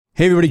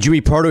Hey everybody, Jimmy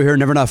Pardo here,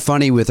 Never Not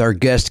Funny, with our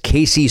guest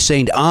Caissie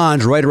St.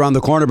 Onge right around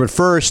the corner. But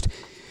first,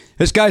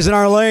 this guy's in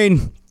our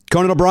lane,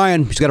 Conan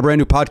O'Brien. He's got a brand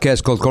new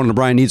podcast called Conan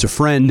O'Brien Needs a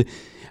Friend.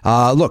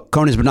 Look,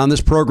 Conan's been on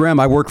this program.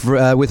 I worked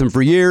with him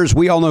for years.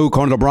 We all know who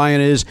Conan O'Brien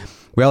is.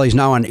 Well, he's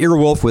now on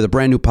Earwolf with a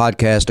brand new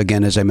podcast,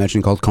 again, as I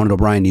mentioned, called Conan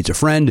O'Brien Needs a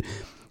Friend.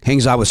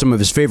 Hangs out with some of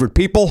his favorite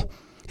people.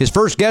 His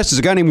first guest is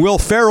a guy named Will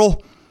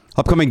Ferrell.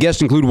 Upcoming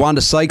guests include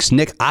Wanda Sykes,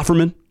 Nick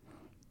Offerman,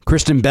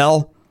 Kristen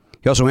Bell.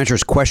 He also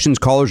answers questions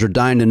callers are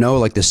dying to know,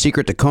 like the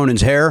secret to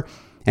Conan's hair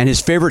and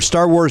his favorite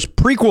Star Wars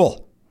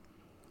prequel.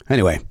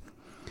 Anyway,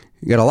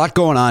 you got a lot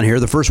going on here.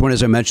 The first one,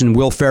 as I mentioned,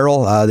 Will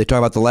Ferrell. They talk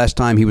about the last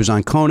time he was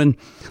on Conan.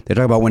 They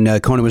talk about when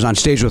Conan was on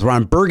stage with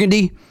Ron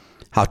Burgundy,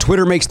 how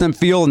Twitter makes them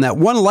feel, and that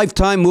one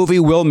Lifetime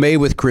movie Will made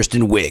with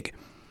Kristen Wiig.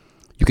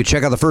 You can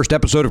check out the first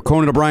episode of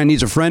Conan O'Brien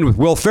Needs a Friend with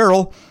Will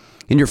Ferrell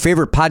in your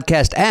favorite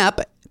podcast app.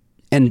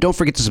 And don't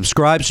forget to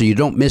subscribe so you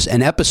don't miss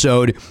an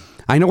episode.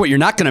 I know what you're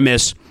not going to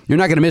miss. You're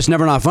not going to miss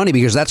Never Not Funny,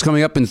 because that's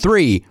coming up in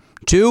 3,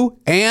 2,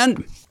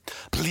 and...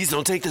 Please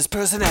don't take this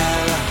person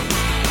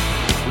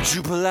out. Would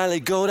you politely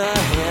go to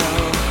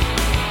hell?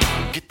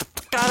 Get the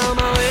fuck out of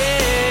my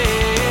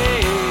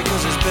way,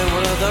 'cause it's been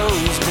one of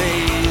those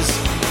days.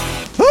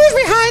 Who's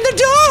behind the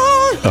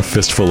door? A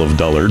fistful of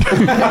dullard.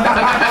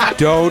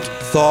 Don't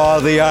thaw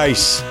the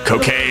ice.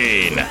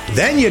 Cocaine.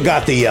 Then you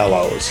got the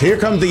yellows. Here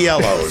come the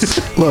yellows.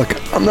 Look,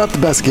 I'm not the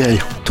best gay.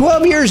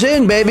 12 years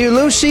in, baby.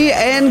 Lucy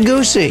and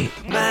Goosey.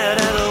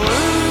 Mad at the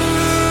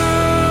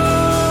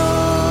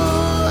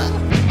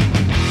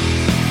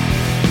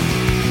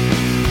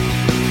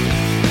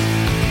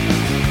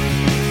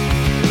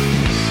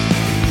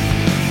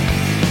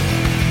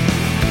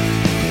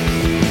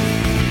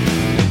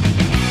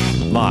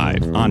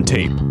Live on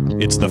tape.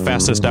 It's the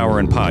fastest hour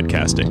in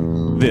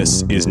podcasting.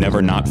 This is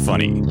Never Not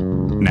Funny.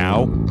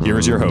 Now,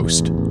 here's your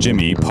host,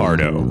 Jimmy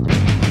Pardo.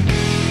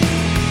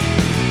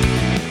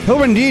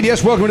 Hello indeed.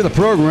 Yes, welcome to the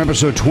program,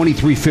 episode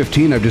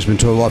 2315. I've just been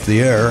told off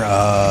the air.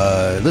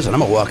 Listen,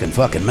 I'm a walking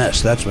fucking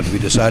mess. That's what we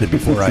decided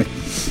before I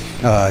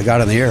got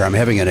on the air. I'm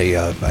having an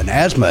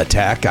asthma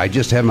attack. I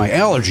just had my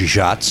allergy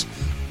shots.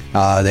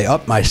 They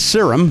upped my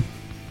serum.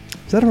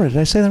 Is that all right? Did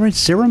I say that right?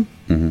 Serum?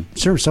 Mm-hmm.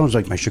 Serum sounds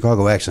like my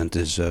Chicago accent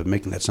is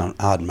making that sound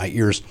odd in my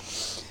ears.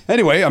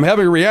 Anyway, I'm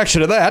having a reaction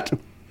to that.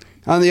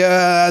 On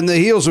the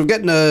heels of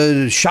getting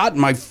a shot in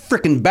my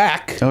frickin'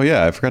 back. Oh,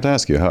 yeah, I forgot to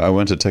ask you. I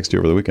went to text you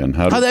over the weekend.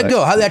 How'd that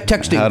go? How'd that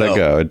texting go? How'd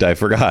it go? I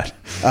forgot.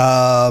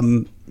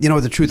 You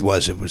know, the truth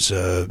was, it was,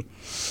 they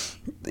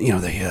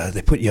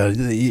put you,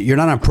 you're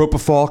not on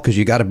propofol because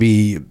they got to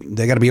be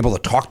able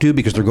to talk to you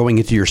because they're going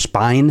into your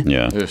spine.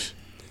 Yeah. Yes.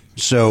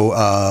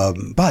 So,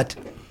 but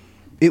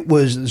it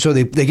was, so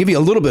they give you a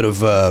little bit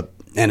of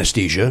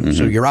anesthesia, mm-hmm.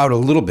 So you're out a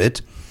little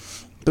bit.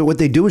 But what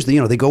they do is,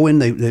 they go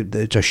in,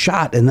 it's a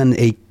shot, and then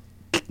a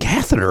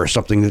catheter or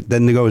something that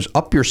then goes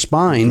up your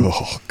spine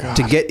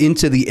to get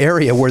into the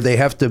area where they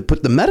have to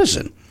put the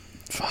medicine.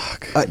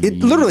 Fuck. It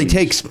literally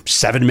takes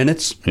 7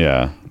 minutes.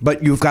 Yeah.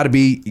 But you've got to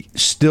be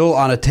still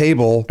on a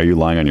table. Are you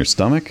lying on your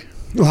stomach?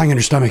 Lying on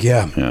your stomach,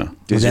 yeah. Yeah.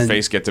 Does your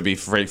face get to be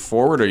straight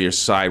forward or you're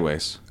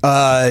sideways?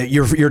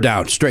 You're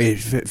down, straight,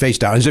 face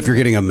down, as if you're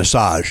getting a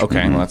massage.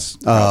 Okay, well that's...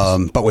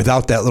 but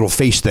without that little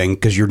face thing,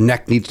 because your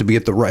neck needs to be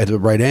at the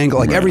right angle.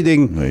 Like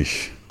everything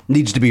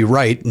needs to be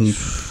right. And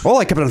all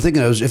I kept on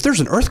thinking was, if there's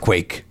an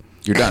earthquake,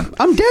 you're done.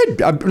 I'm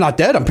dead. I'm not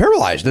dead. I'm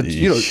paralyzed.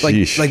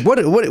 It's, like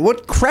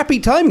what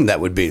crappy timing that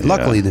would be. Yeah.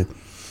 Luckily,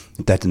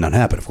 that did not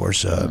happen, of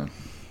course.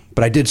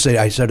 But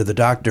I said to the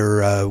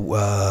doctor,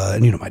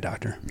 and you know my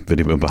doctor.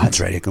 Video Bob. That's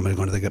right. I've been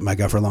going to my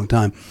guy for a long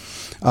time.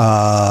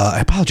 I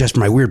apologize for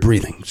my weird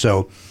breathing.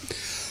 So,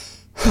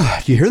 do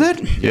you hear that?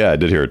 Yeah, I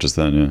did hear it just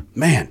then, yeah.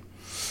 Man,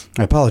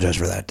 I apologize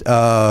for that.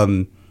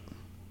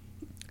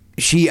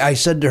 I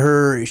said to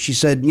her, she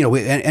said,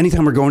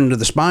 anytime we're going into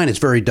the spine, it's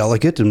very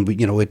delicate, and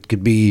it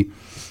could be,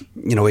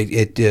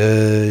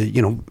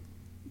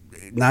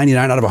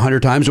 99 out of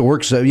 100 times it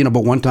works,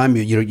 but one time,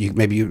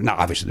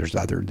 obviously there's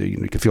other,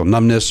 you can feel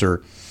numbness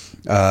or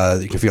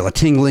you can feel a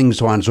tingling,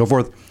 so on and so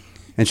forth.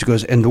 And she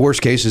goes, and the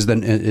worst case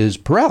is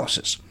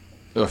paralysis.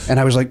 Ugh. And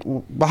I was like,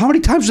 well, how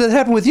many times does that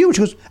happen with you? And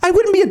she goes, I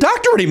wouldn't be a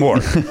doctor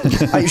anymore.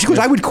 She goes,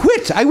 I would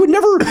quit. I would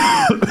never.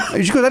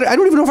 She goes, I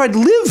don't even know if I'd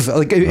live.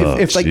 Like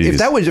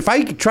if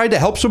I tried to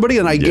help somebody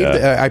and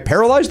I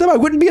paralyzed them, I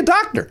wouldn't be a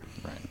doctor.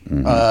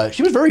 Mm-hmm.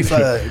 She was very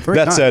very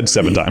that kind. said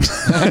 7 times.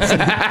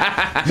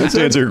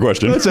 To answer your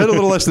question. That said a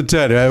little less than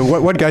 10.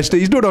 One guy,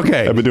 he's doing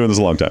okay. I've been doing this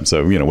a long time,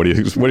 so what do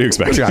you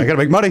expect? I got to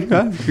make money.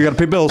 Huh? You got to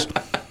pay bills.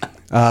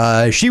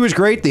 She was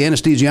great. The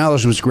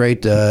anesthesiologist was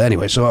great.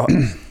 Anyway, so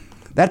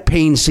that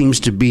pain seems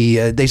to be.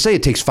 They say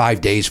it takes 5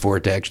 days for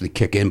it to actually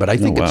kick in, but I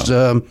think it's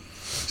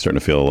starting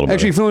to feel a little better.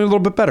 Actually feeling a little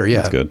bit better.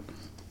 Yeah, that's good.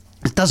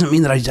 It doesn't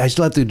mean that I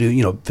still have to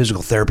do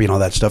physical therapy and all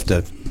that stuff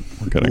to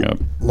cutting up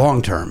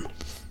long term.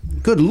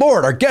 Good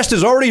Lord, our guest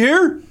is already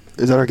here?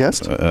 Is that our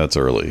guest? That's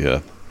early,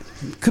 yeah.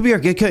 Could be our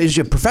guest. Is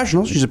she a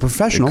professional? She's a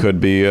professional. It could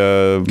be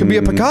a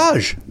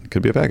package.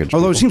 Could be a package.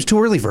 Although it seems too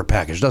early for a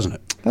package, doesn't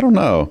it? I don't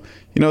know.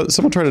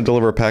 Someone tried to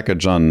deliver a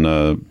package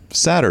on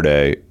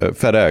Saturday at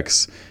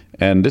FedEx,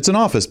 and it's an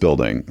office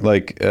building.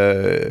 Like,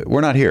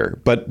 we're not here.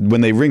 But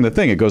when they ring the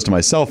thing, it goes to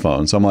my cell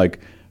phone. So I'm like,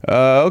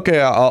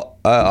 okay,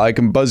 I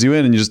can buzz you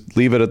in and you just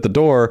leave it at the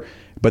door.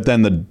 But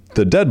then the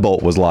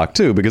deadbolt was locked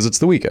too because it's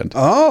the weekend.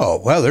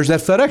 Oh, well, there's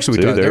that FedEx we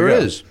talked. There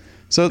it is.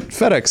 So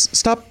FedEx,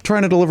 stop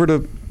trying to deliver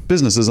to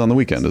businesses on the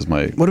weekend is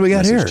my what do we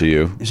got message here? to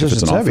you. It says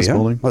it's an heavy, office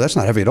building. Well, that's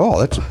not heavy at all.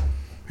 That's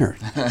here.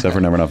 Except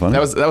for Never Not Funny. That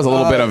was a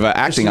little bit of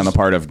acting on the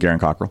part of Garen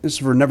Cockrell. This is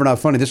for Never Not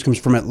Funny. This comes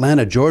from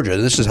Atlanta, Georgia.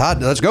 This is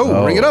hot. Let's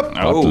go. Bring it up.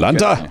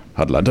 Atlanta,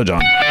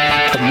 John.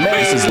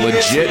 This is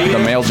legit. The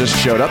mail just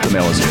showed up. The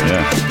mail is here.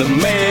 Yeah. The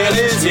mail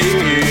is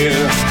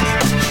here.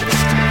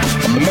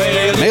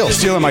 Mail's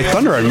stealing my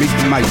thunder and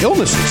my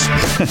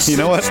illnesses. You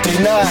know what?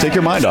 Take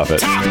your mind off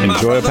it.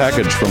 Enjoy a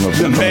package from a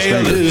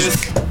stranger.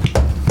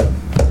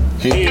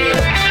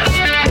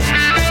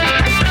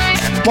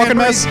 Walking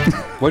mess.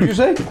 What did you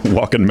say?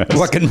 Walking mess.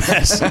 Walking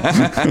mess.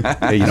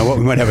 Hey, you know what?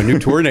 We might have a new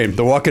tour name,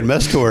 the Walking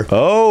Mess Tour.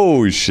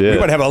 Oh shit! We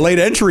might have a late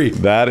entry.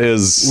 That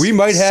is. We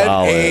might have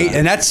solid.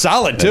 and that's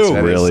solid too.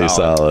 That's really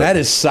solid. That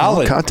is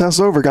solid.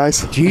 Contest over,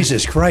 guys.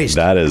 Jesus Christ.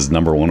 That is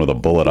number one with a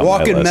bullet on my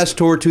Walking list. Mess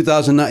Tour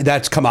 2009.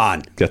 That's come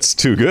on. That's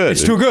too good.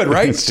 It's too good,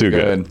 right? It's too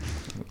good.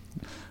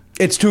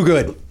 It's too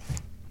good.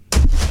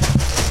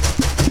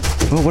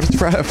 Oh,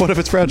 what if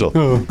it's fragile?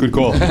 Oh, good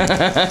call.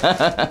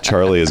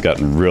 Charlie has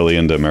gotten really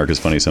into America's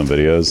Funniest Home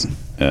Videos,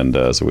 and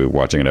so we're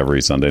watching it every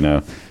Sunday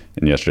now.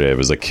 And yesterday it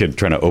was a kid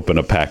trying to open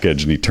a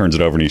package, and he turns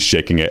it over and he's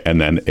shaking it,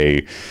 and then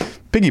a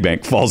piggy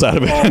bank falls out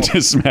of it and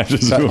just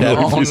smashes into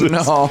little pieces. Boy,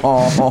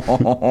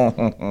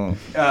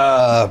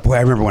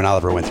 I remember when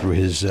Oliver went through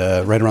his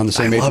right around the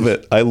same age. I love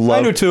it. I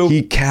love. I do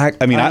too.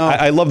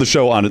 I love the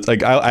show on it.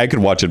 Like I could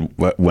watch it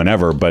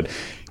whenever, but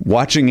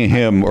watching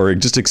him or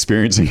just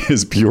experiencing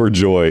his pure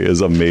joy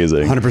is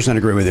amazing. 100%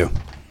 agree with you.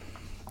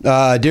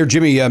 Dear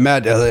Jimmy,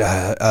 Matt,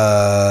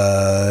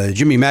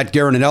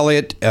 Garen, and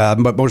Elliot,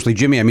 but mostly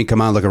Jimmy. I mean, come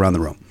on, look around the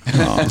room.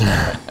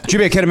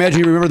 Jimmy, I can't imagine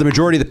you remember the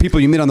majority of the people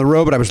you meet on the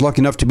road, but I was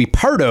lucky enough to be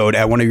pardoed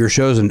at one of your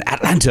shows in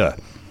Atlanta.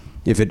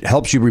 If it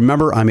helps you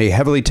remember, I'm a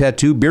heavily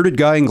tattooed, bearded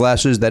guy in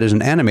glasses that is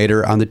an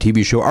animator on the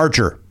TV show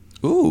Archer.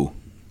 Ooh.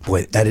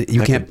 Boy,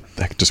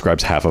 that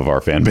describes half of our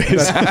fan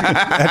base,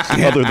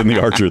 other than the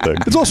Archer thing.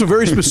 It's also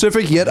very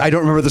specific, yet I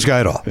don't remember this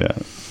guy at all. Yeah.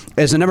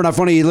 As a Never Not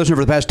Funny listener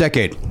for the past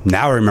decade,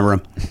 now I remember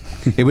him.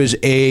 It was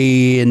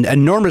an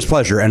enormous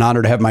pleasure and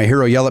honor to have my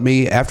hero yell at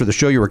me after the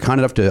show. You were kind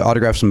enough to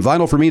autograph some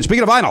vinyl for me. And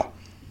speaking of vinyl,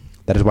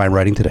 that is why I'm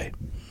writing today.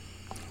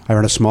 I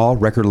run a small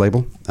record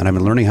label, and I've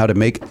been learning how to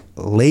make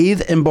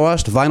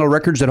lathe-embossed vinyl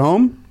records at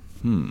home.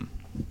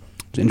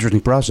 It's an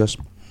interesting process.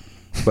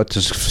 But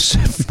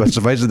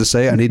suffice it to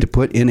say, I need to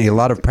put in a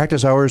lot of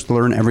practice hours to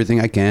learn everything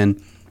I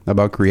can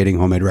about creating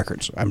homemade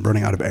records. I'm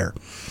running out of air.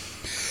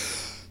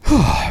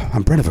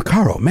 I'm Brent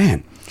Vaccaro,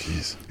 man.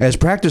 Jeez. As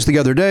practiced the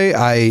other day,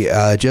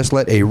 I just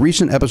let a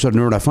recent episode of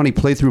Never Not Funny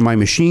play through my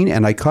machine,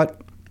 and I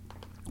cut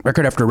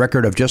record after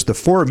record of just the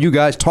four of you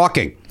guys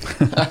talking.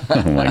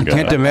 Oh my God.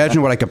 Can't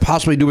imagine what I could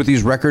possibly do with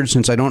these records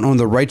since I don't own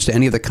the rights to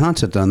any of the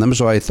content on them,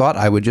 so I thought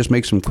I would just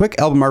make some quick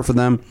album art for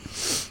them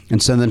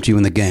and send them to you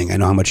and the gang. I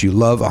know how much you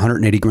love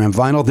 180-gram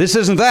vinyl. This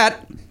isn't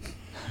that.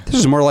 This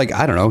is more like,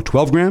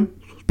 12-gram?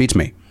 Beats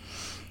me.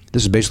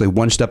 This is basically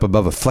one step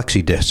above a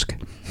flexi disc.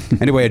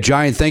 Anyway, a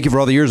giant thank you for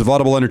all the years of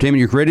audible entertainment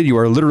you created. You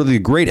are literally the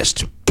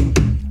greatest.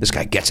 This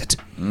guy gets it.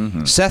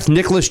 Mm-hmm. Seth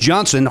Nicholas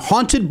Johnson,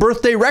 Haunted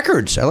Birthday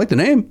Records. I like the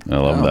name. I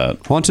love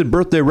that. Haunted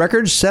Birthday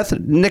Records, Seth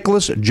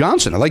Nicholas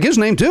Johnson. I like his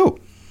name, too.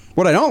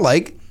 What I don't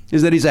like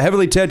is that he's a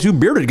heavily tattooed,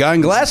 bearded guy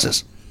in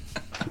glasses.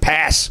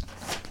 Pass.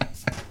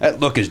 That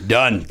look is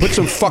done. Put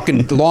some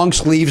fucking long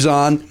sleeves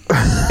on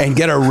and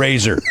get a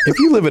razor. If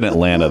you live in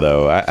Atlanta,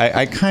 though,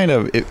 I kind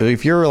of,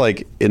 if you're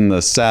like in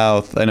the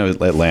South, I know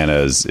Atlanta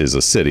is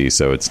a city,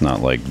 so it's not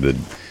like the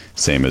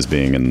same as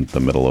being in the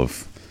middle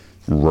of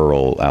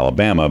rural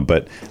Alabama,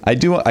 but I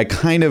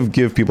kind of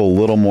give people a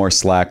little more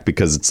slack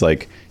because it's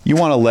like, you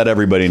want to let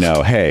everybody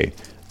know, hey,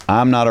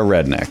 I'm not a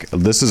redneck.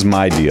 This is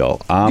my deal.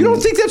 You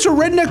don't think that's a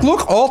redneck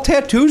look? All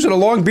tattoos and a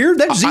long beard?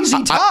 That's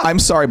ZZ Top. I'm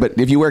sorry, but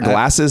if you wear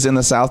glasses in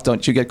the South,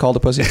 don't you get called a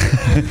pussy?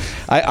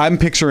 I'm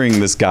picturing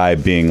this guy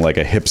being like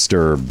a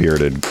hipster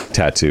bearded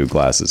tattoo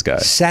glasses guy.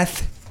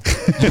 Seth?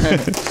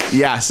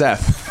 Yeah,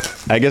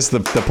 Seth. I guess the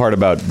part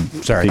about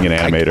being an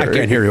animator. I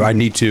can't hear you. I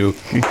need to.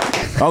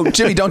 Oh,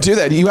 Jimmy, don't do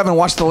that. You haven't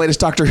watched the latest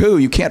Doctor Who.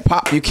 You can't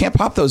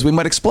pop those. We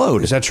might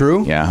explode. Is that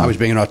true? Yeah. I was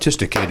being an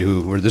autistic kid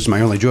where this is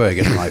my only joy I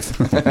get in life.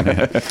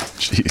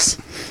 Jeez.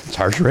 It's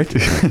harsh, right?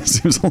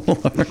 Seems a little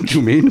harsh.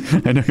 You mean?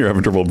 I know you're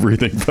having trouble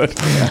breathing, but...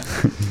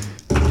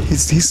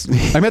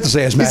 He's I meant to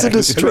say asthmatic.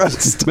 He's in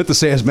distress. I meant to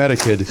say asthmatic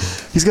kid.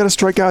 He's got to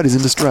strike out. He's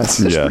in distress.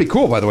 This is pretty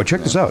cool, by the way.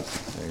 Check this out.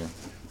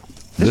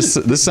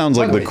 This sounds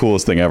like the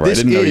coolest thing ever. I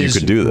didn't know you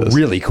could do this.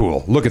 Really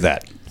cool. Look at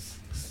that.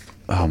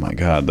 Oh my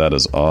God, that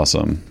is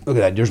awesome. Look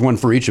at that. There's one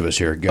for each of us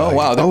here. Oh,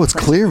 wow. Oh, it's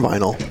clear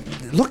vinyl.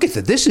 Look at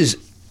that. This is...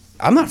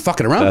 I'm not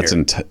fucking around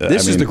here.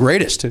 This is the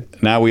greatest.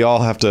 Now we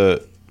all have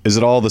to Is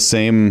it all the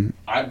same?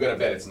 I'm gonna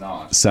bet it's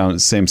not.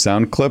 Same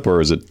sound clip, or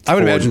is it? I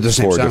would imagine the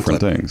same four sound different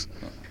clip. things.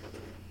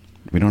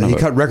 We don't He have.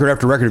 cut record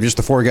after record of just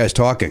the four guys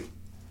talking.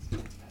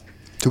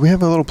 Do we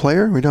have a little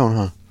player? We don't,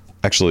 huh?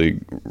 Actually,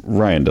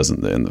 Ryan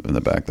doesn't in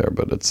the back there,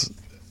 but it's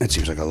That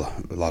seems like a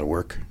lot of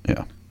work.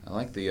 yeah. I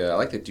like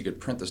that you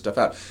could print the stuff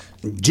out.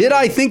 Did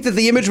I think that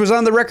the image was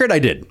on the record? I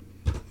did.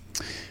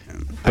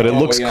 But it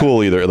looks yeah.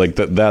 cool either. Like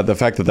that the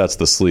fact that that's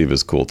the sleeve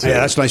is cool too. Yeah,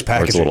 that's nice Or it's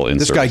packaging. a little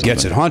This insert guy or gets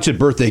it. something. Haunted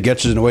Birthday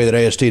gets it in a way that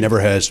AST never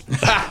has.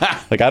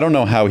 Like I don't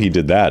know how he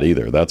did that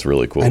either. That's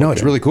really cool. I know,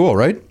 it's really cool,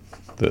 right?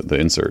 the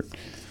insert.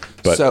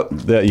 But So-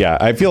 yeah,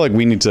 I feel like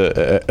we need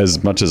to,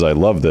 as much as I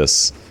love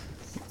this,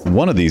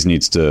 one of these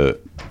needs to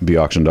be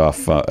auctioned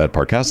off at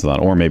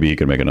Parkastathon, or maybe he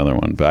could make another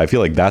one. But I feel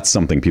like that's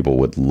something people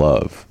would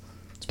love.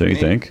 Don't you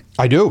think?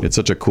 I do. It's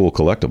such a cool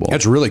collectible.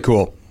 That's really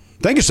cool.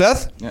 Thank you,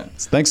 Seth. Yeah.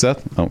 Thanks,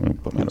 Seth. Oh, I'll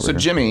put mine over So here.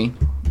 Jimmy,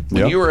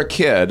 when Yeah. you were a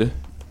kid,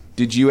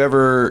 did you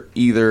ever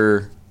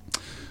either?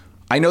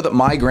 I know that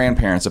my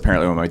grandparents,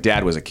 apparently, when my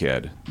dad was a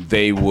kid,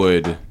 they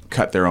would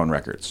cut their own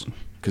records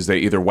because they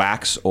either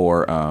wax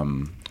or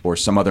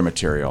some other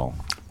material.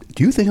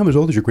 Do you think I'm as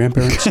old as your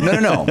grandparents?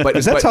 No. But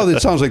Because that's how it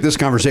sounds like this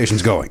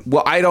conversation's going.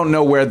 Well, I don't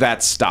know where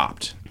that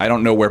stopped. I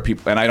don't know where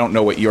people, and I don't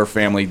know what your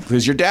family,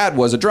 because your dad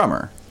was a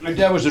drummer, My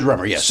dad was a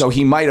drummer, yes. so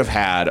he might have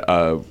had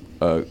a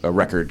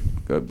record,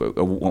 a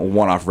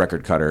one-off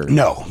record cutter.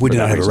 No, we for did that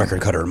not have a reason.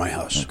 record cutter in my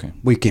house. Okay.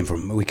 We came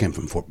from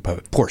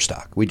poor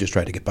stock. We just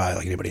tried to get by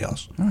like anybody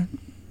else. All right,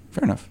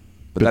 fair enough.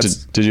 But But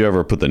that's did you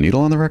ever put the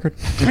needle on the record?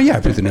 Oh, yeah,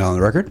 I put the nail on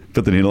the record.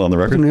 Put the needle on the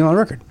Put the record? nail on the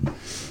record.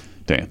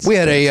 Dance. We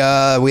had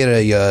a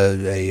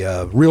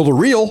reel to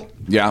reel.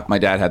 yeah. My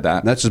dad had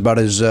that. That's about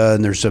as.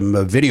 And there's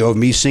some video of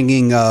me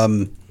singing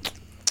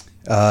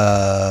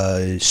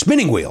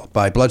 "Spinning Wheel"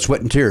 by Blood,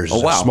 Sweat, and Tears.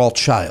 as wow. a small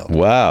child.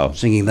 Wow.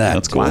 Singing that.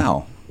 That's cool.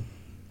 Wow,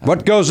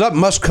 What goes up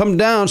must come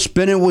down.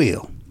 Spinning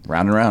wheel,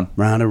 round and round.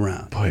 round and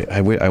round. Boy,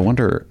 I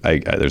wonder.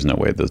 There's no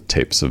way the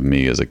tapes of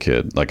me as a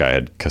kid, like I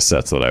had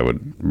cassettes that I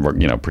would,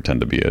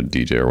 pretend to be a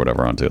DJ or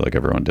whatever onto, like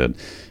everyone did,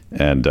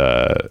 and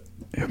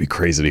it would be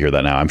crazy to hear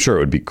that now. I'm sure it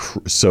would be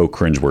so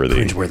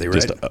cringeworthy, Cringeworthy,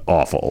 just right?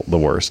 awful, the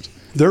worst.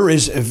 There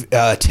is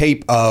a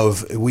tape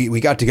of we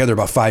got together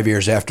about 5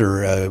 years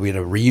after we had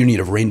a reunion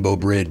of Rainbow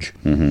Bridge,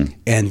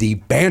 and the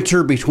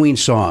banter between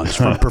songs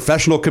from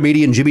professional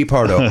comedian Jimmy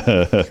Pardo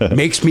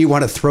makes me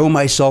want to throw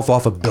myself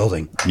off a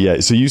building. Yeah.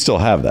 So you still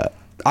have that?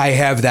 I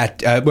have that.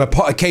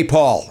 K.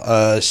 Paul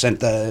sent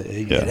the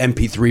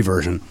MP3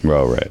 version.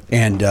 Oh, right.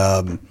 And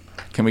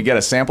Can we get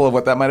a sample of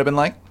what that might have been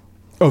like?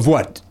 of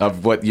what?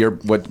 Of what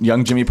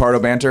young Jimmy Pardo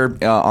banter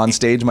on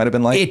stage might have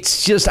been like?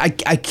 It's just I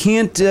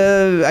can't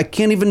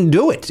even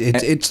do it.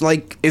 It's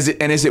like. Is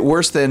it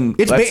worse than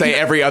It's let's ba- say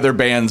every other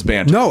band's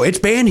banter? No, it's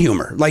band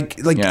humor. Like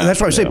Yeah.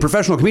 that's why I say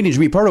professional comedian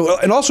Jimmy Pardo,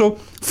 and also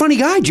funny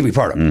guy Jimmy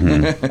Pardo.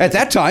 At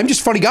that time, just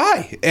funny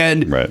guy,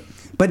 and Right.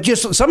 But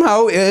just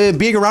somehow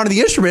being around the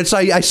instruments,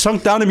 I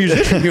sunk down to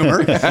musician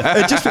humor.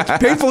 It's just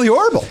painfully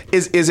horrible.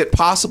 Is it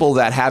possible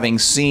that having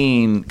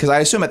seen, because I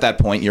assume at that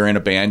point you're in a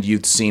band,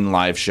 you'd seen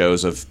live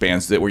shows of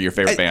bands that were your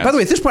favorite bands. By the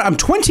way, at this point, I'm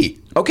 20.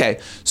 Okay,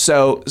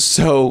 so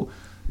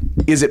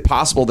is it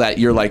possible that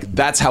you're like,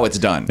 that's how it's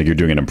done? Like you're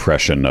doing an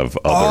impression of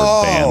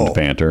other band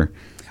banter.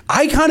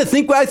 I kind of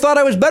think I thought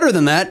I was better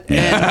than that,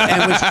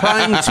 and was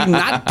trying to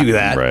not do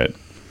that. Right.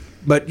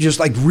 But just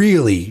like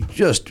really,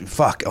 just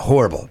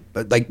horrible.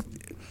 But like.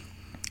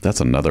 That's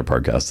another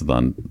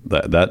Parkastathon.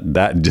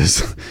 That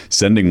just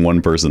sending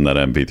one person that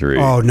MP3.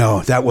 Oh no,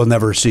 that will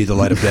never see the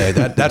light of day.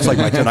 That's like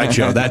my Tonight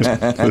Show.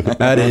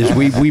 That is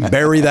we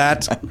bury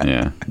that.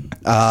 Yeah.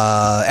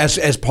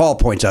 As Paul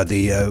points out,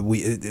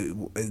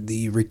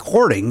 the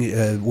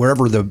recording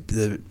wherever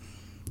the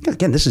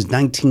again this is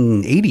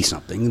 1980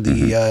 something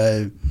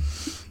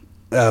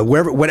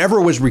whatever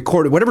was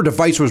recorded, whatever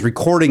device was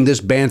recording this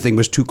band thing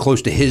was too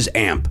close to his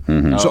amp.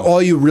 So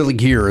all you really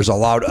hear is a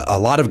lot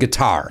of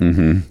guitar,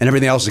 and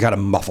everything else is kind of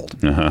muffled.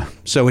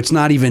 So it's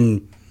not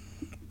even,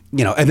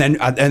 and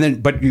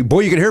then, but you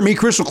can hear me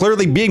crystal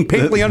clearly being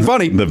painfully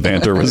unfunny. The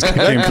banter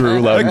came through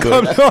loud and It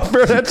clear. comes off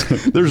there.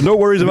 There's no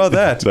worries about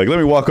that. Like, let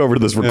me walk over to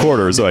this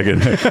recorder so I can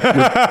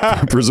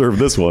preserve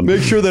this one.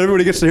 Make sure that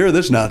everybody gets to hear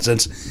this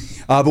nonsense.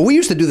 But we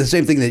used to do the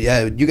same thing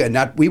that you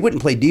got. We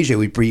wouldn't play DJ.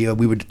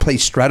 We would play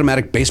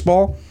Stratomatic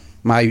baseball.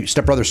 My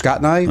stepbrother Scott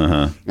and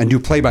I, and do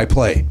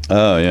play-by-play.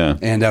 Oh yeah.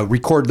 And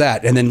record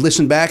that, and then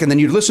listen back, and then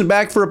you'd listen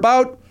back for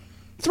about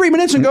 3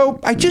 minutes and go,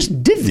 "I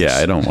just did this." Yeah,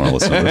 I don't want to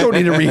listen to I this. don't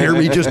need to rehear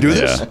me just do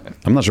this. Yeah.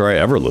 I'm not sure I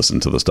ever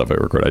listened to the stuff I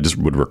record. I just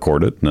would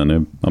record it and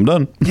then I'm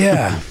done.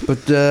 Yeah,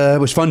 but it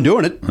was fun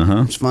doing it. It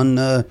was fun.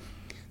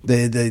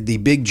 The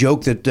big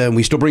joke that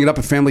we still bring it up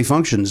at family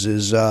functions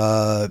is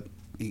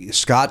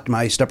Scott,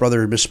 my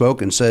stepbrother,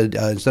 misspoke and said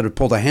instead of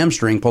pulled a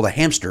hamstring, pulled a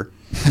hamster.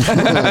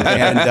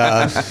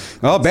 And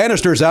well,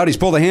 Bannister's out. He's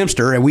pulled a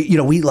hamster, and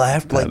we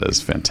laughed like That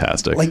is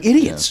fantastic. like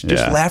idiots.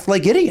 Just Yeah. laughed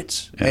like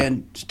idiots. Yeah.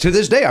 And to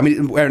this day, I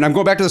mean, and I'm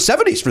going back to the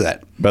 70s for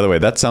that. By the way,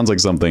 that sounds like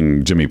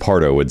something Jimmy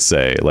Pardo would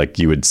say. Like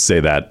you would say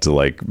that to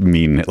like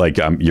mean like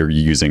you're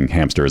using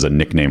hamster as a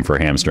nickname for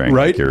hamstring.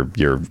 Right. Like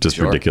you're just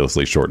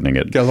ridiculously shortening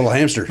it. Got a little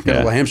hamster. Got a Yeah.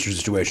 little hamster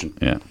situation.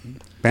 Yeah.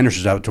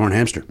 Bannister's out, torn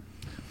hamster.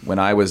 When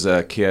I was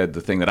a kid,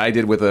 the thing that I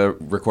did with a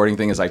recording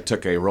thing is I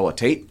took a roll of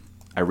tape.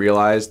 I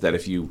realized that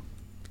if you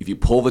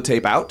pull the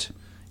tape out,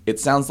 it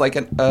sounds like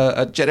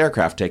a jet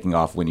aircraft taking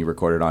off when you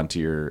record it onto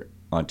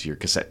your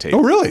cassette tape.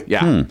 Oh, really?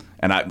 Yeah.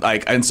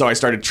 And so I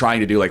started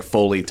trying to do like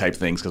Foley type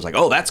things because like,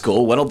 oh, that's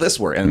cool. What'll this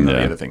work? And none of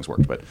the other things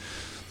worked. But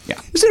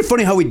yeah, Isn't it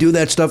funny how we do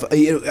that stuff?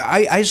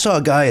 I saw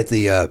a guy at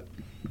the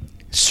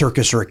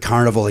circus or a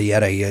carnival. He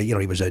had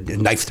he was a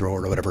knife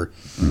thrower or whatever,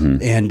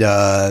 and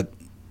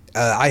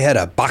I had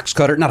a box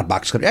cutter, not a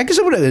box cutter. I guess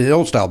it was an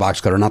old style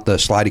box cutter, not the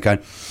slidey kind.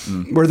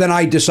 Where then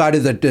I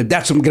decided that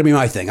that's going to be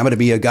my thing. I'm going to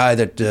be a guy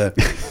that.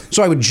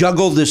 So I would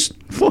juggle this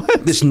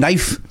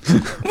knife.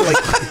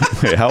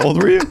 Like, Wait, how old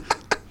were you?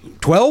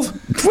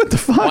 12? What the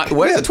fuck?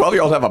 why does a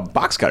 12-year-old have a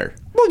box cutter?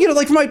 Well,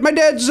 like my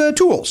dad's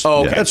tools.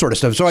 Oh, okay. That sort of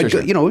stuff. So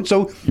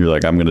so You're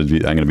like, I'm gonna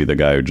be the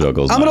guy who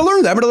juggles. I'm going to knives.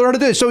 learn that. I'm going to learn how to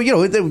do it. So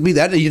it would be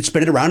that. And you'd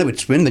spin it around. It would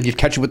spin. Then you'd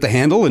catch it with the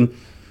handle, and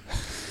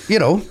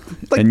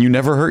like And you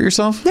never hurt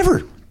yourself?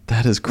 never.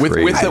 That is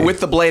crazy.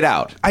 With the blade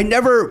out. I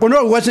never. Well,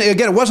 no, it wasn't.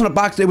 Again, it wasn't a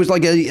box. It was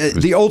like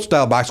the old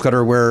style box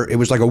cutter where it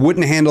was like a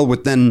wooden handle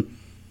with then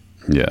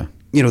yeah.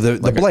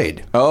 the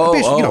blade.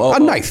 A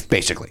knife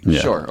basically. Yeah.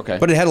 Sure. Okay.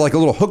 But it had like a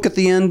little hook at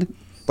the end,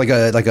 like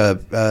a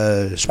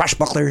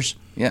swashbucklers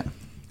yeah.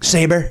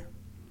 saber.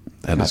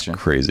 That is Gotcha.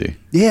 crazy.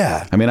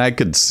 Yeah. I mean, I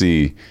could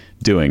see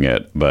doing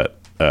it, but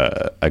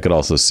I could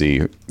also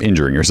see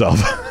injuring yourself.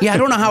 Yeah, I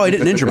don't know how I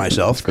didn't injure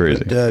myself.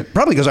 Crazy. But,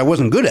 probably because I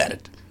wasn't good at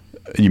it.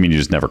 You mean you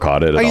just never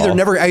caught it at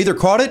all? I either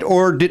caught it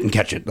or didn't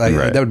catch it.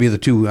 Right. That would be the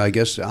two, I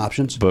guess,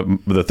 options. But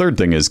the third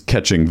thing is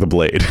catching the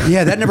blade.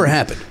 Yeah, that never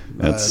happened.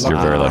 You're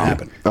very lucky.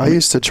 Happened. I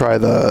used to try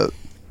that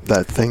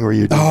thing where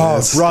you do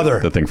this. brother.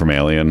 The thing from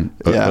Alien.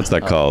 Yeah. What's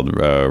that called?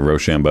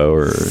 Rochambeau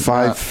or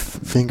 5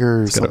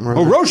 fingers. Something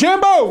Oh,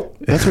 Rochambeau!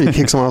 That's where you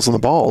kick someone else in the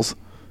balls.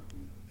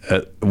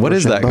 what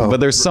is that? Rochambeau. But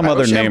there's some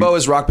other name. Rochambeau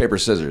is rock, paper,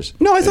 scissors.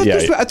 No, I thought Yeah,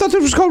 I thought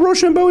this was called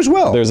Rochambeau as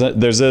well.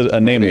 There's a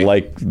name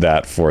like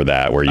that for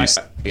that where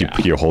yeah.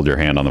 you hold your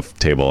hand on the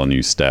table and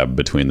you stab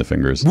between the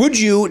fingers. Would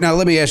you, now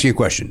let me ask you a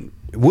question.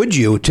 Would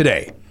you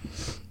today,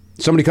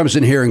 somebody comes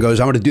in here and goes,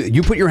 I'm going to do,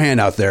 you put your hand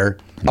out there,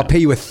 I'll pay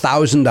you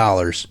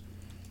 $1,000.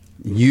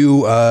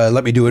 You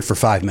let me do it for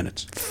 5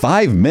 minutes.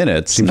 5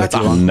 minutes? Seems That's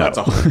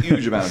a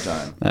huge amount of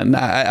time. And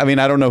I mean,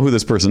 I don't know who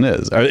this person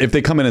is. If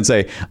they come in and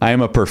say, I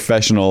am a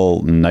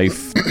professional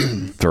knife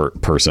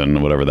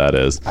person, whatever that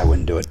is. I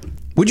wouldn't do it.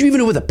 Would you even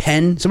do it with a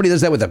pen? Somebody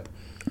does that with a...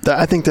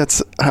 I think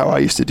that's how I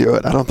used to do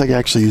it. I don't think I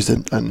actually used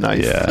a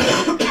knife. Yeah.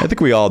 I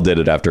think we all did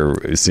it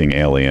after seeing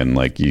Alien.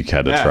 Like, you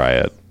had to try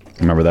it.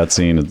 Remember that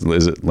scene?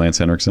 Is it Lance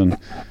Henriksen?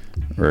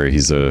 Where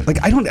he's a...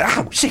 Like, I don't...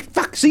 Ow, shit,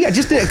 fuck. See, I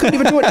just did. I couldn't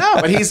even do it now.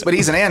 But he's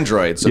an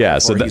android. So yeah,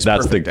 so therefore he's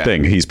that's the perfect at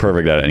thing. it. He's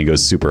perfect at it, and he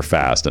goes super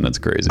fast, and it's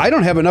crazy. I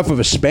don't have enough of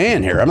a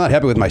span here. I'm not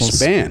happy with my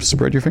span.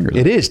 Spread your fingers.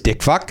 It is,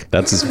 dick fuck.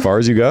 That's as far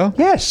as you go?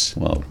 Yes.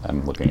 Well,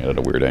 I'm looking at it at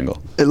a weird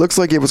angle. It looks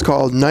like it was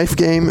called knife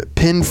game,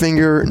 pin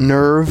finger,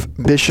 nerve,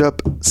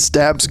 bishop,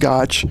 stab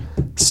scotch,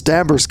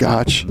 stabber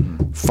scotch,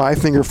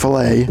 5-finger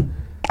fillet,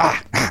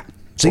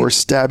 or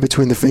stab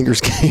between the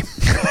fingers game.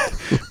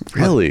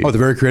 Really? Oh, the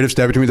very creative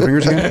stab between the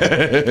fingers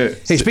again?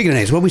 Hey, speaking of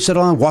names, what we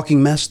settle on?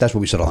 Walking mess? That's what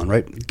we settle on,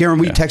 right? Garen,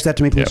 will you text that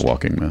to me, please? Yeah,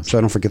 walking mess. So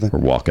I don't forget that. Or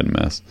walking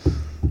mess.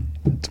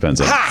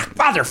 Depends on... Ha!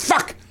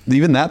 Motherfuck!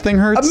 Even that thing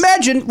hurts?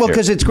 Imagine, well,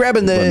 because it's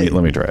grabbing the...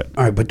 Let me try it.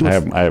 All right, but do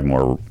it. I have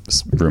more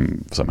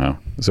room somehow.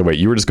 So wait,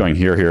 you were just going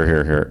here, here,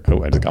 here, here.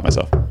 Oh, I just got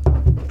myself.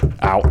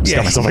 Ow. Just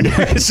got myself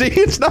again. See,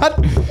 it's not...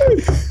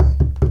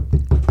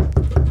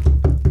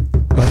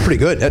 Well, that's pretty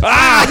good. Yo,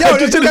 I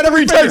just did that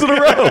 3 times in a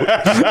row.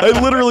 I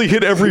literally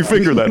hit every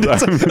finger that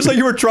time. It's like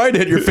you were trying to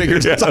hit your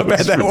fingers. That's how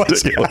bad that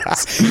was.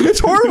 It's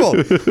horrible.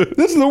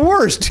 This is the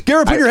worst.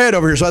 Garrett, put your hand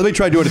over here, so let me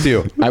try doing it to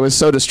you. I was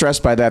so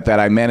distressed by that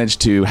I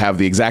managed to have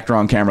the exact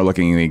wrong camera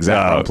looking in the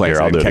exact wrong place.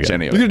 Here, I'll I do didn't it catch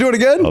again. any of You it. gonna do it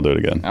again? I'll do it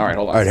again. All right,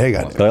 hold on. All right, hang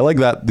on. But I like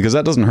that because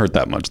that doesn't hurt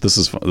that much. This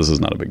is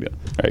not a big deal.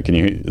 All right,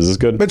 is this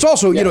good? But it's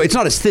also, it's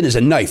not as thin as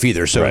a knife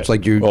either, so it's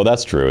like you... Oh,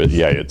 that's true.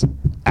 It's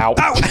ow.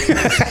 Ow!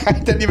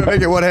 I didn't even make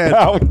it one hand.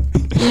 Ow.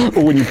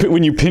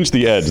 When you pinch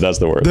the edge, that's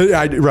the word.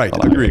 Right,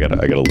 Hold on, agreed. I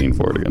gotta lean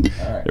forward again.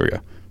 There we go.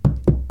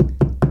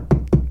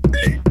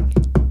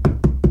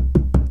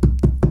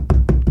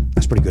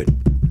 That's pretty good.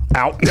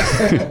 Ow.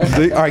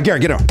 All right,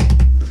 Garrett, get on.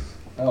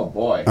 Oh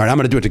boy. All right, I'm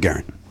going to do it to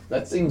Garen.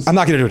 That seems. I'm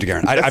not going to do it to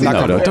Garen. I'm not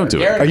No, going to. don't do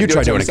it. Garen Oh, you can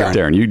try do doing it,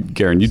 himself.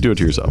 Garen, you do it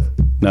to yourself.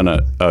 No.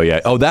 Oh yeah.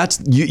 Oh,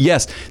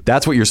 yes.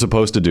 That's what you're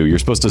supposed to do. You're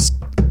supposed to.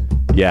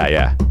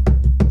 Yeah.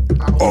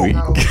 Oh.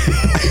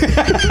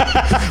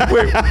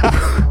 Wait.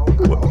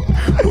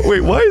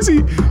 Wait, why is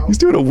he? He's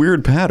doing a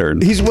weird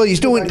pattern. He's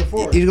going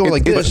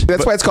like this.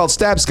 That's why it's called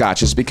stab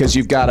scotch. Is because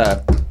you've got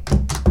to.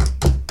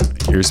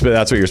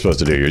 That's what you're supposed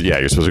to do.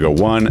 You're supposed to go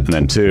 1 and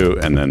then 2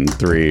 and then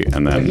 3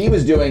 and then. He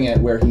was doing it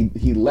where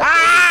he left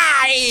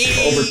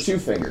over 2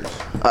 fingers.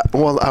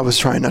 Well, I was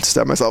trying not to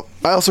stab myself.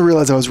 I also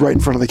realized I was right in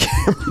front of the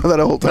camera that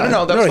whole time.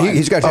 No, that's fine.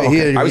 He's got.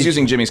 I was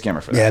using Jimmy's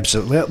camera for that. Yeah,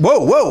 absolutely.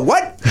 Whoa!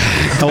 What?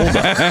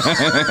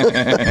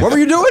 What were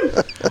you doing?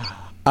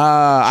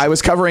 I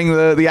was covering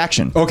the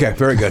action. Okay,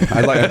 very good.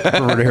 I'd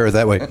prefer to hear it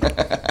that way.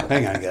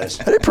 Hang on, guys.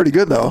 I did pretty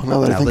good though.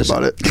 Now that I think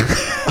about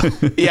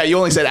it. Yeah, you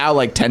only said "ow"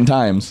 like 10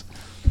 times.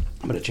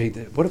 I'm gonna change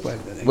that.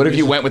 What if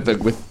you went with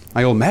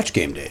my old match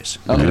game days?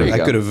 Oh, there you I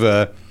go. could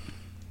have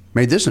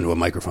made this into a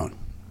microphone.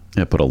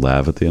 Yeah, put a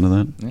lav at the end of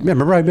that. Yeah,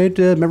 remember I made.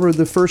 Remember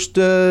the first.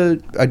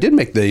 I did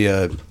make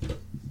the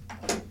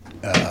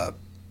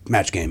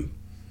match game.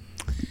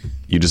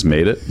 You just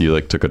made it. You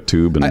like took a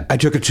tube and I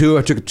took a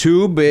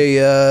tube.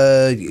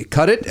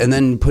 Cut it, and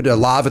then put a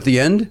lav at the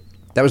end.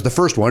 That was the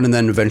first one, and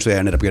then eventually I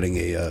ended up getting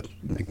a.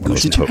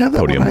 Did you have that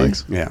podium when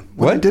legs. Yeah.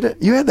 When I did it?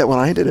 You had that when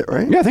I did it,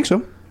 right? Yeah, I think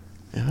so.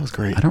 Yeah, that was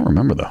great. I don't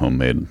remember the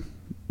homemade.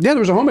 Yeah, there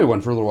was a homemade one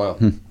for a little while.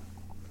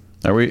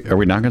 Are we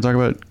not going to talk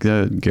about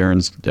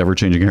Garen's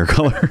ever-changing hair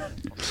color?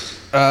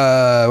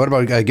 What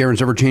about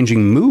Garen's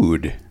ever-changing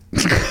mood?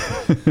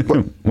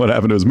 What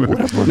happened to his mood?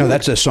 No,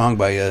 that's a song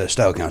by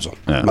Style Council.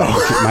 Yeah.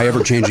 My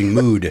ever-changing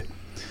mood.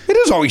 It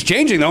is always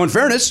changing, though, in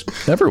fairness.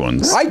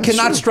 Everyone's. I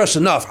cannot stress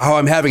enough how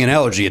I'm having an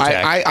allergy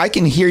attack. I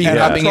can hear you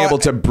not being able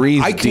to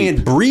breathe. I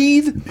can't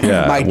breathe.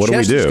 Yeah. My What do we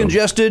chest do? is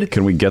congested.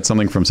 Can we get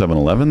something from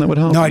 7-Eleven that would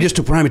help? No, I just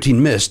took Primatene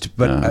Mist,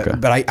 but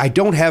okay. I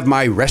don't have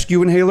my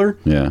rescue inhaler.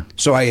 Yeah.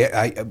 So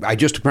I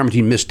just took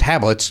Primatene Mist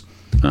tablets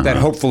that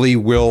hopefully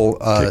will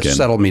Kick in.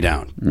 settle me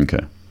down.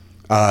 Okay.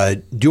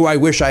 Do I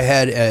wish I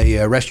had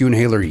a rescue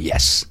inhaler?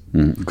 Yes.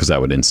 Because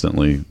that would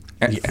instantly.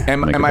 Am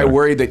Make it I better.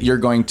 worried that you're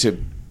going to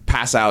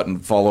pass out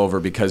and fall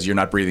over because you're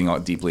not breathing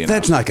out deeply enough?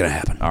 That's not going to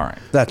happen. All right.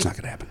 That's not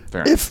going to happen.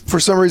 Fair enough. If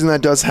for some reason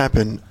that does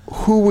happen,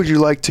 who would you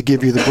like to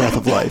give you the breath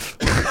of life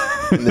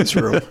in this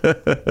room?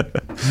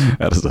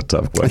 That is a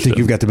tough question. I think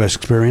you've got the best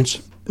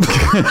experience.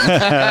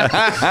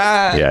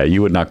 Yeah,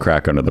 you would not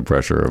crack under the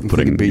pressure of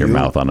putting it'd be your you?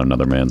 mouth on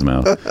another man's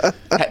mouth.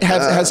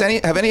 Have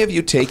any of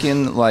you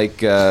taken like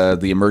the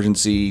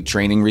emergency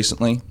training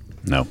recently?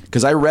 No.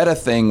 Because I read a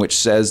thing which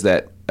says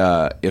that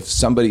if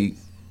somebody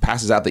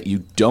passes out, that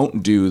you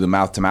don't do the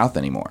mouth to mouth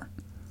anymore.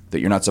 That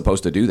you're not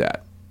supposed to do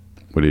that.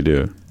 What do you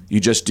do? You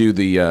just do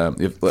the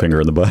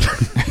Finger in the butt?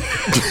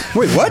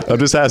 Wait, what? I'm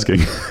just asking.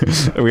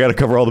 We got to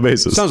cover all the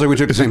bases. Sounds like we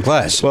took the same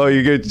class. Well,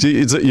 you're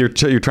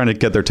trying to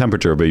get their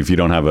temperature, but if you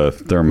don't have a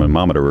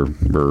thermometer,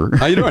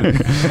 How you doing?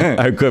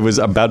 I was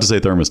about to say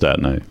thermostat,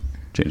 and I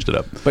changed it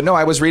up. But no,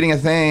 I was reading a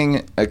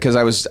thing because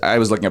I was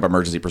looking up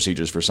emergency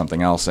procedures for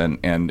something else, and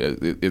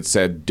it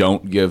said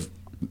don't give.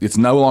 It's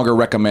no longer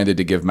recommended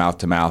to give mouth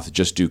to mouth.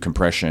 Just do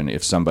compression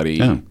if somebody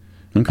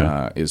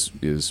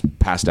is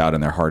passed out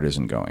and their heart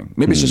isn't going.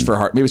 Maybe it's just for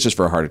heart. Maybe it's just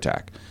for a heart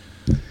attack.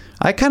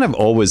 I kind of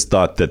always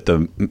thought that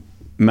the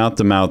mouth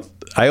to mouth.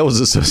 I always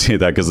associate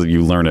that because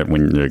you learn it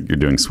when you're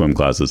doing swim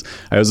classes.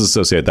 I always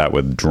associate that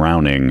with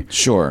drowning.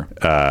 Sure.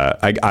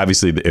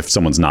 Obviously, if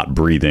someone's not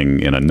breathing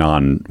in a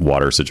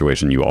non-water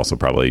situation, you also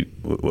probably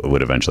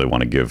would eventually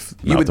want to give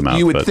mouth to mouth.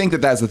 You would think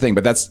that that's the thing,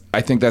 but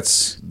I think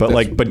that's.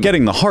 But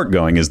getting the heart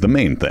going is the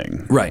main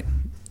thing, right.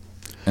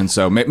 And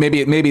so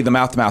maybe the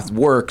mouth to mouth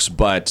works,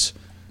 but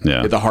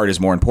the heart is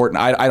more important.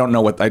 I don't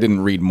know I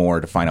didn't read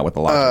more to find out what the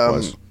logic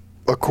was.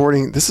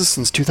 This is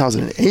since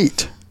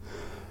 2008.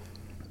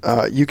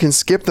 You can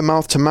skip the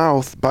mouth to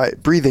mouth by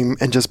breathing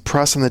and just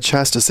press on the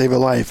chest to save a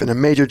life. And a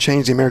major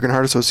change, the American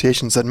Heart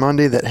Association said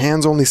Monday that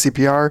hands-only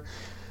CPR,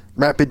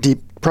 rapid deep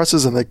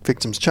presses on the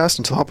victim's chest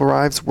until help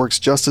arrives, works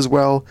just as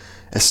well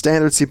as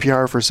standard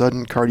CPR for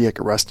sudden cardiac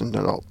arrest in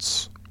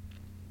adults.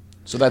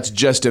 So that's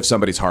just if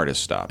somebody's heart is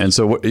stopped. And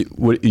so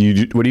what do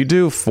you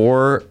do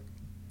for?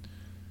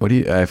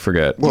 I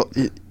forget. Well,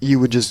 you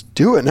would just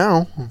do it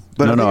now.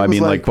 But No. I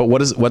mean,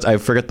 what? I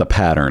forget the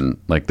pattern.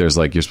 Like, there's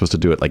you're supposed to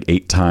do it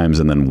 8 times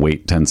and then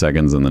wait 10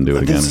 seconds and then do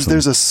it again.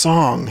 There's a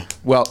song.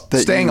 Well,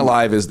 staying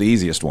alive is the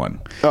easiest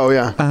one. Oh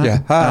yeah.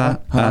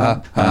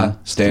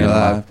 Staying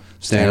alive.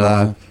 Staying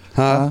alive.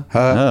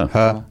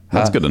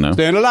 That's good to know.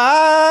 Staying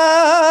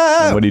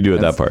alive. What do you do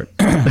at that part?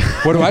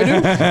 What do I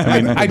do?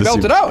 I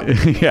belt it out.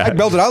 Yeah. I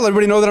belt it out. Let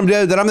everybody know that I'm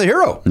dead, that I'm the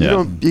hero.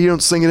 Yeah. You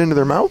don't sing it into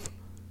their mouth?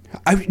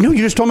 No, you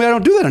just told me I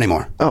don't do that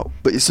anymore. Oh,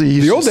 but so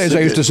you. The old days,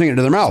 I used to sing it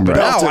to their mouth, but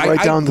now Belt it right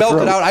I down the belt it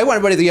throat. out. I want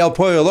everybody at the El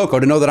Pollo Loco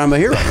to know that I'm a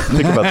hero.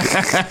 Think about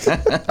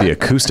the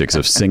acoustics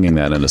of singing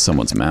that into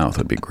someone's mouth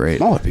would be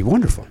great. Oh, it'd be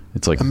wonderful.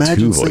 It's like Imagine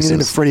two singing voices.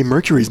 into Freddie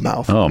Mercury's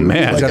mouth. Oh,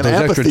 man. Like Got an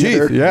those extra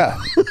amphitheater. teeth. Yeah.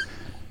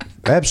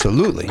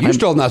 Absolutely. You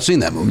still have not seen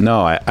that movie.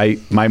 No,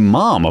 my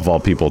mom of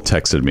all people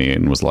texted me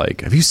and was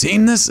like, "Have you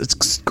seen this?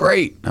 It's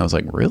great." I was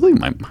like, "Really?"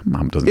 My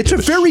mom doesn't. It's a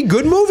very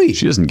good movie.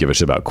 She doesn't give a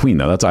shit about Queen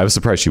though. I was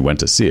surprised she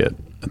went to see it.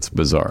 That's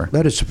bizarre.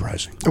 That is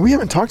surprising. We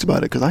haven't talked about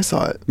it because I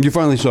saw it. You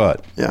finally saw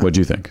it. Yeah. What'd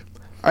you think?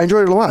 I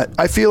enjoyed it a lot.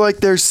 I feel like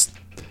there's.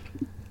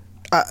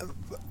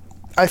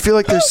 I feel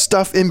like there's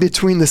stuff in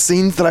between the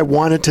scenes that I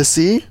wanted to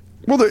see.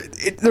 Well,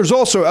 there's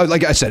also,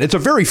 like I said, it's a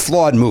very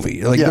flawed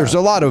movie. Like, there's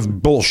a lot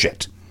of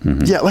bullshit.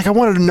 Yeah, like I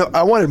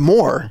wanted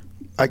more,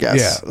 I guess.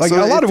 Yeah, like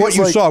So a lot it of what feels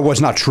you like- saw was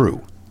not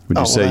true. Would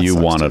you say that you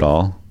sucks, want it too.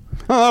 all?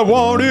 I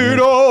want it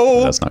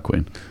all. That's not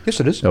Queen. Yes,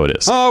 it is. Oh, it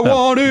is. I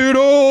want it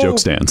all. Joke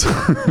stands.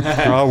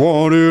 I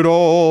want it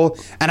all,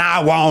 and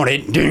I want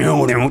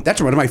it. That's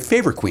one of my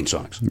favorite Queen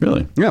songs.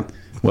 Really? Yeah.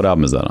 What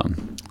album is that on?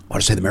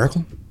 Want to say the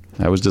Miracle?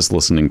 I was just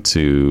listening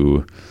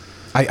to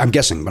I'm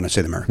guessing when I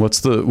say the Miracle. what's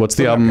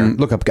the album?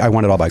 Look up I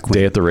Want It All by Queen.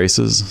 Day at the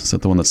Races. Is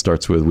that the one that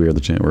starts with "We Are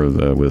the Champ" or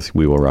with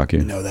 "We Will Rock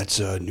You"? No, that's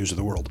News of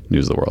the World.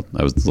 News of the World.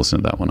 I was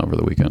listening to that one over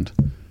the weekend.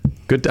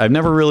 Good. I've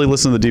never really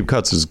listened to the deep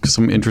cuts. There's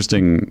some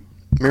interesting,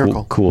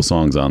 Miracle. cool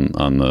songs on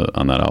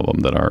that album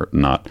that are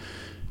not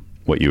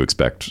what you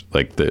expect.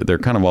 Like they're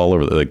kind of all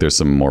over. Like there's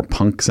some more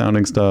punk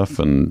sounding stuff,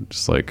 and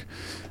just like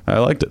I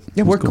liked it.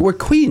 Yeah, It was cool. we're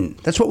Queen.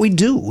 That's what we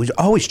do. We're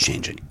always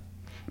changing.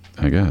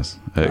 I guess.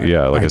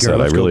 Yeah, like I right, said, Gary,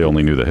 I let's really go.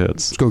 only knew the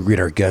hits. Let's go greet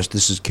our guest.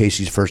 This is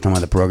Caissie's first time on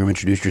the program.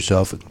 Introduce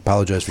yourself.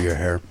 Apologize for your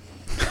hair.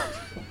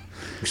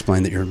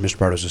 Explain that you're Mr.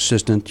 Pardo's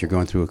assistant. You're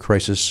going through a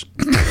crisis.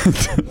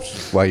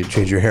 Why you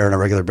change your hair on a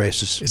regular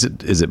basis?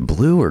 Is it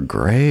blue or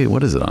gray?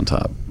 What is it on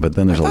top? But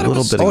then there's a little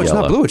bit of it's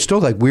yellow. not blue. It's still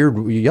like weird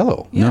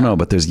yellow. No,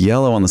 but there's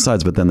yellow on the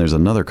sides, but then there's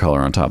another color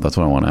on top. That's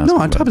what I want to ask. No, you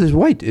on about. top of this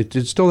white.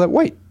 It's still that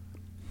white.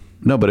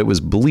 No, but it was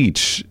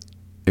bleach.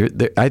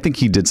 I think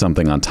he did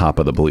something on top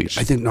of the bleach.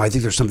 I think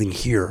there's something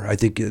here. I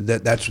think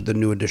that's what the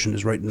new addition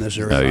is right in this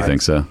area. Oh, you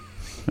think so?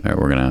 All right,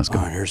 we're gonna ask Oh,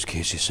 him. and here's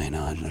Caissie St.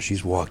 Now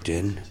she's walked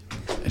in.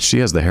 She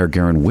has the hair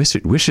Garen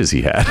wishes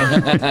he had.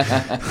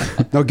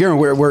 No, Garen,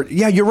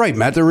 yeah, you're right,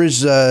 Matt. There is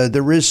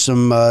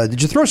some.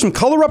 Did you throw some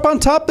color up on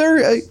top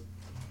there,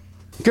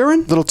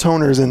 Garen? Little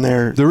toners in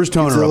there. There is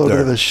toner It's a up little there.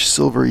 bit of a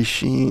silvery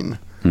sheen.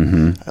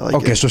 Mm-hmm. I like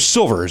Okay, it. so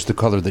silver is the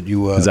color that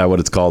you. Is that what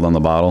it's called on the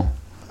bottle?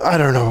 I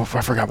don't know.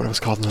 I forgot what it was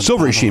called.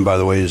 Silvery Sheen, by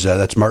the way, is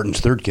that's Martin's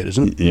third kid,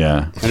 isn't it?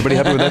 Yeah. Anybody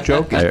happy with that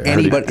joke?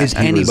 Is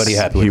anybody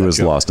happy with He that was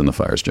joke? lost in the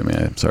fires, Jimmy.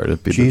 I'm sorry to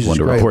be the Jesus one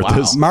to Christ. report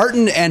this.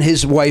 Martin and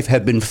his wife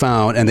have been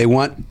found, and they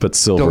want. But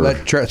silver.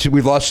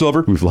 We've lost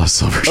silver. We've lost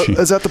Silver Sheen.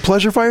 Is that the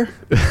pleasure fire?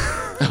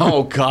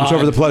 Oh God! It's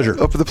over the pleasure.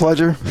 Up for the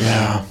pleasure?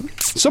 Yeah.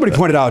 Somebody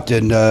pointed out,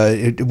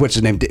 and what's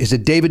his name? Is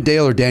it David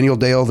Dale or Daniel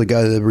Dale, the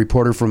guy, the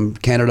reporter from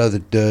Canada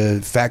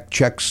that fact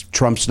checks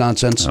Trump's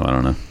nonsense? Oh, I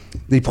don't know.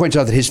 He points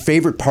out that his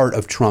favorite part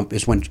of Trump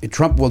is when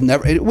Trump will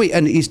never,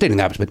 and he's stating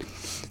the opposite,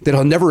 that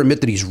he'll never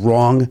admit that he's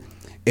wrong,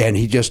 and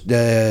he just,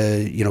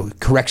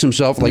 corrects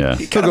himself. Like, Yeah.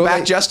 he'll Kind go, of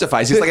back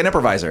justifies. He's like an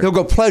improviser. He'll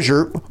go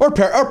pleasure or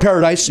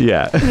paradise.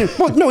 Yeah.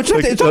 Well, no, it's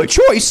not. It's not a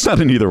choice. It's not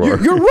an either or.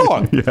 You're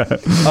wrong.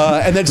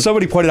 And then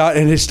somebody pointed out,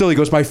 and he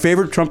goes, my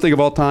favorite Trump thing of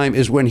all time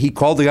is when he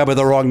called the guy by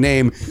the wrong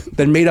name,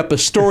 then made up a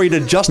story to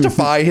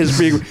justify his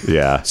being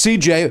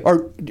CJ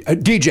or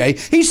DJ.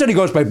 He said he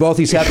goes by both.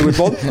 He's happy with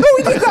both. No,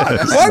 he did not.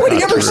 Why would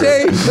he ever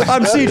say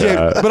I'm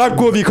CJ, but I'm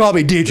cool if you call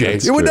me DJ?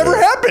 It's it would true. never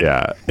happen.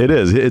 Yeah, it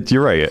is.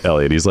 You're right,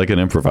 Elliot. He's like an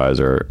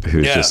improviser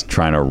who's just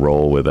trying to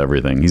roll with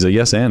everything. He's a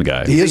yes and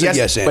guy. He is a Yes,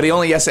 yes and. but he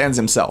only yes ands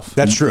himself.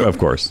 That's true. Of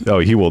course. Oh,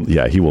 he will.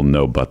 Yeah, he will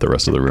no but the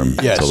rest of the room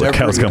Yes, until the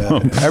cows come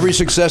home. every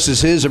success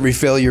is his. Every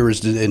failure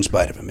is in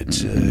spite of him.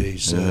 It's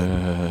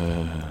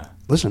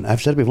listen.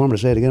 I've said it before. I'm going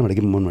to say it again. I'm going to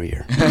give him one more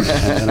year.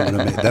 then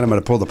I'm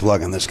going to pull the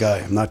plug on this guy.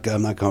 I'm not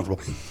comfortable.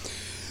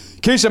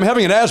 Caissie, I'm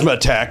having an asthma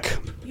attack.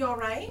 You all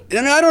right?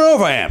 And I don't know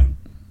if I am.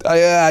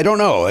 I don't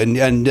know.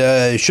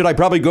 And should I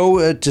probably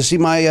go to see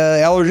my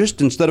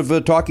allergist instead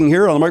of talking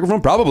here on the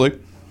microphone? Probably.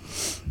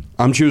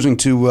 I'm choosing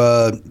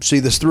to see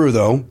this through,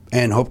 though,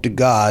 and hope to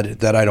God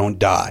that I don't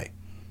die.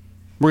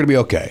 We're going to be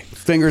okay.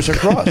 Fingers are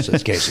crossed,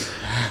 says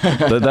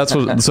Caissie. That's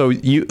what. So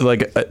you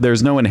like?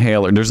 There's no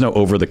inhaler. There's no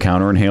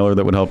over-the-counter inhaler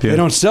that would help you. They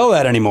don't sell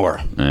that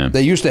anymore. Yeah.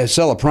 They used to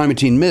sell a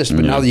Primatene Mist,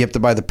 but now you have to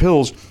buy the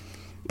pills.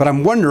 But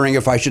I'm wondering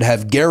if I should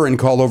have Garen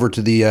call over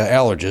to the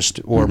allergist,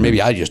 or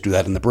maybe I just do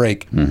that in the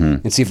break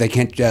and see if they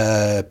can't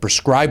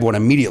prescribe one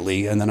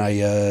immediately, and then I,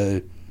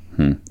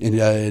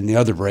 in the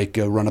other break,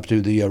 run up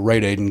to the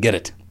Rite Aid and get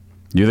it.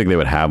 You think they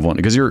would have one?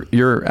 Because your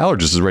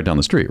allergist is right down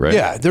the street, right?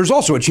 Yeah, there's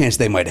also a chance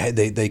they might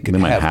They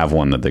might have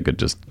one that you could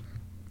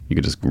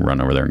just run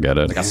over there and get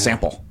it. Like a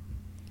sample.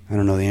 I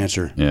don't know the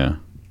answer. Yeah.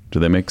 Do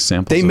they make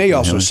samples? They of may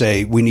also inhalers?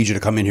 say, we need you to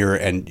come in here,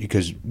 and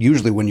because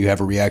usually when you have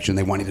a reaction,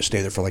 they want you to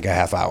stay there for like a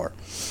half hour.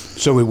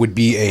 So it would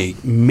be a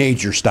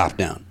major stop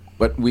down.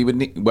 But we would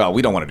need. Well,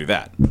 we don't want to do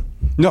that.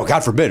 No,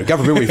 God forbid. God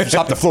forbid we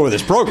stop the flow of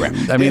this program.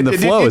 I mean, the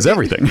flow is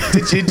everything.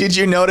 Did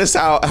you notice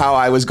how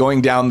I was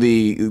going down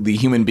the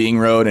human being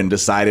road and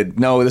decided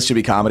no, this should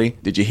be comedy?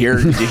 Did you hear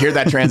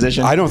that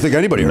transition? I don't think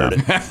anybody heard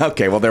it.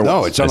 Okay, well there was.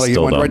 No, it sounded like you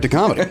still went don't. right to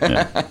comedy.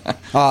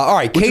 All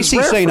right, Caissie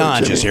rare St. for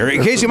Onge is Jimmy.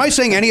 here. Caissie, am I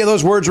saying any of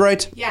those words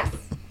right? Yes.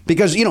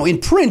 Because, in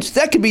print,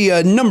 that could be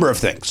a number of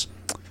things.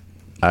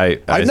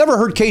 I've never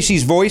heard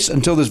Caissie's voice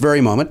until this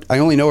very moment. I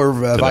only know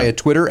her via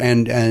Twitter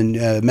and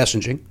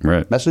messaging.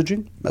 Right.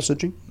 Messaging?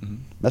 Messaging?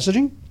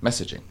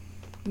 Messaging.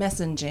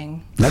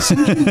 Messaging.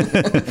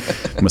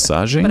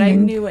 Massaging? But I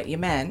knew what you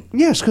meant.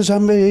 Yes, because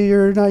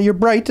you're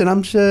bright and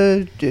I'm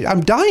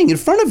dying in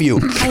front of you.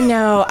 I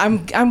know.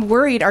 I'm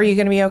worried. Are you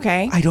going to be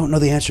okay? I don't know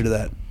the answer to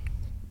that.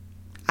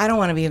 I don't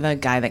want to be the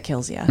guy that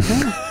kills you.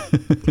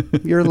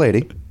 You're a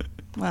lady.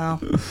 Well,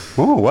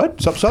 Oh,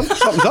 what? Something's up?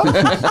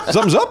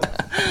 Something's up?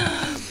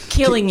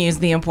 killing you is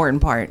the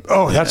important part.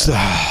 Oh, that's the...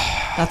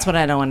 That's what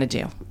I don't want to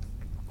do.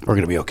 We're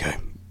going to be okay.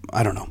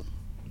 I don't know.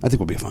 I think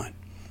we'll be fine.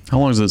 How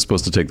long is it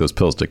supposed to take those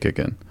pills to kick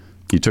in?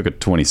 You took it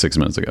 26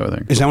 minutes ago, I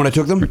think. Is that when I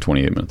took them? Or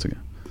 28 minutes ago.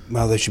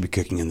 Well, they should be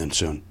kicking in then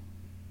soon.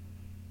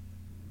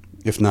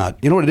 If not,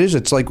 you know what it is?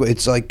 It's like when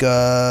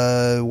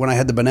I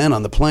had the banana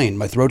on the plane.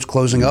 My throat's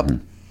closing up.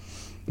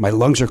 My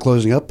lungs are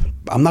closing up.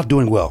 I'm not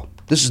doing well.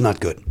 This is not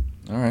good.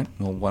 All right.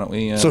 Well, why don't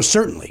we? So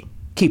certainly,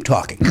 keep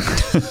talking.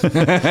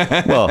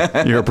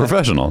 Well, you're a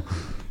professional.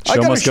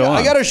 Show must go on.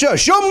 I got a show.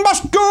 Show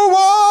must go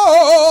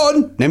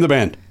on. Name the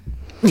band.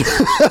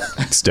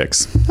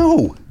 Sticks.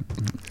 No.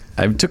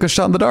 I took a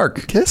shot in the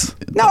dark. Kiss?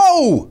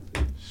 No.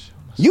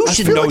 You I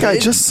should feel know. like I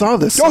just saw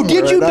this. Oh,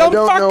 did somewhere, you, and dumb I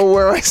don't fuck? know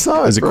where I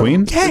saw it. Is it bro.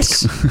 Queen?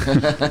 Yes.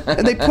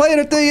 And they play it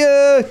at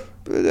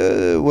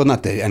the. Well,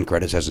 not the end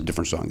credits. Has a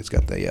different song. It's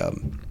got the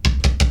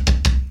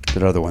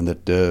that other one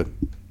that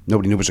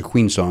nobody knew was a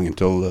Queen song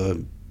until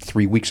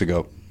 3 weeks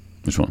ago.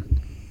 Which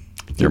one?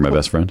 You're my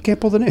best friend. Can't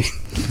pull the name.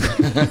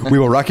 We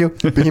Will Rock You.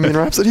 Bohemian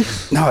Rhapsody?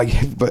 No,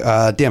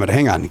 but damn it,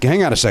 hang on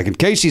a second.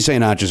 Caissie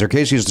St. is here.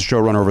 Caissie is the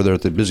showrunner over there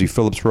at the Busy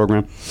Phillips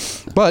program,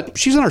 but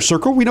she's in our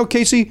circle. We know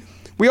Caissie.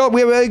 We have a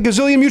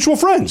gazillion mutual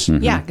friends.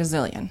 Yeah,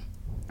 gazillion.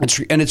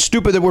 And it's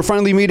stupid that we're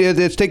finally meeting.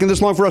 It's taken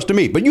this long for us to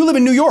meet. But you live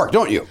in New York,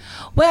 don't you?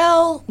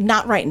 Well,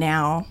 not right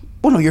now.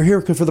 Well, no, you're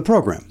here for the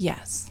program.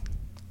 Yes.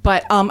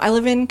 But I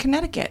live in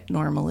Connecticut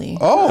normally.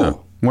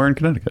 Oh, Where in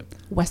Connecticut?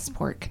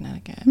 Westport,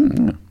 Connecticut.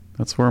 Yeah.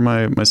 That's where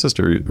my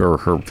sister, or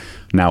her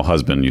now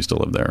husband, used to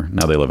live there.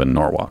 Now they live in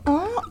Norwalk.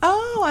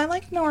 Oh, I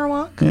like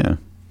Norwalk. Yeah.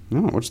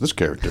 oh, what's this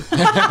character?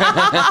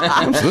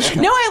 What's this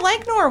guy? No, I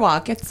like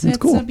Norwalk. It's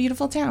cool. a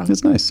beautiful town.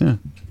 It's nice, yeah.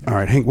 All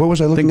right, Hank. What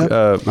was I looking think,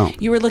 at? Oh,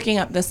 You were looking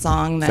up this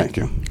song that. thank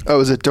you. Oh,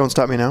 is it Don't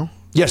Stop Me Now?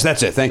 Yes,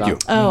 that's it. Thank you.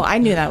 Oh, I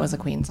knew that was a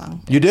Queen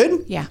song. You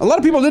did? Yeah. A lot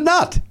of people did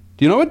not. Do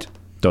you know it?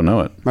 Don't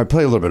know it. I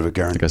play a little bit of it,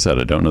 Karen. Like I said,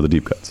 I don't know the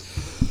deep cuts.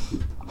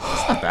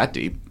 It's not that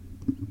deep.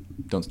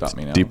 Don't stop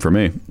me now. Deep for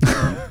me.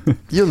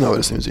 You'll know it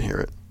as soon as you hear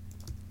it.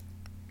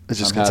 It's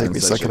just going to take me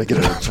a second to get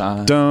it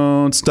out.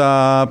 Don't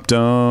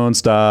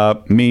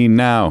stop me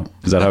now.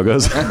 Is that how it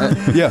goes?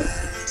 Yeah.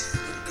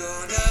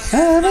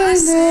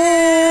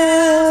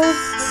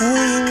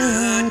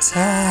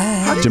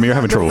 Jimmy, you're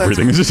having trouble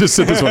breathing. Just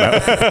sit this one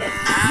out.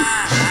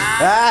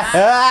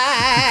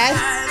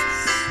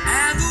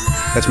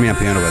 That's me on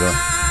piano, by the way.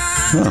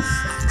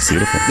 Oh, it's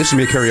beautiful. This is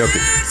me karaoke.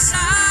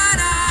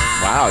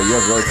 Wow, you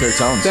have really clear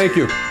tones. Thank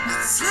you.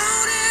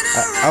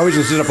 I always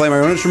listen to play my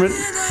own instrument.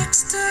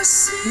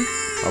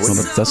 Well,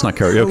 that's not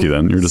karaoke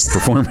then. You're just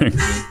performing.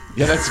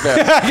 Yeah, that's fair.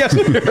 I guess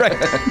you're right.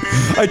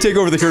 I take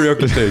over the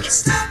karaoke stage.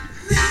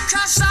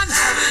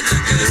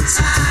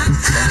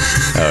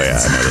 Oh, yeah,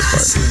 I know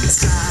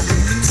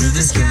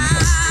this part.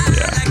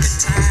 Yeah.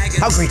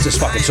 How great is this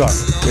fucking song?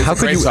 How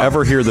could you song.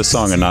 ever hear this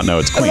song and not know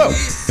it's Queen? Hello.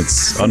 It's It'd be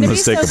so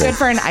unmistakable. good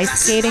for an ice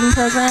skating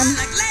program.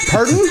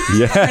 Pardon? An ice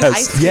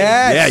Yes. skating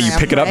Yes. Yeah, you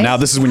pick it up right? now.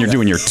 This is when you're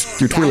doing your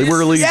twirly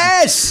whirly.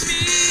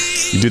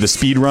 Yes! You do the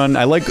speed run.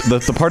 I like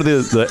the part of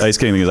the ice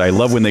skating thing is I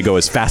love when they go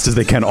as fast as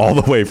they can all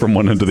the way from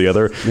one end to the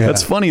other. Yeah.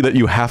 That's funny that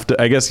you have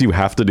to. I guess you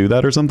have to do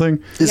that or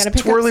something. Is gotta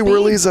pick up twirly speed.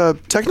 whirlies a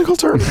technical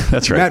term?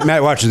 That's right.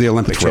 Matt watches the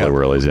Olympics. Twirly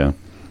whirlies. Yeah.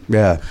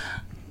 Yeah.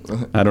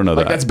 I don't know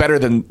Like that. that's better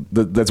than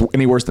that's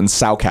any worse than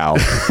sow cow.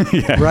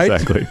 Yeah, Right?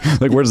 exactly.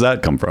 Like, where does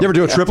that come from? You ever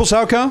do a triple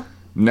sow cow?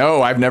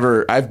 No, I've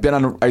never. I've been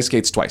on ice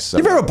skates twice. So.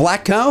 You ever have a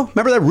black cow?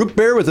 Remember that root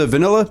beer with the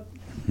vanilla?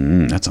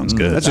 That sounds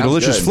good. That's a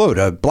delicious good. float.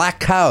 A black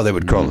cow, they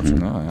would call it.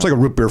 It's like a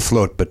root beer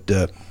float, but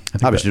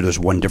obviously there's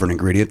one different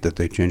ingredient that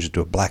they changed it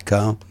to a black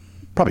cow.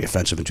 Probably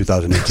offensive in I was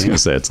going 2018. to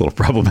say it's a little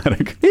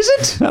problematic. Is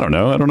it? I don't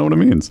know. I don't know what it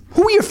means.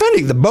 Who are you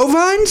offending? The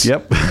bovines?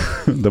 Yep.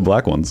 The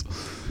black ones.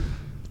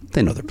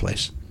 They know their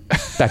place.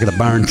 Back of the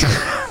barn.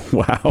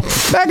 Wow.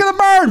 Back of the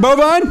barn,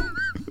 bovine.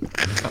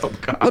 Oh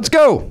God. Let's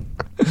go.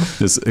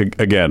 This,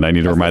 again, I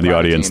need to remind the the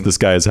audience, team. this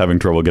guy is having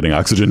trouble getting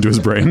oxygen to his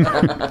brain.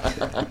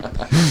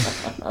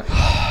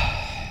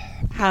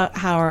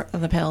 How are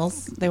the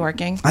pills? They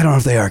working? I don't know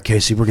if they are,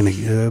 Caissie. We're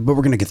gonna, but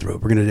we're gonna get through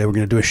it. We're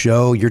gonna do a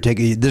show. You're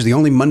taking. This is the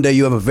only Monday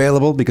you have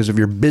available because of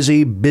your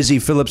busy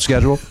Phillips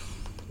schedule.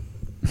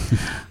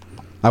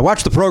 I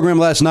watched the program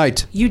last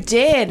night. You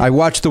did. I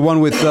watched the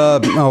one with.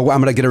 I'm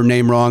gonna get her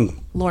name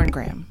wrong. Lauren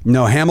Graham.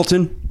 No,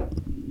 Hamilton.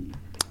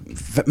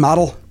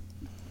 Model.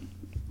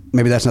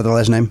 Maybe that's not the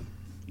last name.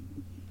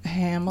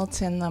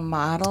 Hamilton, the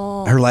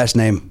model. Her last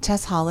name.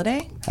 Tess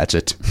Holiday. That's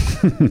it.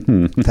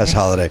 Tess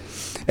Holiday.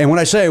 And when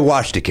I say I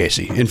watched it,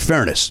 Caissie, in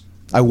fairness,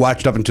 I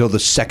watched up until the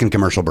second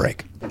commercial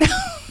break.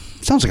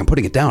 That's Sounds like I'm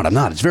putting it down. I'm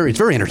not. It's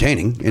very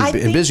entertaining.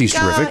 And Busy's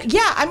terrific.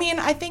 Yeah, I mean,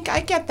 I think I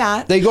get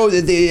that. They go.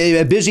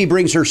 Busy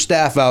brings her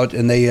staff out,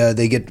 and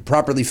they get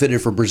properly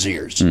fitted for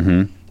brassieres.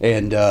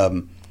 And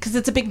because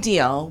it's a big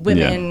deal.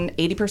 Women,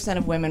 80%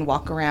 of women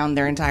walk around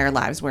their entire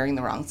lives wearing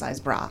the wrong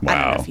size bra. I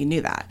don't know if you knew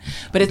that,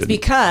 but it's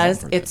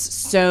because it's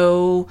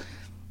so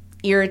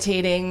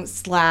irritating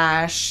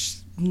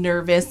 /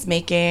 nervous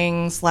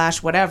making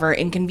 / whatever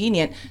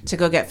inconvenient to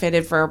go get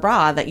fitted for a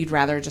bra that you'd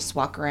rather just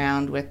walk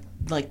around with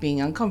like being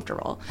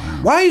uncomfortable.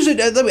 Why is it?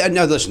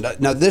 Now listen.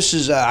 Now this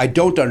is. I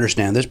don't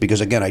understand this because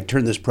again, I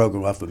turned this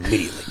program off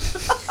immediately.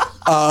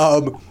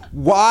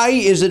 Why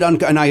is it?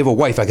 And I have a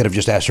wife. I could have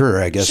just asked her.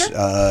 I guess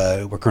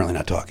we're currently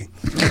not talking.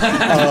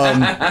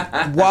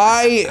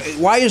 Why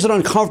is it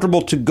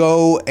uncomfortable to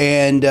go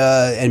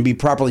and be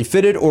properly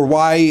fitted, or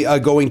why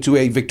going to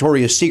a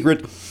Victoria's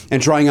Secret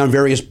and trying on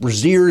various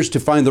brassieres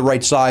to find the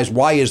right size?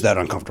 Why is that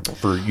uncomfortable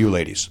for you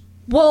ladies?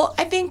 Well,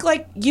 I think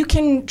like you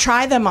can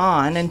try them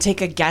on and take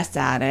a guess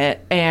at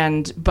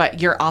it, but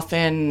you're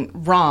often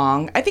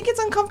wrong. I think it's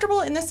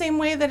uncomfortable in the same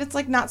way that it's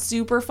like not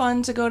super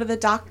fun to go to the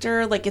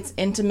doctor. Like it's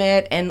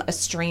intimate and a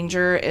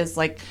stranger is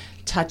like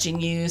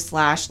touching you /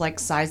 like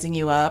sizing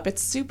you up.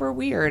 It's super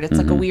weird. It's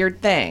like a weird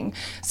thing.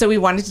 So we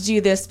wanted to do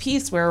this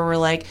piece where we're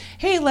like,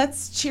 hey,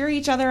 let's cheer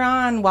each other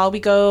on while we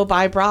go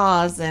buy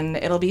bras and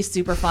it'll be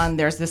super fun.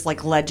 There's this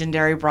like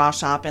legendary bra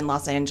shop in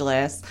Los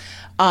Angeles.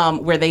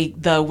 Where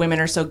the women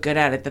are so good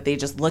at it that they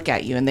just look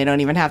at you and they don't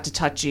even have to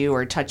touch you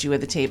or touch you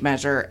with a tape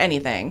measure or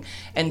anything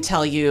and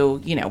tell you,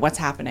 what's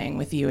happening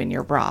with you in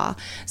your bra.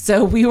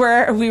 So we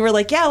were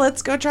like, yeah,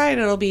 let's go try it.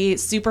 It'll be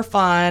super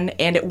fun.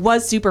 And it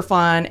was super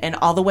fun. And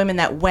all the women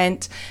that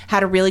went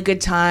had a really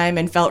good time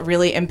and felt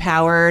really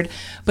empowered.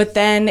 But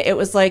then it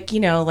was like,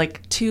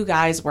 like 2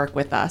 guys work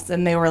with us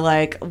and they were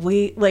like,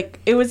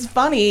 it was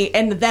funny.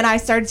 And then I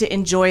started to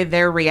enjoy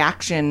their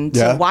reaction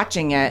to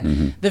watching it,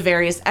 the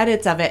various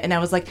edits of it. And I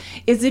was like,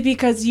 is it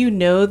because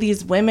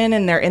these women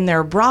and they're in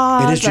their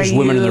bras? It is just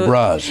women in their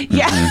bras.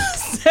 Yeah.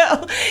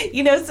 So,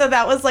 so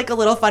that was like a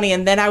little funny.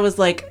 And then I was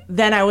like,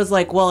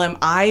 well,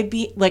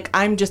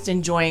 I'm just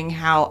enjoying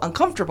how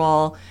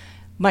uncomfortable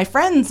my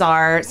friends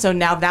are. So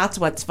now that's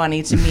what's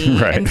funny to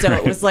me. And so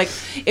it was like,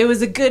 it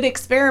was a good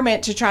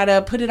experiment to try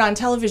to put it on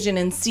television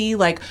and see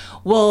like,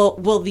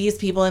 will these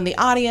people in the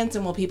audience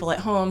and will people at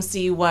home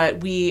see what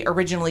we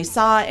originally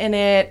saw in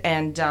it?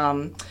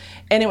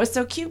 And it was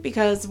so cute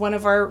because one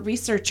of our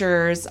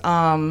researchers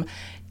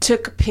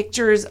took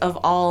pictures of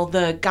all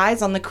the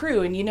guys on the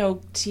crew, and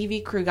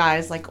TV crew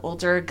guys, like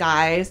older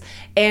guys,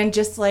 and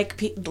just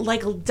like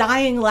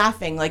dying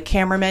laughing, like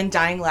cameramen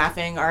dying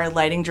laughing. Our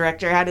lighting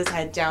director had his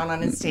head down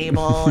on his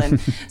table,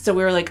 and so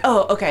we were like,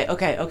 oh,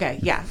 okay,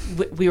 yeah,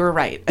 we were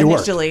right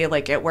initially.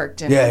 Like it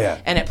worked, and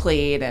and it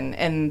played,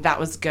 and that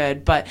was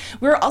good. But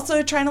we were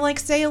also trying to like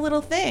say a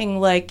little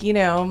thing, like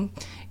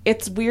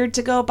it's weird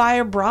to go buy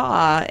a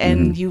bra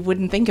and you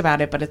wouldn't think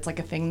about it, but it's like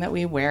a thing that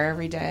we wear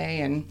every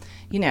day, and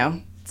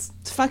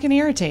it's fucking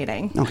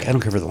irritating. Okay, I don't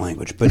care for the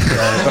language, but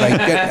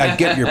I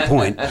get your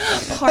point.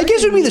 I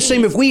guess it'd be the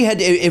same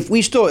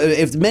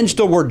if men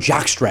still wore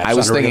jock straps. I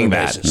was thinking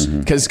that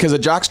because a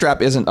jock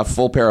strap isn't a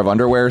full pair of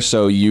underwear,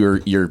 so your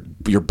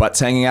butt's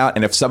hanging out,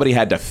 and if somebody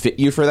had to fit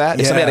you for that,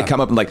 if somebody had to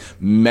come up and like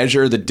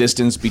measure the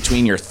distance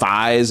between your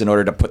thighs in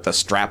order to put the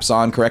straps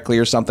on correctly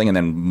or something, and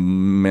then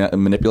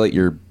manipulate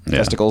your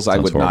testicles, I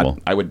would horrible.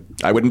 not.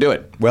 I wouldn't do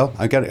it. Well,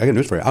 I got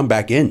news for you. I'm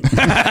back in.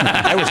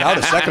 I was out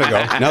a second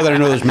ago. Now that I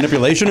know there's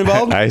manipulation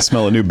involved, I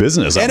smell a new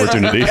business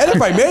opportunity. And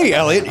if I may,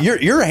 Elliot,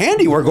 your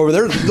handiwork over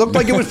there looked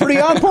like it was pretty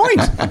on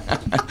point.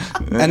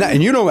 And I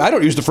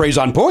don't use the phrase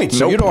on point,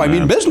 so I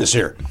mean business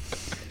here.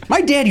 My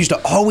dad used to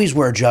always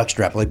wear a jock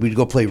strap. Like we'd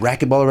go play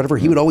racquetball or whatever.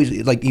 He would always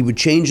he would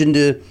change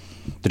into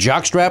the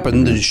jock strap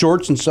and the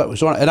shorts and so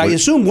on. And I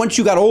assume once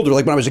you got older,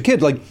 like when I was a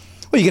kid,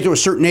 you get to a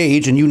certain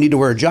age and you need to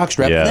wear a jock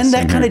strap. Yeah, then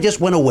that kind of just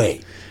went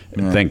away.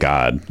 Thank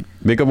God.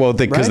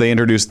 Because they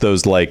introduced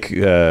those sort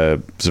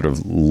of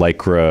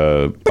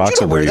lycra boxer you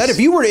don't wear briefs. that. If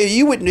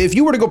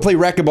you were to go play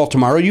racquetball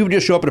tomorrow, you would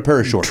just show up in a pair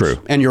of shorts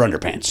and your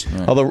underpants.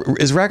 Right. Although,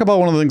 is racquetball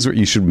one of the things where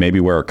you should maybe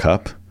wear a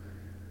cup?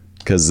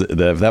 Because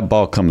if that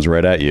ball comes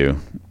right at you,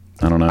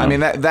 I don't know. I mean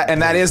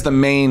that is the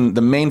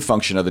main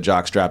function of the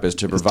jock strap is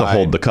to provide to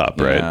hold the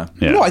cup, right?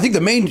 Yeah. No, I think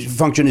the main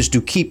function is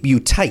to keep you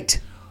tight.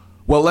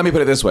 Well, let me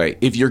put it this way: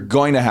 if you're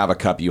going to have a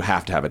cup, you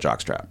have to have a jock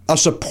strap. A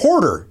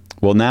supporter.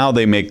 Well, now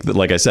they make,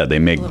 like I said, they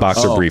make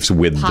boxer briefs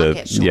with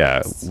pocket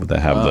shorts. That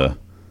have the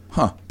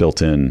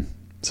built-in,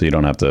 so you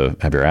don't have to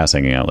have your ass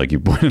hanging out like you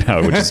pointed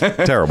out, which is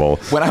terrible.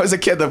 When I was a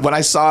kid, I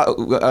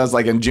was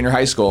like in junior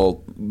high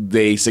school,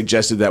 they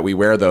suggested that we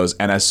wear those,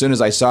 and as soon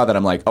as I saw that,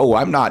 I'm like,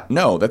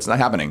 no, that's not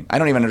happening. I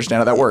don't even understand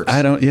how that works.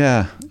 I don't,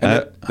 yeah.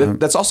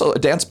 That's also, a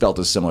dance belt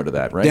is similar to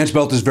that, right? Dance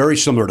belt is very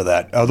similar to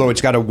that, although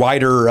it's got a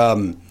wider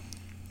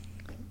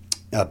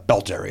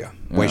belt area,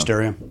 waist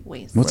area.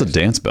 What's a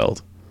dance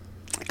belt?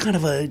 Kind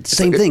of a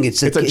same thing.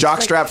 It's a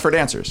jock strap for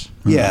dancers.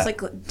 Yeah, it's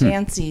like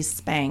Dancy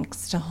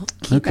Spanx to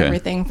keep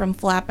everything from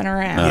flapping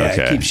around. Yeah,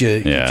 it keeps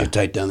you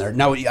tight down there.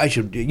 Now I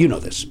should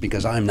this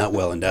because I'm not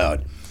well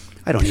endowed.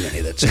 I don't need any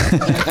of that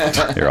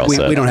stuff. You're all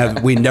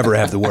set. We never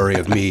have the worry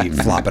of me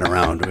flopping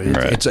around.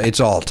 It's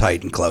all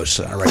tight and close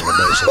on a regular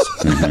basis.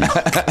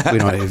 We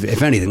don't.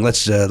 If anything,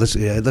 let's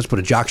put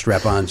a jock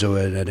strap on to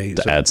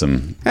it. Add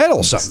some. Add a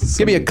little something.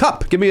 Give me a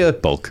cup. Give me a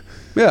bulk.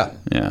 Yeah.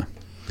 Yeah.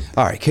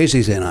 All right,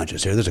 Caissie St.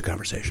 Onge here. There's a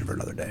conversation for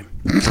another day.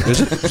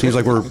 Is it? Seems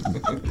like we're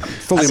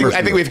fully immersed.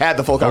 I think we've had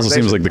the full Also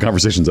conversation. seems like the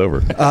conversation's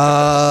over.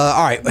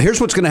 All right, here's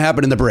what's going to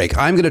happen in the break.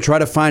 I'm going to try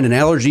to find an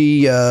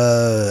allergy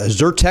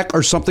Zyrtec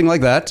or something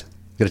like that.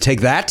 Going to take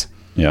that.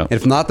 Yeah. And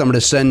if not, I'm going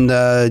to send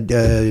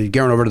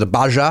Garen over to the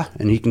Baja,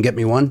 and he can get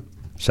me one.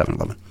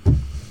 7-Eleven.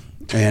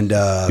 And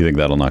You think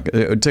that'll knock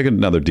it? Take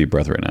another deep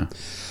breath right now.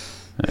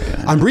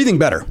 I'm breathing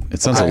better.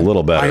 It sounds a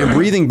little better. I am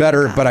breathing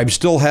better, but I'm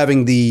still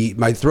having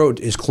my throat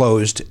is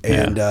closed,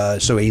 and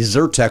so a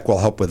Zyrtec will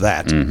help with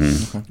that.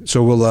 Mm-hmm.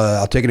 So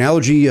I'll take an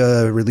allergy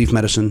relief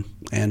medicine,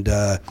 and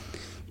but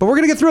we're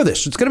gonna get through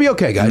this. It's gonna be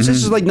okay, guys. This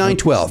is like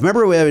 9/12.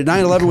 Remember,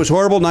 9/11 was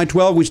horrible.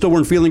 9/12, we still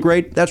weren't feeling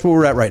great. That's where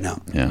we're at right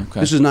now. Yeah. Okay.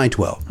 This is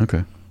 9/12.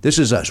 Okay. This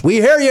is us. We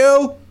hear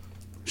you.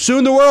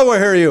 Soon the world will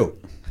hear you.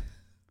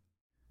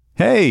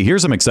 Hey,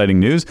 here's some exciting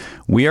news.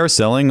 We are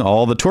selling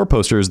all the tour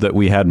posters that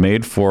we had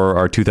made for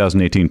our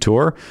 2018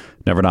 tour,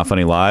 Never Not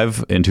Funny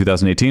Live in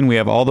 2018. We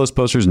have all those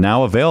posters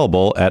now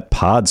available at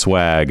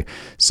Podswag.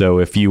 So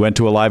if you went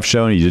to a live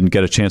show and you didn't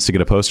get a chance to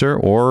get a poster,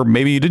 or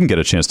maybe you didn't get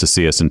a chance to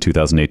see us in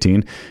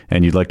 2018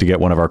 and you'd like to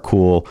get one of our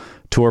cool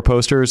tour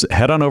posters,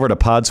 head on over to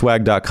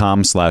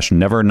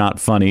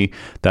podswag.com/nevernotfunny.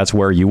 That's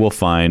where you will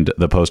find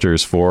the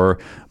posters for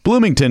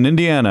Bloomington,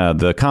 Indiana,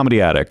 the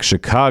Comedy Attic,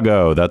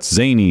 Chicago, that's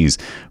Zanies,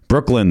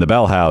 Brooklyn, the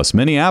Bell House,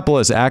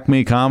 Minneapolis,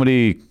 Acme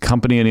Comedy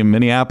Company in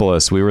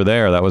Minneapolis. We were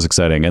there. That was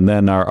exciting. And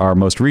then our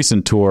most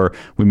recent tour,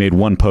 we made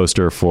one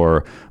poster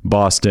for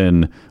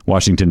Boston,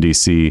 Washington,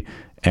 D.C.,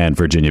 and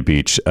Virginia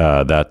Beach.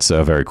 That's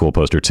a very cool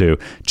poster too.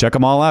 Check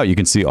them all out. You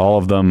can see all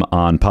of them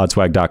on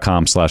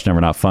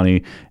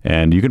podswag.com/nevernotfunny,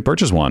 and you can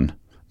purchase one.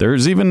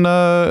 There's even,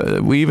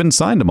 we even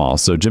signed them all.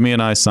 So Jimmy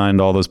and I signed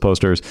all those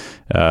posters.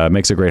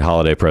 Makes a great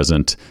holiday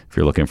present. If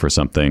you're looking for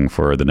something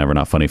for the Never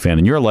Not Funny fan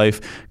in your life,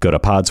 go to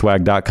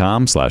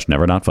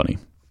podswag.com/nevernotfunny.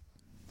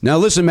 Now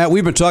listen, Matt,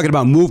 we've been talking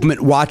about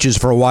movement watches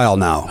for a while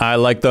now. I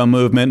like the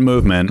movement.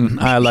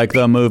 I like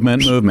the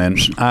movement.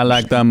 I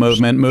like the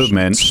movement.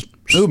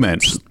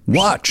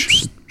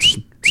 Watch.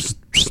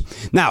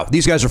 Now,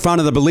 these guys are found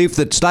in the belief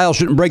that style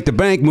shouldn't break the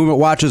bank. Movement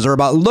watches are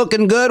about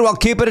looking good while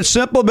keeping it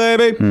simple,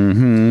 baby.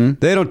 Mm-hmm.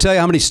 They don't tell you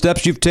how many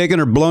steps you've taken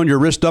or blown your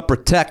wrist up or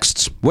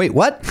texts. Wait,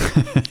 what?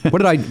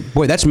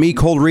 Boy, that's me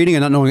cold reading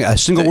and not knowing a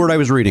single word I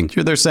was reading.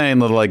 They're saying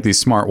that like these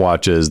smart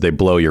watches, they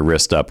blow your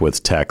wrist up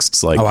with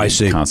texts, like I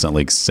see.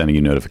 Constantly sending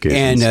you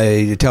notifications.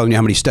 And telling you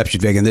how many steps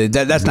you've taken.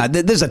 That's not,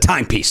 this is a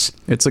timepiece.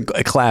 It's a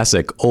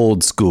classic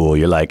old school.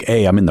 You're like,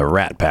 hey, I'm in the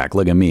Rat Pack.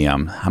 Look at me.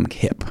 I'm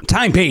hip.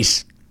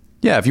 Timepiece.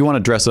 Yeah, if you want to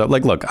dress up,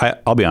 like, look,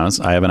 I'll be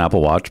honest, I have an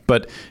Apple Watch,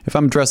 but if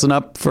I'm dressing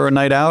up for a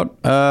night out,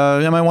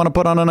 I might want to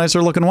put on a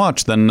nicer looking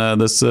watch than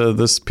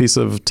this piece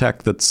of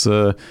tech that's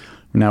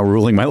now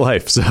ruling my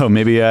life. So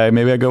maybe I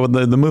go with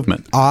the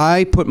movement.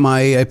 I put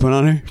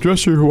on a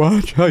dresser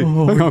watch. Hey,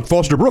 I'm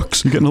Foster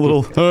Brooks. You're getting a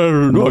little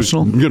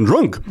emotional. I'm getting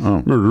drunk.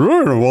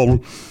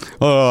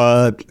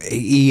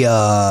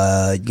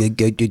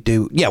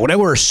 Yeah, when I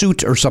wear a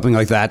suit or something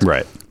like that,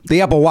 Right.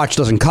 The Apple Watch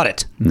doesn't cut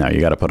it. No, you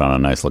got to put on a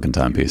nice looking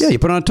timepiece. Yeah, you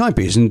put on a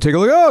timepiece and take a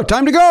look. Oh,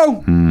 time to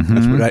go.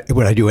 Mm-hmm. That's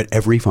what I do at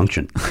every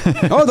function. Look!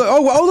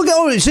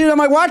 You see it on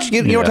my watch?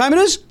 You know what time it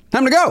is?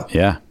 Time to go.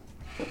 Yeah,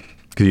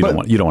 because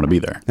you don't want to be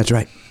there. That's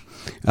right.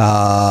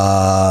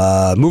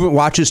 Movement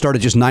watches start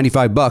at just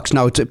 $95.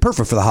 Now it's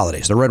perfect for the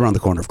holidays. They're right around the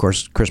corner, of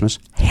course. Christmas,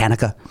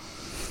 Hanukkah.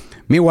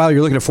 Meanwhile,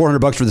 you're looking at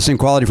 $400 for the same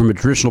quality from a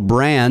traditional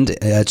brand.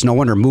 It's no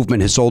wonder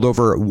Movement has sold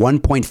over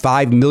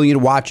 1.5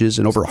 million watches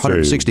in over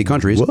 160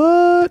 countries.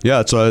 What? Yeah,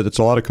 it's a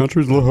lot of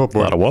countries. A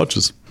lot of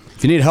watches.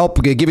 If you need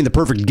help giving the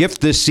perfect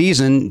gift this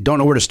season, don't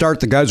know where to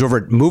start, the guys over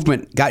at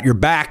Movement got your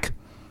back.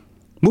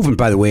 Movement,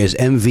 by the way, is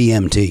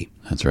MVMT.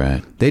 That's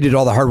right. They did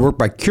all the hard work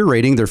by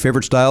curating their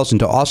favorite styles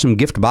into awesome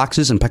gift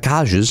boxes and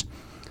packages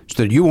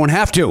so that you won't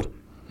have to.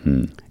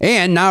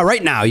 And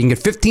right now, you can get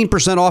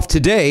 15% off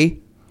today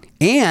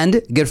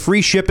and get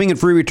free shipping and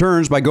free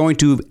returns by going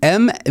to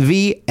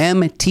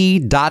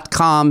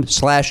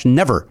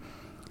mvmt.com/never.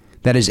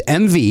 That is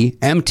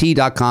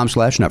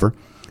mvmt.com/never.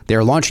 They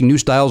are launching new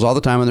styles all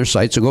the time on their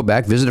site, so go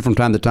back, visit it from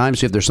time to time,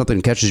 see if there's something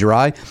that catches your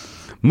eye.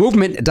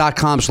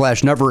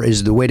 Movement.com/never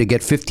is the way to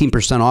get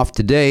 15% off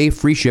today,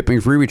 free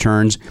shipping, free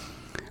returns.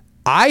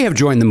 I have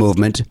joined the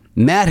movement.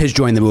 Matt has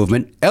joined the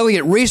movement.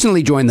 Elliot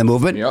recently joined the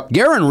movement. Yep.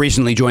 Garen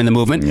recently joined the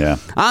movement. Yeah.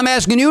 I'm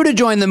asking you to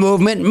join the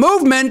movement.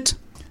 Movement!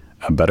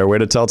 A better way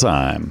to tell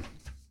time.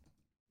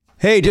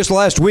 Hey, just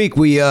last week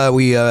we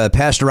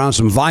passed around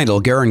some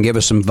vinyl. Garen gave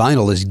us some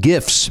vinyl as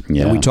gifts.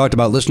 Yeah. And we talked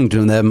about listening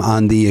to them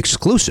on the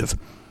exclusive,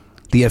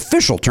 the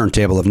official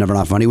turntable of Never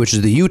Not Funny, which is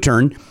the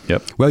U-Turn.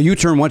 Yep. Well,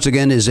 U-Turn, once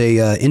again, is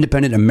a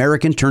independent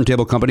American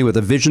turntable company with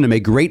a vision to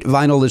make great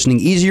vinyl listening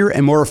easier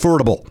and more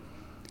affordable.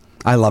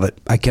 I love it.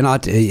 I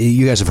cannot,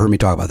 you guys have heard me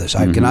talk about this.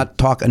 I cannot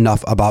talk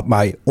enough about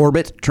my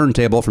Orbit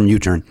turntable from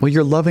U-Turn. Well,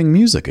 you're loving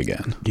music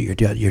again.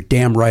 You're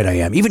damn right I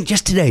am. Even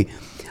just today,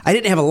 I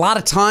didn't have a lot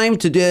of time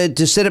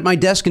to sit at my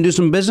desk and do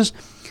some business.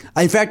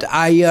 In fact,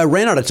 I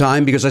ran out of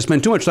time because I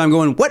spent too much time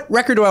going, what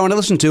record do I want to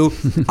listen to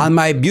on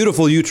my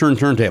beautiful U-Turn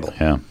turntable?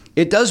 Yeah.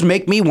 It does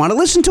make me want to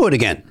listen to it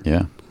again.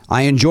 Yeah.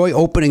 I enjoy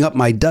opening up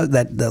my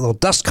that little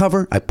dust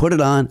cover. I put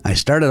it on. I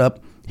start it up.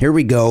 Here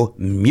we go.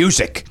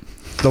 Music.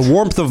 The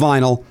warmth of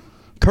vinyl,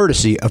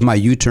 courtesy of my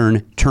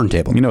U-Turn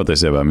turntable. You know what they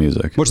say about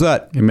music? What's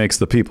that? It makes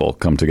the people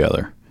come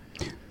together.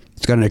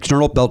 It's got an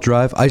external belt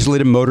drive,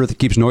 isolated motor that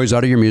keeps noise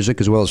out of your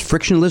music, as well as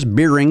frictionless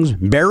bearings.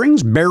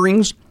 Bearings?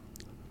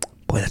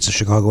 Boy, that's a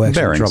Chicago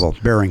accent. Bearings. Trouble.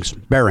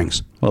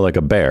 Bearings. Well, like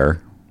a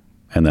bear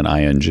and then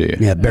ing.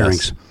 Yeah,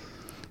 bearings. Yes.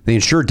 They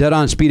ensure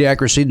dead-on speed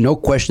accuracy. No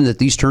question that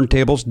these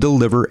turntables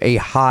deliver a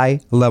high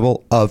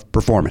level of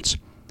performance.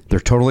 They're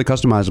totally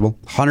customizable.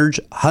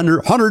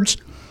 Hundreds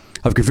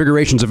of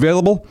configurations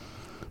available.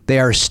 They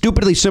are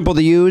stupidly simple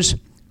to use.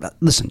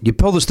 Listen, you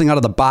pull this thing out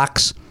of the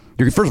box.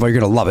 First of all, you're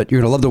going to love it. You're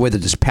going to love the way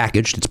that it's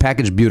packaged. It's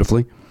packaged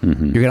beautifully. You're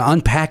going to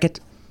unpack it,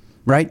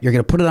 right? You're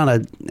going to put it on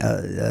a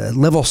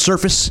level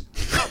surface.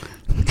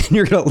 And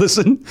you're going to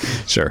listen.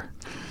 Sure.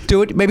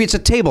 To it. Maybe it's a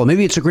table.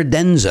 Maybe it's a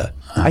credenza.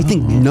 I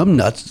think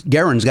Numbnuts,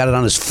 Garen's got it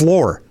on his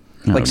floor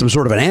like some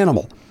sort of an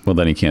animal. Well,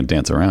 then he can't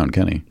dance around,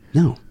 can he?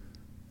 No.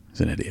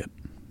 He's an idiot.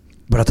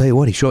 But I'll tell you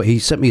what, he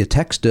sent me a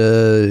text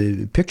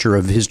picture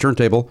of his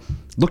turntable.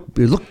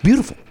 It looked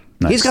beautiful.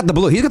 Nice. He's got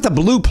the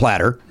blue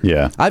platter.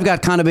 Yeah. I've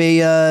got kind of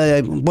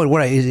a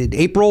what is it?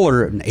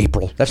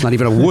 April? That's not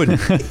even a wood.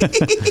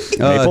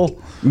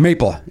 Maple.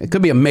 Maple. It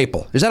could be a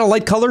maple. Is that a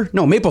light color?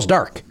 No, maple's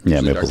dark.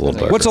 Yeah, maple's a little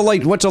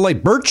darker. What's a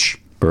light? Birch.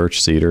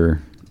 Birch,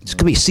 cedar. It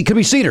could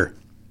be cedar.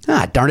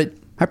 Ah, darn it!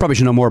 I probably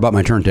should know more about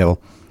my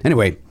turntable.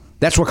 Anyway,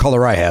 that's what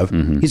color I have.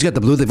 He's got the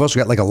blue. They've also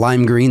got like a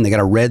lime green. They got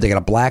a red. They got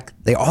a black.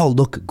 They all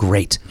look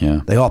great. Yeah.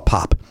 They all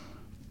pop.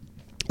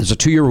 There's a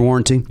 2-year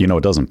warranty. You know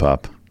it doesn't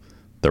pop.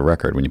 The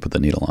record when you put the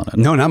needle on it.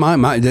 No, not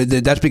mine.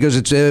 That's because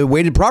it's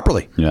weighted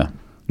properly. Yeah.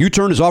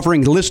 U-Turn is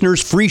offering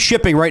listeners free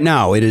shipping right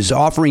now. It is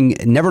offering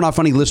Never Not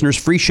Funny listeners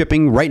free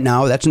shipping right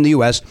now. That's in the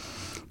U.S.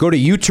 Go to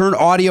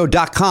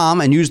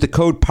uturnaudio.com and use the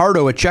code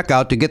PARDO at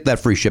checkout to get that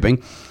free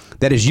shipping.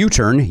 That is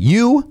U-Turn,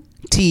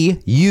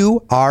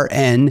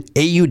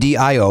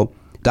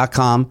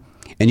 UTURNAUDIO.com,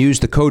 and use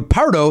the code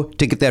PARDO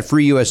to get that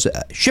free U.S.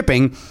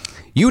 shipping.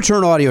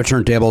 U-Turn audio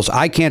turntables.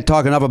 I can't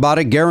talk enough about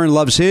it. Garen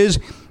loves his.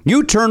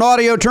 U-Turn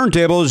audio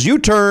turntables.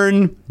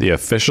 U-Turn. The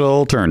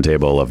official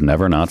turntable of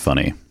Never Not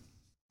Funny.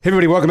 Hey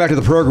everybody, welcome back to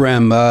the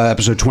program.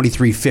 Episode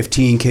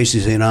 2315.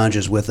 Caissie St. Onge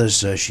is with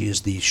us. She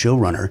is the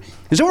showrunner.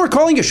 Is that what we're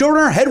calling you?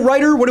 Showrunner? Head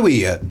writer? What do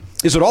we...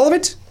 is it all of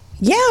it?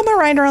 Yeah, I'm a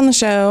writer on the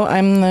show.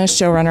 I'm the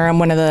showrunner. I'm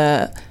one of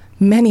the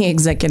many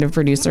executive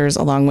producers,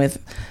 along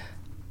with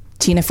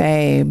Tina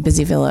Fey,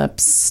 Busy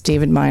Phillips,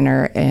 David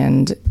Miner,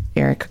 and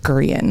Eric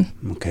Gurian.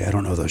 Okay, I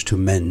don't know those two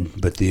men,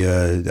 but the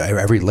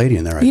every lady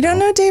in there. You don't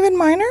know David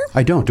Miner?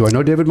 I don't. Do I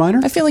know David Miner?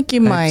 I feel like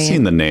you might. I've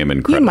seen the name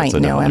in credits. You might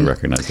know him. I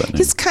recognize that name.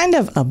 He's kind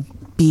of a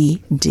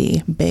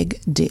BD,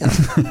 big deal,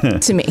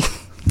 to me.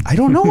 I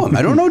don't know him.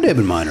 I don't know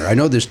David Miner. I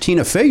know this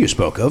Tina Fey you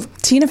spoke of.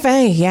 Tina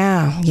Fey,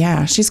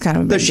 yeah. She's kind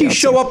of a big Does she deal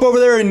show too. up over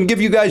there and give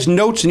you guys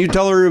notes and you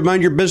tell her to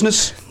mind your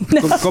business?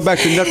 No. Go back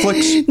to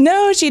Netflix?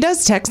 No, she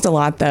does text a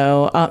lot,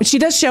 though. She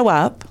does show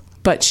up,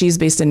 but she's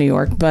based in New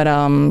York. But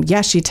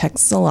yeah, she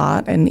texts a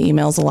lot and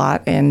emails a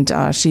lot, and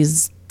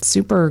she's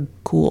super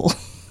cool.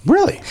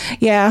 Really?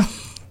 Yeah.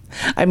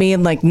 I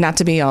mean, like, not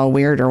to be all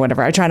weird or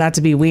whatever. I try not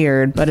to be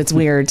weird, but it's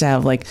weird to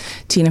have, like,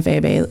 Tina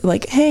Fey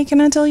like, hey, can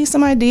I tell you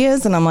some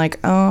ideas? And I'm like,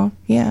 oh,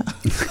 yeah.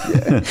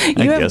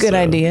 You have good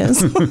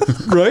ideas.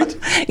 Right?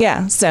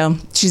 Yeah, so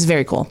she's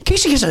very cool.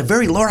 Caissie has a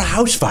very Laura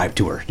House vibe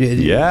to her.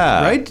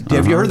 Yeah. Right?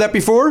 Have you heard that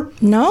before?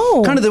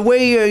 No. Kind of the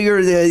way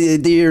you're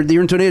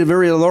intonated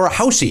very Laura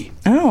Housey.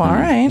 Oh, all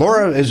right.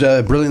 Laura is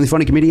a brilliantly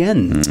funny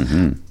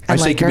comedian. I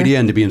say like her.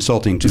 comedian to be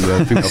insulting to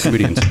female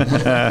comedians. Like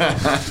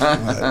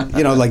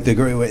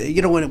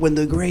when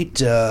the great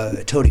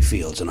Toady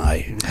Fields and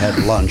I had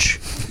lunch.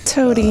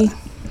 Toady.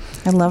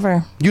 I love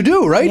her. You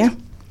do, right? Yeah.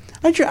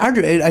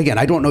 Again,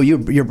 I don't know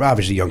you. You're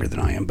obviously younger than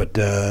I am, but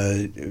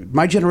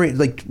my generation,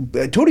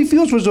 Toady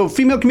Fields was a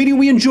female comedian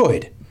we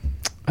enjoyed.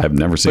 I've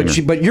never seen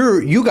her. But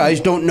you guys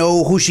don't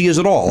know who she is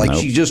at all. Like,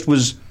 Nope. she just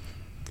was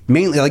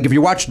mainly, like, if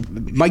you watched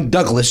Mike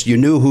Douglas, you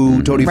knew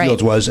who Toady Right.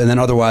 Fields was, and then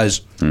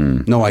otherwise,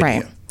 no idea.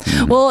 Right.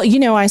 Well,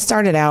 I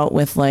started out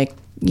with,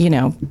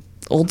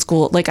 old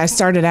school. Like, I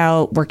started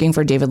out working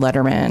for David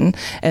Letterman,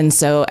 and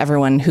so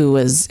everyone who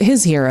was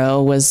his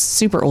hero was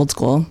super old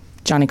school.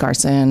 Johnny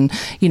Carson,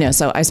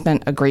 so I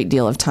spent a great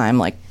deal of time,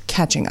 like,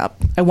 catching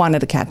up. I wanted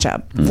to catch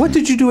up. What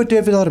did you do at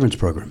David Letterman's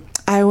program?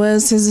 I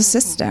was his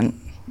assistant.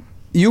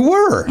 You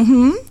were?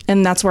 Mm-hmm.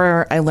 And that's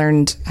where I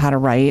learned how to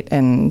write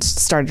and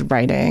started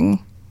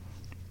writing.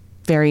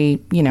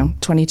 Very,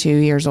 22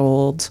 years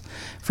old,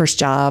 first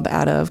job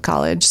out of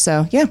college.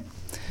 So, yeah.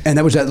 And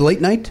that was at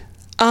late night?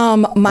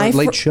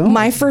 Late Show?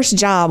 My first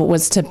job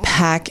was to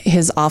pack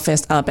his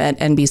office up at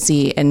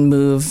NBC and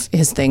move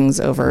his things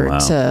over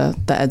to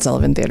the Ed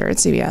Sullivan Theater at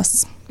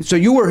CBS. So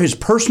you were his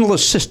personal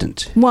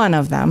assistant. One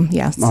of them,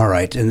 yes. All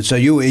right. And so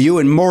you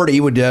and Morty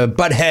would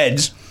butt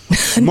heads.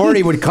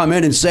 Morty would come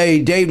in and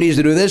say, Dave needs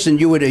to do this, and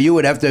you would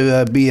have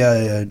to be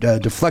a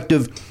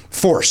deflective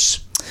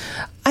force.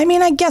 I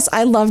mean, I guess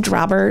I loved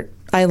Robert.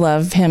 I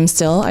love him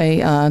still.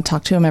 I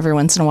talk to him every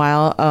once in a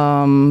while.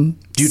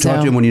 Do you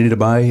talk to him when you need to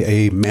buy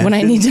a mansion? When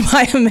I need to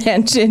buy a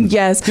mansion,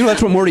 yes. You know,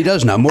 that's what Morty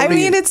does now. Morty, I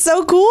mean, it's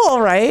so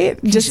cool, right?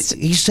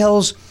 He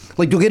sells,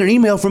 like, you'll get an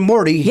email from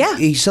Morty. Yeah.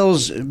 He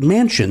sells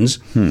mansions.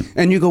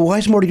 And you go, why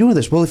is Morty doing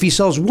this? Well, if he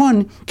sells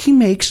one, he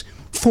makes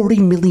 $40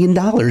 million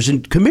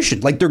in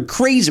commission. Like, they're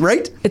crazy,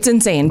 right? It's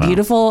insane.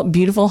 Wow.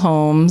 Beautiful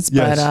homes.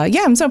 Yes. But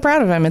yeah, I'm so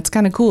proud of him. It's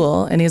kind of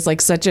cool. And he's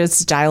like such a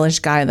stylish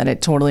guy that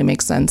it totally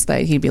makes sense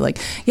that he'd be like,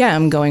 yeah,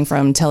 I'm going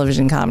from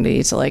television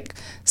comedy to like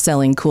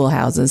selling cool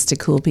houses to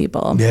cool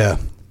people. Yeah.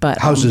 But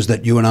houses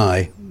that you and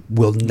I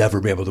will never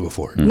be able to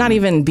afford. Not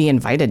even be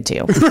invited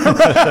to.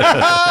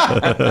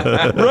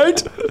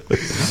 Right?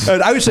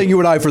 And I was saying you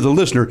and I for the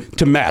listener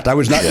to Matt. I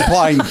was not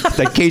implying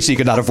that Caissie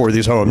could not afford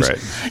these homes. Right.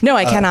 No,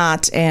 I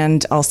cannot,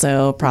 and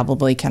also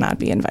probably cannot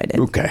be invited.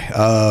 Okay.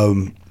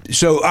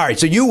 So all right.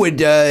 So you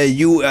would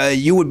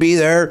you would be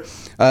there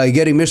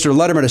getting Mr.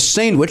 Letterman a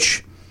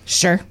sandwich.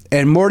 Sure.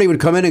 And Morty would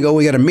come in and go,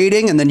 we got a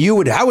meeting, and then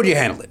how would you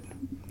handle it?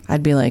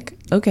 I'd be like,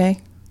 okay.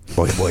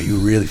 Boy, you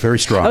really very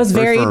strong. I was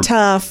very firm.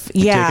 tough.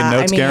 Yeah. Taking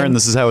notes, Karen?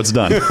 This is how it's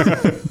done.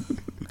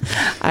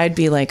 I'd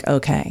be like,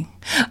 okay.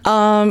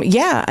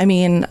 Yeah, I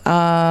mean,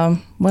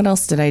 what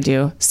else did I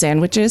do?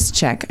 Sandwiches,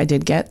 check. I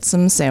did get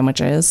some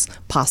sandwiches.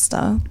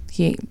 Pasta.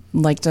 He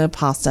liked a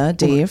pasta,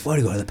 Dave. What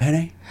do you go to the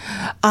penne?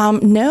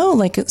 No,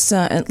 like it's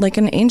like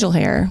an angel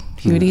hair.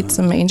 He would eat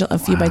a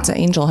few bites of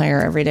angel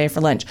hair every day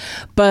for lunch.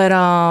 But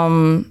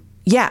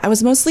yeah, I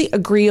was mostly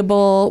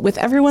agreeable with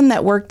everyone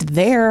that worked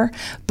there,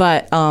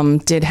 but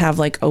did have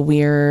like a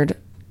weird.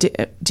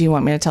 Do you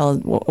want me to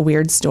tell a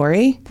weird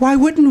story? Why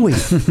wouldn't we?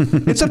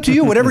 It's up to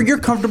you, whatever you're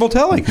comfortable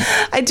telling.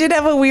 I did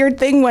have a weird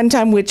thing one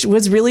time, which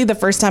was really the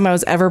first time I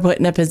was ever put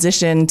in a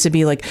position to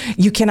be like,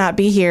 you cannot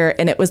be here.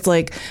 And it was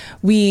like,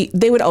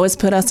 they would always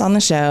put us on the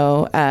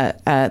show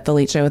at The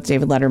Late Show with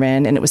David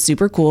Letterman. And it was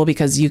super cool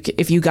because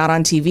if you got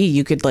on TV,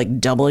 you could like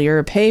double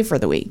your pay for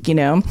the week, you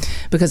know,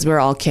 because we're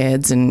all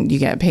kids and you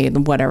get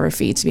paid whatever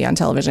fee to be on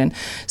television.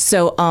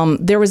 So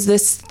there was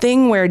this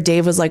thing where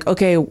Dave was like,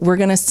 okay, we're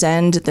going to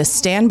send the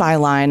standby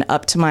line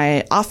up to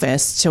my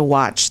office to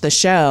watch the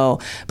show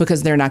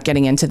because they're not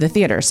getting into the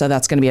theater. So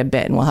that's going to be a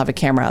bit, and we'll have a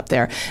camera up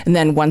there. And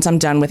then once I'm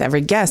done with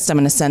every guest, I'm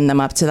going to send them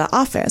up to the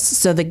office.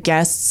 So the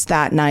guests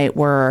that night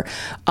were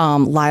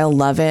Lyle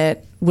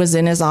Lovett was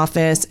in his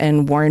office,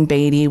 and Warren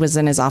Beatty was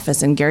in his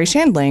office, and Gary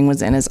Shandling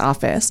was in his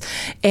office.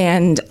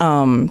 And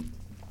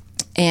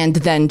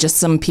then just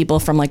some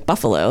people from like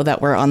Buffalo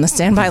that were on the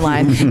standby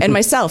line and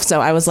myself. So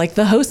I was like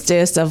the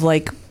hostess of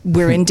like,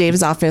 we're in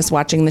Dave's office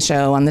watching the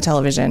show on the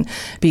television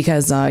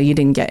because you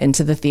didn't get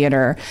into the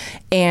theater.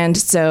 And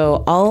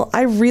so all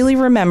I really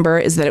remember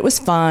is that it was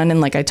fun.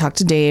 And like I talked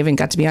to Dave and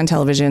got to be on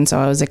television. So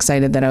I was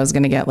excited that I was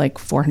going to get like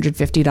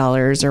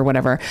 $450 or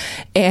whatever.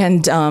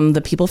 And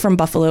the people from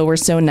Buffalo were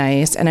so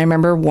nice. And I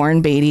remember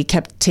Warren Beatty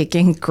kept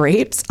taking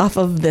grapes off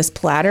of this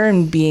platter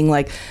and being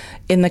like,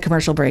 in the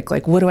commercial break,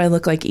 like, what do I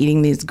look like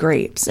eating these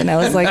grapes? And I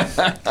was like,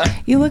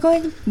 you look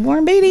like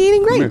Warren Beatty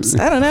eating grapes.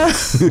 I don't know.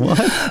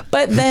 What?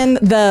 But then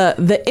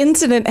the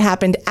incident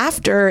happened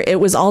after it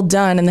was all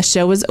done and the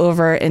show was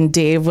over. And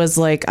Dave was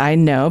like, I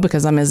know,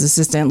 because I'm his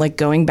assistant, like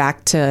going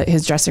back to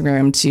his dressing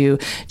room to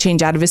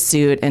change out of his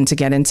suit and to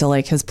get into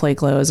like his play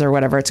clothes or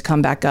whatever, to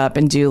come back up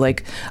and do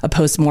like a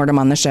post-mortem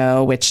on the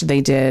show, which they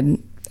did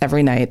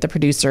every night, the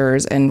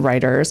producers and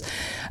writers.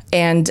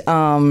 And,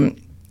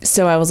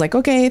 so I was like,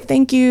 okay,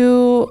 thank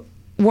you,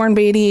 Warren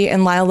Beatty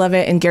and Lyle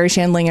Lovett and Gary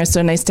Shandling. It was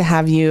so nice to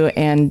have you.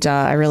 And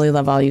I really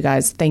love all you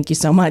guys. Thank you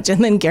so much.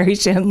 And then Gary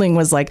Shandling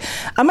was like,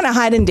 I'm going to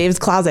hide in Dave's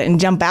closet and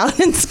jump out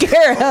and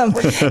scare him.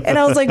 And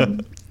I was like,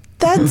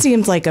 that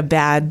seems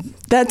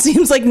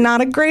like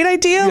not a great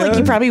idea. Yeah. Like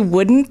you probably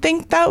wouldn't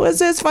think that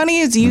was as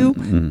funny as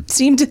you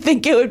seem to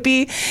think it would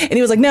be. And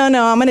he was like, no,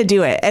 I'm going to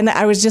do it. And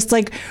I was just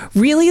like,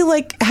 really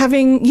like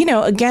having, you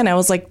know, again, I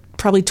was like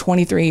probably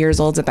 23 years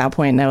old at that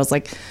point. And I was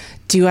like,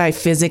 do I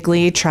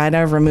physically try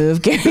to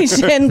remove Gary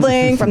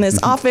Shandling from this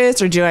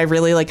office, or do I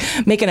really like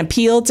make an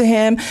appeal to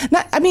him?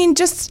 I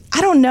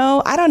don't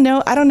know. I don't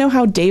know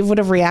how Dave would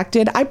have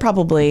reacted.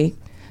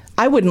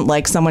 I wouldn't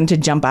like someone to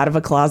jump out of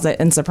a closet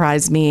and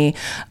surprise me.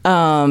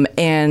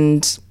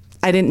 And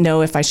I didn't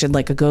know if I should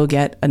like go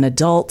get an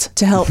adult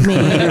to help me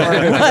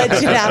or what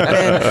should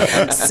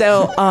happen.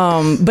 So,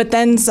 but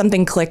then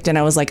something clicked and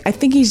I was like, I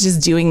think he's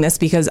just doing this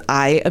because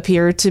I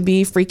appear to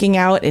be freaking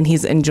out and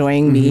he's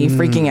enjoying me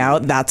freaking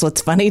out. That's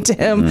what's funny to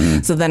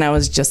him. So then I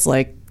was just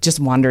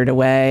wandered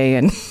away,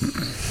 and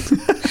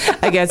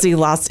I guess he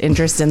lost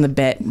interest in the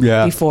bit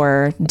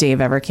before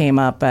Dave ever came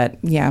up. But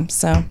yeah,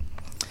 so.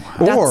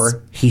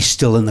 Or he's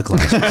still in the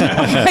closet.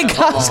 Oh my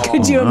gosh,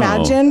 could you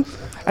imagine?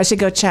 I should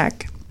go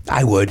check.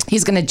 I would.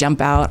 He's going to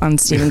jump out on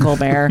Stephen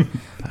Colbert.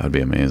 That would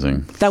be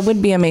amazing. That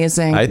would be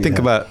amazing. I think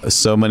about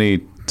so many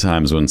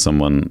times when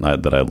someone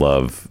that I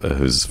love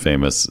who's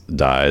famous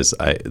dies,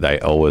 I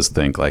always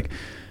think like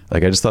I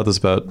just thought this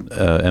about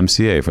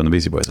MCA from the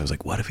Beastie Boys. I was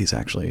like, what if he's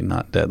actually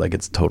not dead? Like,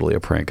 it's totally a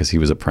prank because he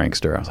was a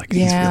prankster. I was like,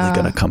 he's really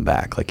going to come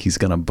back. Like, he's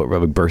going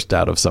to burst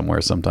out of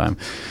somewhere sometime.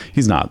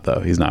 He's not, though.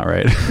 He's not,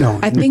 right? No,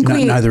 I think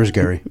neither is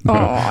Gary. Oh,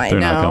 I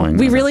know.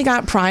 We really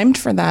got primed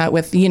for that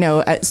with,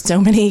 so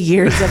many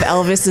years of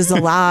Elvis is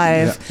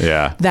alive.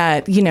 Yeah.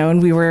 That,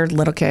 and we were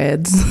little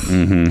kids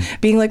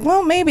being like,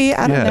 well, maybe,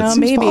 I don't know, it seems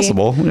maybe.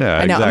 possible. Yeah,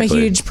 I know. exactly. I'm a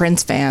huge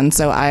Prince fan,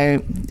 so I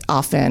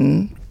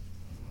often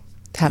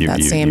have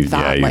that same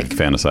thought. Yeah, you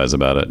fantasize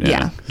about it.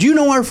 Yeah. Do you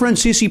know our friend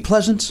Caissie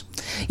Pleasance?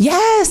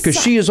 Yes. Because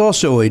she is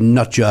also a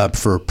nut job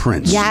for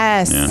Prince.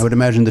 Yes. I would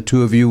imagine the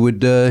two of you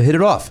would hit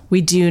it off.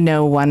 We do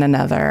know one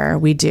another.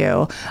 We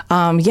do.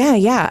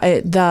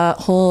 The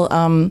whole,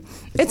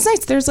 it's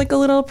nice. There's like a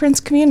little Prince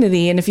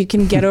community. And if you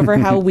can get over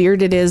how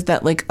weird it is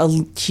that like a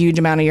huge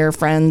amount of your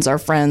friends are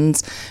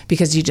friends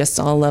because you just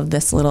all love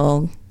this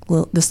little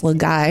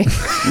guy,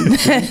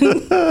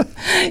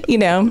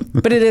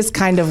 but it is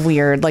kind of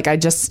weird. Like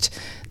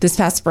this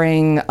past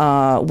spring,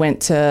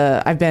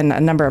 I've been a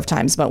number of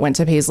times, but went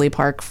to Paisley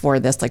Park for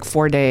this like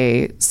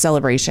 4-day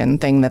celebration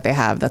thing that they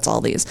have. That's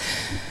all these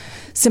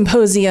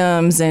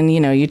symposiums and,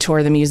 you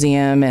tour the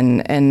museum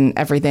and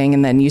everything.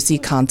 And then you see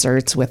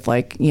concerts with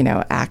like,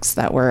 acts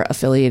that were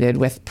affiliated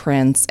with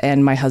Prince.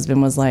 And my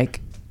husband was like,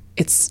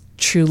 it's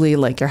truly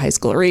like your high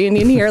school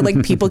reunion here.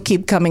 Like people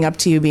keep coming up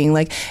to you being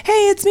like,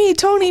 hey, it's me,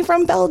 Tony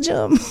from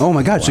Belgium. Oh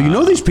my God. Wow. So you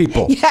know these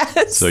people.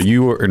 Yes. So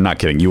you are not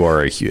kidding. You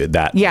are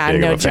that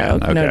big no of a fan.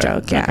 joke. Okay. No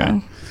joke. Yeah.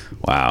 Okay.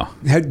 Wow.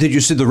 Did you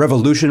see the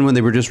Revolution when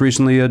they were just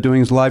recently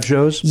doing live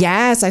shows?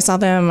 Yes, I saw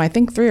them, I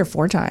think 3 or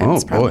 4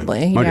 times. Oh,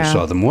 probably. Boy. I just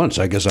saw them once.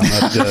 I guess I'm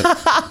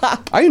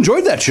not... I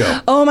enjoyed that show.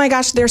 Oh, my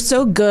gosh. They're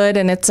so good.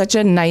 And it's such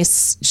a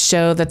nice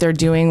show that they're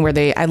doing where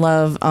I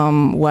love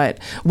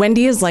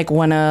Wendy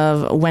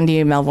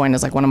Melvoin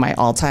is like one of my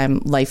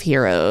all-time life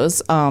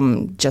heroes.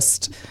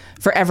 Just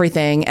for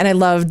everything. And I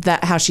loved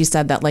that how she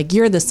said that, like,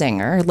 you're the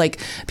singer.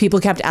 Like, people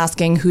kept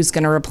asking who's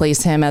going to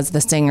replace him as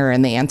the singer,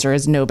 and the answer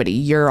is nobody.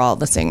 You're all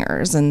the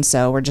singers. And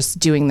so we're just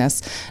doing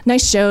this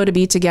nice show to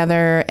be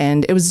together.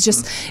 And it was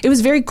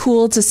very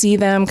cool to see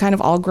them kind of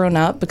all grown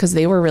up because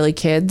they were really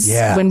kids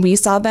when we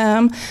saw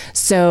them.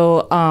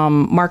 So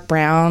Mark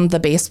Brown, the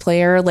bass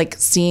player,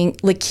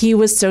 he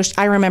was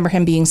I remember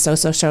him being so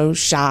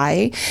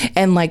shy.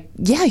 And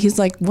he's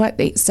like,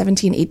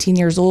 17, 18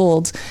 years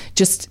old,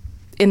 just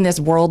in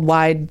this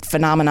worldwide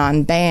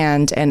phenomenon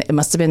band, and it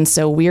must have been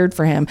so weird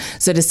for him.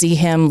 So to see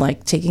him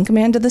like taking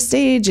command of the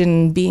stage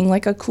and being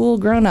like a cool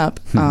grown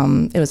up,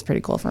 it was pretty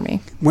cool for me.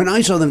 When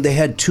I saw them, they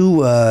had two.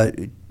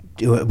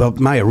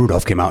 Maya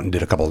Rudolph came out and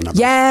did a couple of numbers.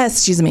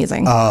 Yes, she's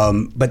amazing.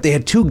 But they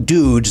had 2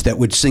 dudes that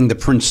would sing the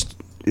Prince.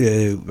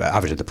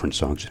 Obviously the Prince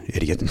songs,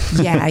 idiot.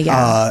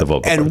 Yeah. The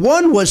vocal and part.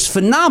 one was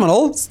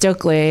phenomenal.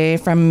 Stokely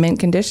from Mint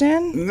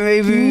Condition,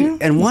 maybe,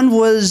 and one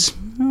was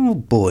oh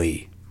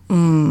boy.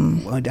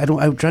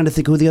 I'm trying to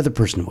think who the other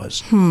person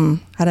was.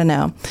 I don't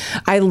know.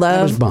 I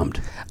was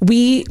bummed.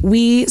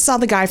 We saw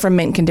the guy from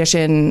Mint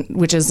Condition,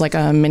 which is like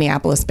a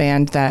Minneapolis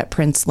band that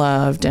Prince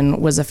loved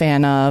and was a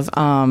fan of.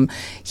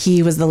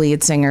 He was the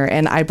lead singer,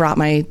 and I brought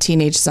my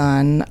teenage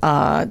son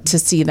to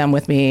see them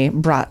with me.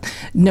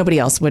 Nobody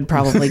else would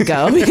probably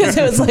go because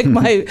it was like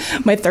my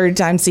 3rd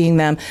time seeing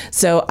them.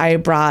 So I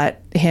brought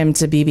him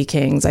to BB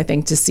King's, I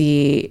think, to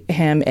see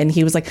him, and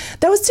he was like,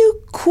 that was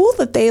too cool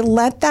that they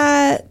let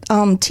that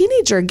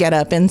teenager get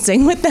up and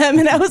sing with them.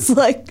 And I was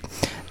like,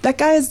 that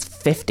guy is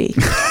 50.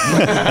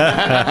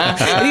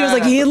 And he was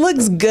like, he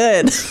looks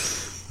good.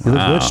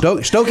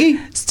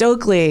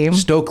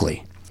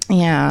 Stokely.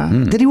 Yeah.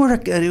 Did he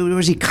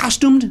was he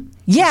costumed?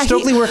 Yeah.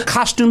 Stokely wear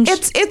costumes?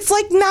 It's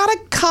like not a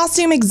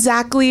costume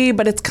exactly,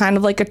 but it's kind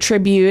of like a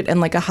tribute and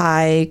like a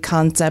high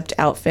concept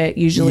outfit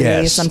usually.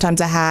 Yes.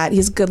 Sometimes a hat.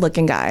 He's a good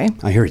looking guy.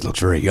 I hear he looks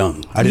very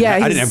young. I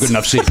didn't have good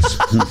enough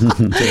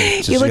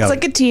seats. He looks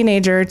like a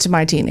teenager to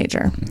my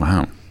teenager.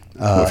 Wow.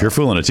 Well, if you're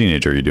fooling a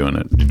teenager, you're doing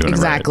it. You're doing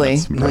exactly.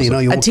 it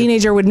right. A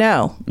teenager would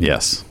know.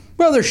 Yes.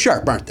 Well, they're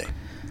sharp, aren't they?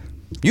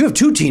 You have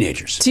 2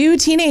 teenagers. 2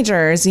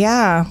 teenagers,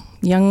 yeah.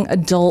 Young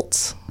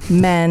adult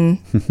men.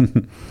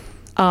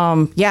 A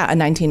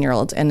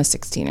 19-year-old and a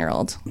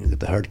 16-year-old. You got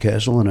the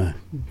Hardcastle and a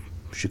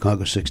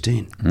Chicago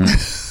 16.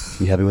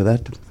 You happy with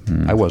that?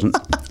 I wasn't.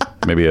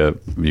 Maybe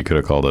you could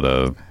have called it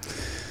a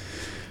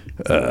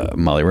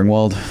Molly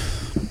Ringwald.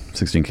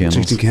 16 Candles.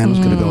 16 Candles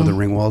could have gone with the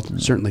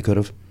Ringwald. Certainly could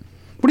have.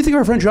 What do you think of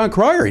our friend John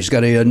Cryer? He's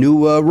got a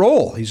new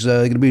role. He's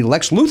going to be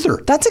Lex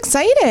Luthor. That's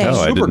exciting.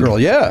 Oh, Supergirl,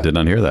 yeah. Did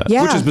not hear that.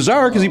 Yeah. Which is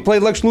bizarre because he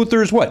played Lex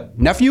Luthor's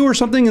nephew or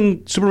something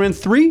in Superman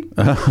 3?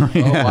 Oh,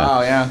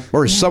 wow, yeah.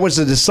 Or was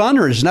it his son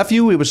or his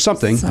nephew? It was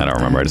something. I don't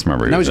remember. I just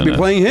remember Now he's going to be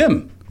playing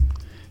him.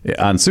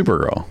 Yeah, on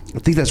Supergirl. I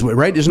think that's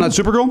right. Isn't that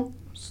Supergirl?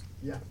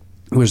 Yeah.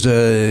 It was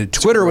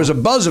Twitter was a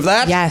buzz of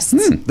that. Yes.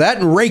 That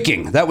and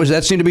raking.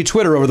 That seemed to be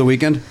Twitter over the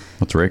weekend.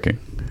 What's raking?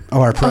 Oh,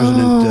 our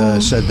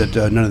president said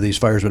that none of these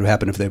fires would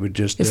happen if they would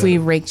just... If we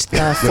raked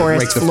the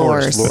forest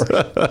floors.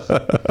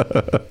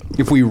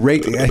 If we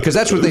rake... Because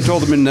that's what they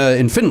told them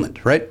in Finland,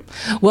 right?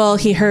 Well,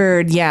 he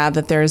heard,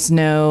 that there's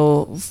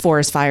no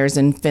forest fires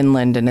in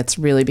Finland, and it's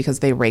really because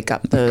they rake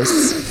up those...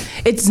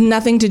 It's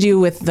nothing to do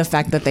with the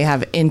fact that they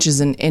have inches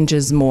and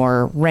inches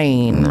more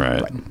rain.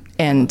 Right.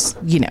 And,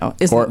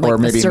 isn't Or like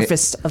maybe- the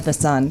surface of the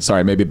sun.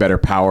 Sorry, maybe better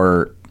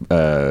power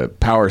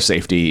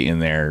safety in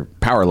their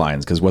power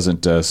lines, because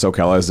wasn't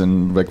SoCal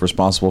Edison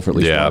responsible for at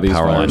least one Yeah, of these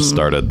power fires? lines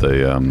started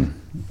the.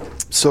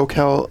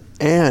 SoCal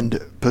and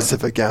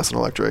Pacific Gas and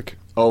Electric.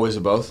 Oh, is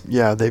it both?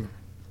 Yeah,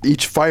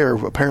 each fire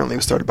apparently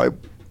was started by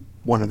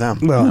one of them.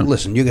 Well,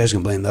 listen, you guys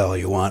can blame that all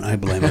you want. I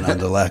blame it on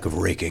the lack of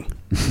raking.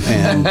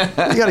 And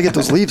You got to get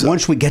those leaves up.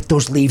 once we get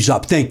those leaves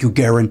up, thank you,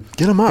 Garen.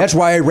 Get 'em up. That's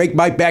why I rake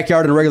my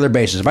backyard on a regular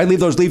basis. If I leave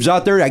those leaves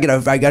out there, I get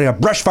a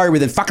brush fire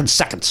within fucking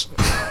seconds.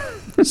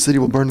 The city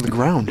will burn to the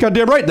ground.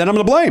 Goddamn right. Then I'm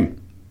going to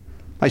blame.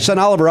 I sent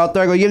Oliver out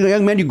there. I go,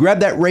 young man, you grab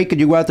that rake and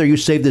you go out there. You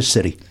save this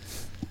city.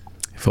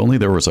 If only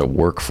there was a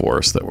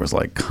workforce that was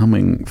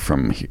coming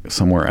from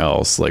somewhere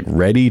else,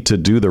 ready to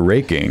do the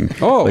raking.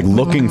 Oh.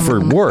 Looking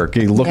for work,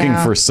 looking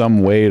for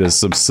some way to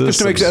subsist, Just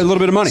to make a little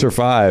bit of money.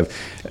 survive.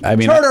 I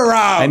mean, Turn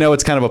around. I know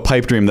it's kind of a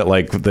pipe dream that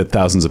that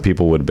thousands of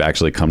people would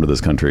actually come to this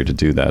country to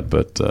do that,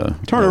 but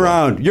Turn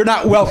around. You're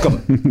not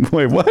welcome.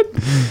 Wait, what?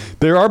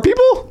 There are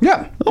people?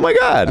 Yeah. Oh my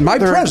God. My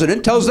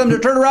president tells them to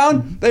turn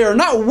around. They are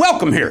not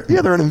welcome here.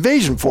 Yeah, they're an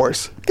invasion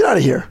force. Get out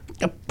of here.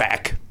 Get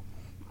back.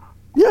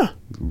 Yeah.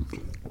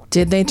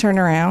 Did they turn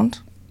around?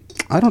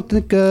 I don't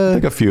think... I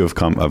think a few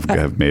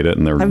have made it,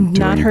 and they're I've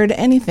not heard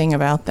anything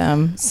about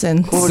them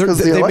since. Well, because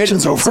the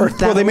election's over. That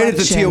Well, they made it to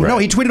election. Tijuana. No,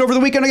 he tweeted over the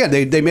weekend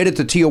again. They made it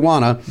to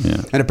Tijuana,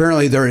 and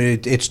apparently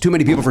it's too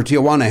many people for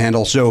Tijuana to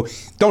handle. So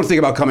don't think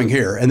about coming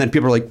here. And then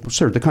people are like, well,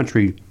 "Sir, the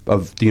country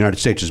of the United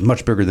States is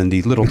much bigger than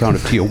the little town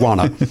of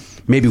Tijuana.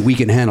 Maybe we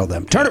can handle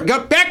them." Turn it, go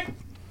back.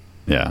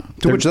 Yeah.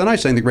 To which then I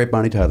sang the great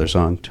Bonnie Tyler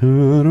song,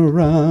 "Turn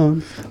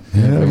around."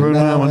 Every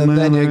now and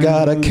then you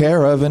got a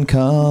caravan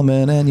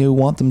coming and you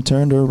want them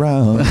turned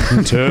around.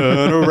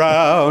 Turn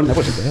around. That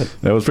wasn't bad.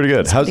 That was pretty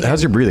good.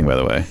 How's your breathing, by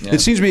the way? It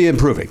seems to be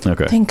improving.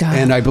 Okay. Thank God.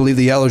 And I believe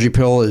the allergy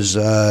pill is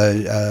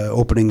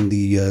opening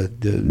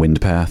the Wind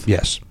path.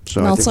 yes.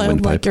 So And I think also,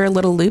 windpipe. you're a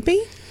little loopy.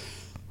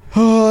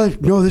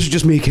 no, this is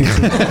just me, Casey.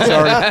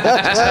 Sorry.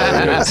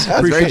 That's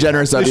very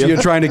generous of you. You're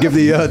trying to give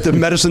the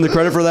medicine the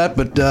credit for that,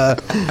 but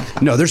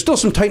no, there's still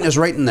some tightness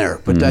right in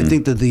there. But I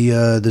think that the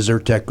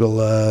Zyrtec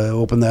will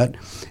open that,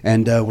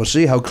 and we'll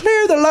see how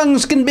clear the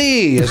lungs can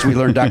be, as we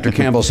learned Dr.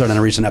 Campbell said in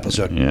a recent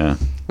episode. Yeah.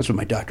 That's what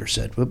my doctor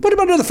said. Well, put him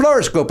under the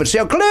fluoroscope and see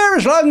how clear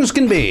his lungs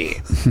can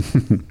be.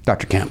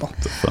 Dr. Campbell.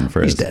 Fun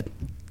phrase. He's dead.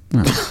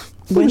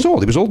 He was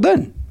old. He was old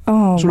then.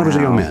 Oh, So when I was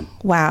a young man.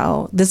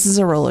 Wow, this is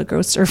a roller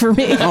coaster for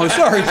me. Oh,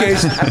 sorry,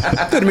 Casey.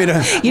 Didn't mean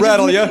to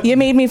rattle you. You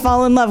made me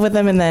fall in love with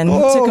him and then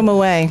took him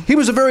away. He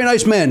was a very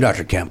nice man,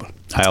 Dr. Campbell.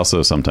 I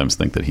also sometimes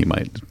think that he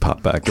might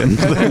pop back in.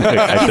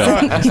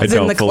 I He's in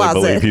don't the fully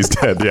closet. believe he's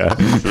dead.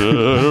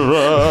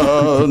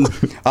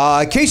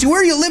 Yeah. Casey,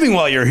 where are you living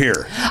while you're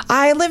here?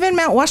 I live in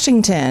Mount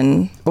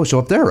Washington. Oh, so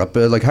up there, up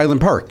like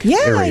Highland Park Yeah,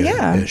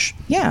 area-ish.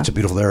 yeah. It's a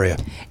beautiful area.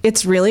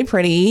 It's really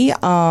pretty.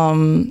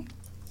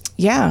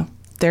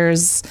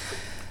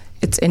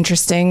 It's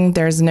interesting.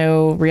 There's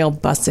no real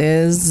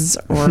buses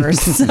or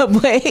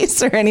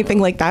subways or anything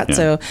like that. Yeah.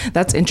 So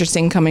that's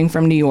interesting coming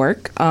from New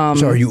York.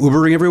 So are you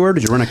Ubering everywhere?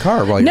 Did you rent a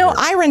car while No, you're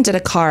here? I rented a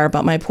car,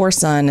 but my poor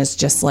son is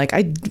just like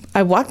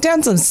I walked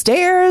down some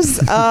stairs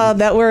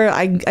that were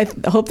I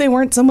hope they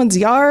weren't someone's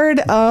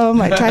yard.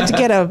 I tried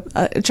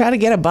to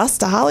get a bus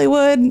to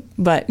Hollywood,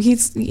 but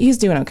he's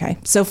doing okay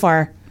so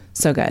far.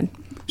 So good.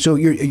 So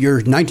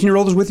your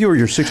 19-year-old is with you, or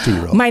your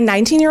 16-year-old? My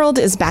 19-year-old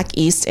is back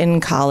east in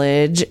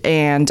college,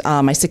 and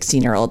my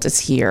 16-year-old is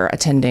here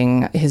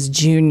attending his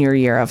junior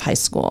year of high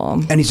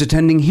school. And he's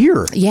attending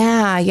here.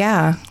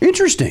 Yeah.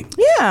 Interesting.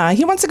 Yeah,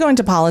 he wants to go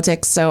into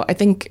politics, so I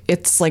think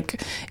it's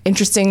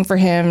interesting for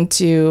him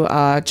to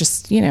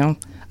just,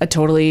 a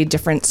totally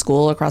different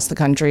school across the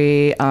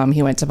country.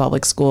 He went to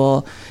public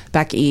school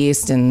back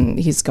east, and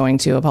he's going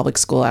to a public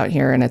school out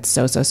here, and it's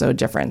so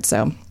different.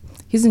 So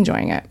he's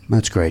enjoying it.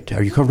 That's great.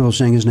 Are you comfortable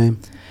saying his name?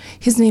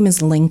 His name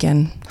is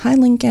Lincoln. Hi,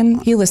 Lincoln.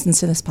 He listens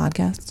to this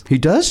podcast. He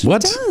does?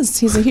 What? He does.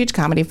 He's a huge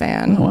comedy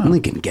fan.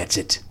 Lincoln gets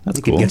it.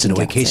 Lincoln cool. gets it the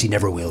way Gets Casey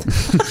never will.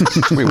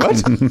 Wait, what?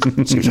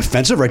 Seems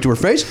offensive right to her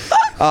face.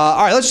 All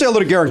right, let's say hello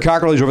to Garen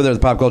Cockrell. He's over there at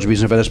the Pop Culture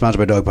Beats Event,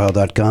 sponsored by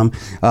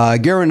dogpile.com.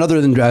 Garen, other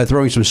than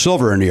throwing some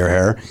silver into your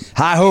hair,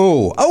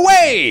 hi-ho,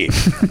 away!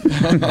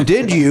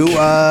 Did you,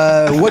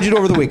 what'd you do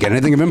over the weekend?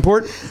 Anything of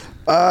import?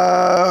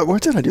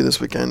 What did I do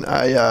this weekend?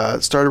 I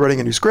started writing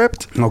a new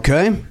script.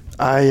 Okay.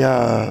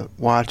 I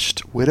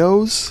watched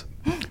Widows.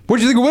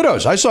 What'd you think of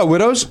Widows? I saw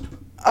Widows.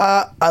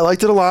 I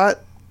liked it a lot.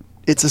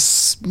 It's a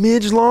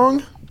smidge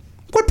long.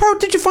 What part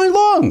did you find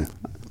long?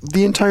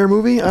 the entire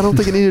movie. I don't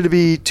think it needed to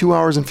be 2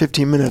 hours and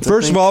 15 minutes.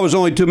 First of all, it was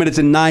only 2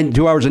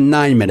 hours and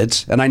 9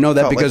 minutes, and I know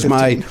that Felt like because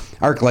 15. my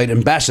ArcLight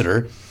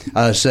ambassador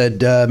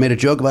made a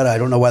joke about it. I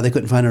don't know why they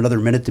couldn't find another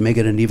minute to make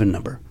it an even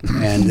number,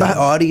 and the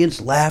audience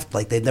laughed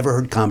like they'd never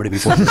heard comedy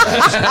before.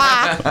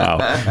 Wow,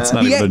 it's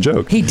not even a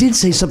joke. He did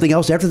say something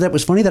else after that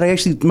was funny that I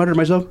actually muttered to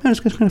myself, "This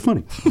guy's kind of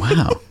funny."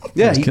 Wow,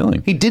 Yeah, he's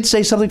killing. he did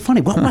say something funny.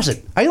 What was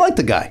it? I like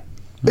the guy.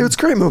 It was a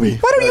great movie.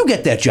 Why don't you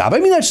get that job? I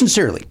mean that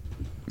sincerely.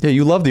 Yeah,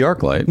 you love the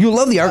ArcLight. You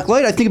love the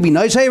ArcLight. I think it'd be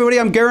nice. Hey, everybody,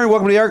 I'm Garen.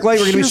 Welcome to the ArcLight. We're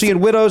going to be seeing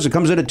Widows. It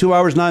comes in at 2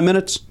 hours, 9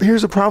 minutes.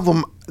 Here's the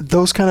problem.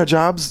 Those kind of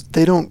jobs,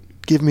 they don't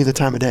give me the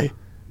time of day.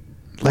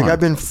 Like,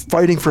 I've been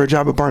fighting for a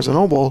job at Barnes &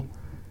 Noble.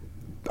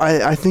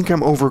 I think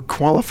I'm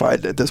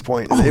overqualified at this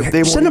point.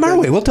 They Send them our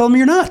way. We'll tell them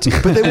you're not.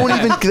 But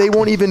they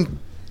won't even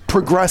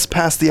progress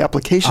past the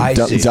application.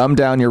 Dumb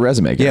down your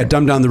resume. Gary. Yeah,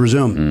 dumb down the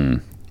resume.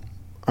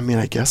 I mean,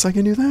 I guess I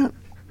can do that.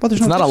 Well, there's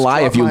It's no not a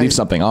lie if you my- leave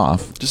something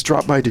off. Just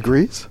drop my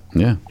degrees.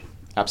 Yeah,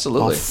 All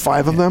Absolutely.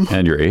 5 of them.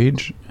 and your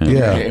age. And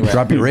Yeah,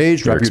 drop your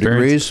age, drop your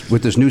experience. degrees.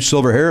 With this new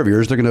silver hair of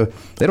yours, they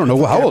don't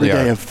know how old Every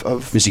they day are.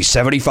 of- Is he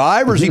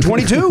 75 or is he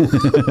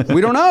 22? We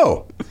don't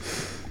know.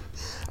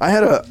 I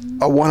had a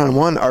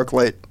one-on-one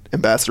ArcLight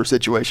ambassador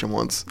situation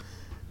once,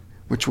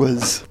 which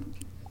was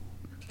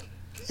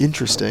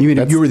interesting. You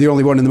mean you were the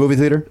only one in the movie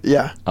theater?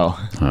 Yeah. Oh.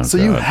 So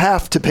you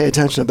have to pay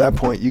attention at that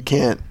point. You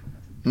can't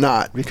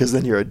not, because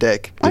then you're a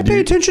dick. I pay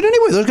attention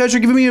anyway. Those guys are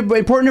giving me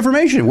important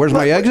information. Where's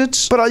my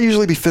exits? But I'll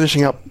usually be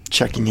finishing up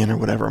checking in or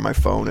whatever on my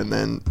phone, and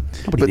then.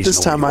 But needs this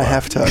to know time where I you are.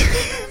 have to.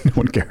 No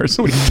one cares.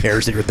 Nobody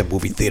cares that you're at the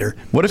movie theater.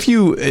 What if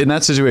you, in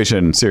that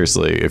situation,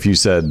 seriously, if you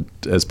said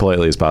as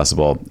politely as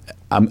possible,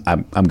 "I'm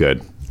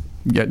good.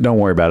 Yeah, don't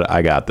worry about it.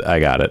 I got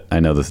it. I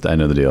know this. I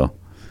know the deal."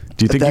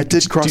 Do you think That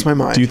did cross my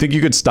mind. Do you think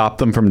you could stop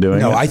them from doing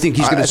it? No, I think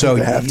he's going I to. So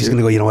think they have he's to. going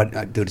to go. You know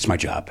what, dude? It's my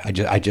job. I would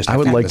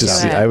can't like to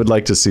miss see. out." I would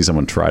like to see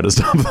someone try to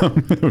stop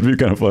them. It would be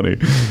kind of funny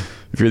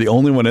if you're the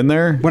only one in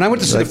there. When I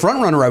went to see the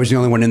front runner, I was the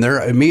only one in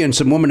there. Me and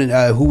some woman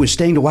who was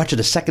staying to watch it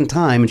a second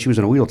time, and she was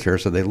in a wheelchair,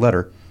 so they let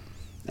her.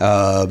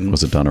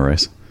 Was it Donna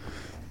Rice?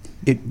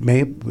 It may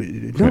have,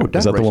 no.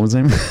 Is that the woman's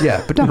name?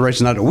 Yeah, but Donna Rice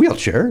is not in a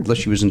wheelchair unless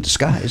she was in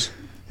disguise.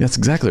 That's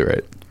exactly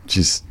right. She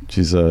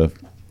doesn't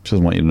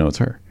want you to know it's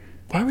her.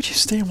 Why would you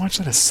stay and watch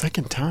that a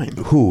second time?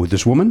 Who?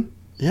 This woman?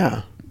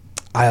 Yeah.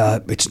 I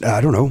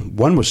don't know.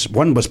 One was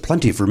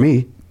plenty for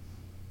me.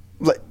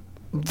 Like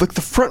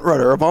the front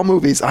runner of all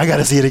movies. I got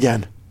to see it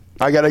again.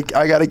 I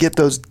gotta get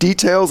those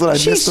details that I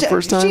missed the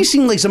first time. She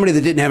seemed like somebody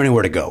that didn't have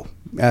anywhere to go.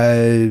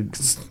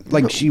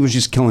 Like she was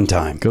just killing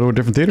time. Go to a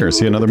different theater.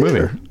 See another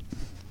movie.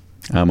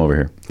 I'm over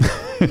here.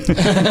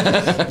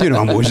 You know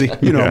I'm woozy.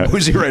 I'm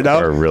woozy right now.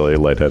 Are really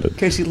lightheaded.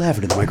 Casey, laugh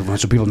into the microphone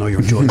so people know you're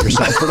enjoying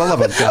yourself. For the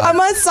love of God. I'm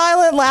a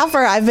silent laugher.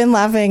 I've been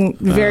laughing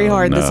very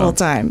hard this whole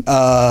time.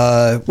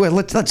 Well,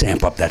 let's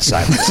amp up that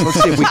silence.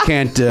 Let's see if we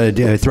can't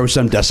throw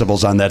some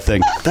decibels on that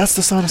thing. That's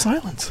the sound of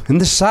silence.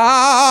 And the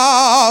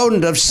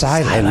sound of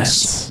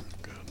silence.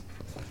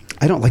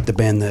 I don't like the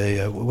band.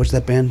 What's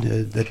that band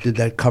that did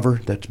that cover?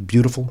 That's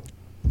beautiful.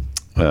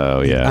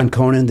 Oh yeah. On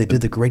Conan, they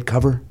did the great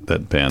cover.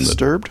 That band.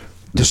 Disturbed.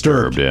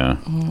 Disturbed. Yeah.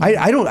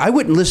 I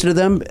wouldn't listen to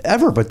them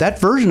ever, but that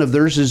version of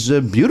theirs is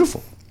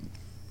beautiful.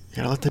 You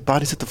gotta let the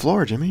bodies hit the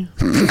floor, Jimmy.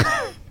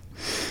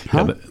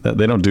 Yeah,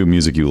 they don't do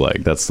music you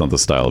like. That's not the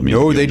style of music.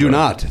 No, you they do enjoy.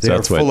 not. They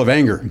that's are full of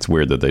anger. It's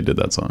weird that they did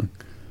that song.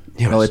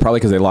 Well, they probably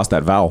because they lost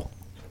that vowel.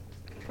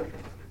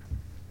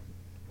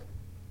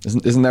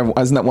 Isn't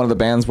that one of the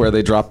bands where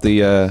they dropped the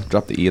E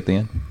at the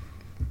end?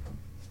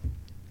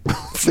 I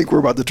think we're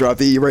about to drop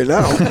the E right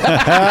now.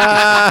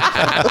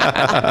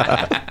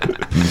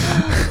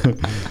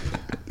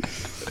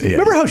 Yeah.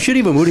 Remember how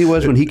shitty of a mood he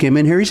was when he came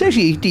in here?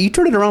 He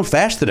turned it around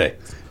fast today.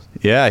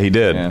 Yeah, he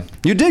did. Yeah.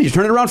 You did. You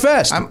turned it around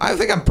fast. I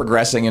think I'm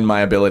progressing in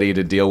my ability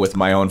to deal with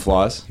my own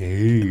flaws.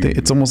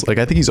 It's almost like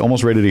I think he's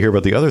almost ready to hear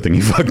about the other thing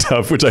he fucked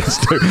up, which I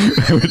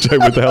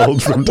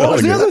withheld from What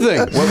was telling the you. other thing?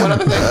 What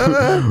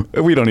other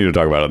thing? We don't need to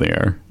talk about it on the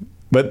air.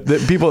 But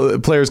the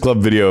Players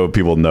Club video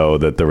people know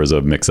that there was a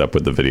mix-up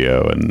with the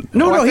video, and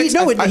No, I he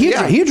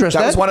addressed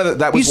that. That was one of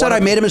the. He said I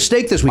made a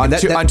mistake this week.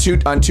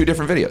 on two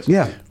different videos.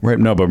 Yeah. right.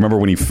 No, but remember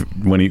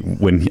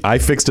when I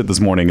fixed it this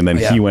morning, and then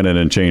Yeah. he went in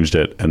and changed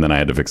it, and then I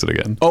had to fix it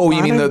again. Oh,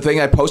 you mean the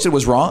thing I posted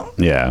was wrong?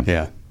 Yeah,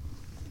 Yeah.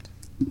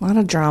 A lot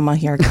of drama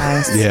here,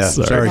 guys. Yeah.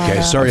 Sorry. Sorry,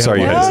 Kay. Sorry.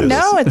 Sorry you had to No,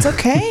 say no, this. it's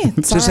okay. It's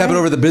Does this all happen right.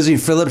 over the busy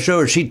Phillips show,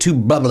 or is she too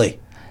bubbly?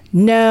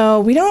 No,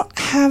 we don't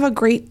have a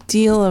great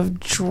deal of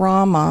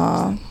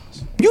drama.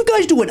 You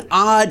guys do an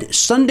odd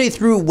Sunday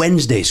through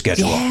Wednesday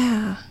schedule.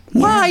 Yeah.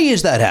 Why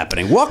is that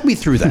happening? Walk me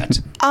through that.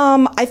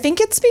 I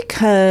think it's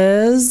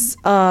because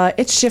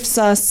it shifts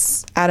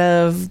us out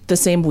of the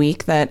same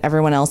week that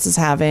everyone else is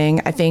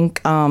having. I think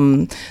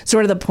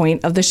sort of the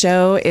point of the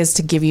show is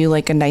to give you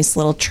like a nice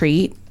little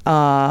treat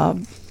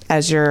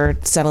as you're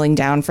settling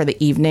down for the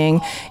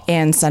evening.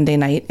 And Sunday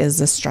night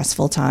is a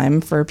stressful time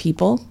for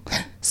people.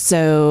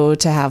 So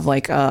to have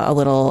like a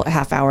little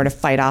half hour to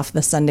fight off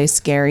the Sunday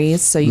scaries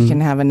so you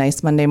can have a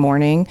nice Monday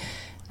morning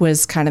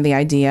was kind of the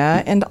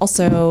idea. And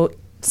also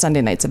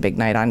Sunday night's a big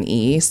night on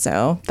E,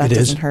 so that It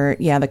doesn't is?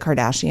 hurt. Yeah, the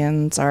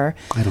Kardashians are.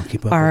 I don't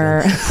keep up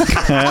Are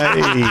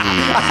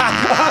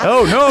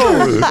Oh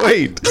no!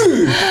 Wait,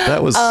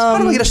 that was. Why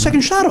don't we get a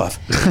second shot off?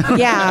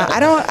 yeah. I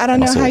don't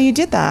know how you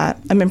did that.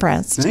 I'm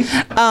impressed.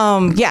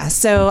 Yeah.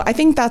 So I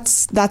think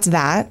that's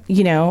that.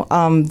 You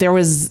know, there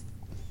was.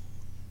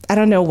 I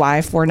don't know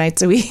why 4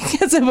 nights a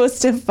week as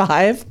opposed to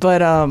 5,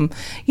 but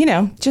you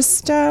know,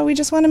 just we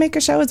just want to make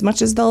a show as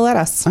much as they'll let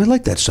us. I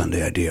like that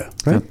Sunday idea.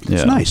 Right? Yeah.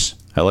 It's nice.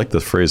 I like the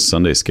phrase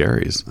Sunday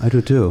Scaries. I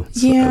do too.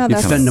 Yeah, You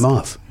that's fend them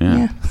off.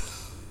 Yeah.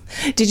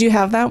 Did you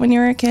have that when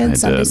you were a kid? I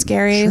Sunday did.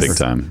 scaries? Big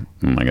time.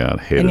 Oh my God,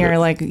 hated And you're it.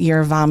 like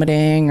you're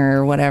vomiting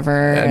or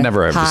whatever. I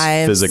never was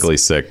hives. physically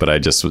sick, but I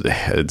just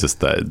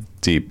that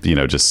deep,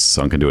 just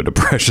sunk into a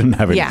depression.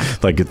 Having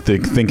like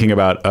thinking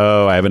about,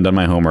 oh, I haven't done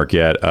my homework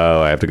yet.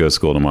 Oh, I have to go to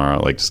school tomorrow.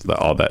 Like just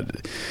all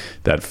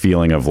that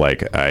feeling of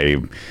like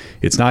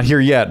it's not here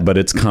yet, but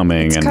it's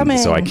coming,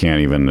 so I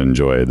can't even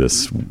enjoy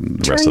this rest of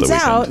the Turns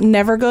weekend. out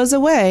never goes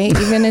away,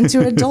 even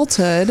into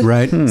adulthood.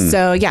 Right.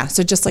 So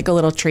so just like a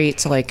little treat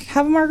to like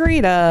have a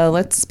margarita.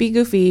 Let's be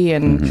goofy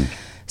and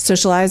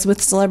socialize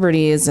with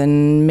celebrities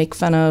and make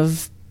fun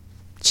of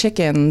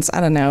chickens. I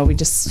don't know. We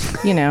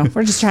just,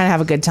 we're just trying to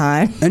have a good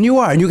time. And you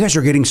are. And you guys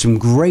are getting some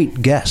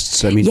great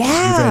guests. I mean, you've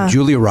had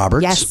Julia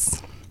Roberts.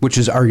 Yes. Which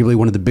is arguably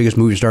one of the biggest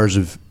movie stars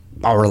of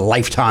our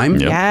lifetime.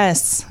 Yep.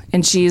 Yes.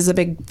 And she's a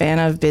big fan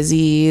of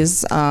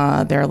Busy's.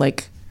 They're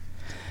like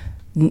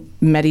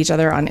met each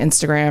other on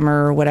Instagram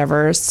or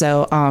whatever.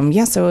 So,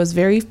 so it was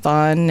very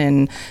fun.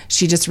 And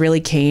she just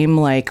really came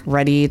like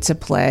ready to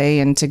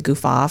play and to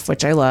goof off,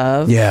 which I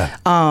love. Yeah.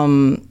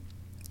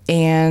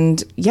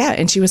 And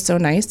she was so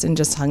nice and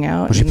just hung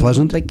out. Was she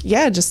pleasant?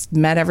 Just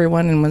met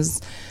everyone and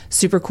was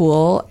super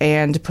cool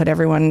and put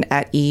everyone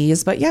at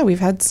ease. But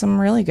we've had some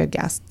really good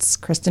guests.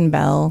 Kristen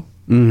Bell.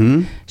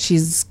 Mm-hmm.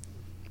 She's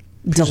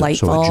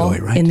delightful also a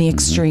joy, right? in the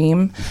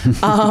extreme.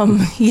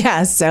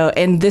 So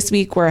and this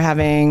week we're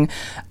having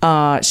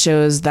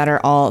shows that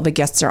are the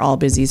guests are all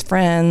Busy's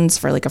friends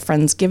for like a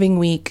Friendsgiving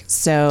week.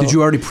 So did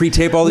you already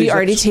pre-tape all these? We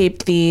already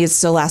taped these.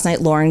 So last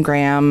night Lauren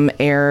Graham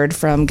aired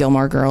from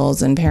Gilmore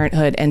Girls and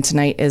Parenthood, and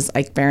tonight is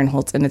Ike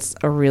Barinholtz, and it's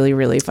a really,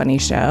 really funny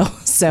show.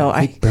 So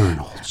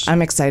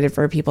I'm excited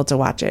for people to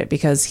watch it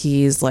because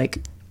he's like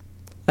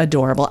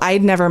adorable.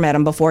 I'd never met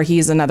him before.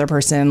 He's another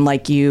person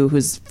like you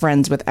who's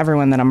friends with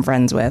everyone that I'm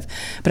friends with,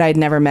 but I'd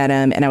never met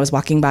him. And I was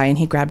walking by and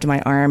he grabbed my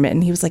arm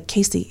and he was like,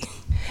 Caissie,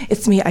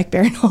 it's me, Ike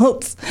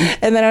Barinholtz.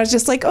 And then I was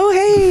just like, oh,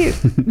 hey,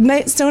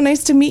 so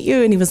nice to meet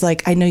you. And he was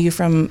like, I know you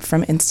from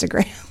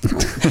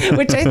Instagram,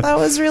 which I thought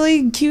was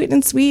really cute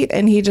and sweet.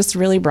 And he just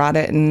really brought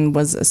it and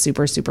was a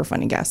super, super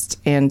funny guest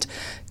and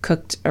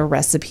cooked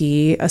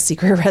a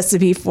secret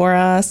recipe for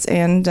us.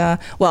 And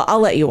I'll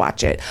let you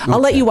watch it. I'll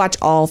let you watch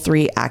all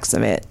 3 acts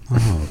of it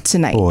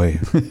tonight. Boy,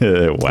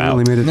 wow!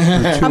 Only made it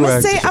I'm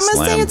gonna say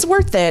it's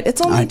worth it.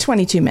 It's only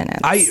 22 minutes.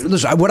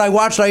 Listen. What I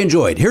watched, I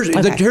enjoyed. Here's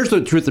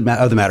the truth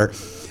of the matter.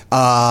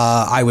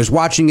 I was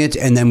watching it,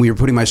 and then we were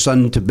putting my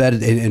son to bed,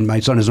 and my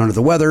son is under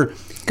the weather.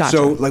 Gotcha.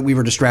 So, like, we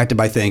were distracted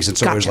by things, and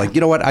so I was like,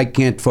 you know what? I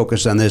can't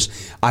focus on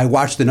this. I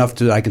watched enough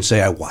that I can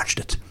say I watched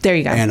it. There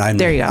you go. And I'm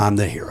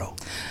the hero.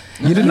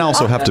 You didn't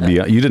also have to be.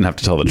 You didn't have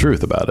to tell the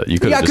truth about it. You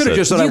could. I could have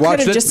just said I watched it. You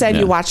could have just said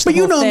you watched the But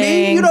you whole know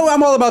thing. me. You know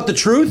I'm all about the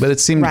truth. But it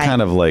seemed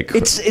kind of like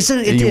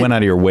you went out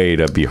of your way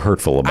to be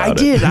hurtful about it.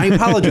 I did. I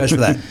apologize for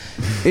that.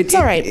 It's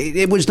all right.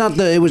 It was not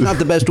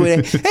the best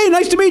way to. Hey,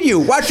 nice to meet you.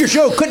 Watch your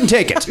show. Couldn't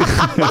take it.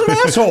 What an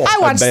asshole. I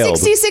watched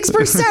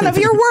 66% of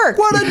your work.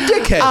 What a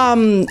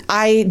dickhead.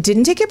 I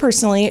didn't take it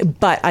personally,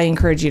 but I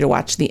encourage you to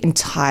watch the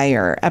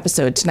entire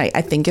episode tonight.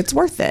 I think it's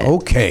worth it.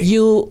 Okay.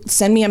 You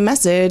send me a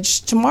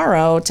message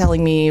tomorrow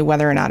telling me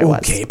whether or not it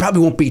was. Okay, it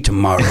probably won't be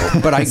tomorrow,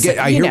 but I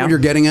hear what you're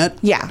getting at.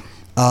 Yeah.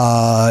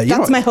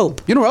 That's my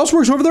hope. You know who else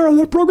works over there on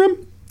that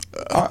program?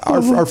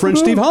 Our friend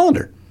Steve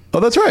Hollander. Oh,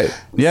 that's right.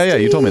 Yeah,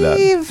 you told me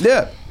that.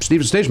 Yeah,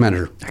 Steve's stage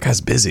manager. That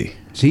guy's busy.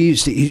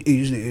 He's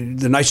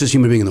the nicest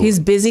human being in the world. He's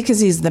busy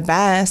because he's the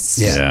best.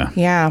 Yeah.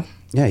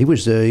 Yeah, he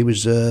was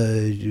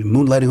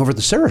moonlighting over at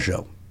the Sarah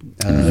show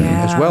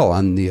as well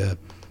on the.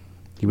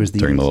 He was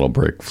during the little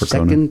break for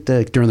second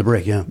during the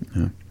break.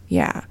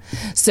 Yeah.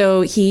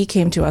 So he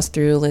came to us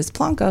through Liz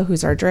Plonka,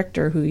 who's our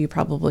director, who you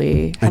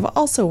probably have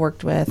also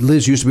worked with.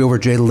 Liz used to be over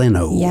at Jay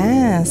Leno.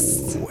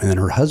 Yes. And then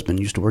her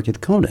husband used to work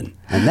at Conan.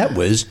 And that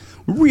was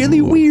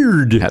really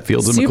weird.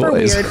 Hatfields and Super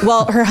McCoys. weird.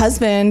 Well, her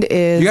husband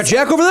is... You got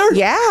Jack over there?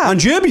 Yeah. On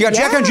Jib? You got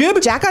Jack on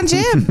Jib? Jack on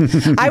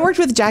Jib. I worked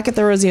with Jack at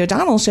the Rosie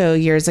O'Donnell show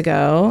years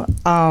ago.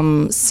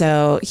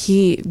 So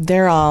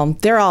they're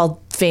all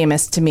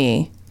famous to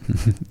me.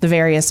 The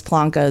various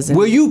Plonkas.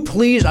 Will you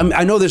please,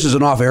 I know this is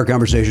an off-air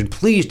conversation,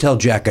 please tell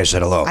Jack I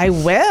said hello. I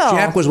will.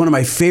 Jack was one of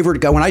my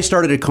favorite guys. When I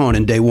started at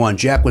Conan day one,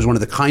 Jack was one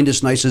of the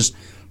kindest, nicest,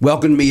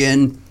 welcomed me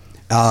in,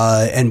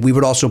 and we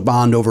would also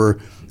bond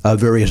over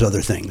various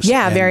other things.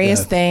 Yeah, And,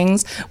 various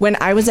things. When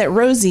I was at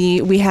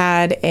Rosie, we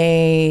had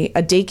a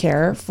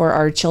daycare for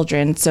our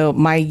children. So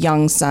my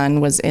young son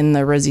was in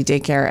the Rosie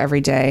daycare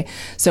every day.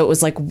 So it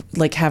was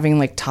like having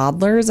like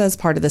toddlers as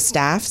part of the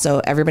staff.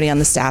 So everybody on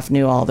the staff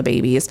knew all the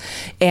babies.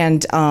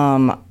 And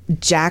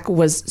Jack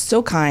was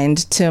so kind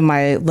to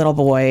my little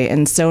boy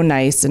and so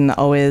nice and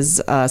always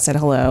said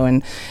hello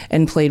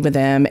and played with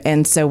him.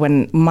 And so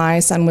when my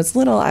son was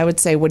little, I would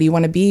say, what do you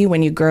want to be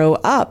when you grow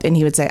up? And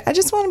he would say, I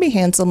just want to be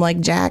handsome like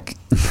Jack.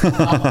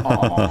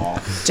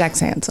 Jack's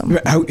handsome.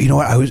 You know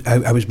what?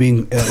 I was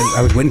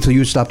waiting till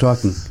you stopped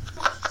talking.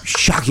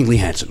 Shockingly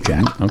handsome,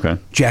 Jack. Okay.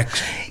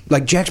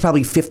 Jack's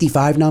probably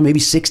 55 now, maybe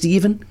 60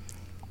 even.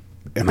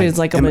 Am He's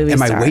like a movie am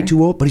star. I way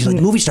too old? But he's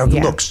like movie star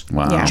Yeah. looks.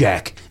 Wow. Yeah.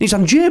 Jack. And he's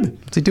on Jib.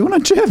 What's he doing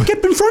on Jib?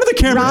 Get in front of the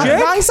camera, Wrong,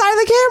 Jack. wrong side of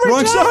the camera,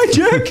 Wrong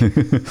Jack.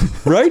 side,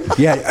 Jack. Right?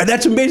 Yeah. And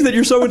that's amazing that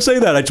your son would say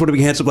that. I just want to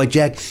be handsome like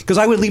Jack. Because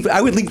I would leave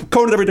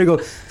Conan every day and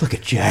go, look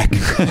at Jack.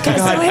 God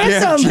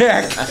damn,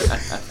 Jack.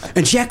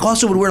 And Jack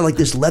also would wear like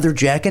this leather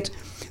jacket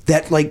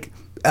that like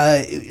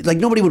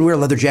nobody would wear a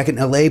leather jacket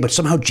in LA, but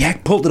somehow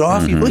Jack pulled it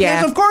off. Mm-hmm.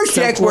 Yes, of course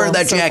so Jack's cool, wearing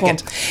that so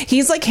jacket. cool.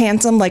 He's like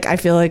handsome. Like I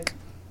feel like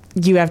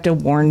you have to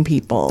warn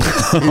people.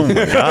 Oh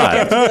my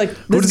God.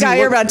 Like this guy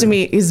you're about to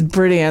meet is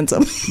pretty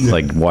handsome.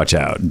 Like, watch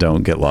out.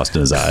 Don't get lost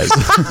in his eyes.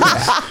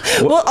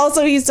 Well,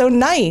 also he's so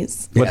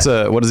nice. Who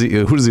does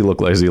he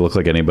look like? Does he look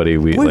like anybody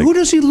Wait, who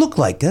does he look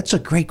like? That's a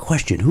great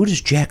question. Who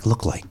does Jack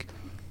look like?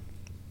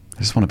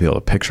 I just want to be able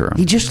to picture him.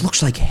 He just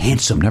looks like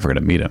handsome. I'm never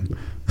going to meet him.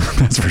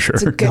 That's for sure.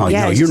 Good, No,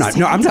 yeah, no, he's you're just not.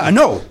 No, I'm not.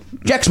 No,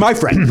 Jack's my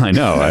friend. I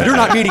know. You're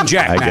not meeting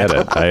Jack, I Matt. get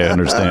it. I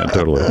understand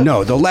totally.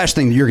 No, the last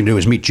thing that you're going to do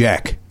is meet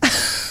Jack.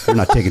 You're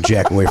not taking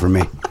Jack away from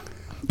me.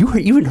 You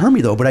didn't hear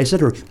me though, but I said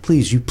to her,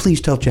 please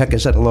tell Jack I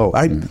said hello.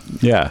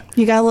 Yeah.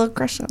 You got a little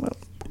crush on him.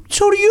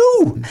 So do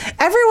you.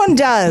 Everyone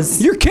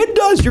does. Your kid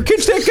does. Your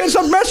kid can't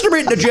stop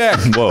masturbating to Jack.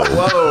 Whoa.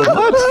 What?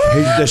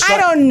 I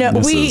don't know.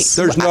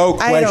 There's no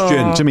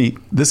question. Jimmy,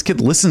 this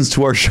kid listens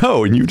to our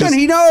show, and you just. Then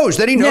he knows.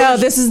 No,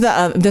 this is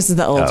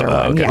the older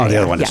one. okay. Yeah, the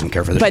other one doesn't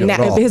care for this But show at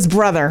now all. his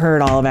brother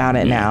heard all about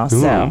it now,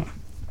 so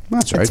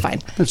That's right. it's fine.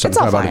 It's It's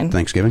all about fine.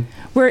 Thanksgiving.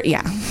 We're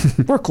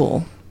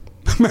cool.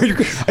 Are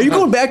you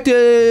going back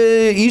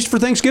to East for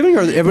Thanksgiving,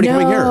 or everybody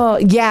coming here?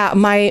 Yeah,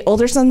 my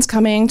older son's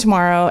coming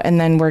tomorrow, and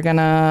then we're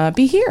gonna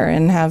be here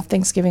and have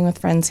Thanksgiving with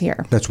friends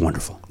here. That's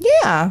wonderful.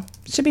 Yeah,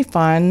 should be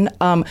fun.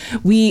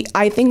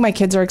 I think my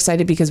kids are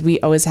excited because we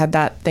always had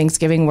that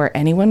Thanksgiving where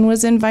anyone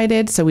was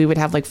invited, so we would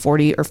have like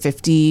 40 or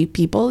 50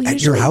 people usually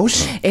At your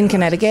house in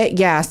Connecticut.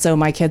 Yeah, so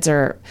my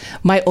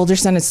older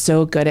son is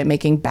so good at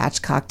making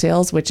batch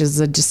cocktails, which is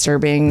a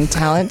disturbing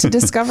talent to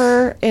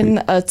discover in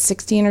a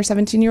 16 or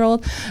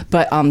 17-year-old.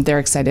 But they're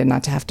excited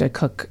not to have to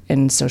cook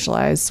and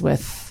socialize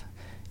with,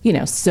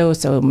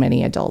 so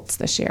many adults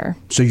this year.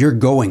 So you're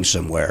going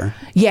somewhere.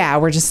 Yeah,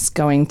 we're just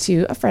going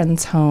to a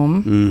friend's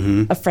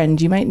home, a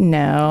friend you might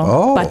know.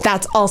 Oh. But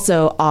that's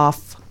also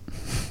off.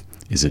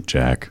 Is it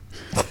Jack?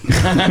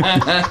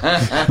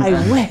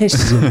 I wish.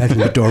 Imagine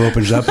the door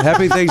opens up.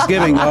 Happy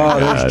Thanksgiving. Oh,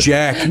 there's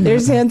Jack.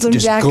 There's handsome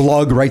Just Jack.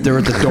 glug right there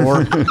at the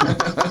door.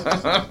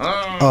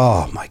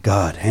 Oh, my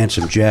God.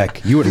 Handsome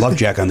Jack. You would love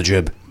Jack on the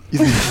Jib.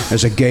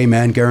 As a gay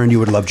man, Garen, you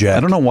would love Jack. I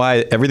don't know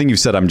why everything you've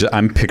said.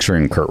 I'm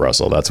picturing Kurt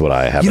Russell. That's what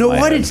I have. You know in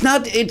my what? head. It's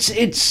not.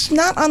 It's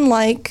Not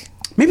unlike.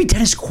 maybe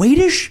Dennis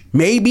Quaid-ish.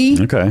 Maybe.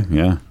 Okay.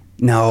 Yeah.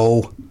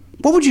 No.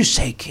 What would you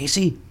say,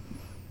 Caissie?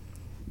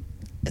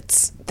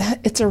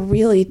 It's a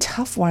really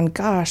tough one.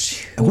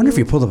 Gosh. I wonder if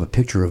you pulled up a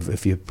picture of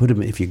if you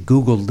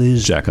Google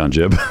Liz. Jack on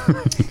Jib.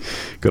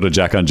 Go to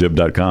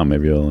jackonjib.com.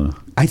 Maybe you'll.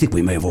 I think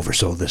we may have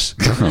oversold this,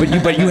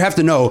 but you have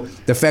to know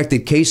the fact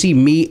that Caissie,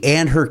 me,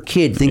 and her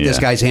kid think this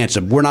Yeah. guy's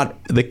handsome. We're not.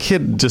 The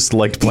kid just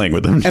liked playing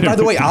with him. And by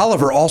the way,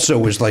 Oliver also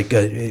was like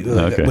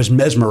was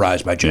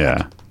mesmerized by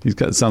Jack.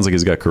 Yeah, sounds like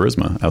he's got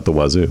charisma out the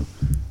wazoo.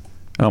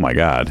 Oh my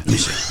God.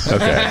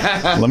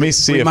 Okay, let me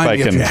see if I Remind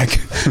me of can.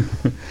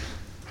 Jack.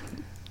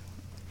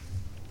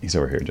 He's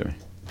over here, Jimmy.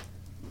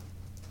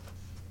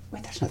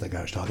 Wait, that's not the guy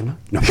I was talking about.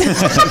 No.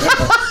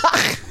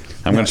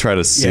 I'm going to try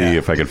to see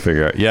if I can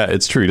figure out. Yeah,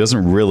 it's true. He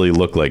doesn't really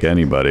look like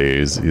anybody.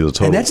 He's a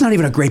total. And that's not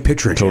even a great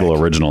picture of total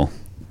Jack. original.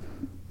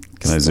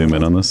 Can I zoom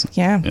in on this?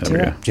 Yeah, there do we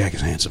it. go. Jack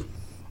is handsome.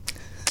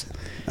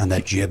 On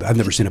that jib, I've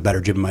never seen a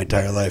better jib in my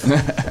entire life.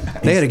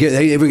 They had to get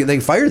they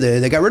fired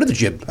they got rid of the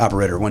jib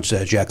operator once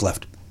Jack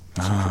left.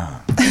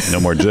 No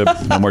more jib.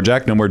 No more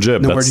Jack. No more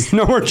jib. No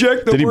more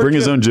Jack. No Did he bring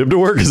his own jib to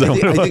work? Is that what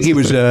it I think he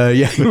was.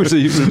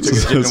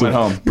 He was went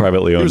home.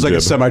 Privately owned. He was like jib.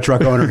 a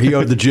semi-truck owner. He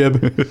owned the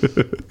jib.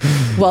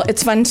 Well,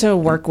 it's fun to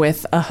work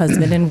with a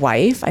husband and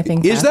wife. I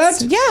think. Is that's-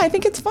 that? Yeah, I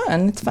think it's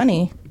fun. It's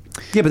funny.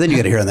 Yeah, but then you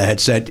got to hear on the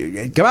headset,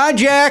 "Come on,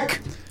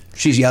 Jack."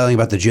 She's yelling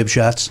about the jib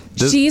shots.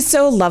 She's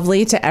so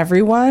lovely to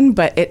everyone,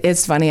 but it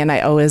is funny, and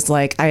I'm always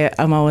like,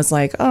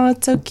 oh,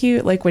 it's so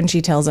cute. Like when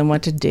she tells him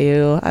what to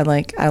do. I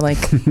like I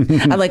like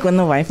when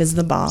the wife is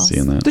the boss.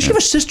 Seeing that. Does she have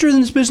a sister in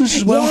this business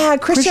as well? Yeah,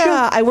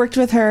 Krisha. I worked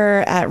with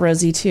her at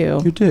Rosie too.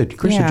 You did.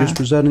 Krisha Yeah. just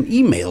was on an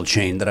email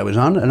chain that I was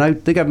on, and I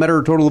think I've met her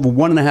a total of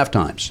 1.5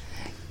 times.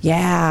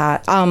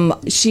 Yeah.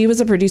 She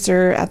was a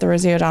producer at the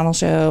Rosie O'Donnell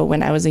Show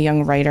when I was a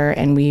young writer,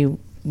 and we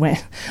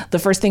went. The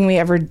first thing we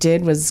ever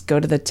did was go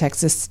to the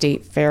Texas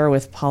State Fair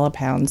with Paula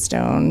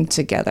Poundstone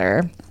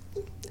together,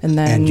 and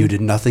then. And you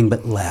did nothing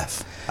but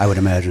laugh, I would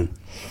imagine.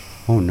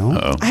 Oh no!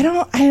 Uh-oh. I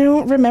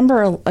don't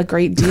remember a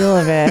great deal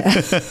of it.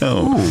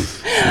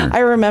 I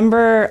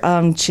remember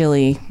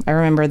chili. I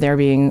remember there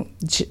being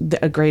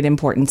a great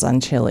importance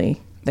on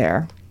chili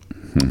there.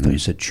 I thought you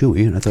said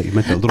Chewy, and I thought you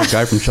meant the little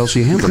guy from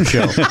Chelsea Handbook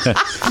Show.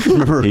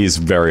 Remember? He's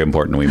very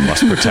important. We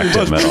must protect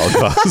him at all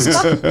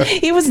costs.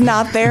 He was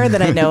not there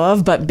that I know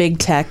of, but Big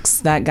Tex,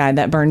 that guy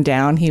that burned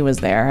down, he was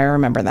there. I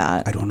remember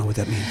that. I don't know what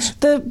that means.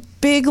 The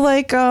big,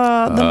 the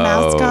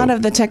mascot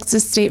of the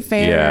Texas State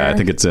Fair. Yeah, I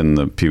think it's in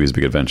the Pee-wee's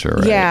Big Adventure,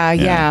 right?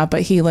 Yeah,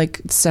 but he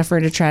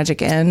suffered a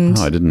tragic end.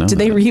 Oh, I didn't know Did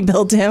that. they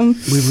rebuild him?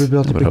 We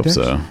rebuilt I would hope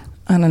so.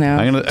 I don't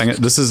know.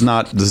 This does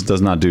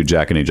not do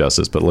Jack any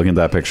justice, but looking at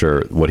that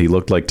picture, what he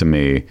looked like to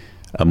me,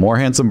 a more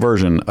handsome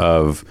version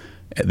of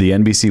the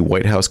NBC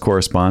White House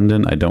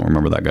correspondent. I don't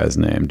remember that guy's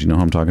name. Do you know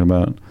who I'm talking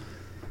about?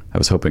 I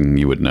was hoping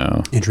you would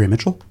know. Andrea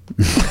Mitchell?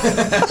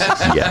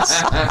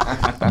 Yes.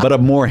 But a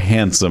more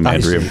handsome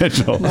Andrea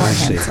Mitchell. More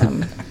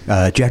handsome.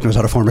 Jack knows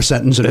how to form a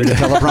sentence and read a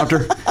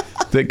teleprompter.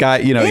 The guy,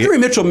 Andrea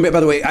Mitchell, by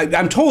the way,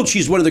 I'm told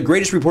she's one of the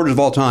greatest reporters of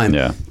all time.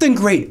 Yeah. Then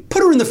great.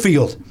 Put her in the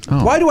field.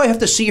 Oh. Why do I have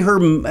to see her?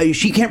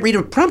 She can't read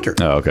a prompter.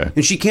 Oh, okay.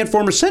 And she can't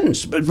form a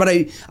sentence. But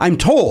I'm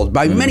told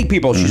by many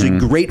people she's a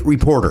great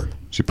reporter.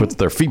 She puts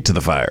their feet to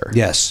the fire.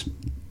 Yes.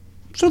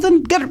 So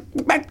then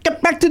get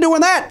back to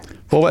doing that.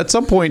 Well, at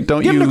some point,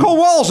 don't Give you Nicole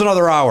Walls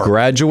another hour.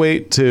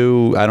 Graduate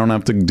to, I don't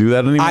have to do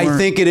that anymore? I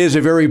think it is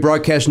a very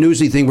broadcast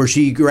newsy thing where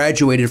she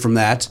graduated from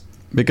that.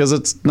 Because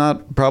it's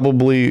not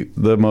probably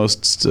the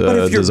most But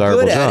if you're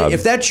desirable good at job. it,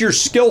 if that's your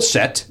skill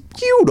set,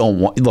 you don't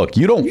want. Look,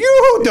 you don't.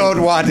 You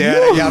don't want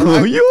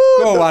to. You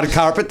go on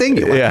carpeting.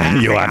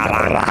 You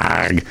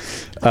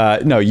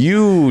want no,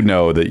 you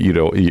know that you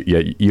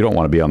don't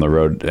want to be on the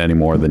road any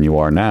more than you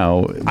are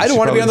now. I don't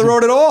want to be on the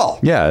road at all.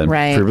 Yeah,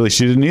 right. Probably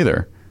she didn't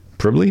either.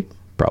 Probably.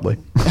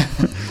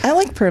 I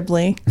like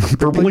Pribley.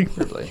 Pribley.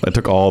 I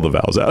took all the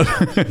vowels out,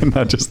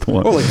 not just the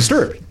one. Oh, like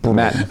disturbed.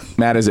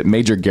 Matt, is it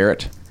Major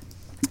Garrett?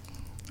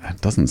 That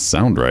doesn't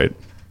sound right,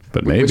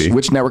 but maybe.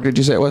 Which network did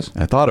you say it was?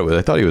 I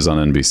thought he was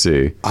on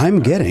NBC. I'm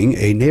getting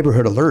a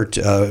neighborhood alert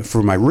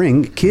for my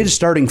ring. Kids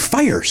starting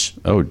fires.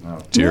 Oh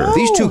dear! No.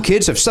 These two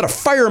kids have set a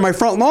fire in my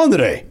front lawn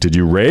today. Did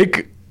you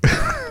rake?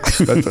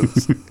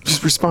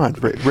 Just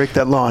respond. Rake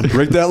that lawn.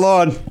 Rake that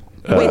lawn.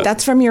 Wait,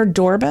 that's from your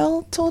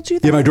doorbell told you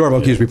that? Yeah, my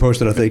doorbell keeps me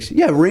posted on things.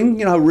 Yeah, Ring.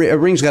 You know,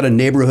 Ring's got a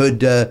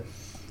neighborhood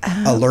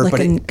alert, like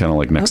but kind of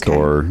like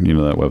Nextdoor. You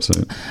know that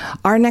website.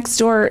 Our next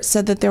door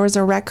said that there was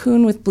a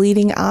raccoon with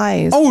bleeding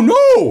eyes. oh no!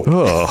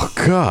 Oh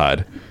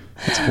God,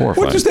 that's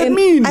horrifying. What does that And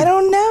mean? I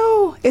don't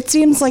know. It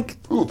seems like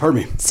Ooh,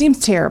 pardon me. seems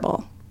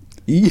terrible.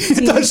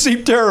 It does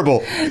seem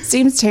terrible.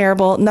 Seems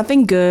terrible.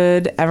 Nothing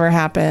good ever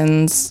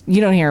happens. You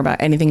don't hear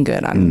about anything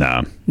good on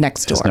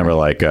next door. It's never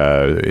like,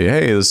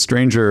 hey, this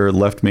stranger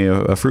left me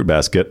a fruit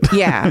basket.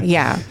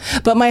 Yeah.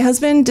 But my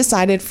husband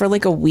decided for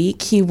like a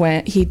week, he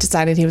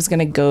decided he was going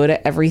to go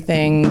to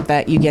everything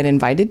that you get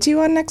invited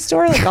to on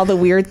Nextdoor, like all the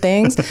weird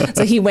things.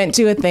 So he went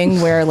to a thing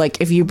where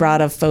like if you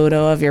brought a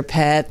photo of your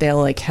pet, they'll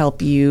like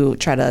help you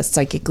try to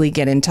psychically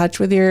get in touch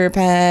with your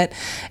pet.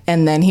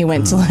 And then he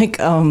went to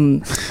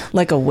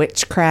like a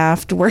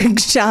witchcraft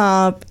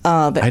workshop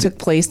that took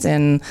place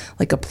in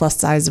like a plus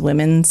size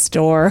women's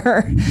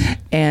store.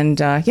 And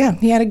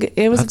he had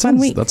it was a fun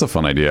week. That's a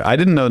fun idea. I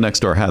didn't know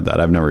Nextdoor had that.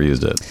 I've never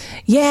used it.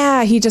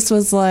 Yeah, he just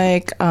was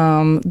like,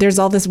 there's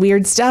all this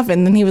weird stuff.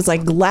 And then he was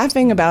like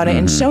laughing about it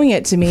and showing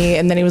it to me.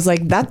 And then he was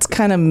like, that's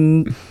kind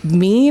of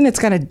mean. It's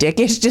kind of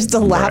dickish just to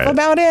laugh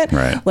about it.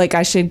 Right. Like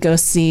I should go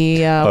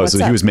see what's so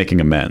up. he was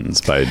making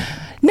amends by...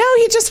 No,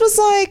 he just was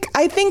like,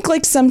 I think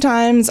like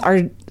sometimes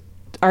our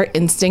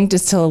instinct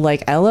is to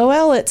like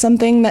LOL at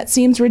something that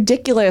seems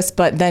ridiculous,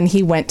 but then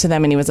he went to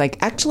them and he was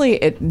like, actually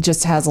it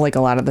just has like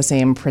a lot of the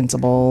same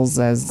principles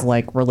as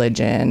like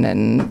religion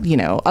and, you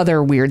know,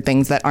 other weird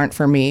things that aren't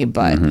for me,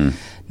 but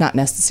not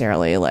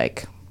necessarily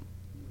like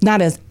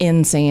not as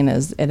insane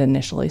as it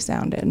initially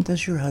sounded.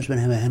 Does your husband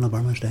have a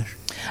handlebar mustache?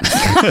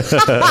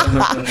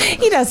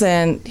 He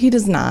doesn't. He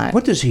does not.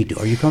 What does he do?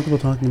 Are you comfortable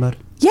talking about it?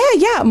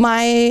 Yeah.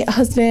 My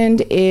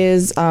husband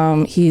is,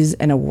 he's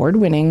an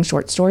award-winning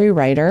short story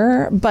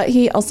writer, but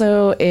he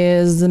also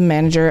is the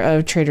manager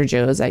of Trader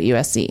Joe's at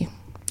USC.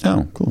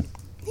 Oh, cool.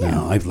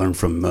 Yeah, I've learned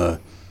from the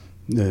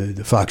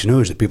Fox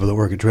News that people that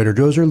work at Trader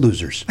Joe's are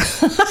losers.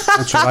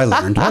 That's what I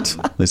learned. What?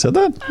 They said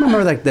that?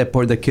 Remember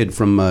that kid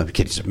from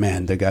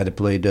the guy that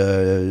played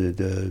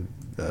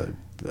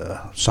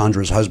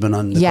Sandra's husband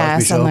on the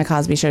Cosby Show? On the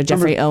Cosby Show,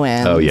 Jeffrey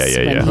Owens. Oh,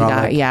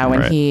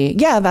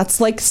 yeah. That's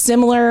like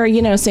similar,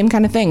 you know, same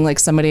kind of thing. Like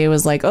somebody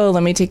was like, oh,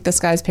 let me take this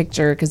guy's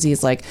picture because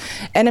he's like,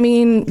 and I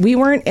mean, we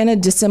weren't in a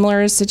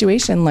dissimilar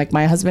situation. Like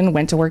my husband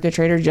went to work at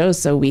Trader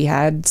Joe's, so we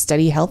had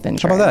steady health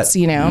insurance. How about that?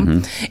 You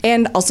know,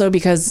 and also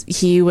because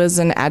he was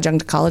an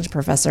adjunct college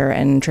professor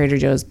and Trader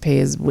Joe's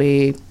pays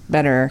way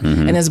better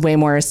and is way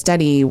more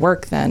steady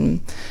work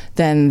than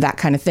that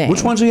kind of thing.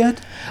 Which one's he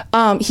at?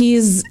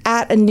 He's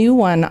at a new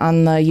one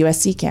on the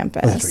USC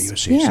campus. Oh, that's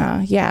right,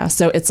 USC. Yeah.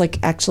 So it's like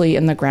actually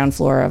in the ground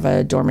floor of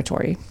a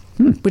dormitory,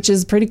 which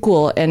is pretty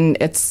cool. And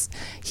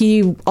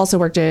he also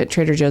worked at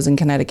Trader Joe's in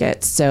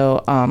Connecticut.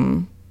 So,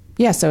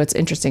 so it's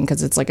interesting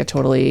because it's like a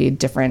totally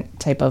different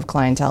type of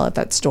clientele at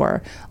that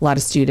store. A lot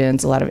of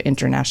students, a lot of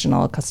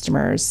international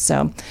customers.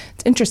 So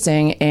it's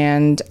interesting.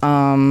 And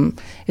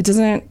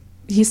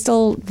he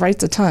still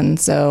writes a ton.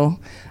 So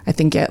I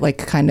think it like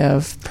kind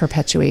of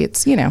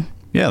perpetuates, Yeah,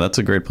 that's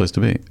a great place to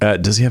be.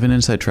 Does he have an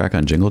inside track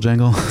on Jingle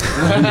Jangle?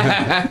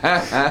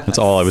 That's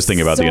all I was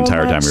thinking about the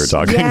entire time we were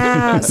talking.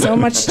 Yeah, so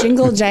much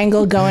jingle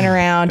jangle going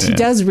around. He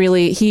does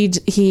really.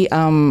 He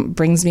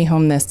brings me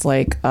home this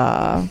like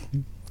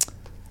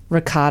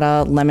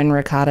lemon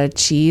ricotta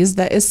cheese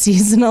that is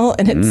seasonal,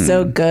 and it's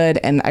so good.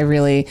 And I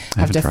really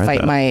have to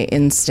fight my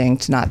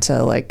instinct not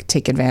to like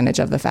take advantage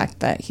of the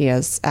fact that he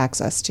has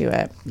access to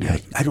it. Yeah,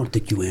 I don't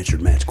think you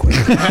answered Matt's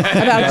question.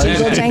 About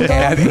jingle jangle.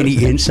 Have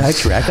any inside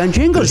track on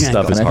Jingle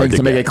Jangle? Stuff is hard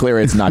to make it clear,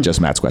 it's not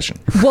just Matt's question.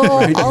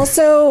 Well,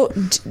 also,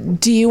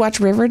 do you watch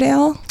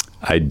Riverdale?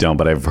 I don't,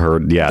 but I've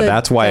heard,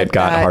 that's why it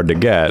got hard to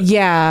get.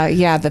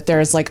 Yeah, that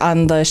there's like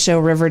on the show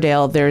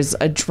Riverdale, there's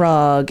a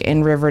drug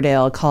in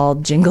Riverdale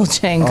called Jingle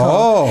Jangle.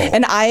 Oh.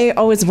 And I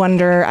always want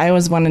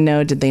to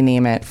know, did they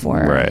name it for?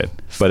 Right.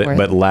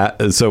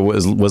 So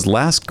was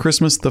last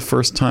Christmas the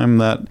first time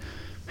that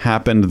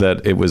happened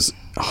that it was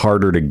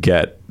harder to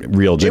get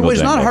real Jingle Jangle? It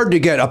was not hard to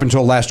get up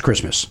until last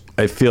Christmas.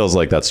 It feels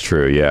like that's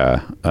true,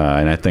 yeah.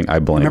 And I think I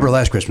blame... Remember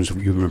last Christmas,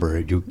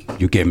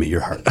 you gave me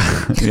your heart.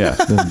 Yeah.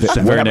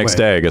 The very next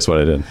day, guess what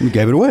I did? You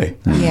gave it away.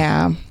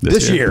 Yeah.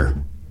 This year.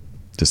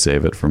 To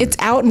save it from... It's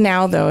out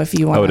now, though, if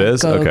you want to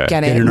go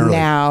get it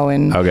now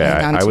and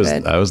hang on to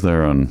it. I was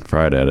there on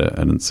Friday. I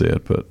didn't see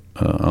it, but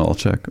I'll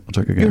check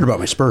again. You heard about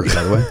my Spurs,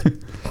 by the way.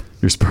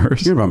 Your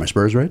Spurs? You heard about my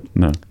Spurs, right?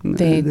 No.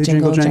 They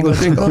jingle, jangle.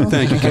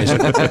 Thank you, Caissie.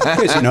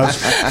 Caissie knows.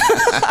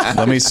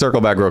 Let me circle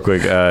back real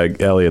quick.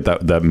 Elliot,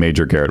 that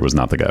Major Garrett was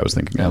not the guy I was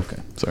thinking of.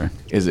 Okay. Sorry.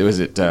 Was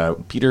it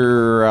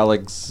Peter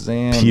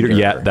Alexander?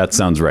 Yeah, that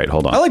sounds right.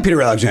 Hold on. I like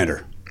Peter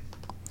Alexander.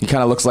 He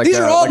kind of looks like... These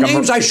are all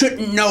names I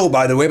shouldn't know,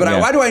 by the way, but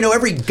why do I know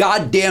every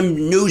goddamn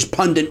news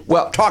pundit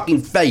talking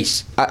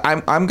face?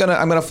 I'm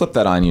gonna flip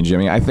that on you,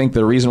 Jimmy. I think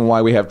the reason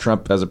why we have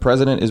Trump as a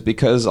president is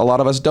because a lot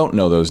of us don't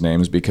know those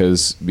names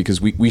because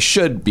we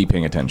should be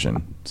paying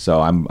attention.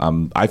 So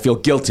I feel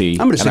guilty.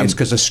 I'm going to say it's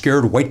because of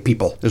scared white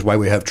people is why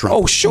we have Trump.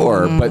 Oh,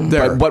 sure,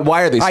 but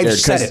why are they scared? I've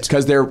said it.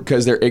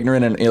 Because they're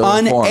ignorant and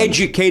ill-informed.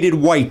 Uneducated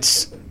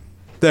whites.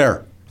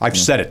 There, I've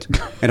said it.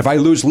 And if I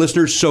lose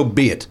listeners, so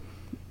be it.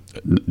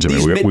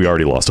 Jimmy, we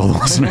already lost all the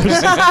listeners.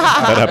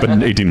 That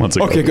happened 18 months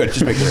ago. Okay, good.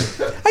 Just make sure.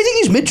 I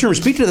think these midterms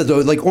speak to that, though.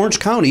 Like Orange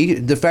County,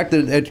 the fact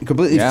that it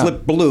completely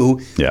flipped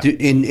blue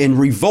in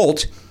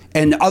revolt,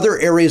 and other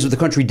areas of the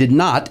country did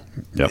not.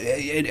 Yep.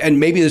 And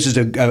maybe this is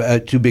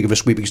a too big of a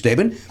sweeping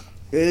statement.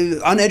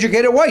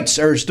 Uneducated whites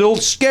are still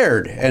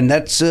scared, and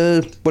that's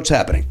what's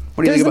happening.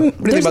 What do you think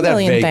about that? There's a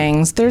million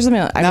things. There's a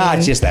million. I mean,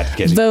 it's just that.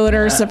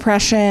 Voter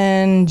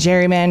suppression,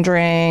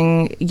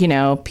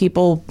 gerrymandering.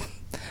 People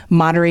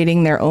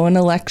moderating their own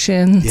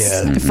elections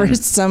for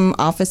some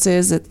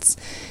offices. It's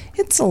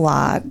a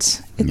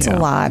lot. It's a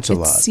lot.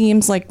 It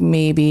seems like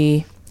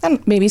maybe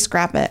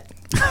scrap it.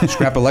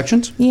 Scrap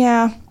elections?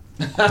 Yeah.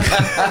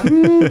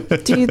 Can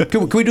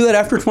we do that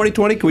after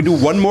 2020? Can we do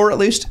one more at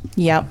least?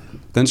 Yep.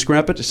 Then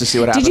scrap it just to see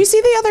what happens. Did you see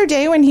the other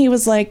day when he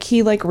was like,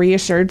 he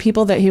reassured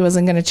people that he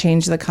wasn't going to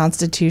change the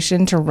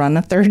Constitution to run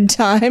a third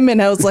time? And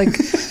I was like,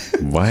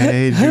 why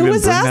did you who even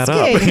was bring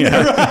asking?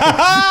 that up?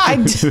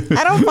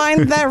 I don't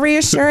find that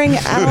reassuring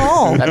at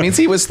all. That means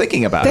he was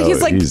thinking about it.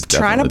 He's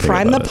trying to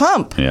prime the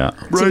pump. Yeah.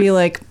 To be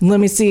like, let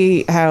me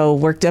see how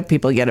worked up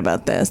people get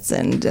about this.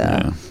 And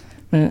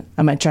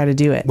I might try to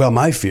do it. Well,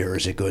 my fear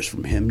is it goes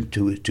from him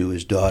to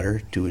his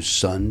daughter, to his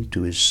son,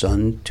 to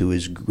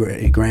his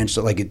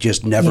grandson. Like it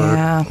just never.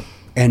 Yeah.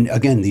 And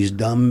again, these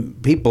dumb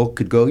people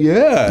could go, he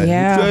died.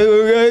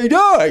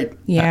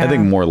 Yeah. I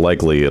think more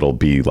likely it'll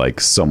be like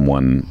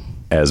someone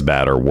as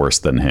bad or worse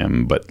than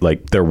him, but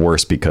like they're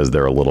worse because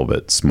they're a little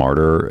bit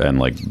smarter and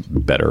like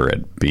better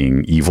at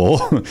being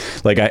evil.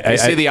 Like I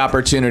see the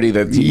opportunity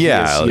that he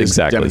has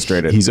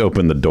demonstrated. He's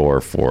opened the door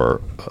for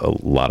a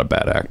lot of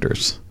bad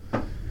actors.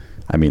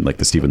 I mean, like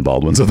the Stephen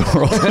Baldwins of the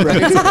world.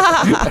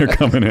 They're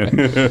coming in.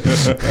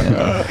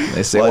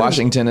 They say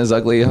Washington is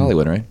ugly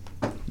Hollywood, right?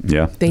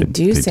 Yeah. They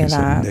do say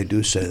that. They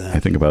do say that. I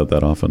think about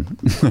that often.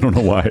 I don't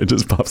know why. It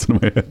just pops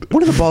into my head.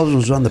 One of the Baldwins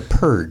was on The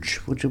Purge.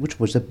 Which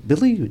was that?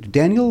 Billy?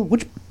 Daniel?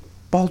 Which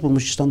Baldwin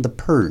was just on The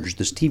Purge,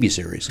 this TV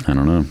series? I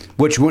don't know.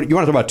 Which, you want to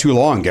talk about too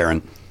long,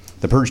 Garen?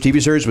 The Purge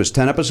TV series was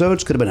 10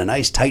 episodes. Could have been a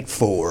nice tight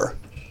 4.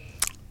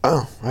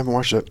 Oh, I haven't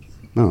watched it.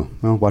 Oh,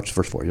 well, watch the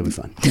first 4. You'll be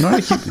fine. You know,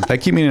 I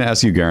keep meaning to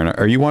ask you, Garen,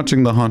 are you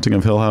watching The Haunting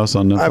of Hill House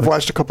on Netflix? I've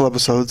watched a couple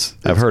episodes.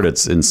 I've heard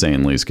it's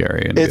insanely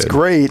scary. And it's good.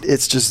 great.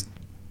 It's just,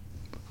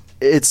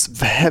 it's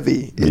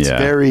heavy. It's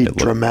very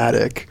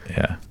dramatic.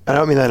 Yeah. I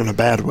don't mean that in a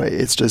bad way.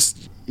 It's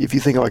just, if you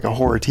think of like a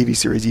horror TV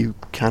series, you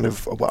kind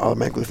of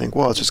automatically think,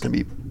 well, it's just gonna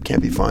be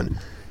can't be fun.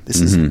 This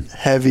is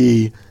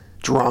heavy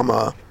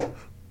drama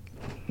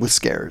with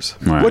scares.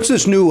 Right. What's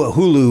this new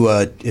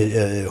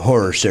Hulu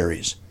horror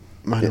series?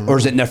 Or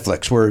is it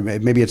Netflix, where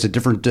maybe it's a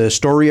different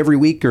story every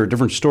week or a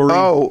different story?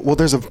 Oh, well,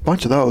 there's a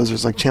bunch of those.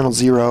 There's like Channel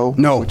Zero,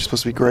 which is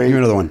supposed to be great. Give me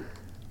another one.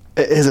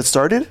 Has it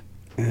started?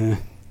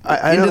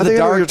 I don't think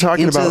what you're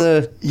talking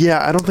about.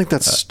 Yeah, I don't think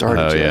that's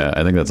started. Oh, yet. yeah.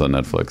 I think that's on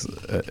Netflix.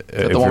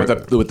 The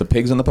one with the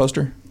pigs on the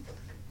poster?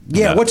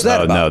 Yeah, what's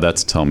that about? No,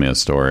 that's Tell Me a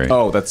Story.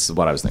 Oh, that's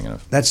what I was thinking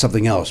of. That's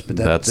something else, but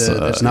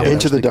that's not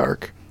Into the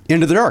Dark.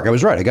 Into the Dark. I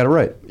was right. I got it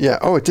right. Yeah.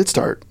 Oh, it did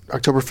start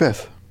October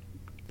 5th.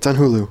 It's on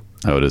Hulu.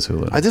 Oh, it is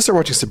Hulu. I just started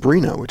watching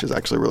Sabrina, which is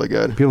actually really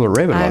good. People are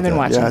raving about I've been that.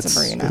 watching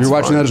Sabrina. You're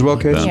watching that as well,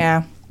 Casey?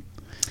 Yeah.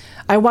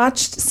 I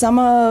watched some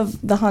of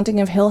The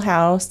Haunting of Hill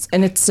House,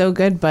 and it's so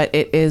good, but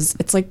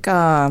it's like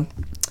a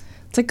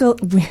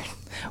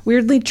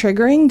weirdly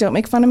triggering. Don't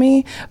make fun of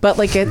me, but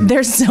like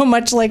there's so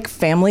much like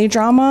family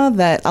drama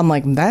that I'm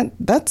like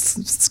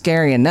that's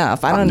scary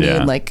enough. I don't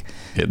need like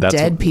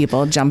dead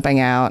people jumping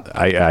out.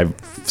 I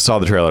saw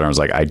the trailer and I was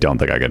like, I don't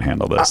think I can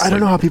handle this. I don't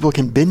know how people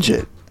can binge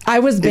it. I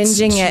was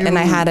binging it and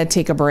I had to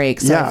take a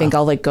break, so I think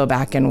I'll like go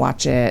back and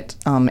watch it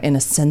in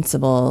a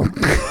sensible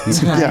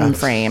time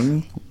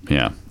frame.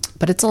 Yeah.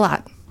 But it's a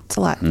lot. It's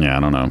a lot. Yeah,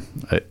 I don't know.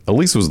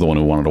 Elise was the one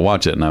who wanted to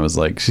watch it, and I was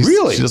like, she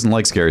doesn't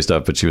like scary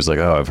stuff, but she was like,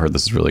 oh, I've heard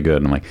this is really good.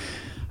 And I'm like,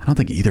 I don't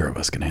think either of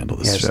us can handle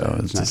this show.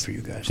 It's not for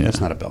you guys. Yeah. That's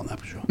not a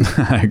Belknap show.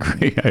 I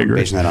agree. I'm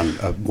basing that on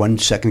a 1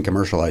 second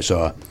commercial I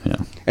saw. Yeah.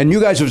 And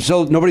you guys have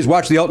still, nobody's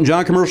watched the Elton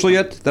John commercial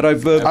yet that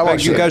I've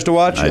begged you guys to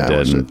watch? I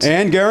didn't.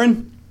 And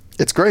Garen?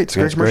 It's great. It's a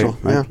great commercial.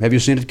 Right. Yeah. Have you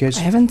seen it, Casey?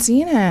 I haven't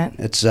seen it.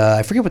 It's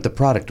I forget what the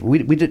product. We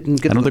didn't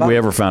get. I don't think we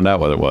ever found out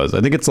what it was. I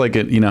think it's like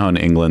you know how in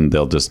England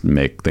they'll just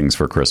make things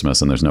for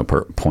Christmas and there's no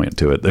point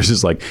to it. There's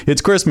just like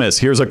it's Christmas.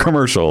 Here's a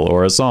commercial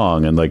or a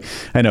song, and like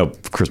I know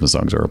Christmas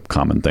songs are a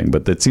common thing,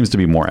 but it seems to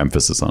be more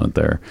emphasis on it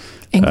there.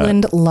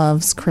 England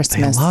loves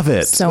Christmas. They love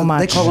it so much.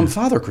 They call him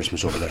Father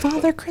Christmas over there.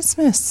 Father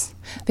Christmas.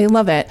 They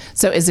love it.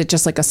 So is it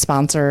just like a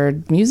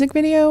sponsored music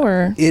video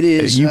or? It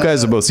is. You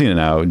guys have both seen it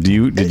now. Did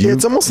you?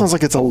 It almost sounds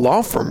like it's a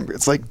law firm.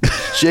 It's like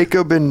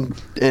Jacob and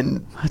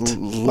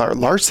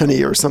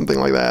Larceny or something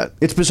like that.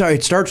 It's bizarre.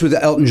 It starts with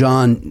Elton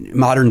John,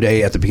 modern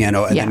day, at the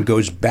piano, and then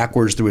goes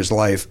backwards through his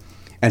life,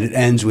 and it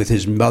ends with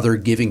his mother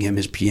giving him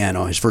his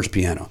piano, his first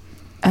piano.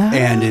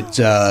 And it's.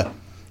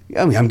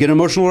 I mean, I'm getting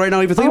emotional right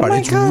now even thinking about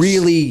it.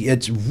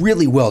 It's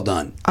really well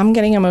done. I'm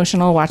getting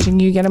emotional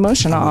watching you get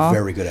emotional. I'm a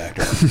very good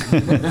actor.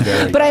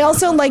 But I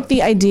also like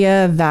the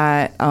idea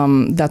that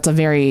that's a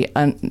very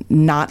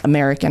not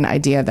American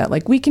idea that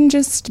like we can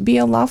just be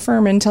a law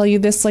firm and tell you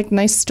this like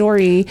nice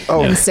story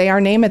and say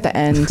our name at the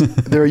end.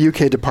 They're a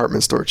UK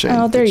department store chain.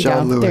 Oh, there you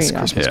John go. Lewis There you go.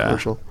 Christmas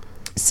commercial.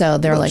 So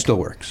they're like, it still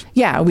works.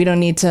 Yeah, we don't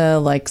need to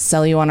like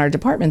sell you on our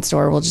department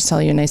store. We'll just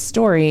tell you a nice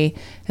story,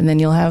 and then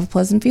you'll have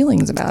pleasant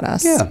feelings about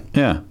us.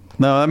 Yeah.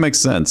 No, that makes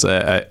sense.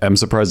 I'm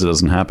surprised it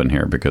doesn't happen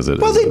here because it.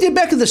 Well, they did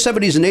back in the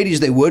 70s and 80s.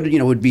 They would,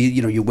 would be,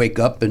 you wake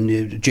up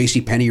and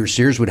J.C. Penney or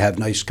Sears would have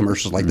nice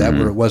commercials like that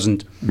where it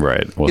wasn't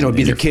right. It'd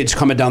be the kids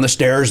coming down the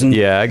stairs and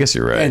I guess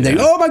you're right. And they,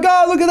 oh my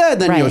God, look at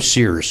that. And then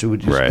Sears, it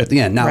would just, at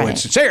the end. Now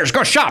it's Sears,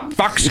 go shop,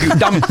 fucks, you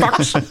dumb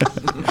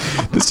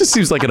fucks. This just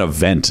seems like an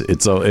event.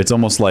 It's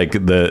almost like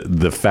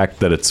the fact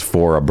that it's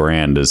for a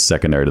brand is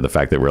secondary to the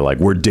fact that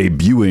we're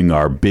debuting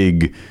our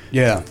big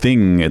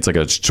thing. It's like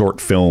a short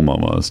film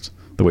almost.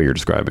 The way you're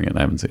describing it, I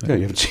haven't seen it. Yeah,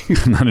 you haven't seen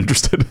it. I'm not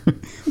interested.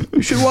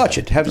 You should watch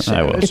it. Have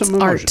some It's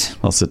art.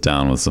 I'll sit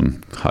down with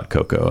some hot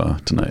cocoa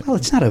tonight. Well,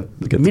 it's not a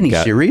mini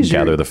series.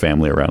 Gather the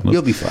family around us.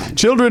 You'll be fine.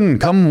 Children,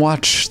 come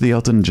watch the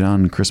Elton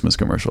John Christmas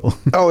commercial.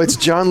 Oh, it's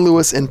John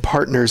Lewis and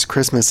Partners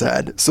Christmas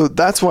ad. So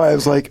that's why I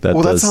was like, that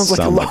sounds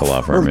like a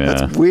law firm. Yeah.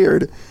 That's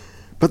weird.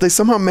 But they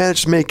somehow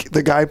managed to make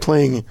the guy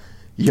playing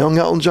young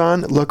Elton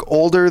John look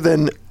older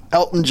than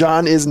Elton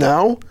John is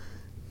now.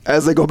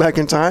 As they go back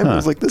in time, I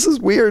was like, this is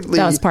weirdly...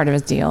 That was part of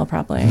his deal,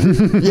 probably.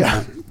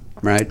 Yeah.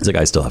 Right? It's like,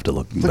 I still have to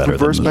look better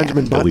than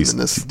Benjamin Button at least in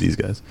this. These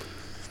guys.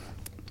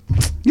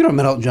 You know, I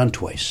met Elton John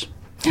twice.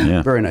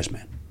 Yeah. Very nice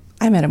man.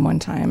 I met him one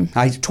time.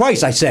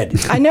 Twice, I said.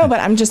 I know, but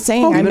I'm just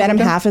saying I met him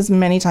half as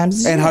many times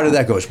as And how did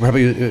that go? It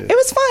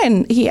was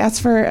fine. He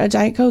asked for a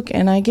Diet Coke,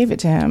 and I gave it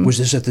to him. Was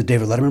this at the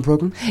David Letterman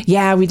program?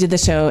 Yeah, we did the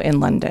show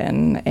in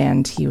London,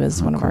 and he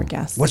was one of our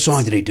guests. What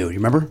song did he do? You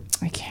remember?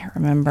 I can't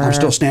remember. I'm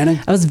Still Standing?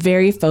 I was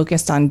very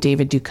focused on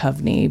David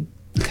Duchovny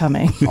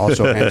coming.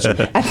 Also handsome.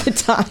 At the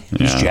time.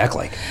 He's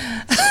Jack-like.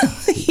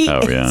 He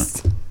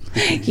is.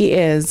 He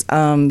is.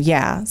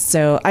 Yeah.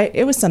 So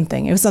it was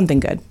something. It was something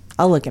good.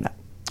 I'll look it up.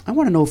 I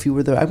want to know if you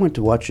were there. I went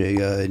to watch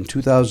in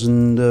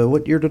 2000.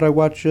 What year did I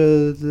watch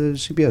the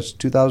CBS?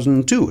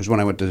 2002 is when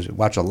I went to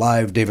watch a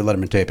live David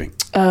Letterman taping.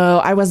 Oh,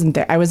 I wasn't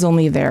there. I was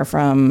only there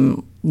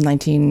from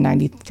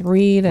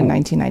 1993 to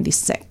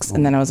 1996,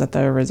 and then I was at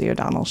the Rosie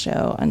O'Donnell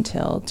show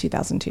until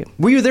 2002.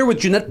 Were you there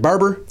with Jeanette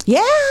Barber? Yeah.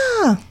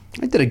 I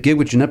did a gig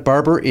with Jeanette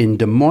Barber in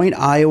Des Moines,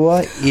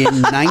 Iowa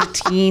in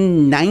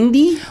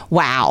 1990.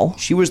 Wow.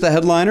 She was the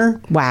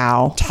headliner.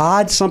 Wow.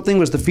 Todd something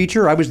was the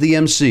feature. I was the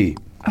MC.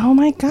 Oh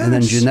my gosh. And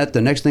then Jeanette, the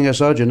next thing I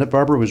saw, Jeanette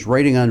Barber was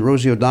writing on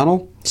Rosie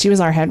O'Donnell. She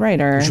was our head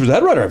writer. She was the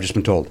head writer, I've just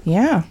been told.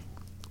 Yeah.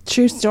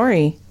 True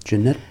story.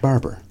 Jeanette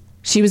Barber.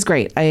 She was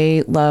great.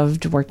 I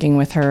loved working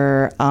with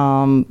her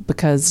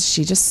because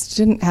she just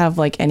didn't have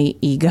like any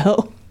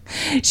ego.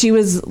 She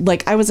was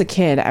like, I was a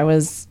kid. I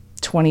was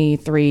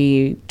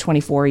 23,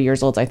 24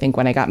 years old, I think,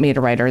 when I got made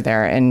a writer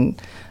there. And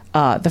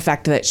the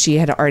fact that she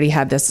had already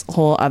had this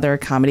whole other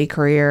comedy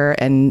career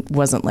and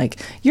wasn't like,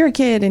 you're a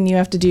kid and you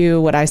have to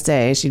do what I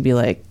say. She'd be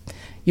like,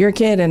 you're a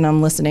kid and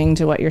I'm listening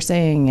to what you're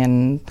saying.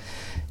 And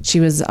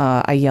she was,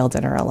 I yelled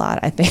at her a lot,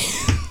 I think.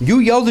 You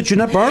yelled at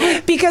Jeanette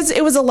Barber? Because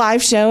it was a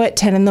live show at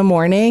 10 in the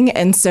morning.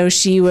 And so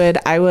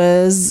I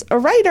was a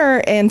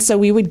writer. And so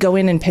we would go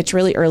in and pitch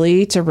really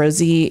early to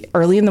Rosie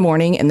early in the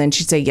morning. And then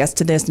she'd say yes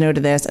to this, no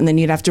to this. And then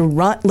you'd have to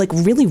run, like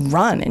really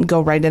run and go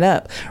write it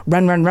up.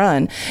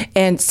 Run.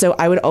 And so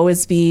I would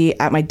always be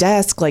at my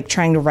desk, like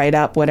trying to write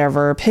up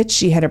whatever pitch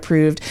she had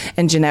approved.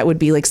 And Jeanette would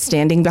be like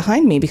standing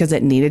behind me because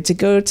it needed to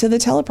go to the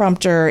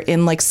teleprompter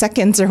in like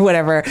seconds or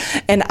whatever.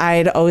 And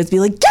I'd always be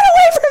like, get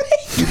away from me.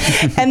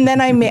 And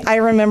then I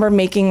remember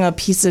making I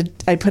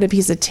put a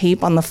piece of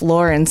tape on the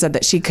floor and said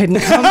that she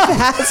couldn't come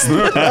past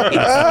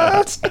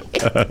the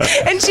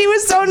tape. And she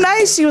was so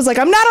nice. She was like,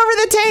 I'm not over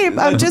the tape.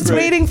 I'm just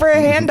waiting for a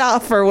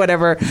handoff or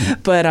whatever.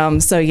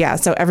 But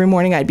so every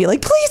morning I'd be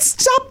like, please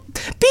stop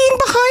being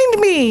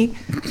behind me.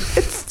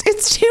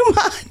 It's too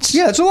much.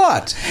 Yeah, it's a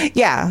lot.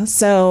 Yeah.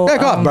 So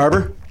back off,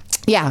 Barber.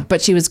 Yeah,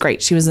 but she was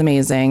great. She was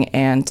amazing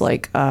and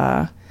like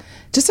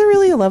just a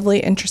really lovely,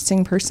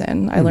 interesting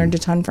person. I learned a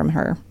ton from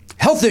her.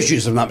 Health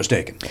issues, if I'm not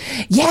mistaken.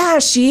 Yeah,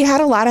 she had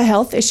a lot of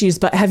health issues,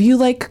 but have you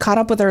like caught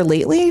up with her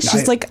lately?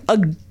 She's like a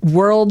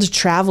world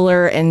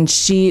traveler, and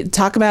she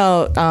talk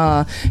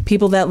about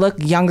people that look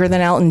younger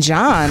than Elton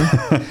John.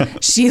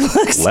 She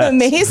looks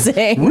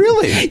amazing.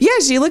 Really? Yeah,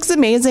 she looks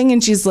amazing,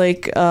 and she's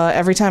like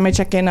every time I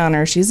check in on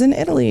her, she's in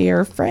Italy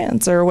or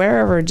France or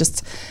wherever,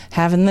 just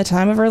having the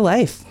time of her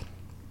life.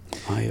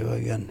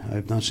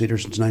 I've not seen her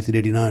since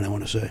 1989. I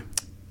want to say.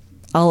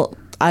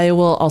 I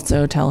will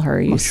also tell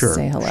her you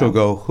say hello. She'll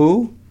go,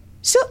 who?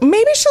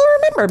 Maybe she'll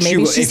remember.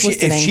 Maybe she's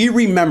listening. If she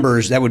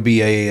remembers, that would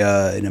be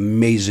an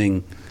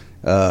amazing.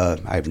 I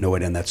have no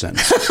idea in that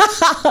sentence.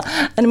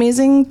 An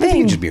amazing thing. I think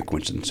it'd just be a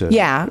coincidence.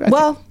 Yeah.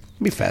 It'd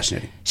be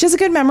fascinating. She has a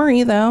good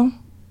memory, though.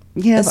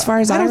 Yeah. As far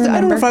as I remember.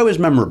 I don't know if I was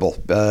memorable.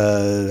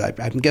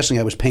 I'm guessing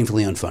I was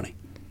painfully unfunny.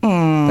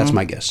 That's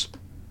my guess.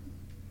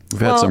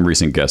 We've had some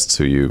recent guests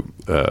who you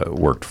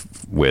worked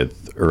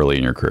with early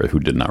in your career who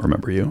did not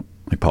remember you.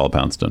 Like Paula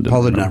Poundstone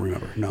Paula did not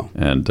remember, no.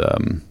 And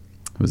who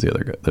was the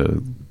other guy?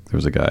 There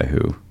was a guy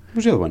who...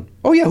 Who's the other one?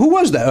 Oh, yeah, who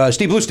was that?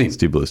 Steve Bluestein.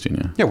 Steve Bluestein,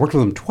 yeah. Yeah, worked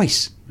with him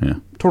twice. Yeah.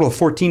 Total of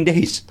 14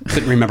 days.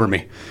 Didn't remember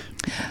me.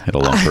 Had a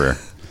long career.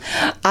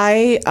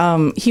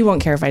 He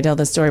won't care if I tell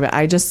this story, but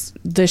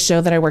the show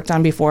that I worked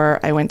on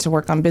before I went to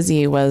work on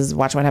Busy was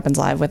Watch What Happens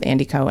Live with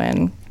Andy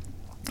Cohen.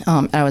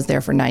 I was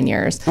there for 9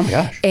 years. Oh, my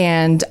gosh.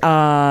 And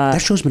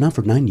that show's been on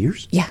for 9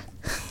 years? Yeah.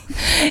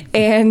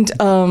 And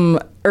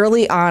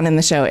early on in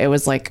the show, it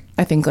was like,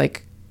 I think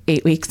like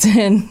 8 weeks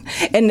in,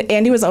 and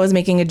Andy was always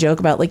making a joke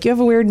about like, you have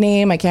a weird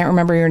name, I can't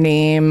remember your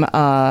name,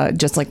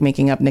 just like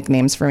making up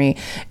nicknames for me.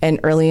 And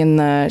early in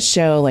the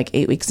show, like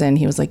 8 weeks in,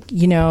 he was like,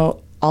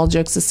 all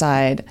jokes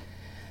aside,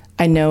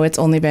 I know it's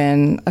only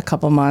been a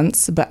couple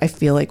months, but I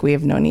feel like we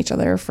have known each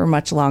other for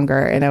much longer.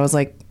 And I was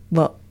like,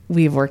 well,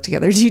 we've worked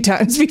together 2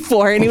 times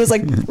before. And he was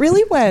like,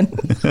 really, when?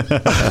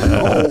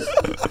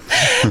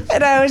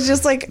 And I was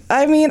just like,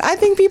 I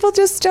think people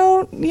just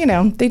don't,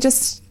 they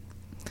just,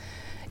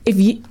 if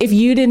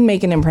you didn't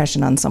make an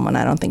impression on someone,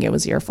 I don't think it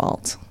was your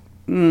fault.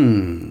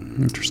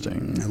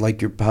 Interesting. I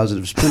like your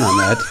positive spin on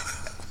that.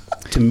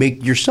 To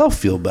make yourself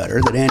feel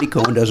better that Andy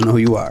Cohen doesn't know who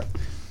you are.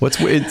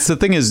 The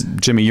thing is,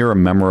 Jimmy, you're a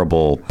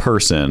memorable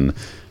person.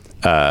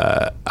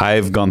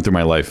 I've gone through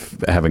my life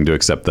having to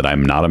accept that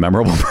I'm not a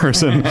memorable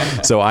person.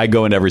 So I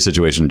go into every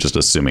situation just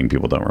assuming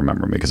people don't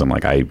remember me because I'm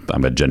like,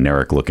 I'm a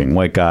generic looking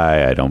white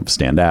guy. I don't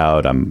stand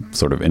out. I'm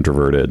sort of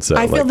introverted. So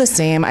I feel the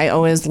same. I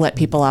always let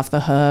people off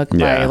the hook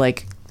by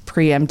like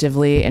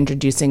preemptively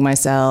introducing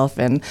myself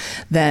and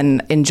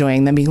then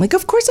enjoying them being like,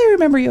 of course I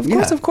remember you.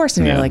 Of course.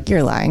 And you're like,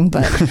 you're lying,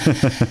 but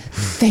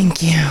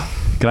thank you.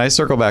 Can I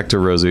circle back to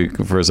Rosie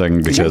for a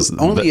second? Because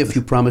only if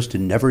you promise to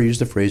never use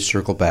the phrase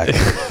 "circle back."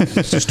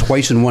 It's just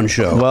twice in one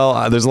show.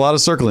 Well, there's a lot of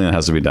circling that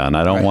has to be done.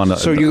 I don't want to.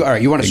 So you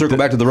want to circle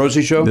back to the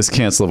Rosie show? This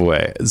can't slip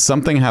away.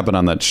 Something happened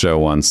on that show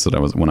once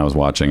when I was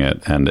watching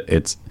it, and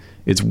it's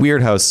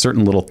weird how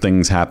certain little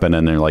things happen,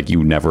 and they're like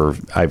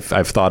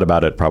I've thought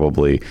about it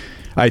probably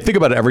I think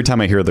about it every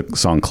time I hear the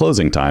song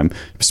Closing Time,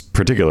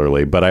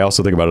 particularly, but I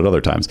also think about it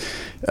other times.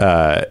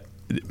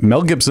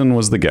 Mel Gibson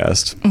was the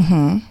guest.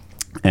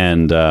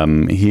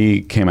 And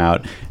he came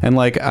out, and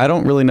like, I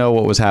don't really know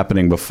what was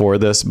happening before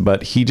this,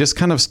 but he just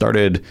kind of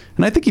started,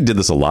 and I think he did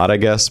this a lot, I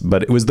guess,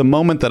 but it was the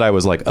moment that I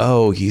was like,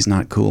 oh, he's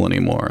not cool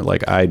anymore.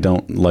 Like, I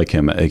don't like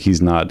him.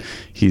 He's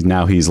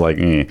like,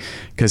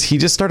 because he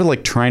just started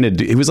like trying to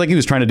do, it was like he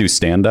was trying to do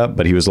stand up,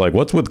 but he was like,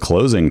 what's with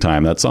Closing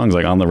Time? That song's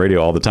like on the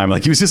radio all the time.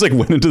 Like, he was just like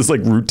went into this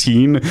like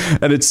routine,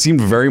 and it seemed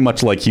very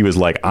much like he was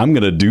like, I'm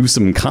going to do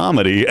some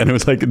comedy. And it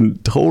was like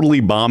totally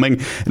bombing.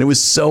 And it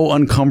was so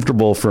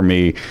uncomfortable for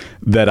me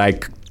that I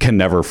can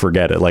never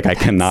forget it. Like, I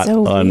cannot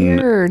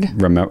remember.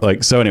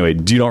 Like, so anyway,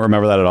 you don't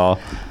remember that at all?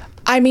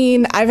 I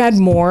mean, I've had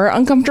more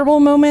uncomfortable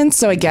moments,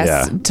 so I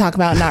guess talk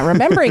about not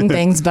remembering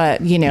things,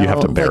 but you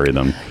have to bury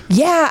them.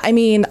 Yeah, I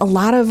mean, a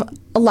lot of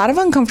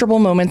uncomfortable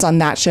moments on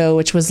that show,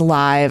 which was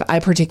live. I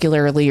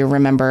particularly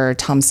remember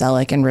Tom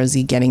Selleck and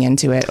Rosie getting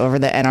into it over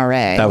the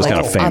NRA. That was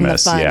kind of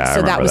famous. Yeah,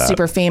 so that was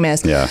super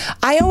famous. Yeah.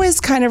 I always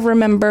kind of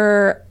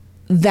remember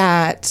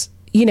that,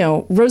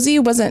 Rosie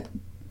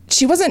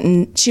she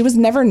was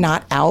never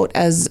not out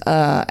as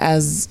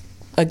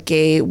a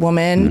gay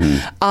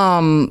woman,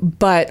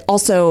 but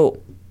also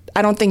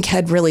I don't think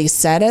had really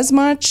said as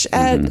much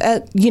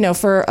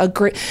for a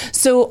great.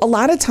 So a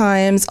lot of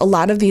times, a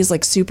lot of these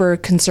like super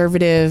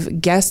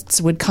conservative guests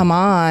would come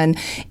on,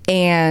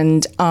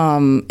 and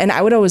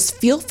I would always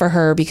feel for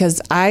her because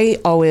I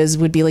always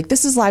would be like,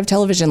 this is live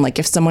television. Like,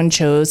 if someone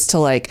chose to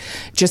like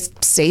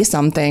just say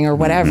something or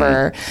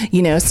whatever,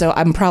 so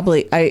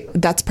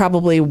that's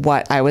probably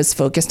what I was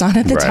focused on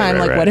at the time.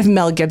 Like, what if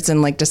Mel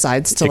Gibson like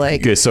decides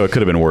to so it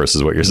could have been worse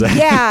is what you're saying.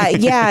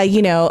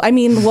 Yeah. I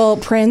mean, well,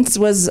 Prince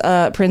was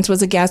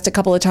a guest a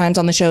couple of times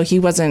on the show. He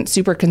wasn't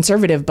super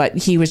conservative, but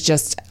he was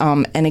just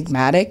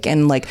enigmatic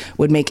and like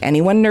would make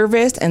anyone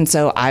nervous. And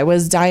so I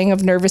was dying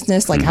of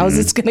nervousness. Like, how is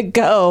this going to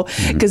go?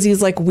 Because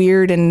he's like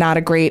weird and not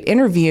a great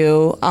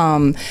interview.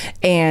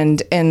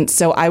 And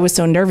so I was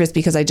so nervous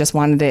because I just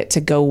wanted it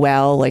to go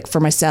well, like for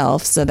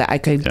myself, so that I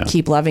could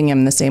keep loving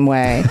him the same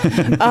way.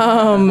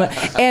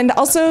 And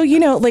also,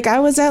 like I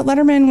was at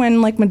Letterman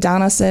when like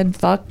Madonna said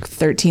fuck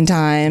 13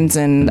 times,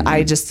 and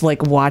I just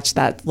like watched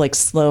that like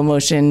slow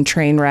motion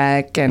train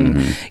wreck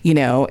and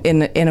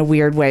in a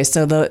weird way.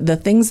 So the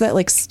things that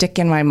like stick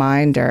in my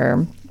mind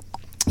are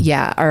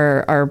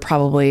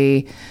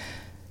probably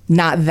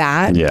not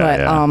that,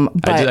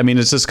 but I mean,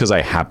 it's just because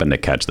I happened to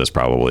catch this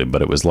probably,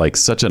 but it was like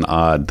such an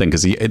odd thing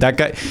because that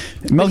guy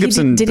Mel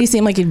Gibson, did he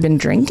seem like he'd been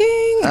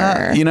drinking?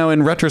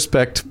 In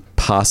retrospect,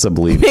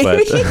 possibly, but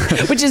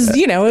which is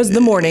it was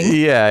the morning.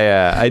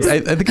 I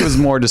think it was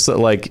more just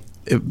like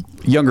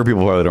younger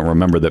people probably don't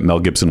remember that Mel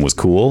Gibson was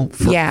cool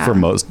for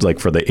most, like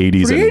for the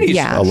 80s and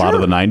a lot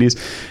of the 90s.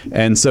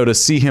 And so to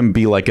see him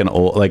be like an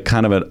old, like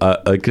kind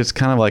of just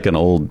kind of like an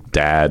old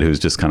dad who's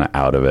just kind of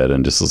out of it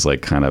and just was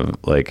like kind of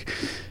like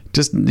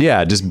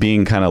just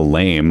being kind of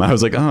lame. I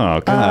was like,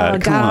 oh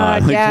God, come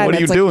on. Like, what are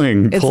you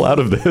doing? Pull out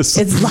of this.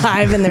 It's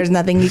live and there's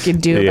nothing you can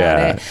do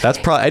about it. That's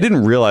probably, I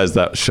didn't realize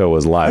that show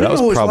was live. That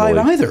was probably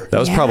live either. That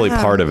was probably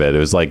part of it. It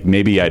was like,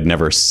 maybe I'd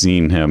never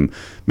seen him.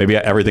 Maybe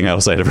everything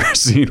else I'd ever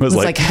seen was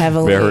like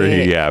heavily,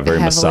 very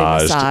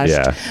massaged.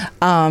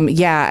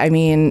 Yeah. I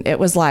mean, it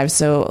was live.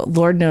 So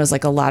Lord knows,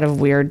 like a lot of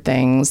weird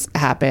things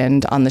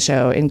happened on the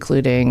show,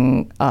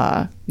 including,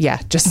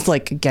 just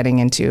like getting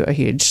into a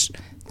huge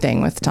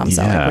thing with Tom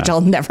Selleck, which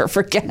I'll never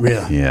forget.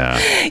 Really?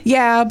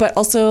 Yeah. But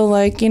also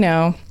like,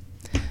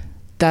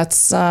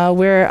 that's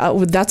where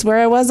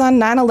I was on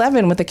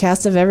 9/11 with the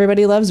cast of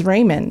Everybody Loves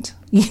Raymond.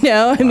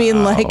 I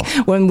mean, like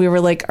when we were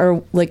like,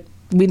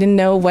 we didn't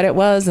know what it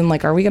was, and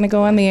like, are we going to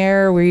go on the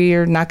air?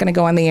 We're not going to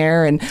go on the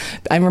air. And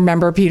I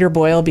remember Peter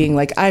Boyle being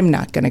like, I'm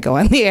not going to go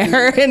on the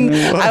air. And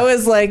I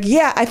was like,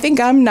 yeah, I think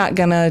I'm not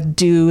going to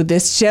do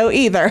this show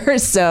either.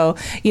 So,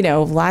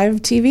 live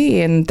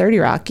TV and 30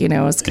 Rock,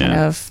 was kind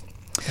of.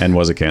 And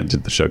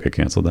did the show get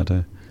canceled that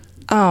day?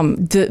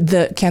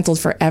 The canceled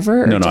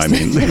forever? No, I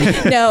mean.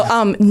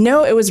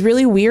 No, it was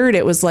really weird.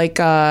 It was like,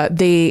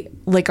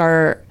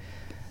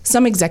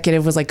 some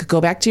executive was like,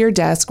 go back to your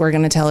desk. We're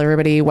going to tell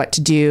everybody what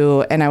to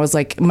do. And I was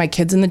like, my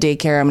kid's in the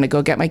daycare. I'm going to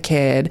go get my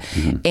kid.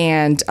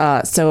 And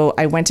so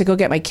I went to go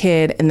get my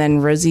kid. And then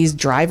Rosie's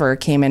driver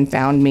came and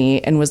found me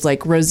and was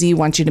like, Rosie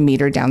wants you to meet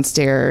her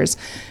downstairs.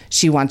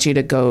 She wants you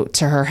to go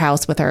to her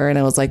house with her. And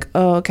I was like,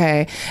 oh,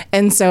 okay.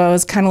 And so I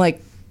was kind of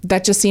like,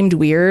 that just seemed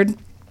weird.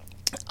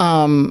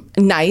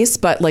 Nice,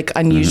 but like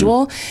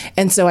unusual.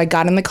 And so I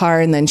got in the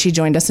car, and then she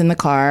joined us in the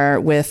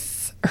car with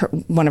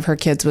one of her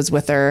kids was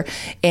with her,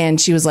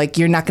 and she was like,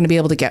 you're not going to be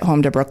able to get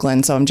home to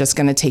Brooklyn, so I'm just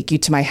going to take you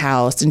to my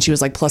house. And she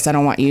was like, plus I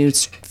don't want you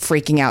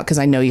freaking out because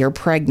I know you're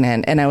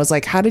pregnant. And I was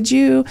like, how did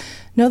you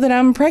know that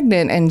I'm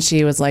pregnant? And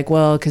she was like,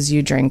 well, because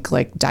you drink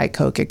like Diet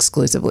Coke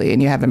exclusively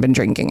and you haven't been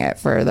drinking it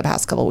for the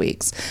past couple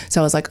weeks. So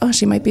I was like, oh,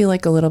 she might be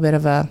like a little bit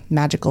of a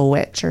magical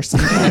witch or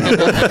something.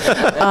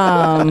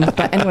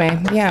 But anyway,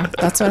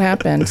 that's what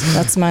happened.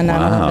 That's my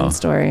 9/11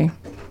 story.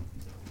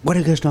 What are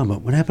you guys talking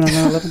about? What happened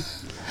on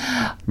 9/11?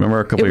 Remember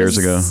a couple years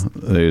ago,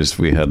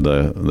 they had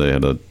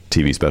a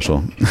TV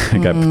special.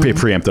 It got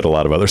preempted a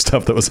lot of other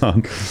stuff that was on.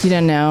 You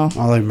didn't know.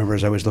 All I remember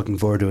is I was looking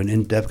forward to an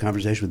in-depth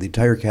conversation with the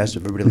entire cast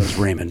of Everybody Loves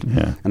Raymond,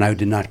 and I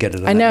did not get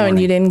it. I know, and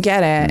you didn't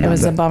get it. It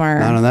was a bummer.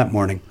 Not on that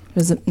morning. It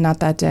was not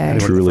that day.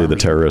 Truly, the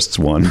terrorists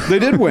won. They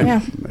did win.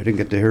 Yeah. I didn't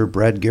get to hear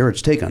Brad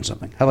Garrett's take on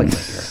something. I like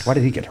Brad Garrett. Why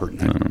did he get hurt in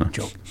that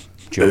joke?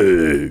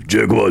 Hey,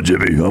 Jack, come on,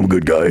 Jimmy. I'm a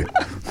good guy.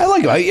 I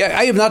like it.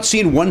 I have not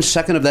seen 1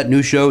 second of that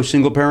new show,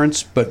 Single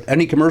Parents, but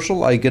any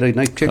commercial, I get a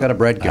nice kick out of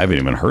Brad Garrett. I haven't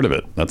even heard of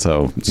it. That's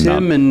how.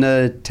 Tim and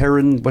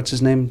Taron, what's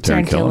his name?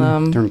 Taron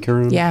Killam. Taron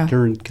Killam. Yeah.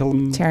 Taron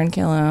Killam. Taron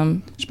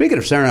Killam. Speaking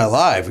of Saturday Night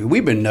Live,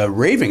 we've been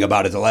raving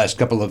about it the last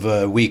couple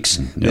of weeks.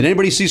 Did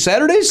anybody see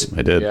Saturdays?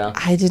 I did. Yeah.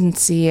 I didn't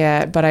see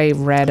it, but I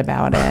read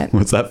about it.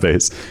 What's that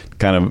face?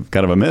 Kind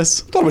of a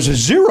miss. I thought it was a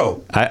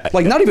 0.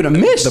 Like not even a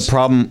miss. The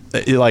problem,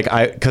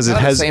 because it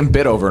has the same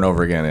bit over and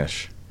over again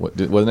ish.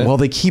 Wasn't it? Well,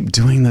 they keep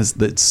doing this.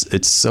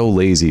 It's so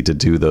lazy to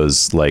do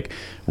those like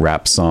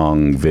rap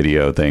song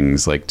video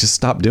things. Like, just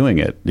stop doing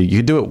it. You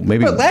could do it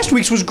maybe. But last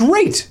week's was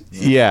great.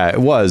 Yeah, it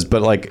was,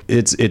 but like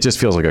it just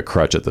feels like a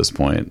crutch at this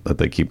point that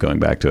they keep going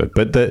back to it.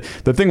 But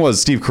the thing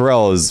was, Steve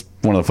Carell is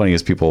one of the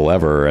funniest people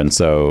ever, and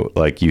so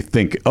like you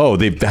think, oh,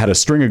 they've had a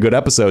string of good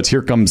episodes.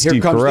 Here comes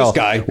Steve Carell.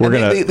 This guy. We're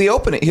gonna the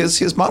opening.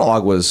 His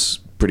monologue was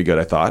pretty good,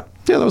 I thought.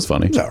 Yeah, that was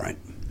funny. It's all right.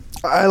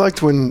 I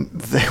liked when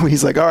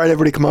he's like, all right,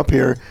 everybody come up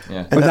here.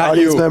 Yeah. And the not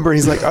audience you. member,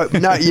 he's like,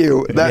 not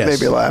you. That Yes.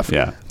 made me laugh.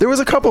 Yeah. There was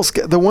a couple,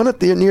 the one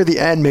near the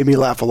end made me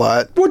laugh a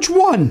lot. Which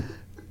one?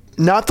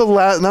 Not the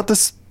last, not the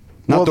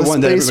one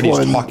that space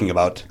everybody's one. talking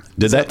about.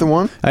 Did that the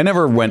one? I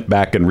never went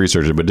back and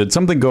researched it, but did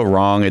something go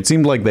wrong? It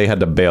seemed like they had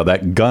to bail.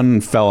 That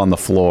gun fell on the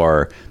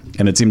floor,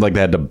 and it seemed like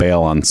they had to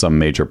bail on some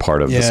major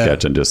part of the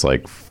sketch and just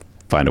like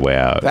find a way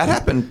out. That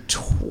happened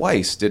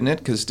twice, didn't it?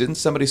 Because didn't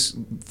somebody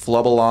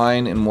flub a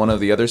line in one of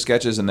the other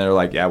sketches, and they're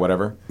like, "Yeah,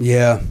 whatever."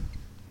 Yeah.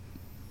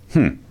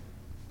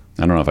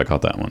 I don't know if I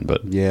caught that one,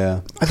 but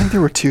Yeah. I think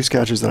there were 2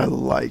 sketches that I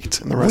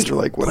liked, and the rest are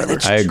like, whatever.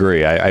 I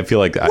agree. I feel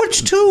like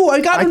Which 2? I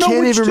got to I know can't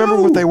which even remember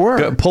 2. what they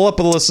were. pull up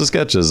a list of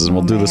sketches, and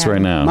we'll do this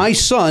right now. My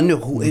son,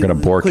 who gonna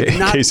bore could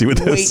not Caissie with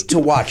wait this. to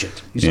watch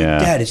it. He's Yeah.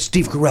 like, Dad, it's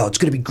Steve Carell. It's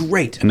going to be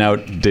great. Now,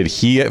 did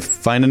he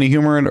find any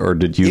humor in it, or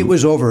did you? It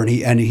was over, and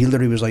he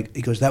literally was like,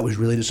 he goes, that was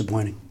really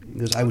disappointing.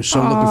 Because I was so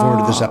looking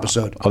forward to this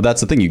episode. Oh, that's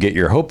the thing. You get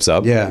your hopes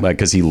up, Yeah.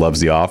 because he loves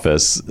The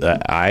Office.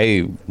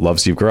 I love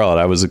Steve Carell, and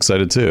I was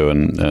excited too.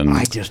 And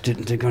I just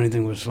didn't think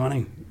anything was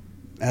funny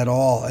at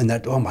all. And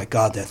that, oh my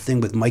God, that thing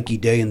with Mikey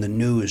Day in the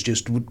New is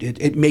just,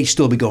 it may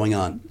still be going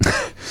on.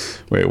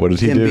 wait, what did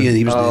he Him do? being,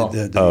 he was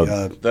The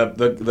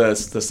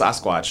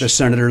Sasquatch. the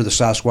senator, the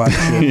Sasquatch.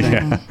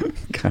 yeah,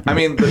 I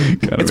mean,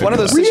 it's one of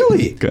those.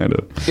 Really? kind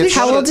of. It's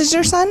How one of old the- is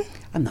your son?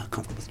 I'm not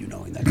comfortable with you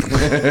knowing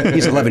that.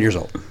 He's 11 years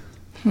old.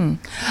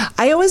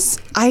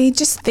 I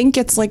just think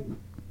it's like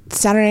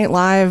Saturday Night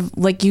Live,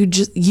 like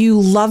you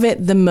love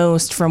it the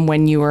most from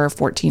when you were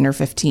 14 or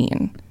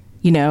 15,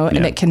 and Yeah.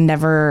 it can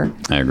never,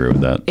 I agree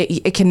with that.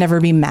 it can never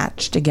be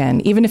matched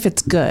again. Even if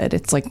it's good,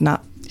 it's like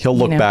not. He'll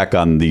look back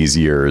on these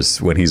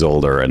years when he's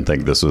older and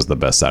think this was the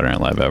best Saturday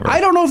Night Live ever. I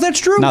don't know if that's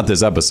true. Not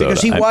this episode.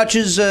 Because he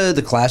watches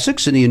the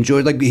classics and he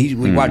enjoyed, like, we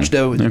watched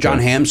John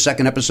Hamm's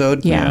second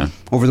episode Yeah.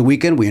 over the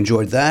weekend. We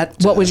enjoyed that.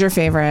 What was your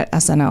favorite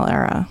SNL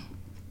era?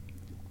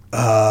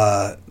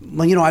 Well,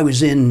 I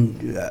was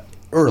in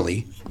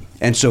early.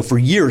 And so for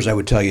years, I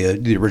would tell you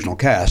the original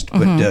cast.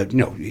 But,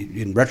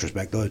 in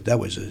retrospect, that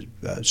was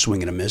a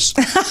swing and a miss.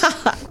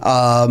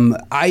 And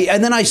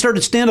then I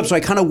started stand-up, so I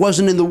kind of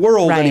wasn't in the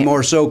world Right.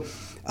 anymore. So,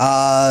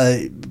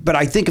 but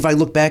I think if I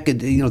look back at,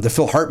 the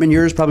Phil Hartman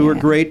years probably were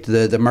great.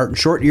 The Martin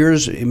Short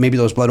years, maybe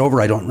those bled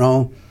over, I don't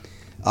know.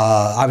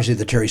 Obviously,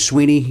 the Terry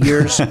Sweeney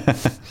years.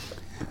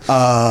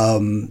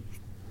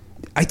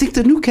 I think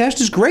the new cast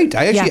is great.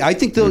 I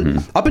think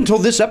up until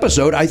this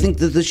episode, I think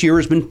that this year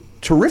has been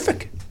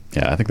terrific.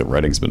 Yeah, I think the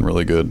writing's been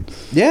really good.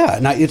 Yeah,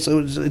 and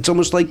it's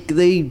almost like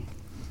they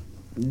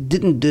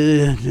didn't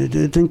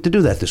think to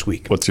do that this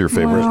week. What's your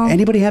favorite?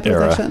 Anybody happy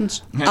era? with that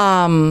sentence?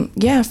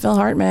 Yeah, Phil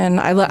Hartman.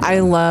 I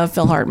love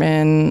Phil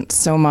Hartman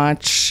so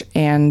much,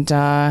 and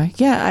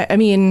I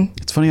mean,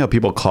 It's funny how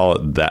people call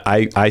it that.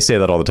 I say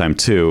that all the time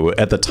too.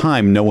 At the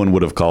time, no one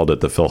would have called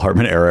it the Phil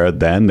Hartman era.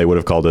 Then they would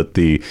have called it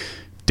the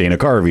Dana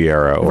Carvey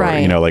era, or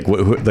Right.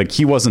 like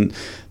he wasn't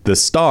the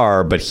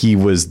star, but he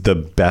was the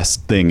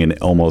best thing in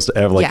almost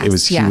ever. Like he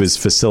was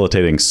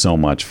facilitating so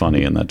much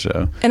funny in that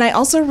show. and I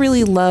also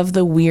really love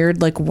the weird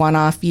like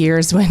one-off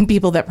years when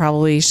people that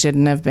probably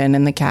shouldn't have been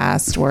in the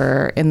cast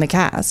were in the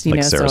cast.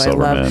 Like Sarah so I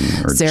love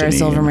Silverman or Sarah Janine.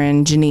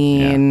 Silverman,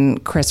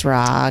 Janine, Chris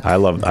Rock. I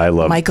love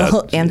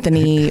Michael that.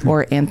 Anthony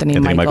or Anthony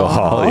Michael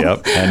Hall.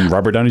 Yep, and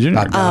Robert Downey Jr.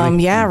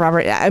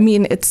 Robert. I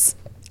mean, it's.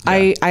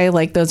 I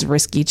like those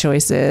risky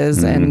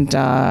choices, and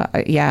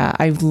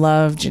I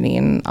love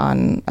Janine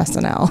on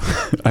SNL.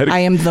 I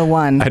am the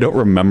one. I don't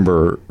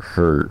remember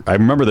her. I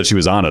remember that she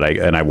was on it,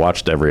 and I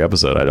watched every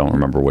episode. I don't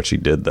remember what she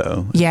did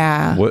though.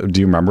 Yeah. What do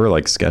you remember?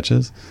 Like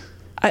sketches?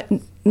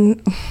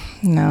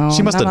 No,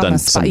 She must not have on done the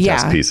spot. some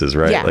test pieces,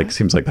 right? Yeah. Like,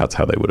 seems like that's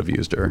how they would have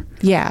used her.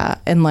 Yeah,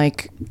 and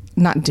like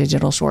not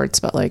digital shorts,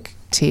 but like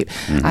tape.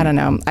 I don't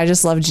know. I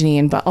just love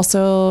Janine, but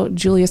also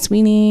Julia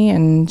Sweeney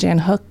and Jan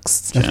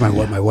Hooks. That's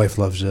my wife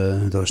loves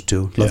those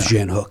two. Loves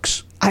Jan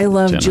Hooks. I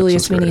love Jan Julia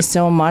Hooks is Sweeney great.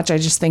 so much. I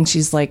just think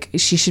she's like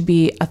she should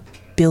be 1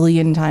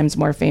 billion times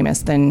more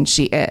famous than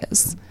she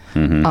is.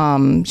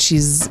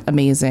 She's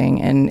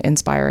amazing and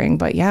inspiring.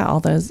 But yeah,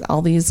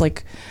 all these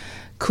like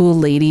cool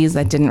ladies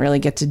that didn't really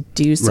get to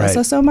do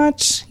so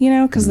much, you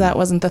know, because that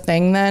wasn't the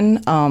thing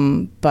then.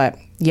 But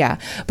yeah,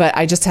 but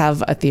I just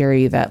have a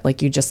theory that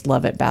like you just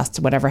love it best,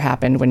 whatever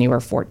happened when you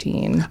were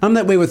 14. I'm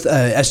that way with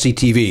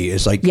SCTV.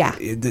 It's like Yeah.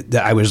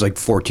 I was like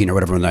 14 or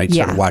whatever when I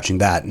started watching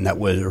that, and that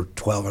was or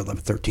 12 or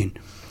 11, 13.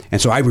 And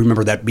so I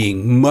remember that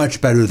being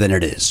much better than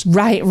it is.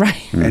 Right.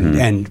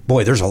 And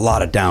boy, there's a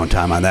lot of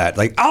downtime on that.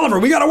 Like, Oliver,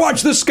 we got to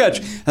watch this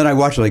sketch. And I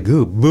watched it like,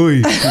 oh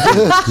boy.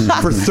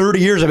 For 30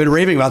 years, I've been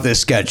raving about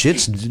this sketch.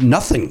 It's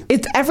nothing.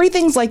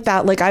 Everything's like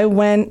that. Like I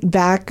went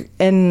back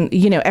and,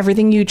 you know,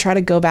 everything you try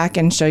to go back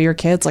and show your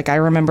kids. Like I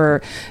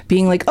remember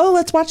being like, oh,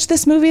 let's watch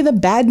this movie, The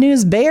Bad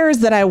News Bears,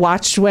 that I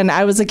watched when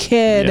I was a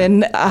kid. Yeah.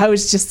 And I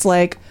was just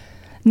like,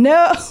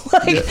 no,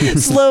 like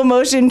slow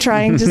motion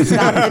trying to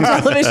stop the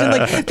television.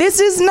 Like,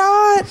 this is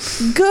not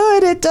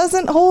good. It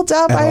doesn't hold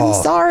up. I'm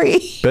sorry.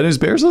 Bad News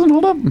Bears doesn't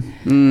hold up?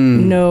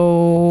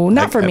 No,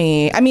 not for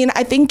me. I mean,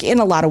 I think in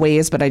a lot of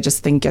ways, but I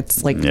just think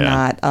it's like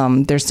not,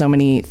 there's so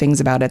many things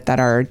about it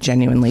that are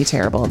genuinely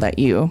terrible that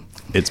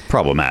it's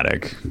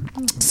problematic.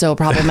 So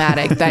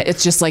problematic that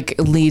it's just like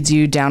leads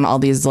you down all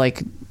these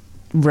like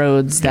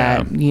roads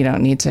that you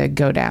don't need to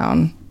go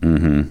down,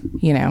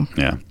 you know?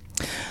 Yeah.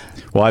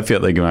 Well, I feel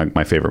like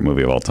my favorite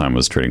movie of all time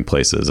was Trading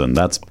Places, and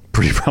that's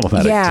pretty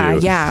problematic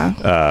too.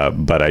 Yeah.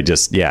 But I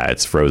just,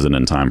 it's frozen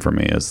in time for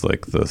me as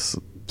like this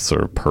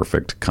sort of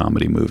perfect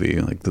comedy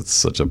movie. Like that's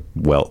such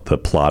the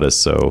plot is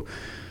so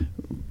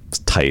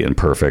tight and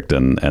perfect,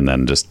 and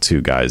then just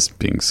two guys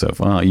being so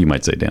fun. You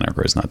might say Dan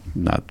Aykroyd's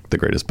not the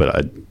greatest,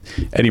 but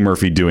Eddie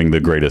Murphy doing the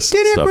greatest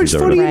Dan stuff Aykroyd's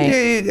he's ever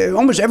funny. done.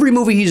 Almost every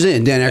movie he's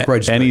in, Dan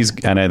Aykroyd's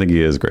and I think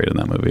he is great in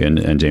that movie,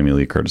 and Jamie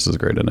Lee Curtis is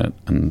great in it,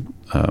 and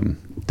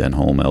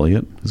Denholm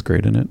Elliott is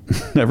great in it.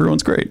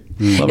 Everyone's great.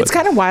 Love it's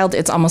kind of wild.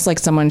 It's almost like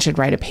someone should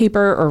write a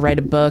paper or write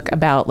a book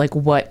about like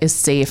what is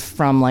safe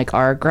from like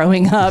our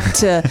growing up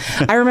to.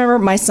 I remember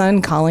my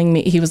son calling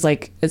me. He was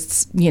like,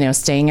 it's, you know,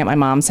 staying at my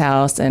mom's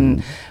house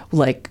and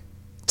like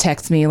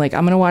text me like,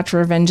 I'm gonna watch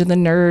Revenge of the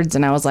Nerds,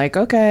 and I was like,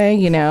 okay,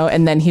 you know,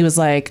 and then he was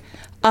like,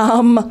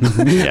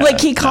 like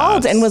he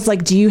called and was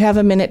like, do you have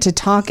a minute to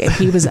talk? And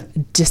he was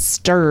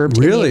disturbed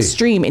in the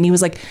extreme, and he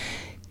was like,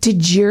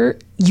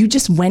 you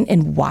just went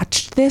and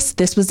watched this?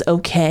 This was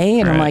okay?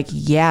 And I'm like,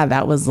 yeah,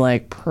 that was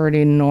like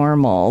pretty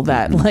normal.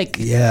 That like,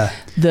 the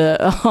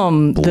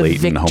victory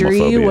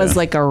homophobia was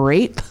like a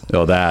rape.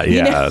 Oh, that,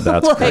 You know?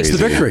 that's Like, crazy.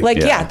 the victory. Like,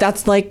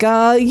 that's like, the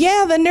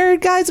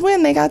nerd guys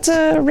win. They got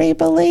to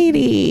rape a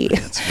lady.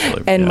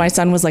 And my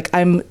son was like,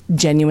 I'm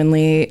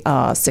genuinely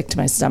sick to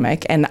my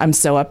stomach, and I'm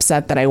so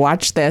upset that I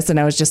watched this. And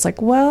I was just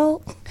like,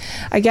 well,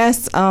 I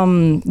guess,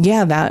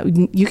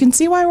 that you can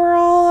see why we're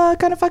all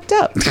kind of fucked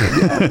up.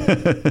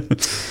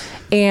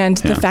 And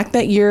the fact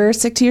that you're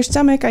sick to your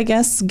stomach, I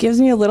guess, gives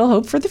me a little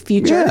hope for the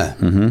future.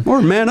 Yeah.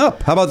 Or man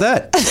up. How about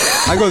that?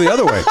 I go the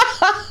other way.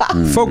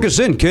 Focus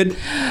in, kid.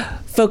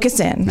 Focus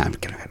in. No, I'm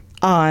kidding.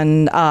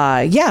 On,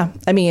 I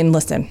mean,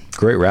 listen.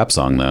 Great rap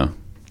song, though.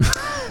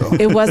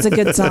 It was a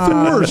good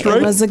song. worst, right?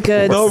 It was a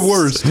good. The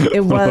worst. It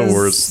was One of the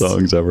worst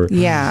songs ever.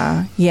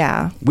 Yeah.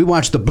 We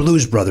watched the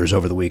Blues Brothers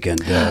over the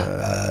weekend,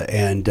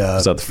 and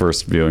Is that the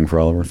first viewing for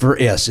Oliver?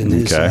 yes, and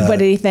his, Okay. What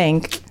did he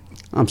think?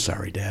 I'm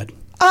sorry, Dad.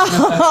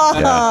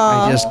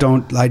 I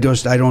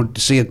don't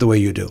see it the way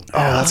you do. Oh,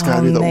 that's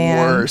gotta be the man.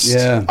 worst.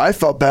 Yeah. I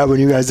felt bad when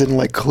you guys didn't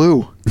like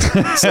Clue.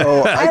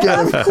 So I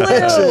love can't Clue.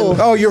 imagine.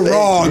 Oh, you're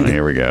wrong.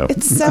 Here we go.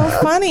 It's so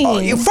funny.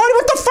 You funny?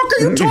 What the fuck are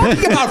you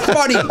talking about?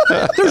 Funny?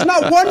 There's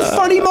not one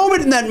funny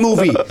moment in that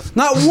movie.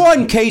 Not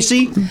one,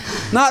 Caissie.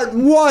 Not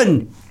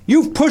one.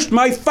 You've pushed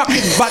my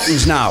fucking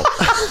buttons now.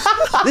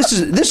 This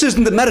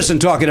isn't the medicine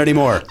talking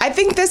anymore. I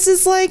think this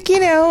is like,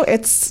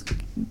 it's,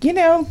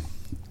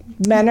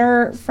 men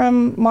are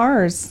from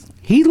Mars.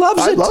 He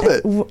loves I it. love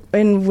it.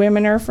 And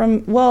women are from,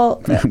 I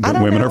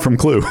don't Women know. are from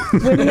Clue.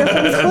 Women are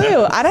from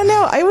Clue. I don't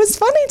know. It was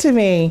funny to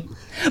me.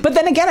 But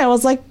then again, I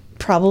was like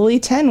probably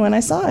 10 when I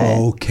saw it.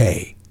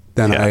 Okay,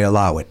 then Yeah. I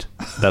allow it.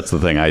 That's the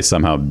thing. I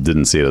somehow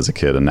didn't see it as a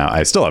kid, and now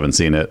I still haven't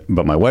seen it,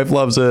 but my wife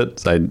loves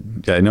it. I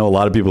know a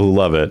lot of people who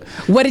love it.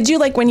 What did you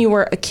like when you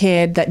were a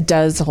kid that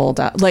does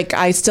hold up? Like,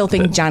 I still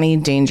think Johnny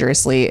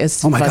Dangerously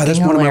is Oh my God, fucking that's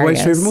one of my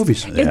wife's hilarious. favorite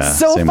movies. It's Yeah,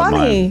 so same with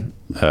funny. mine.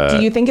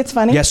 Do you think it's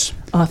funny? Yes.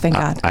 Oh, thank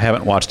God. I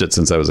haven't watched it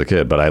since I was a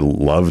kid, but I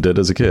loved it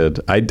as a kid.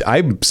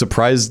 I'm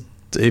surprised.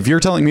 If you're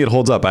telling me it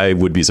holds up, I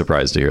would be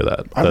surprised to hear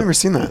that. I've never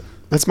seen that.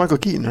 That's Michael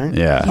Keaton, right?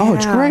 Yeah. Oh,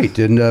 it's great.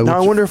 And Now I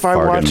wonder if I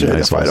Fargo watch it. and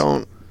If I Ice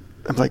don't,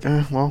 I'm like,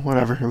 well,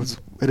 whatever.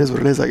 It is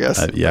what it is, I guess.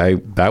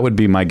 That would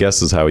be my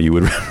guess is how you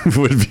would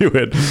would view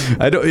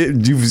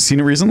it. You've seen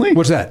it recently?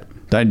 What's that?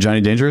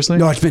 Johnny Dangerously?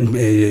 No, it's been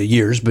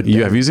years, but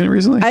Have you seen it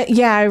recently? I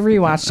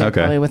rewatched it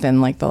probably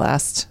within like the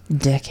last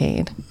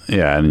decade.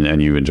 Yeah,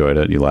 and you enjoyed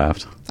it. You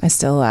laughed. I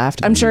still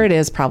laughed. I'm sure it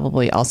is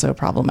probably also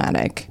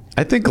problematic.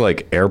 I think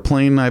like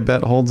Airplane, I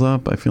bet holds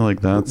up. I feel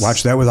like that's.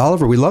 Watch that with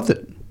Oliver. We loved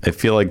it. I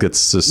feel like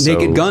it's just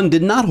Naked Gun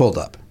did not hold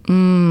up.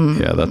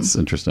 Yeah, that's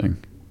interesting.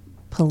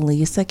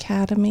 Police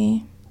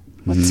Academy.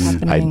 What's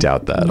happening? I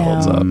doubt that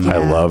holds up. Yeah. I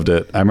loved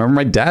it. I remember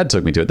my dad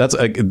took me to it. That's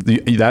that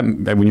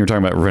when you were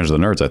talking about Revenge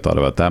of the Nerds, I thought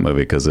about that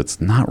movie because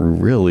it's not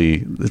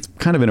really. It's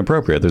kind of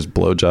inappropriate. There's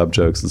blowjob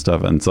jokes and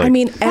stuff, and it's like. I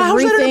mean, How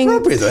is that everything.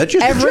 inappropriate, though? That's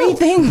just a joke.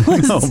 Everything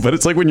was. No, but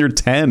it's like when you're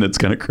 10, it's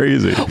kind of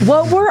crazy.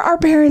 What were our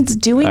parents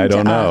doing? I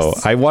don't to know.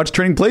 us? I watched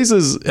Trading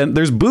Places, and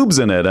there's boobs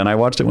in it, and I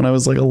watched it when I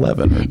was like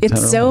 11. Or 10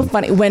 It's or so 11.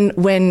 funny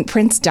when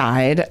Prince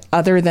died.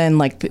 Other than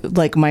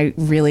like my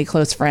really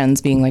close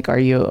friends being like, "Are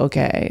you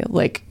okay?"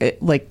 Like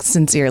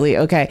sincerely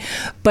okay.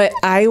 But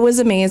I was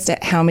amazed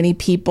at how many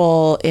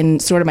people in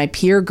sort of my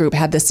peer group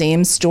had the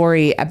same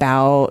story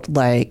about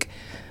like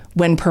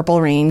when Purple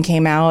Rain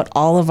came out.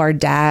 All of our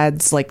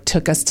dads like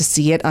took us to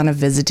see it on a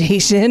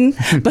visitation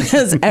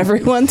because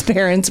everyone's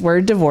parents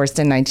were divorced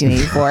in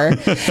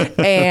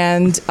 1984,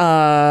 and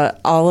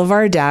all of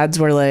our dads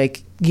were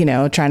like, you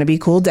know, trying to be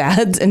cool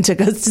dads and took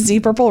us to see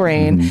Purple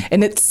Rain.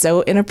 And it's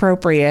so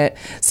inappropriate.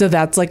 So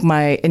that's like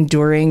my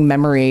enduring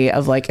memory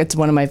of like, it's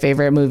one of my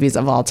favorite movies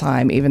of all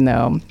time, even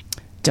though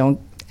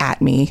don't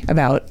at me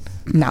about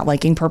not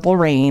liking Purple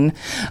Rain.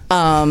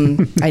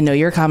 I know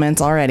your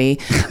comments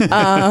already.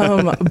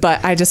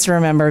 But I just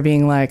remember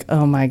being like,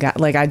 oh my God,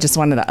 like I just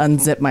wanted to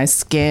unzip my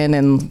skin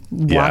and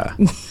walk.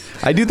 Yeah.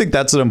 I do think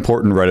that's an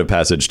important rite of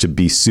passage, to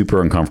be super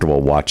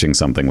uncomfortable watching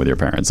something with your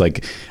parents.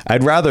 Like,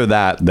 I'd rather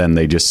that than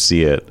they just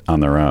see it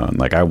on their own.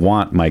 Like, I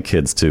want my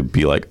kids to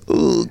be like,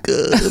 oh,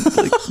 God,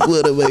 like,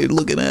 what am I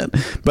looking at?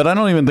 But I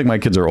don't even think my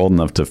kids are old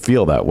enough to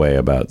feel that way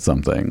about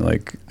something.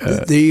 Like,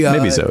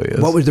 maybe Zoe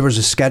is. There was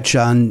a sketch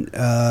on,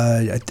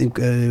 I think,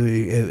 but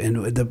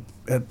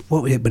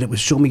it was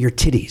Show Me Your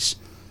Titties.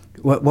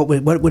 What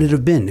would it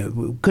have been?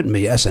 It couldn't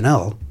be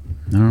SNL.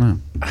 I don't know.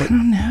 I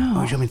don't know.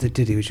 Oh, show me the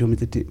titty. Show me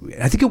the titty.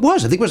 I think it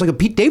was. Like a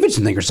Pete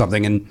Davidson thing or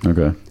something. And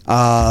okay.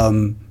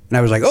 And I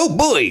was like, oh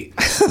boy.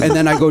 And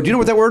then I go, do you know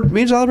what that word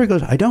means, Oliver? He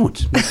goes, I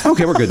don't.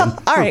 Okay, we're good then.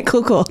 All right,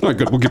 cool. All right,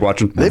 good. We'll keep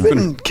watching. They've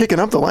been kicking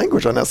up the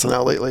language on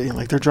SNL lately.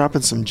 Like they're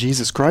dropping some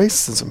Jesus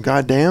Christ and some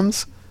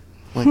goddams.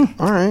 Like,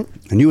 all right.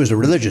 And you as a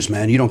religious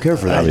man, you don't care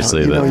for that.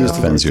 Obviously, that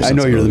offends your I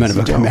know you're the man of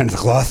sensibilities. the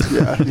cloth.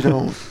 Yeah, you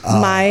don't.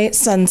 My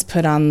sons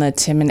put on the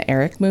Tim and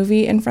Eric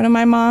movie in front of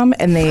my mom,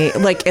 and they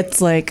like, it's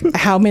like,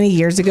 how many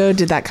years ago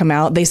did that come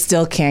out? They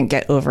still can't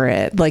get over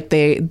it. Like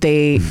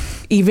they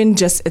even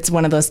just, it's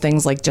one of those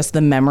things, like just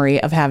the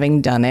memory of having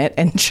done it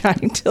and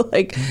trying to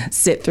like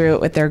sit through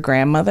it with their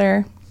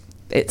grandmother.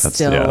 It's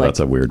still like,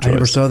 that's a weird choice. I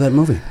never saw that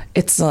movie.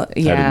 It's yeah. I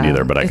didn't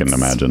either, but I can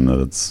imagine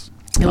that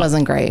it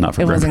wasn't great. Not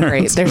for It wasn't great.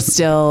 grandparents. They're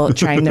still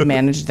trying to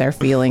manage their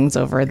feelings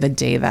over the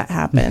day that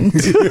happened.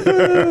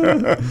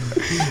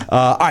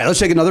 All right, let's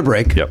take another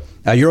break. Yep.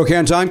 You're okay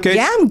on time, Kate?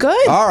 Yeah, I'm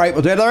good. All right,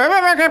 we'll do it.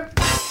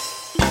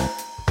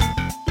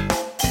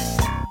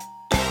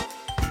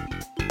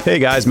 Hey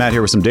guys, Matt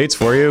here with some dates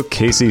for you.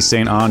 Caissie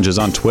St. Onge is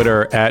on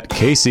Twitter at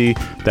Caissie.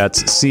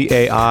 That's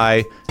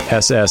CAISSIE.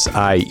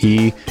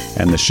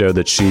 And the show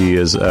that she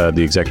is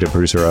the executive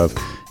producer of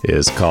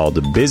is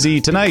called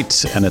Busy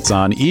Tonight, and it's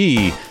on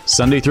E!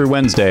 Sunday through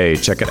Wednesday.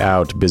 Check it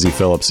out. Busy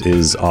Phillips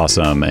is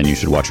awesome, and you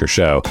should watch her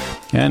show.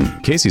 And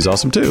Caissie's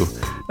awesome, too.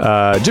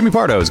 Jimmy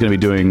Pardo is going to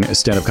be doing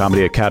stand-up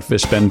comedy at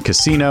Catfish Bend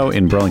Casino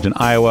in Burlington,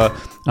 Iowa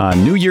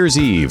on New Year's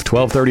Eve,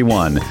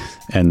 12/31.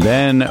 And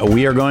then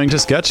we are going to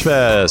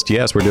Sketchfest.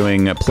 Yes, we're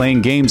doing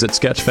Playing Games at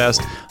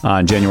Sketchfest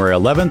on January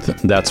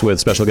 11th. That's with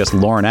special guest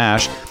Lauren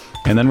Ash.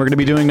 And then we're going to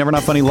be doing Never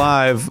Not Funny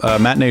Live, a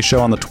matinee show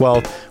on the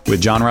 12th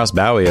with John Ross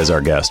Bowie as our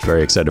guest.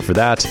 Very excited for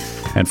that.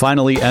 And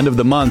finally, end of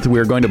the month,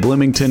 we're going to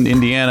Bloomington,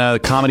 Indiana,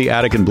 Comedy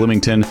Attic in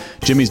Bloomington.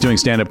 Jimmy's doing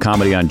stand-up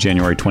comedy on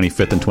January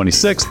 25th and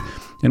 26th.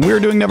 And we're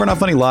doing Never Not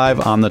Funny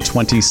Live on the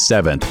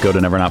 27th. Go to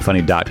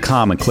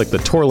nevernotfunny.com and click the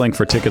tour link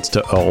for tickets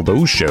to all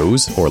those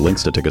shows, or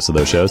links to tickets to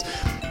those shows.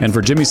 And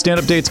for Jimmy's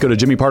stand-up dates, go to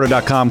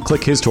jimmypardo.com,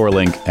 click his tour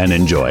link, and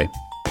enjoy.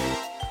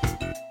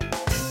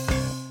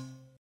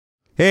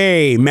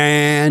 Hey,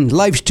 man,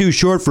 life's too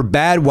short for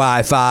bad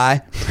Wi-Fi.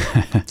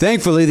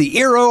 Thankfully, the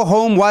Eero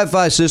home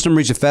Wi-Fi system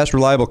reaches a fast,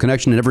 reliable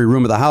connection in every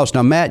room of the house.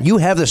 Now, Matt, you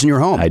have this in your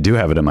home. I do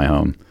have it in my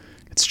home.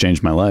 It's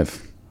changed my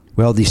life.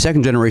 Well, the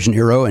second generation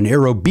Eero and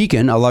Eero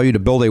Beacon allow you to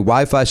build a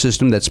Wi-Fi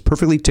system that's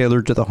perfectly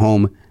tailored to the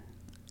home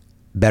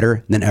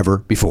better than ever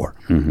before.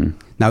 Mm-hmm.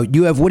 Now,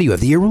 you have, what do you have,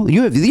 the Eero?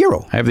 You have the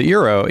Eero. I have the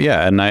Eero,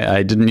 yeah, and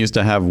I didn't used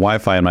to have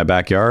Wi-Fi in my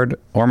backyard,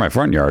 or my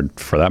front yard,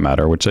 for that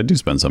matter, which I do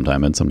spend some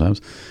time in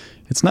sometimes.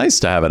 It's nice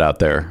to have it out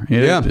there.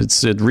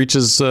 It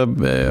reaches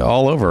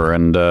all over,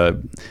 and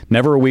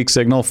never a weak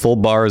signal. Full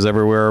bars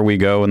everywhere we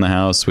go in the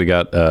house. We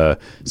got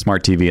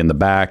smart TV in the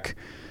back.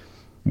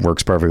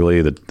 works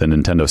perfectly. The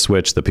Nintendo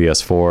Switch, the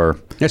PS4.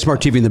 That's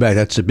smart TV in the back.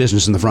 That's a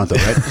business in the front, though,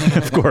 right?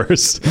 Of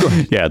course.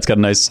 Yeah, it's got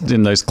a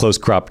nice close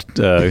cropped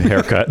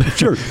haircut.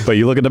 Sure. But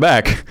you look at the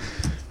back.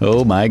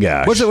 Oh my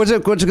gosh. What's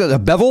it called? A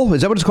bevel?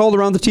 Is that what it's called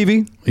around the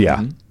TV?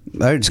 Yeah.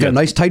 It's got a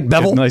nice tight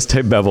bevel. Nice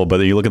tight bevel, but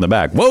then you look in the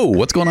back. Whoa,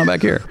 what's going on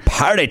back here?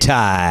 Party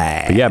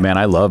time. But yeah, man,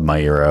 I love my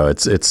Eero.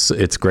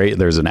 It's great.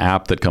 There's an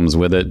app that comes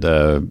with it,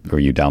 or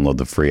you download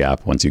the free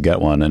app once you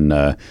get one,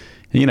 and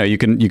you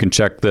can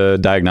check the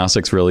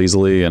diagnostics real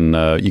easily, and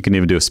you can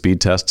even do a speed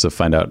test to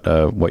find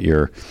out what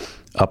your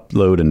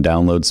upload and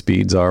download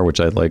speeds are, which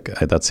I like.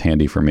 That's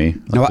handy for me.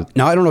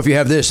 Now I don't know if you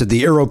have this at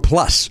the Eero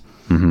Plus.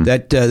 Mm-hmm.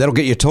 That'll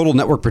get you total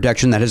network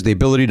protection that has the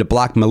ability to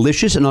block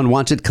malicious and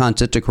unwanted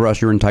content across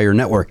your entire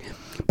network.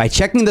 By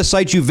checking the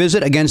sites you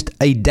visit against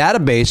a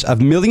database of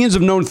millions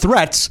of known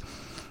threats,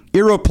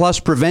 Eero Plus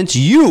prevents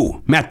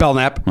you, Matt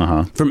Belknap,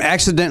 from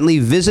accidentally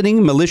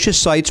visiting malicious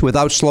sites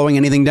without slowing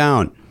anything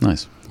down.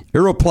 Nice.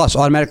 Eero Plus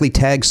automatically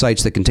tags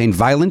sites that contain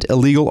violent,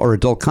 illegal, or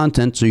adult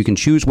content, so you can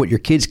choose what your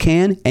kids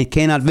can and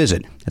cannot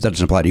visit. That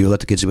doesn't apply to you.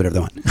 Let the kids do whatever they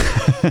want.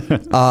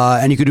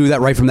 And you can do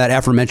that right from that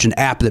aforementioned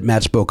app that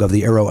Matt spoke of,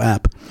 the Eero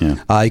app.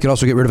 Yeah. You can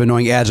also get rid of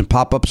annoying ads and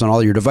pop-ups on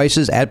all your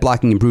devices. Ad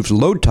blocking improves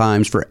load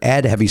times for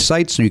ad-heavy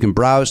sites, so you can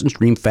browse and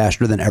stream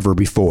faster than ever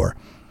before.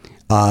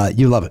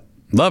 You love it.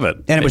 Love it.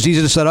 And it was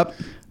easy to set up.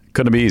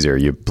 Couldn't be easier.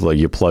 You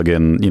plug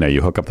in,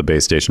 you hook up the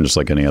base station just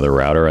like any other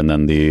router, and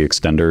then the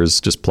extenders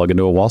just plug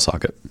into a wall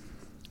socket.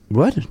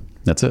 What?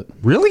 That's it.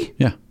 Really?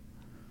 Yeah.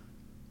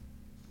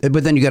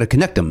 But then you got to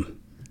connect them.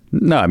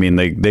 No, I mean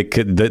they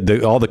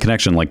could all the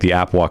connection, like the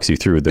app walks you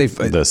through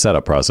the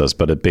setup process,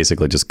 but it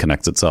basically just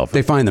connects itself.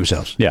 They find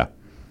themselves. Yeah.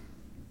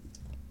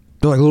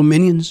 They're like little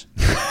minions.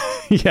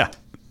 Yeah.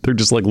 They're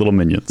just like little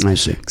minions. I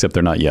see. Except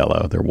they're not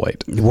yellow; they're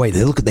white. Wait,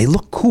 they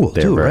look cool.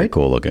 They're too, very right?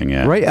 cool looking.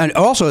 Yeah. Right, and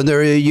also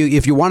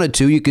if you wanted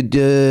to, you could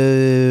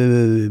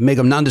make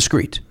them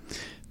non-discrete.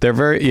 They're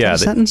very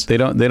they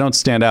don't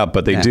stand out,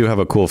 but they do have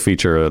a cool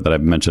feature that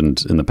I've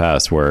mentioned in the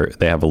past where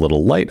they have a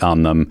little light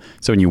on them.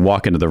 So when you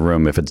walk into the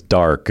room, if it's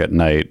dark at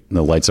night,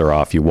 the lights are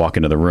off. You walk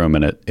into the room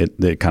and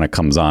it kind of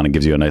comes on and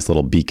gives you a nice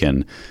little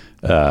beacon.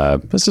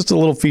 It's just a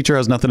little feature,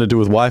 has nothing to do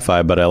with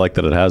Wi-Fi, but I like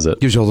that it has it.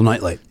 Gives you a little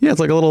nightlight. Yeah, it's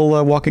like a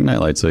little walking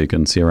nightlight, so you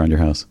can see around your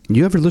house.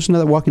 You ever listen to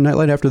that walking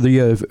nightlight after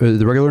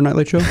the regular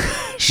nightlight show?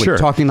 Sure.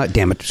 Talking light.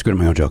 Damn it, just go to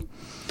my own joke.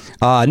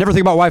 Never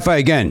think about Wi-Fi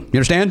again. You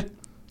understand?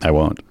 I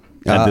won't.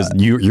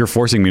 You're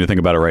forcing me to think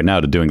about it right now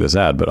to doing this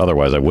ad, but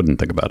otherwise I wouldn't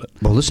think about it.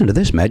 Well, listen to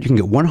this, Matt. You can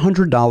get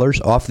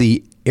 $100 off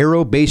the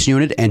Eero base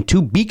unit and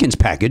 2 beacons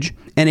package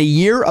and a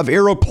year of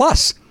Eero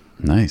Plus.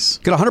 Nice.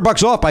 Get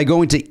 $100 off by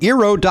going to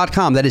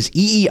Eero.com. That is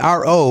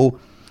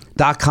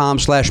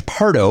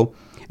EERO.com/Pardo,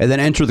 and then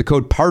enter the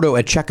code Pardo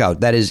at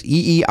checkout. That is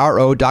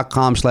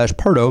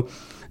EERO.com/Pardo. And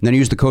then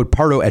use the code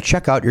Pardo at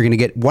checkout. You're going to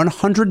get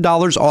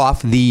 $100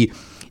 off the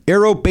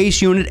Eero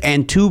base unit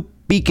and 2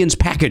 beacons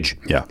package.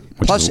 Yeah.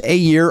 Plus a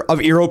year of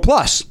Eero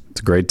Plus.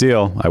 It's a great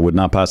deal. I would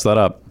not pass that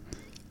up.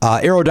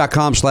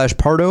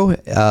 Eero.com/Pardo.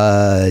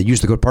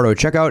 Use the code Pardo at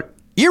checkout.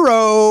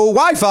 Eero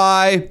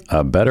Wi-Fi.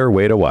 A better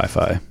way to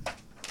Wi-Fi.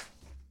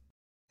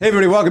 Hey,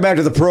 everybody. Welcome back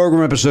to the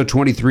program. Episode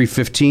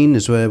 2315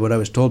 is what I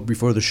was told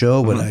before the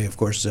show, but I, of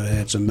course,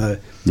 had some we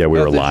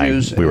were lying.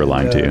 issues, we were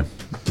lying to you.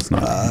 It's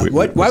not.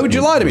 Why would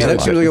you lie to me? That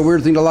seems like a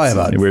weird thing to lie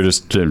about. We were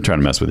just trying to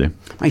mess with you.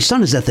 My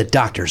son is at the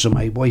doctor, so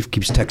my wife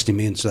keeps texting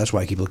me, and so that's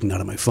why I keep looking down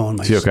at my phone.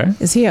 Is he okay?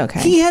 Is he okay?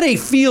 He had a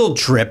field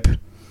trip,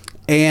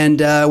 and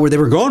where they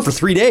were gone for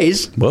 3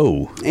 days.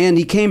 Whoa! And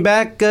he came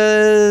back.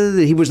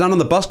 He was not on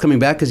the bus coming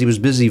back because he was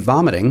busy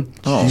vomiting.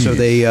 Oh. So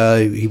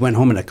he went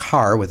home in a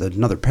car with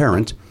another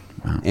parent.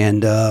 Wow.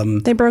 And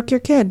they broke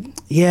your kid.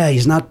 Yeah,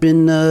 he's not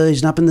been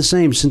the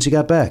same since he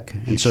got back,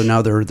 and so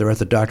now they're at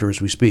the doctor as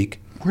we speak.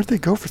 Where'd they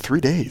go for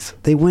 3 days?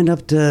 They went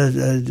up to.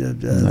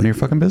 None of your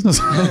fucking business.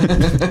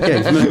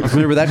 Yeah,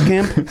 familiar with that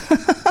camp?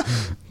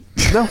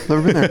 No,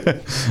 never been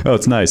there. Oh,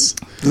 it's nice.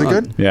 Is it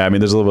good? Yeah, I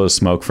mean, there's a little bit of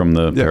smoke from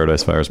the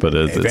Paradise Fires, but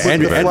it's the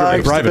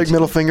flag, big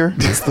middle finger.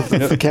 It's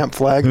the camp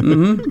flag.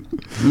 Mm-hmm.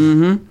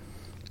 Mm-hmm.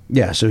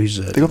 Yeah, so he's...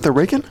 they go up there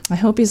raking? I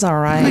hope he's all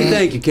right.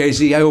 Thank you,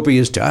 Caissie. I hope he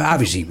is too.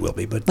 Obviously, he will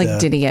be, but...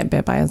 did he get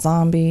bit by a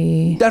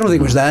zombie? I don't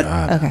think it was that.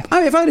 Okay.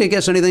 If I had to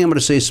guess anything, I'm going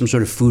to say some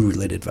sort of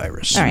food-related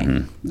virus. All right.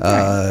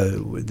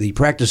 Mm-hmm. The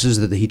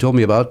practices that he told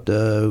me about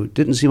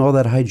didn't seem all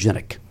that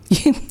hygienic.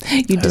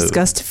 You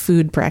discussed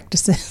food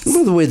practices.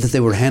 Well, the way that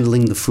they were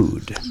handling the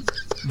food.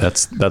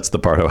 That's the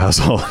Pardo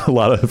household. A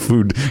lot of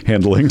food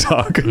handling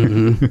talk.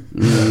 Mm-hmm.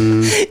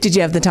 Mm-hmm. Did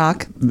you have the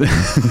talk?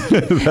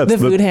 the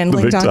food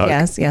handling talk?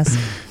 Yes.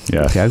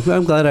 Yeah. Okay,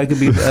 I'm glad I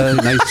could be a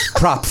nice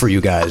prop for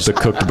you guys. The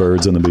cooked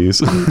birds and the bees.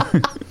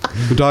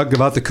 We talk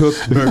about the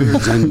cooked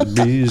birds and the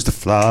bees, the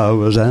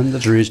flowers and the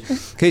trees.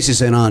 Caissie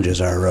St. Onge is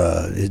our...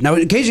 now,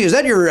 Caissie, is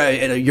that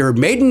your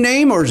maiden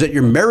name, or is it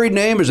your married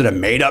name, or is it a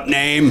made-up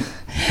name?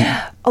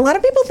 A lot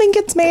of people think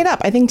it's made up.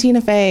 I think Tina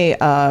Fey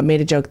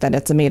made a joke that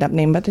it's a made-up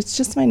name, but it's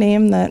just my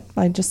name that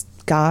I just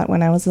got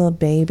when I was a little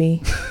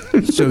baby.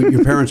 So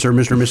your parents are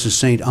Mr. and Mrs.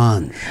 St.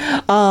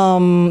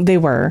 Onge? They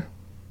were.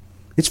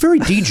 It's very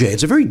DJ.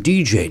 It's a very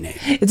DJ name.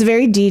 It's a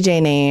very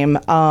DJ name.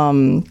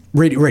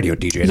 Radio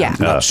DJ. Yeah.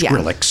 Not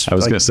Skrillex. I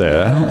was going to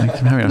say, I'm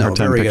having a hard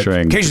time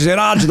picturing Caissie St.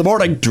 Onge in the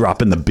morning.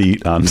 dropping the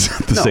beat on the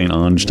St.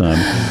 Onge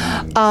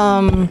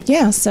time.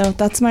 Yeah, so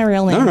that's my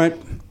real name. All right.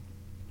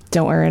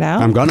 Don't wear it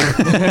out. I'm gonna.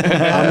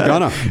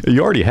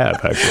 You already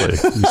have, actually.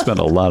 You spent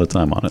a lot of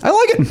time on it. I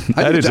like it.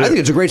 I think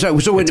it's a great song.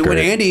 So when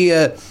Andy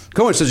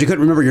Cohen says he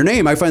couldn't remember your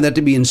name, I find that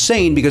to be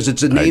insane because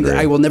it's a name that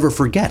I will never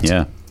forget.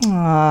 Yeah.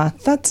 Aw,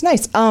 that's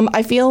nice.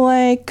 I feel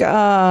like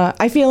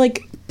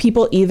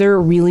people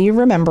either really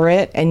remember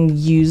it and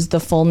use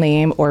the full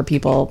name, or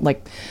people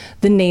like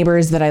the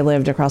neighbors that I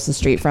lived across the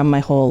street from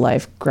my whole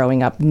life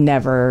growing up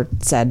never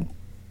said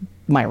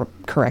my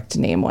correct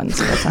name one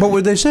single time. What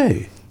would they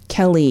say?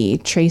 Kelly,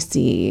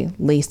 Tracy,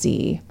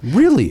 Lacey.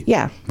 Really?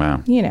 Yeah.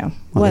 Wow. You know.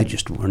 Well, they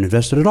just weren't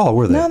invested at all,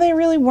 were they? No, they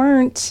really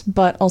weren't.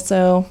 But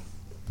also,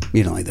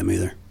 you don't like them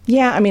either.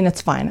 yeah, I mean,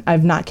 it's fine.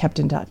 I've not kept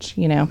in touch,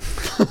 you know.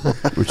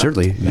 We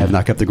certainly have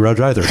not kept the grudge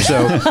either.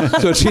 So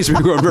it seems to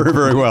be going very,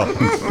 very well.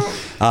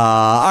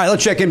 All right,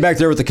 let's check in back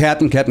there with the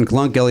Captain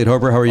Clunk, Elliot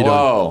Hoper. How are you doing?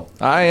 Oh,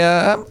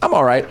 I'm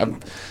all right.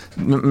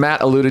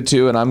 Matt alluded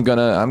to, and I'm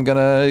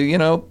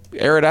gonna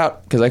air it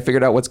out because I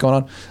figured out what's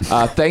going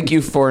on. Thank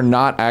you for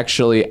not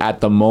actually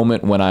at the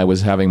moment when I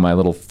was having my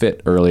little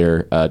fit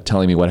earlier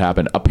telling me what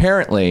happened.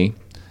 Apparently,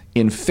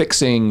 in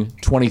fixing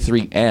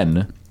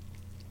 23N,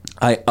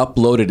 I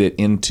uploaded it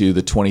into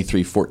the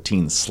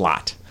 2314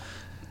 slot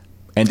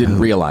and didn't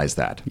realize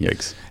that.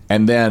 Yikes.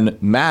 And then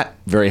Matt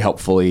very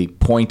helpfully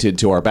pointed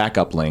to our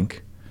backup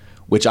link,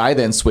 which I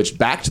then switched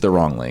back to the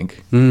wrong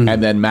link,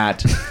 and then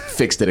Matt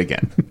fixed it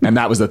again. And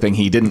that was the thing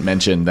he didn't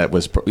mention that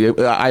was...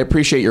 I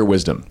appreciate your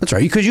wisdom. That's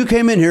right, because you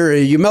came in here,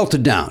 you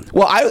melted down.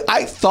 Well,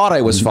 I thought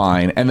I was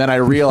fine, and then I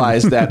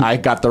realized that I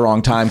got the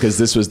wrong time because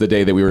this was the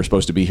day that we were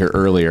supposed to be here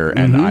earlier,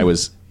 and I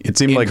was It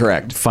seemed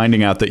incorrect. like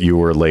finding out that you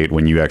were late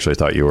when you actually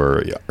thought you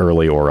were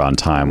early or on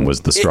time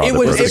was the straw that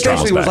broke the camel's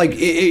back. It was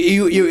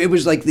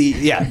like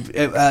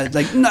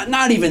like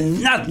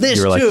not this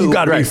You were like, too. you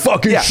got to be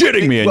fucking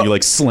shitting me, and you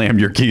like slammed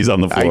your keys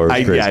on the floor.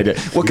 I did.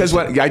 Well, because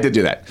I did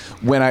do that.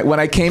 When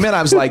I came in,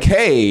 I was like,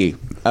 hey,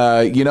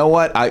 you know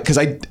what? Because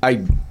I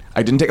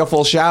didn't take a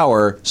full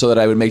shower so that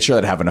I would make sure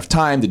that I have enough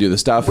time to do the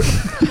stuff.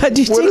 How'd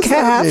you take a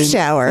half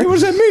shower? What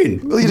does that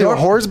mean? Well, you do a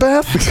horse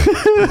bath?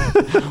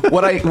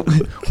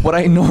 What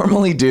I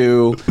normally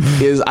do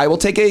is I will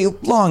take a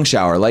long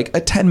shower, like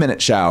a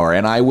 10-minute shower,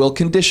 and I will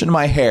condition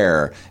my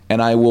hair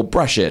and I will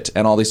brush it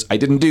and all these. I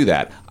didn't do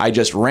that. I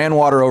just ran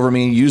water over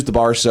me, used the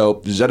bar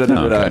soap,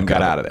 and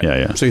got out of there.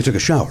 Yeah. So you took a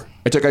shower.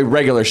 I took a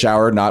regular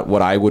shower, not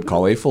what I would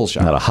call a full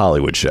shower. Not a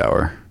Hollywood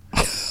shower.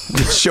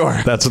 Sure.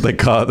 That's what they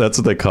call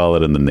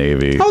it in the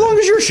Navy. How long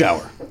is your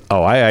shower?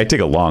 Oh, I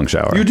take a long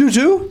shower. You do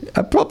too?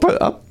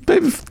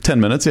 Maybe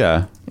 10 minutes,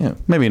 yeah.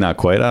 Maybe not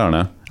quite. I don't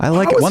know. I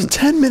like How it. is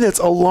 10 minutes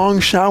a long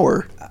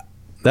shower?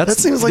 That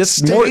seems like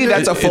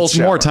that's a full It's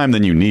shower. more time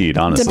than you need,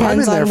 honestly.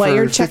 Depends I'm in on there what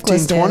your for 15,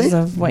 checklist 20. is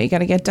of what you got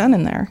to get done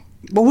in there.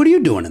 Well, what are you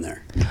doing in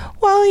there?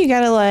 Well, you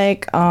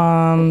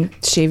gotta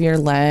shave your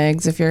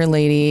legs if you're a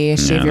lady,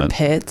 shave your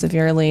pits if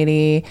you're a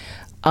lady.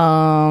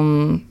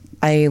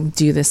 I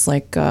do this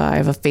I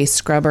have a face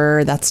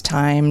scrubber that's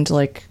timed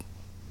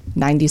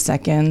 90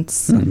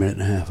 seconds. A minute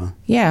and a half, huh?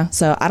 Yeah,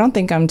 so I don't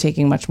think I'm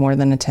taking much more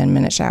than a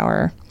 10-minute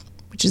shower,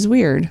 which is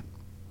weird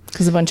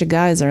because a bunch of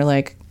guys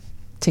are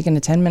taking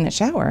a 10-minute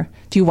shower.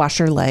 Do you wash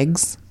your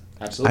legs?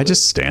 Absolutely. I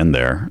just stand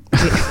there.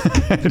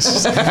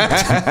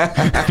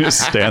 just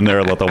stand there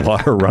and let the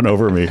water run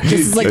over me.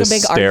 This is like Just a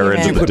big stare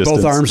argument. into the Put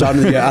distance. both arms on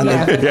the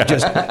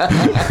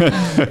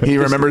He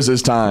remembers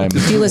his time.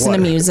 Do you listen to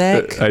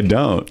music? I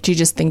don't. Do you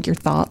just think your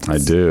thoughts? I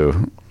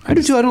do. I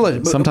do too. I don't let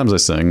it. Sometimes I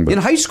sing. But In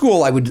high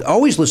school, I would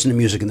always listen to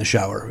music in the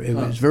shower. It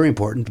was very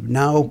important.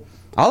 Now,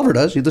 Oliver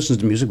does. He listens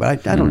to music,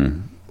 but I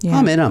don't. Yeah.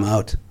 I'm in, I'm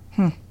out.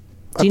 Do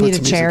you need a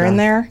some chair music in on.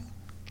 there?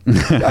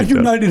 I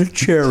do not need a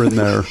chair in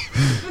there.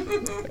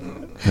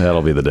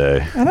 that'll be the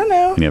day. I don't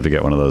know. And you have to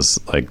get one of those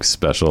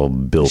special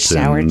built-in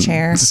Shower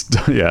chair.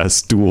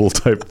 stool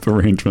type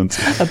arrangements.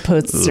 A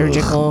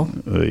post-surgical.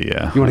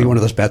 Yeah. You want to get one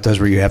of those bathtubs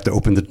where you have to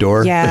open the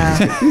door? Yeah.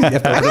 I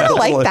kind of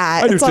like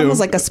that. I do It's too. almost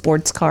like a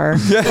sports car.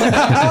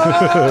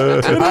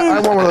 I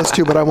want one of those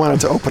too, but I want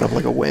it to open up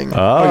like a wing.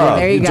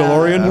 There you go.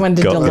 DeLorean? You want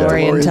a Go. DeLorean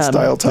DeLorean tub.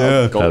 style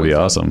tub. That'd be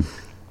awesome.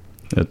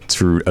 A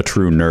true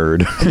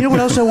nerd. You know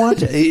what else I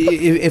want?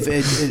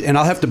 And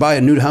I'll have to buy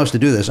a new house to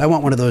do this. I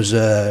want one of those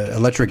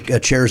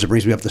electric chairs that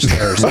brings me up the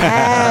stairs.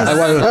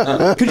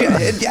 Yes.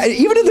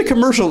 Even in the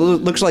commercial,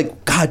 it looks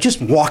like, God,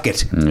 just walk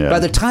it. Yeah. By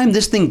the time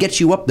this thing gets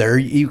you up there,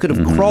 you could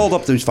have crawled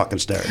up those fucking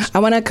stairs. I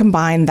want to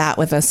combine that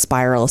with a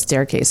spiral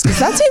staircase because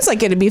that seems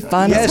like it'd be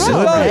fun Yes, as it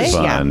well, would be right?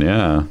 Fun,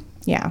 yeah.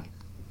 Yeah.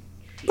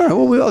 All right,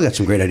 well, we all got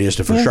some great ideas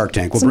for Shark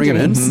Tank. We'll Some bring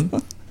dreams. it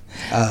in.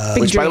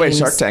 Big Which, by the way, dreams.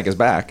 Shark Tank is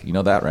back. You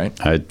know that, right?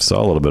 I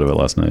saw a little bit of it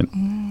last night.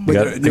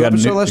 Wait, new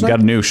episode last night? got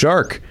a new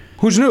shark.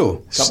 Who's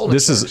new?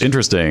 This is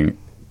interesting.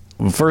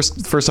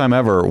 First time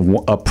ever,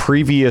 a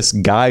previous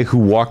guy who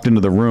walked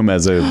into the room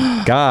as a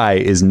guy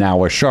is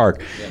now a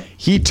shark.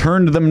 He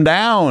turned them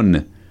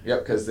down. Yep,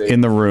 because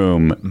in the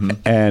room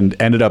and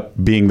ended up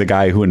being the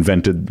guy who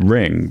invented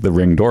the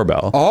Ring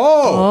doorbell.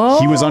 Oh.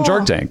 He was on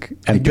Shark Tank,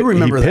 and I do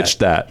remember he pitched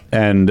that,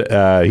 and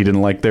he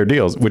didn't like their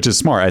deals, which is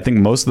smart. I think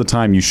most of the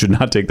time you should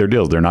not take their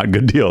deals; they're not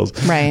good deals.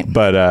 Right.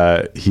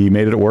 But he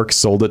made it work,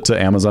 sold it to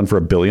Amazon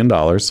for $1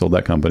 billion, sold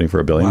that company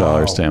for $1 billion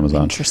to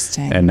Amazon.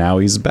 Interesting. And now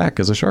he's back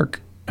as a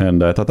shark,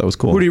 and I thought that was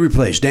cool. Who do you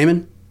replace?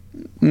 Damon?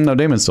 No,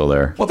 Damon's still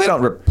there. Well, they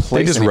don't replace.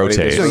 They just anybody,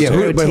 rotate. So,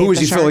 yeah, but who was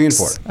he the filling in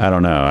sharks. for? I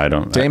don't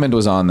know. Damon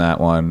was on that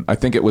one. I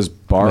think it was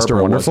Barbara.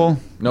 Mr. Wonderful?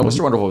 wasn't- No,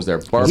 Mr. Wonderful was there.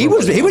 Barbara He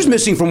was wasn't.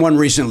 missing from one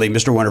recently,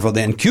 Mr. Wonderful.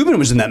 Then Cuban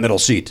was in that middle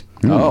seat.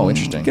 Oh,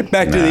 interesting. Get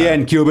back to the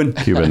end, Cuban.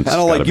 Cuban's I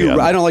don't like gotta be you. on.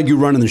 I don't like you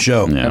running the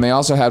show. Yeah. And they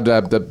also had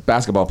the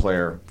basketball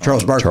player.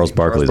 Charles Barkley. Charles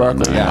Barkley's on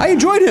Barkley, there. yeah. I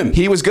enjoyed him.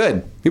 He was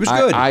good. He was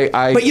good.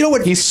 But you know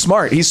what? He's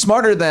smart. He's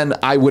smarter than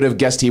I would have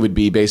guessed he would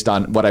be based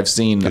on what I've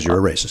seen. Because you're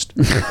a racist.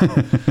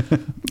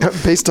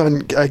 Based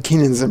on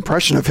Keenan's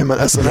impression of him on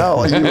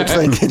SNL, you would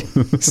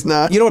think he's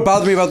not. You know what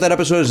bothered me about that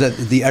episode is that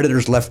the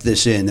editors left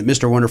this in, that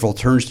Mr. Wonderful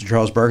turns to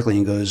Charles Barkley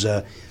and goes,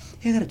 hey,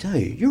 I got to tell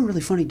you, you're a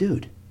really funny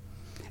dude.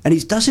 And he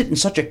does it in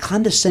such a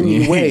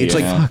condescending way. It's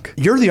like,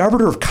 you're the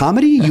arbiter of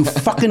comedy, you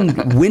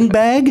fucking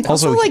windbag.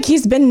 Also, like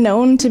he's been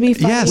known to be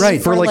funny Yes,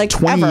 right, for like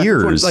 20 ever.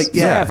 years. Like,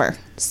 yeah. Forever.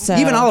 So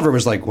Even Oliver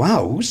was like,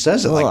 wow, who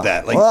says it like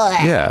that? Like,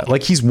 Yeah,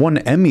 like he's won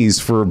Emmys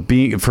for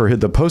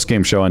the post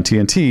game show on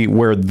TNT,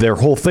 where their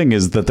whole thing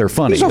is that they're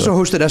funny. he's also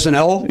hosted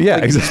SNL. yeah,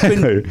 Like, he's exactly.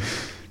 been-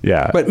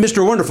 yeah, but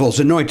Mr. Wonderful's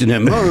anointed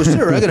him. Oh,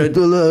 sir, I got to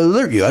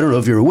alert you. I don't know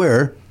if you're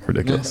aware.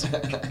 ridiculous.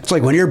 It's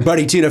like when your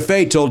buddy Tina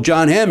Fey told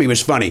John Hamm he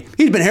was funny.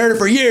 He's been hearing it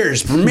for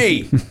years from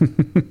me.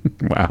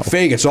 Wow.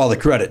 Fey gets all the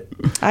credit.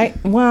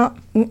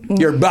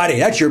 Your buddy.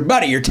 That's your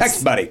buddy. Your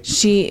text buddy.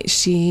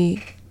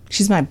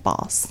 She's my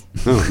boss.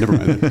 Oh, never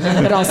mind.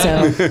 But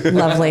also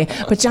lovely.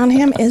 But John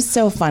Hamm is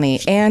so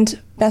funny and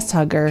best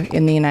hugger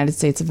in the United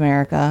States of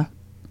America.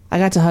 I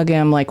got to hug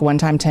him like one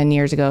time 10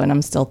 years ago, and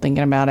I'm still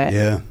thinking about it.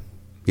 Yeah.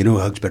 You know who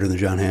hugs better than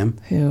John Hamm?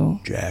 Who?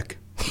 Jack.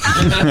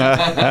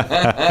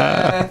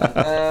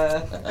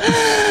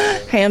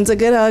 Ham's a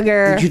good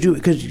hugger. You do,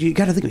 because you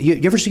got to think, you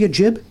ever see a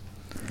jib?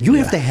 You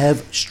have to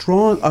have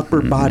strong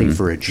upper body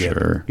for a jib.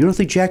 Sure. You don't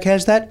think Jack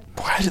has that?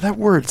 Why did that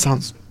word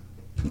sounds?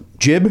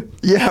 Jib?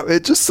 Yeah,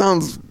 it just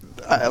sounds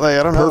I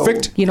don't know.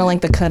 Perfect? You don't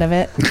like the cut of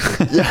it?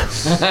 Yeah,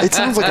 it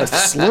sounds like a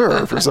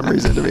slur for some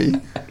reason to me.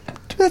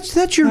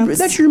 That's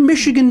your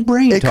Michigan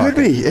brain. It could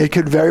be. It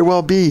could very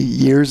well be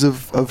years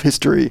of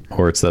history.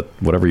 Or it's that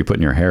whatever you put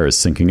in your hair is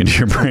sinking into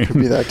your brain.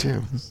 Could be that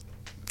too.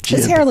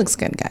 His hair looks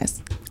good,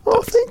 guys.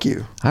 Oh, thank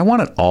you. I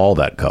want it all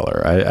that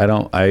color.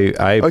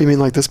 Oh, you mean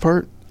like this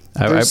part?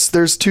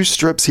 There's two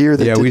strips here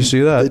that we see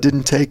that. They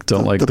didn't take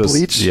Don't the, like the this.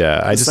 bleach.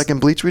 Yeah, the second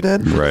bleach we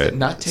did. Right.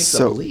 Not take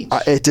So the bleach.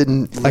 it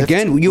didn't. Lift,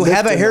 Again, you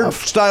have a lift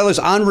enough.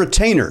 hairstylist on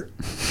retainer.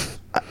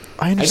 I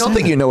I understand. don't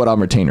think you know what on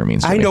retainer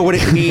means. I know what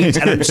it means,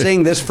 and I'm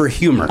saying this for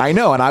humor. I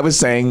know, and I was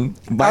saying.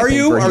 Are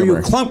you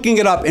clunking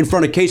it up in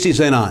front of Caissie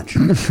St?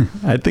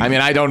 I think I mean,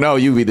 I don't know.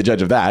 You be the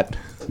judge of that.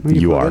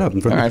 you Plug it are. up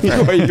in front of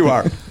All right, you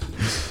are.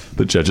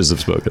 The judges have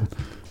spoken.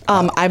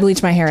 I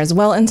bleach my hair as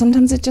well, and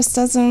sometimes it just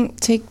doesn't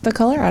take the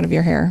color out of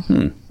your hair.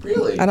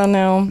 Really? I don't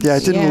know. Yeah,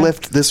 it didn't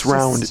lift this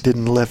round. It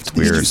didn't lift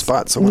these two weird.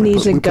 spots. So You when need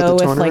to we put go the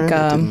with toner like in,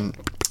 it didn't-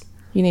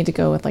 you need to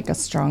go with like a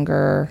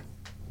stronger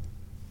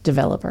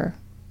developer,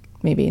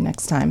 maybe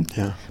next time.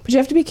 Yeah. But you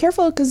have to be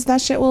careful because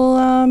that shit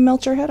will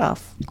melt your head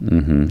off. Yeah, What?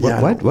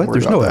 don't What? worry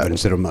There's about no that.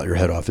 evidence that it'll melt your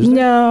head off, is there?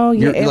 No,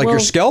 Your- it like your will-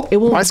 scalp? It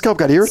will. My scalp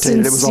got irritated.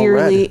 It was all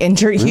red. sincerely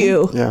injure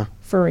you. Yeah.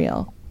 For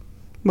real.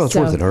 Well, it's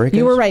worth it, all right, You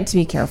guys? were right to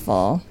be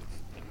careful.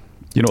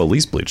 You know,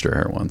 Elise bleached her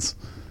hair once.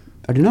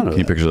 I did not know Can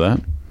you that. picture that?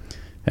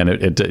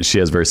 And she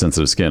has very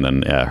sensitive skin,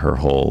 and her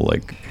whole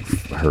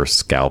her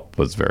scalp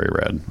was very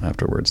red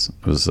afterwards.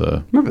 It was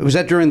Remember, was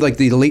that during like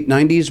the late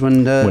 '90s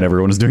when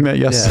everyone was doing that.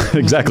 Yes, Yeah.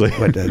 exactly.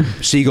 But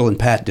Siegel and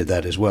Pat did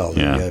that as well.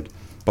 Yeah. They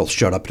both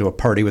showed up to a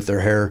party with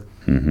their hair,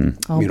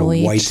 All white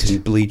bleached.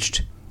 and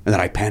bleached. And then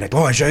I panicked.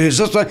 Oh, is this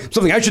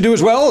something I should do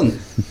as well? And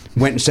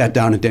went and sat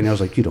down. And Danielle was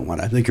like, "You don't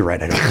want to." I think you're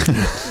right. I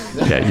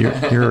don't.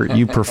 Yeah,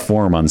 you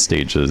perform on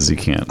stages. You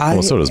can't.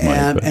 Well, so does I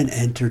am Mike. an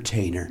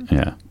entertainer.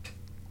 Yeah,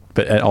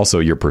 but also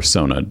your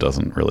persona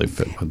doesn't really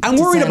fit. With I'm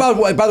worried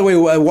about. By the way,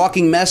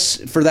 Walking Mess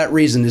for that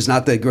reason is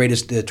not the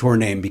greatest tour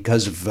name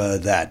because of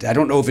that. I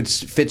don't know if it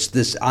fits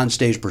this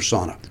onstage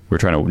persona. We're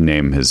trying to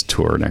name his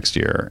tour next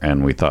year,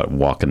 and we thought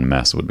 "Walking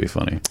Mess" would be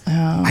funny.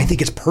 I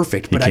think it's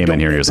perfect. He But I came don't, in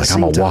here. He at was the like,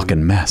 "I'm a same time-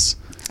 walking mess."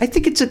 I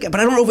think it's but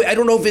I don't know. I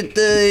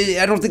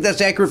don't think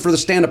that's accurate for the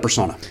stand-up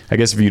persona. I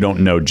guess if you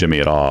don't know Jimmy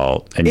at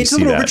all, and you It's a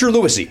see little that, Richard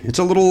Lewisy. It's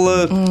a little.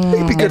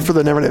 It'd be good for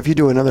the Never if you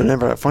do another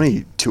Never Not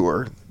Funny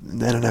tour.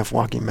 The NNF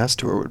Walking Mess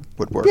tour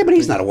would work. Yeah, but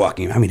he's not a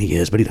walking. I mean, he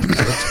is, but he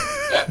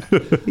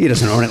doesn't. He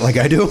doesn't own it like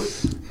I do.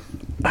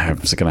 I'm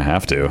just gonna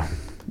have to.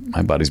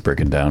 My body's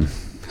breaking down.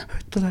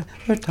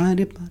 A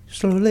tiny body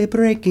slowly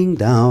breaking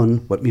down.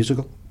 What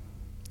musical?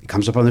 It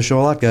comes up on the show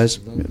a lot, guys.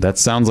 That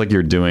sounds like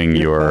you're doing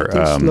your.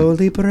 Body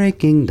slowly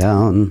breaking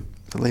down.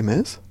 The Les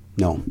Mis?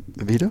 No.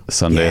 Vito?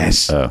 Sunday.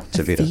 Yes. Oh. It's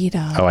a Vito. Vito.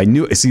 Oh, I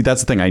knew. See,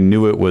 that's the thing. I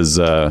knew it was.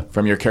 From your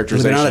Believe it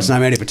characterization. or not, it's not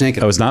Mandy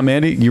Patinkin. Oh, it's not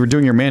Mandy. You were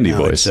doing your Mandy No,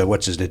 voice. it's,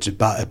 what's his? It's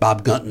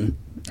Bob Gunton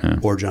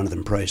or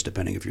Jonathan Pryce,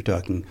 depending if you're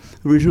talking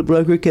original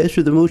broadcast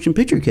or the motion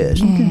picture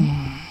cast.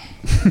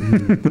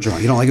 What's wrong?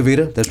 You don't like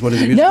Evita? That's what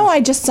it is? No, I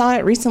just saw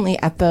it recently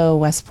at the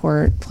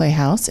Westport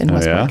Playhouse in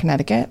Westport, yeah?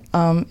 Connecticut.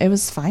 It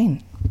was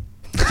fine.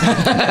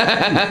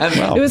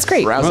 It was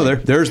great. Well,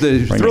 there's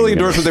the thrilling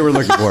endorsement they were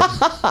looking for.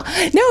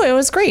 No, it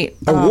was great.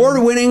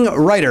 Award-winning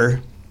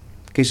writer,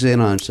 Caissie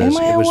St. says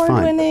Am I it was fine.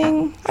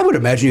 award-winning? I would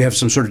imagine you have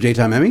some sort of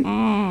daytime Emmy.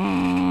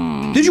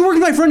 Did you work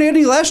with my friend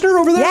Andy Lassner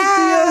over there at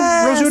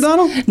Yes. Rosie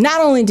O'Donnell? Not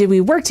only did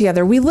we work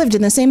together, we lived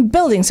in the same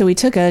building, so we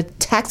took a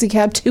taxi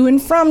cab to and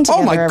from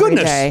together my every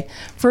goodness. day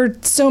for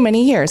so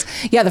many years.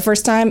 Yeah, the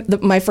first time,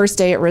 my first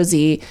day at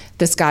Rosie,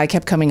 this guy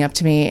kept coming up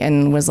to me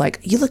and was like,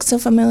 "You look so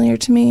familiar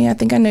to me. I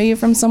think I know you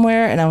from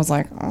somewhere." And I was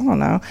like, "I don't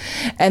know."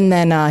 And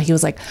then he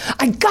was like,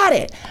 "I got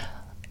it.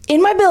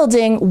 In my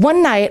building,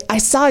 one night, I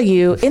saw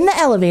you in the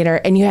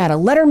elevator and you had a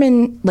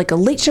Letterman, like a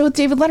Late Show with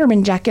David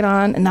Letterman jacket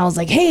on." And I was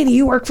like, "Hey, do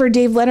you work for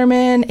Dave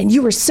Letterman?" And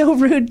you were so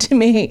rude to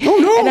me. Oh,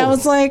 no. And I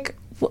was like,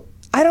 well,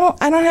 I don't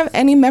have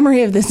any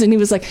memory of this. And he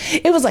was like,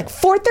 it was like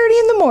 4:30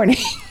 in the morning.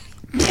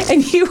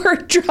 And you were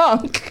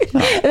drunk.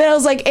 And then I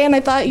was like, "And I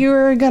thought you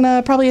were going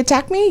to probably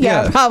attack me?"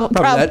 Yeah,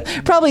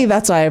 Probably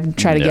that's why I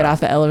try to get off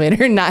the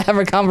elevator and not have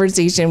a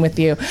conversation with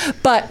you.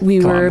 But we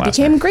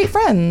became great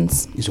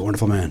friends. He's a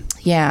wonderful man.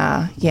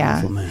 Yeah.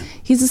 Wonderful man.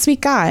 He's a sweet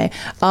guy.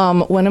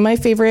 One of my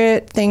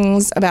favorite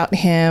things about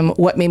him,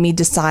 what made me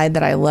decide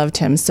that I loved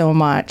him so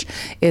much,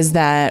 is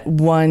that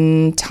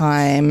one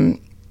time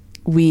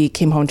we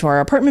came home to our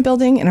apartment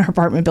building and our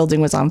apartment building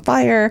was on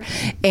fire,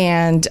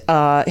 and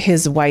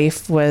his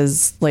wife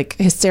was like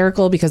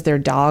hysterical because their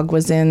dog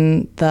was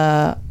in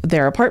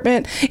their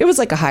apartment. It was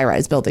like a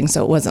high-rise building,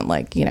 so it wasn't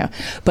like,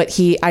 but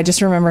I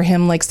just remember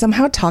him like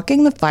somehow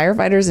talking the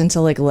firefighters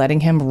into like letting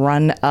him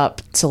run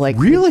up to like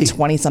Really?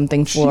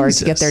 20-something floor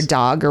to get their Jesus.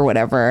 dog or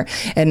whatever.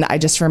 And I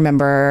just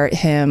remember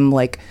him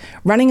like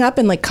running up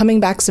and like coming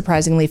back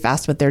surprisingly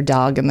fast with their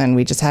dog, and then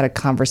we just had a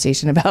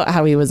conversation about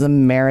how he was a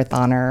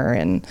marathoner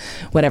and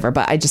whatever.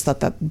 But I just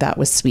thought that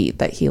was sweet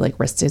that he like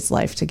risked his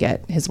life to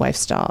get his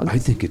wife's dog. I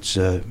think it's,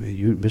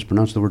 you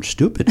mispronounced the word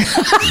stupid.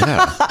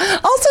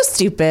 Also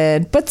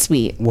stupid, but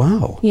sweet.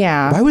 Wow.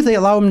 Yeah. Why would they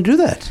allow him to do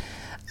that?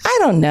 I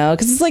don't know,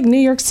 because it's like New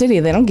York City.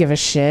 They don't give a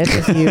shit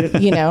if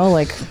you,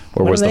 like.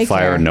 Or what was do the they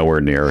fire care?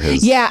 nowhere near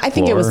his? Yeah, I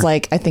think it was floor?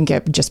 like, I think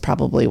it just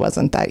probably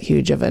wasn't that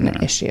huge of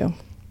an issue.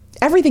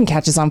 Everything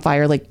catches on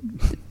fire like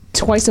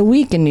twice a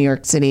week in New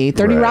York City.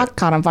 30 Right. Rock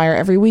caught on fire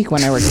every week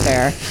when I worked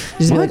there.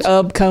 Just be like,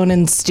 "Oh,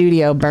 Conan's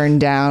studio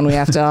burned down. We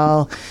have to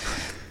all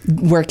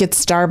work at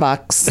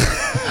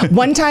Starbucks."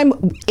 One time,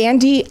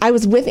 I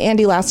was with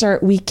Andy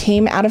Lassner. We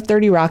came out of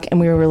 30 Rock and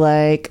we were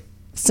like,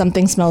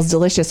 "Something smells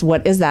delicious.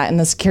 What is that?" And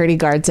the security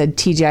guard said,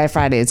 "TGI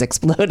Fridays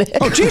exploded."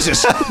 Oh,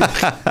 Jesus.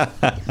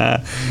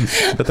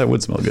 But that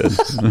would smell good.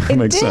 It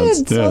Makes did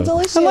sense. smell Yeah.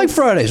 delicious. I like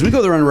Fridays. We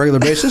go there on a regular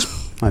basis.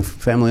 My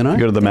family and I. You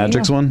go to the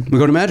Magic's one? We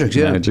go to Magic's,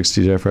 yeah. Magic's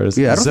TGI Fridays.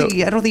 Yeah, I don't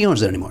think he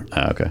owns that anymore.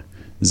 Okay.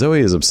 Zoe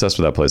is obsessed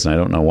with that place, and I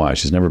don't know why.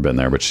 She's never been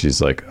there, but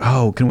she's like,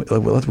 "Oh, can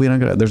we don't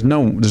go." There's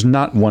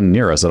not one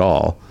near us at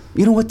all.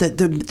 You know what?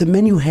 The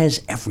menu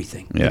has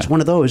everything. Yeah. It's one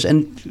of those,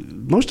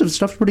 and most of the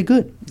stuff's pretty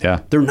good. Yeah.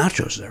 Their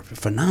nachos there are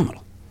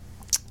phenomenal.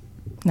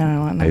 No, I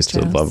want nachos. I used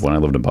to love when I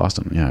lived in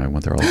Boston. Yeah, I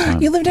went there all the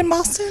time. You lived in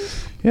Boston?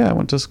 Yeah, I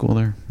went to school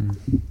there.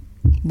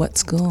 What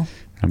school?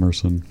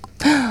 Emerson.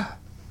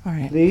 All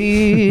right.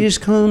 Please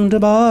come to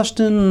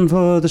Boston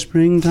for the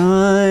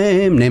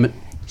springtime. Name it.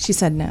 She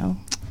said no.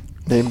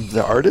 Name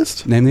the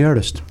artist? Name the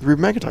artist. Rube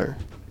McEntire.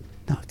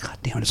 No, God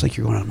damn it! It's like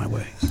you're going out of my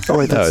way. Oh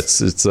wait, No, that's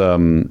it's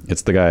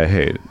the guy I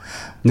hate.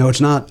 No,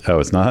 it's not. Oh,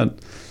 it's not?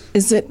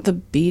 Is it the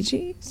Bee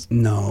Gees?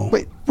 No.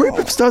 wait.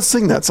 Reba does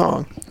sing that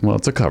song. Well,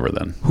 it's a cover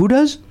then. Who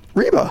does?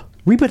 Reba.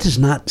 Reba does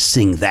not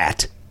sing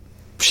that.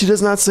 She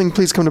does not sing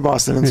 "Please Come to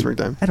Boston" in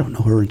springtime. I don't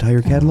know her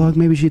entire catalog.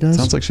 Maybe she does.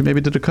 Sounds like she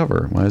maybe did a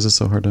cover. Why is it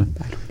so hard to...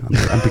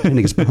 I'm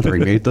pretending it's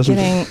bothering me. It doesn't.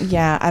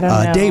 I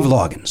don't know. Dave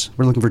Loggins.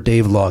 We're looking for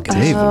Dave Loggins.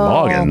 Dave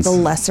Loggins. The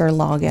lesser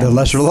Loggins. The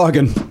lesser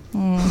Loggin.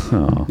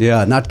 Oh.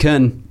 Yeah, not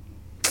Ken.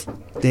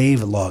 Dave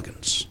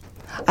Loggins.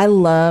 I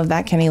love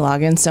that Kenny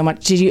Loggins so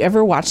much. Did you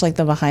ever watch like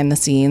the behind the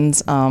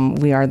scenes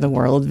We Are the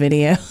World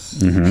video?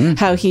 Mm-hmm.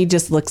 How he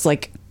just looks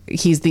like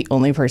he's the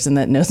only person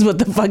that knows what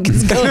the fuck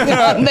is going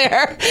on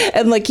there.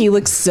 And like he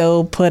looks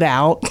so put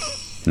out.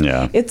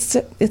 Yeah. It's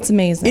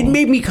amazing. It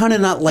made me kind of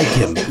not like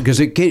him because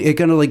it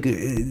kind of like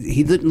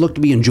he didn't look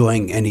to be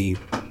enjoying any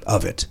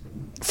of it.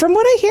 From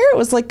what I hear, it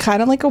was like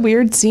kind of like a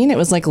weird scene. It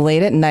was like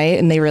late at night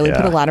and they really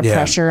put a lot of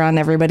pressure on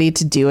everybody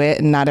to do it,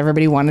 and not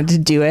everybody wanted to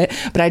do it.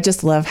 But I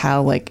just love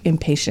how like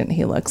impatient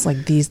he looks,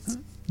 like these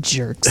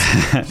jerks.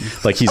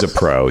 Like he's a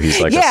pro.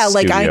 He's like yeah, a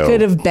like I studio-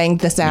 could have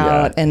banged this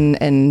out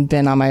and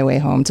been on my way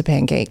home to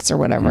pancakes or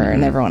whatever,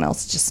 and everyone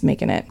else just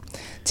making it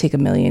take a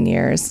million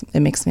years. It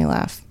makes me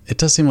laugh. It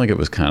does seem like it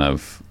was kind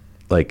of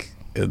like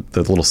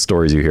the little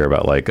stories you hear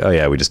about, like, oh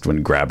yeah, we just went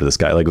and grabbed this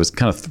guy. Like, it was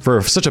kind of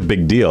for such a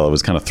big deal. It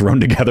was kind of thrown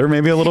together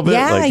maybe a little bit.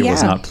 Yeah, like it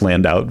was not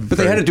planned out. But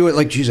they had to do it,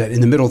 like she said,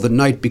 in the middle of the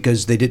night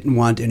because they didn't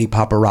want any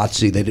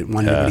paparazzi. They didn't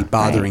want anybody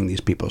bothering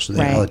these people. So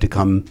they had to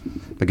come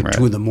like at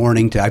 2 in the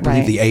morning to, I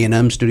believe, the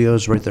A&M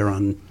studios right there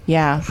on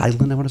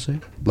Highland, I want to say.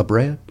 La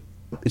Brea.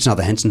 It's not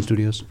the Henson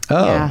Studios.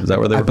 Oh, is that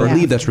where they I recorded?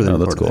 believe that's where they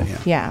recorded cool.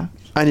 that, Yeah.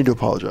 I need to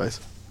apologize.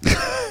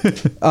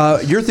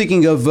 You're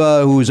thinking of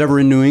who's ever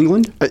in New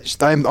England?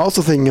 I'm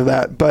also thinking of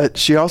that, but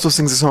she also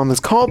sings a song that's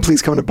called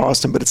 "Please Come to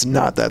Boston," but it's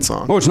not that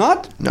song. Oh, it's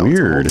not? No,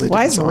 Weird. It's a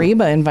Why is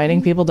Reba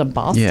inviting people to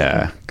Boston?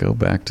 Yeah, go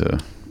back to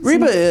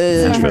Reba,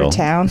 It's not her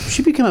town.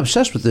 she became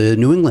obsessed with the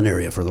New England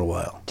area for a little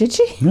while. Did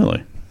she?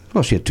 really.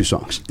 Well, she had 2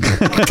 songs.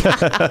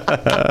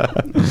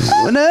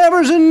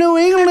 Whenever's in New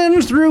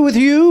England, through with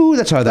you.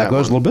 That's how that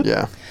goes a little bit.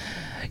 Yeah.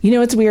 You know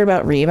what's weird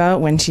about Reba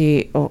when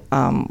she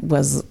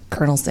was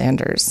Colonel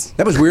Sanders?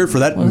 That was weird for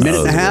that minute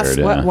and a half. weird,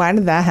 yeah. Why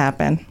did that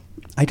happen?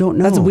 I don't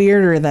know. That's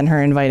weirder than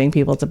her inviting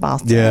people to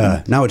Boston.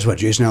 Yeah. Now it's what,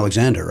 Jason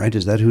Alexander, right?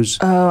 Is that who's...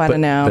 Oh, I don't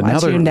know. I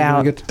tuned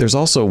out. There's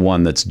also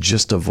one that's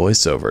just a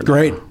voiceover. now.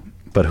 Great.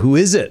 But who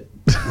is it?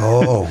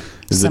 Oh.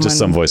 Is it just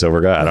some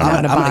voiceover guy? I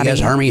don't know. I'm going to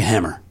guess Armie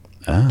Hammer.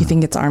 You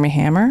think it's Armie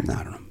Hammer?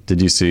 I don't know.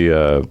 Did you see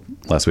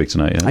Last Week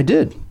Tonight yet? I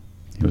did.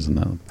 He was in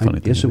that funny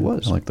thing. Yes, it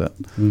was. I like that.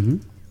 Mm-hmm.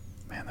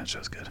 Man, that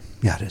show's good.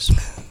 Yeah, it is.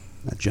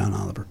 That John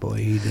Oliver,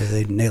 boy,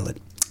 they nail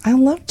it. I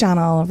love John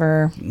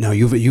Oliver. No,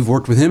 you've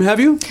worked with him, have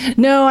you?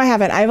 No, I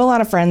haven't. I have a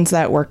lot of friends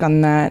that work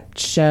on that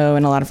show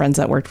and a lot of friends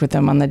that worked with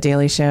him on The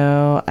Daily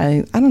Show.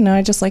 I don't know.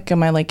 I just like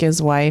him. I like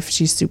his wife.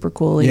 She's super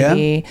cool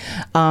lady.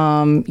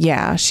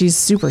 Yeah, she's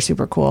super,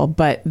 super cool.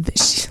 But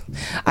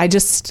I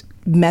just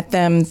met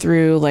them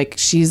through, like,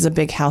 she's a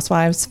big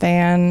Housewives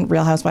fan,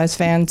 Real Housewives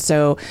fan.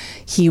 So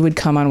he would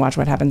come on Watch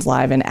What Happens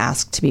Live and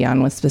ask to be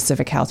on with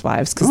specific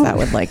housewives because that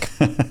would, like,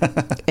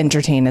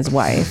 entertain his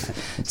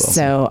wife.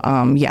 So,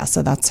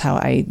 so that's how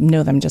I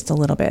know them just a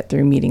little bit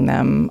through meeting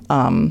them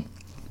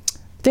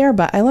there.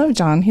 But I love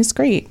John. He's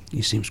great.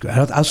 He seems great.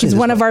 I'll say He's this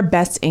one of our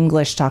best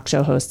English talk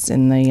show hosts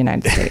in the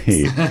United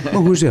States.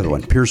 Oh, who's the other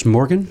one? Piers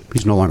Morgan?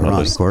 He's no longer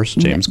on, of course.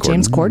 James Corden.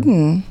 James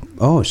Corden.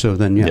 Oh, so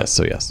then, yeah. Yes,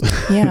 so yes.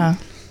 Yeah.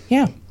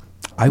 Yeah.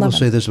 I will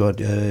say this about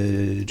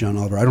John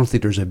Oliver. I don't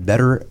think there's a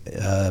better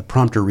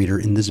prompter reader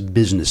in this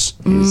business.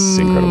 He's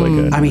incredibly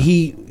good. I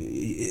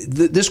mean,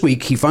 this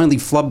week he finally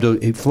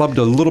flubbed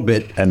a little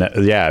bit. And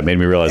it made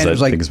me realize I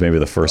think it's maybe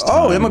the first time.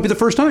 Oh, that might be the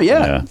first time,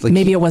 yeah. Like,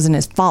 maybe it wasn't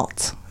his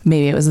fault.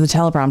 Maybe it was the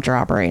teleprompter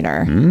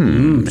operator.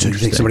 So you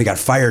think somebody got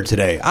fired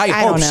today? I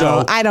hope don't know.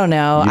 so. I don't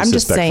know. You I'm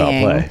just suspect foul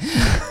saying. play.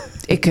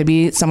 It could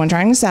be someone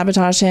trying to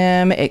sabotage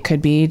him. It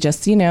could be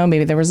just,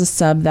 maybe there was a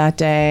sub that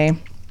day.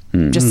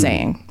 Just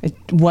saying. It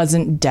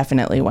wasn't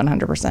definitely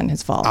 100%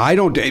 his fault. I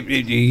don't.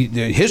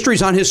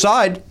 History's on his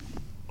side.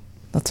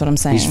 That's what I'm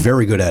saying. He's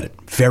very good at it.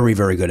 Very,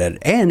 very good at it.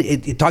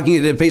 And talking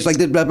at a pace like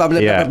this, blah, blah,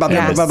 blah, blah, blah,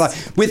 blah, blah, blah,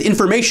 with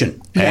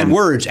information and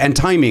words and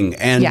timing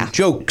and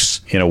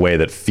jokes. In a way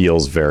that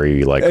feels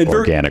very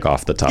organic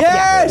off the top of the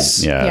head.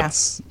 Yeah.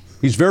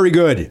 He's very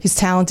good. He's a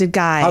talented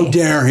guy. How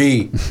dare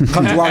he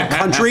come to our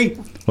country?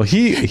 Well,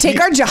 he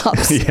take our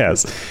jobs.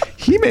 Yes,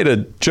 he made a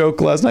joke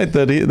last night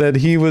that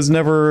he was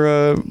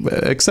never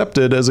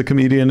accepted as a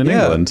comedian in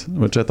England,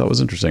 which I thought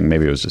was interesting.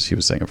 Maybe it was just he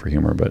was saying it for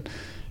humor, but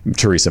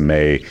Theresa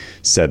May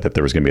said that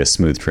there was going to be a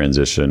smooth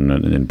transition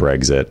in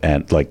Brexit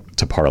and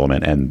to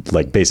Parliament, and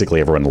basically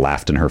everyone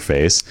laughed in her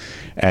face.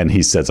 And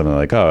he said something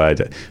like, "Oh,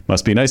 it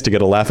must be nice to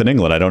get a laugh in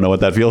England. I don't know what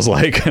that feels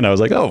like." And I was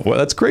like, "Oh, well,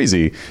 that's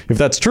crazy. If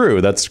that's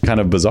true, that's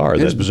kind of bizarre."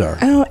 It is bizarre.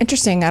 Oh,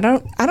 interesting. I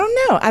don't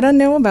know. I don't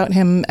know about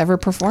him ever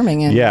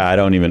performing it. Yeah, I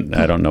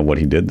don't know what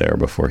he did there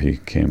before he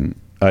came.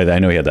 I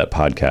know he had that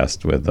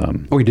podcast with.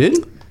 Oh, he did.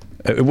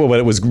 Well, but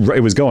it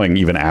was going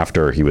even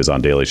after he was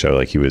on Daily Show.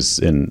 Like he was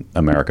in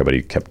America, but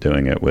he kept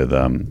doing it with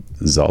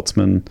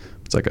Zaltzman.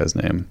 What's that guy's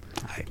name?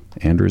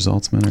 Andrew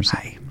Zaltzman or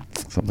something.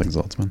 Something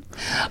Zaltzman.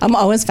 I'm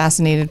always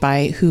fascinated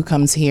by who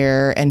comes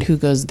here and who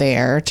goes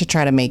there to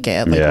try to make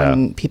it.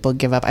 When people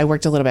give up. I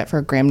worked a little bit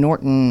for Graham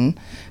Norton,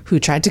 who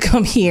tried to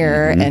come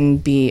here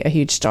and be a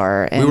huge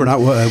star. And we were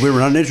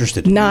not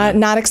interested.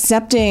 Not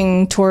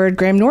accepting toward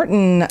Graham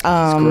Norton. That's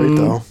great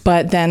though.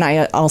 But then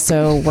I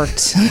also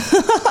worked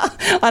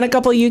on a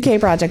couple UK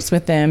projects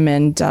with him,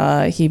 and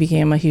he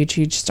became a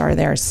huge star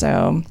there.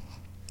 So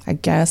I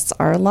guess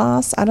our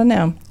loss. I don't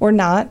know, or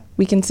not.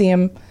 We can see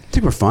him. I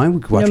think we're fine.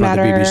 We can watch him on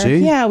the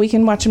BBC. Yeah, we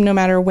can watch him no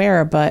matter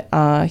where, but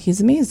he's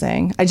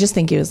amazing. I just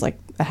think he was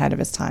ahead of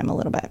his time a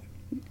little bit.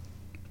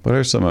 What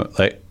are some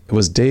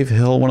was Dave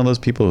Hill one of those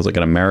people who was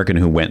an American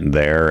who went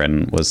there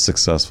and was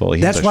successful?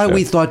 That's why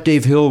we thought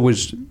Dave Hill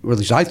was, or at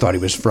least I thought he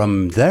was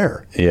from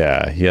there.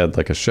 Yeah, he had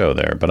a show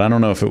there, but I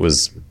don't know if it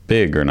was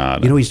big or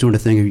not. He's doing a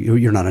thing.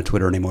 You're not on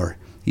Twitter anymore.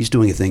 He's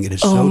doing a thing. It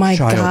is so childish. Oh my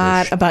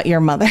God! About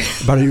your mother.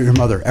 About your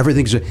mother.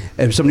 Everything's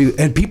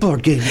and people are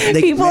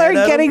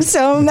getting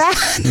so mad.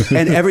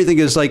 And everything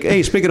is like,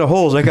 hey, speaking of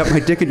holes, I got my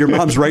dick in your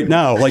mom's right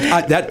now.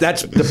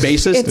 That's the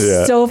basis.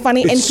 It's so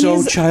funny. It's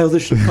so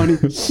childish and funny.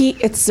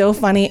 It's so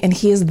funny, and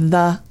he is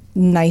the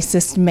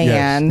nicest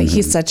man. Yes.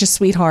 He's such a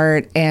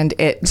sweetheart, and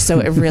it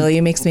really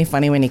makes me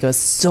funny when he goes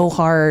so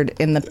hard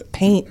in the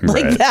paint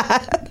like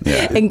that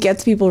and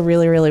gets people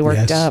really, really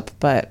worked up.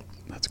 But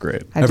that's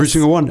great. Every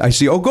single one I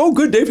see. Oh, go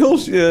good, Dave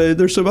Hill's.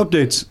 There's some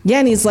updates. Yeah,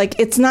 and he's like,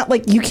 it's not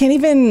like you can't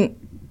even.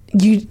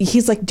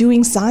 He's like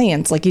doing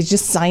science, like he's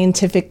just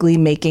scientifically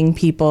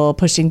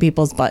pushing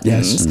people's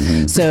buttons.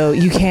 Yes. So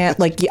you can't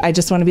I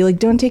just want to be like,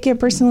 don't take it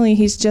personally.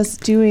 He's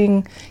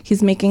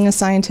making a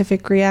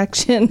scientific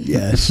reaction.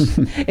 Yes.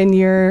 And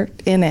you're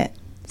in it.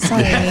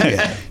 Sorry.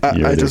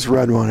 I just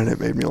read one and it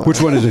made me laugh.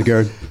 Which one is it,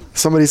 Garrett?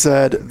 Somebody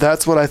said,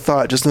 "That's what I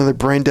thought. Just another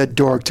brain-dead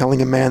dork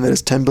telling a man that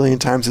is 10 billion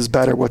times his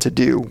better what to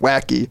do.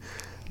 Wacky."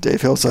 Dave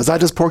Hill says, "I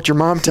just porked your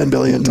mom 10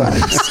 billion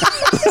times."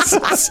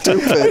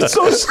 Stupid. It's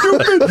so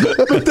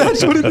stupid, but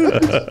that's what it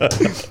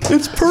is.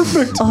 It's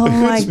perfect. Oh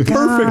my it's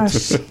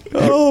gosh. Perfect.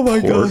 Oh my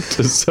god.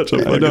 It's such a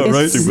fucking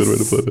right? stupid way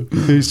to put it.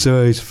 He's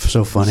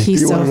so funny.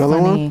 He's You so want another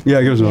funny. one?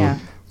 Yeah, give us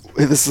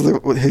another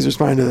one. He's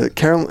responding to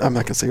Carolyn. I'm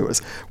not going to say who it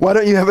was. "Why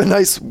don't you have a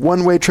nice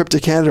one-way trip to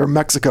Canada or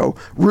Mexico?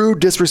 Rude,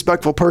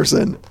 disrespectful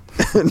person."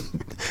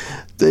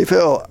 Dave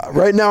Hill,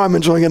 "Right now I'm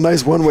enjoying a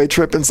nice one-way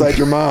trip inside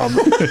your mom."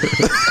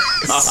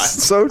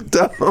 So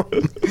dumb.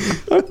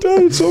 I'm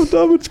telling you, it's so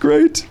dumb. It's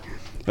great.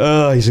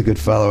 Oh, he's a good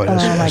follow. Oh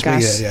my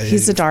gosh.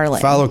 He's a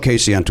darling. Follow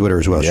Caissie on Twitter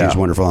as well. Yeah. She's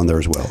wonderful on there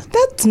as well.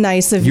 That's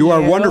nice of you. You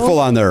are wonderful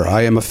on there.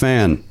 I am a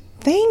fan.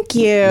 Thank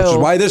you. Which is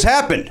why this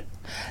happened.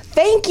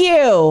 Thank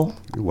you.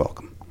 You're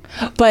welcome.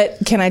 But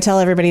can I tell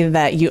everybody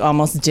that you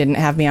almost didn't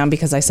have me on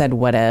because I said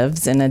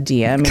whatevs in a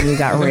DM and you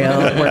got real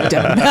worked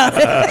up about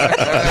it?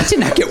 I did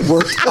not get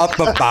worked up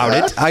about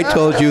it. I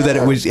told you that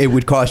it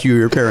would cost you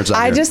your parents.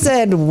 I just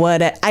said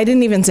I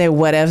didn't even say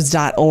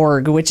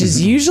whatevs.org, which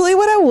is usually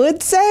what I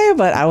would say,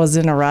 but I was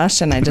in a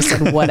rush and I just said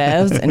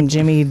whatevs, and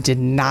Jimmy did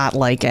not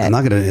like it. I'm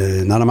not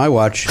gonna. Not on my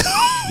watch.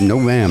 No,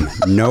 ma'am.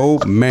 No,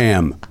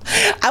 ma'am.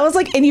 I was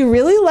like, and you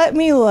really let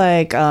me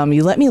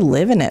you let me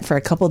live in it for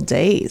a couple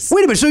days.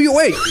 Wait a minute. So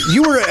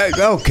you were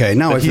okay.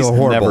 Now I He's feel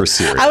horrible. never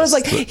serious. I was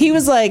like, he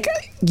was like,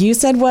 you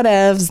said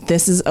whatevs,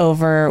 this is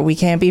over, we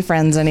can't be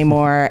friends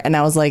anymore. And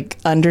I was like,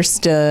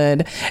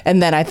 understood.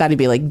 And then I thought he'd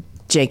be like,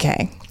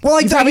 JK. Well,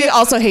 you probably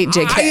also hate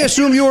JK. I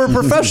assume you were a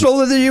professional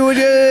that you would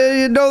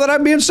know that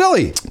I'm being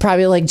silly.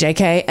 Probably like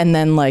JK, and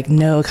then like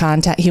no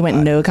contact. He went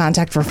no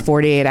contact for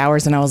 48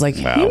 hours, and I was like,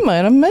 he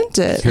might have meant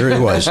it. Here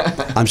it was. I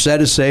have sad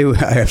to say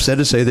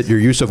that your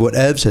use of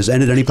whatevs has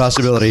ended any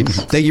possibility.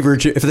 Thank you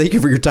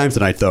for your time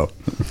tonight, though.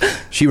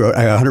 She wrote,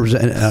 I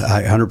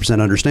 100%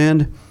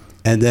 understand.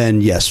 And then,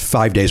 yes,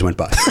 5 days went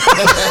by.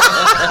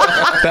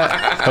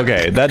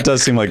 That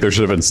does seem like there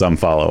should have been some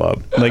follow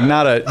up. Like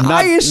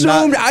I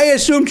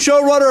assumed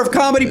showrunner of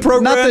comedy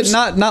programs.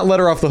 Not let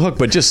her off the hook,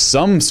 but just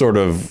some sort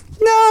of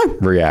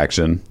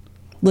reaction.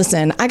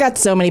 Listen, I got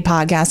so many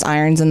podcast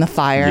irons in the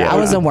fire. Yeah. I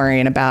wasn't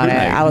worrying about it.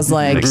 I was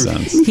like,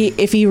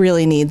 if he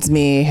really needs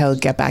me, he'll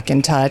get back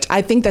in touch.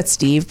 I think that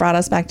Steve brought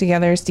us back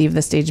together. Steve,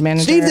 the stage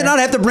manager. Steve did not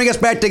have to bring us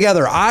back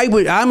together.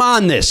 I'm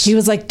on this. He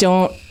was like,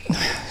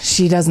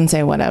 she doesn't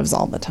say whatevs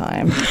all the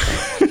time.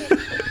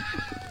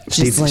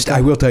 Steve,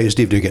 I will tell you,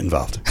 Steve did get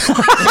involved.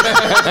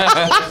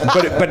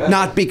 but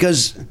not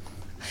because...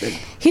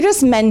 He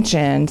just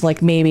mentioned,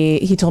 like, maybe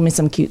he told me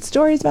some cute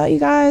stories about you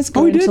guys.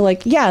 He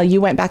did?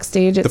 You went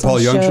backstage at the Paul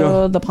Young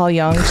show. The Paul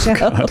Young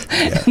show.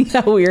 And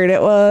how weird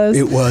it was.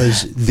 It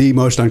was the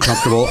most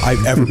uncomfortable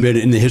I've ever been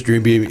in the history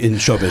of being in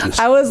show business.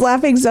 I was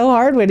laughing so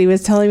hard when he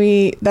was telling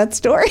me that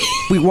story.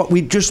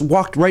 We just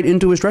walked right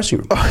into his dressing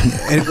room.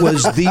 And it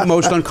was the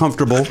most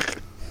uncomfortable.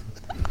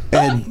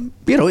 And...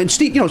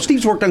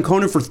 Steve's worked on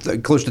Conan for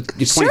close to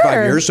 25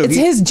 years. So it's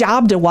his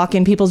job to walk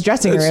in people's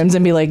dressing rooms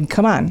and be like,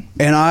 come on.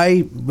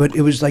 But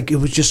it was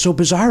just so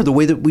bizarre the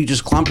way that we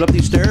just clomped up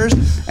these stairs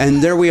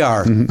and there we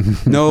are.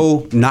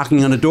 No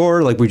knocking on a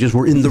door, like we just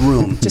were in the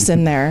room. Just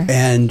in there.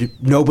 And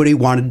nobody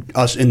wanted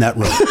us in that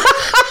room.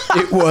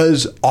 It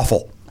was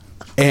awful.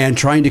 And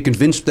trying to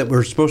convince that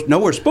we're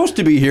supposed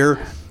to be here.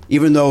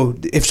 Even though,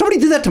 if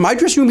somebody did that to my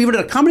dressing room, even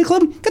at a comedy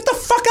club, get the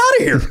fuck out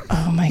of here.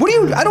 Oh my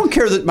God. I don't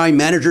care that my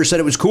manager said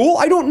it was cool.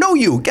 I don't know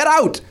you. Get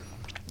out.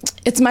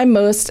 It's my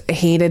most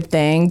hated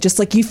thing. Just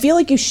like you feel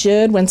like you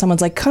should when someone's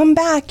like, come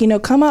back,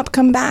 come up,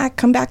 come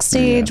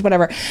backstage,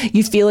 whatever.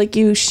 You feel like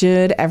you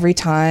should every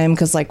time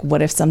because like,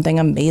 what if something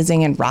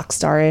amazing and rock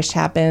star-ish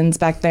happens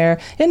back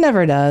there? It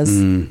never does.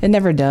 It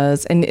never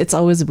does. And it's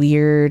always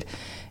weird.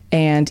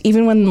 And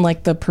even when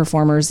like the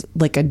performer's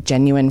like a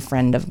genuine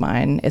friend of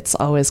mine, it's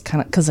always kind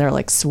of because they're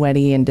like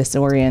sweaty and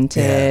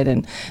disoriented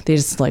and they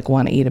just like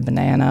want to eat a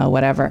banana,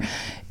 whatever.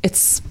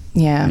 It's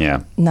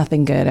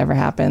nothing good ever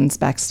happens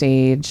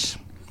backstage.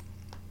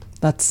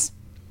 Is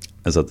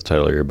that the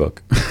title of your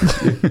book?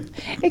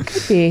 It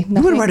could be.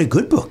 You would write a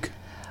good book.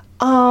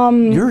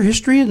 Your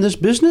history in this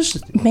business?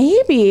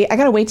 Maybe. I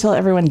gotta wait till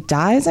everyone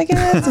dies, I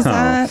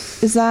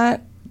guess. Is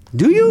that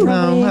Do you?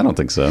 No, I don't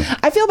think so.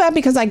 I feel bad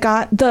because I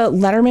got the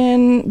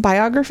Letterman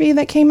biography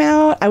that came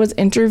out. I was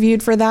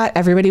interviewed for that.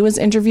 Everybody was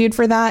interviewed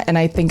for that. And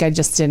I think I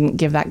just didn't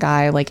give that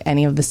guy like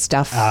any of the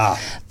stuff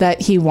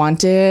that he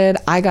wanted.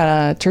 I got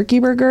a turkey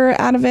burger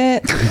out of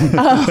it.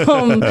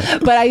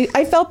 But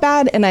I felt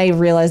bad, and I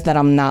realized that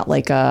I'm not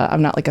like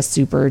a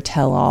super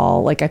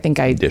tell-all. Like I think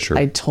I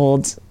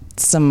told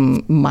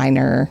some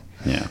minor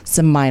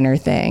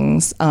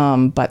things,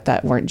 but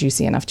that weren't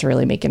juicy enough to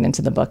really make it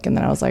into the book. And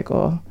then I was like,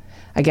 well,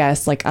 I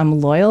guess like I'm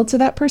loyal to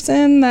that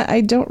person that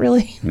I don't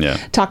really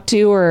talk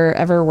to or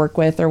ever work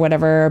with or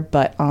whatever.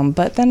 But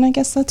then I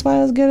guess that's why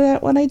I was good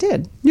at what I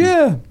did.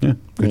 Yeah.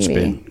 Good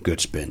spin.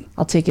 Good spin.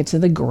 I'll take it to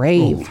the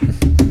grave. Ooh.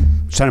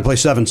 It's time to play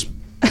sevens.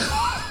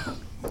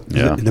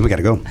 Yeah. Then we got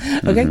to go.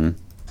 Okay. Mm-hmm.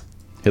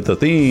 Hit the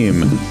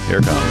theme. Here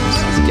it comes.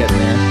 It's getting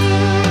there.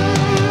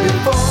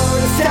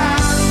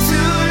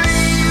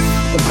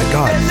 Oh my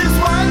God.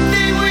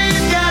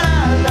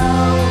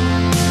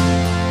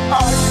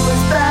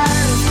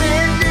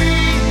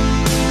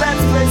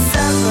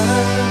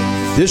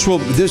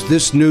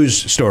 This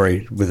news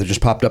story that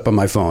just popped up on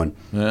my phone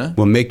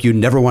will make you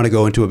never want to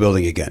go into a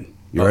building again.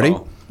 You ready?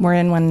 We're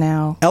in one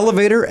now.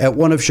 Elevator at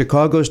one of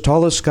Chicago's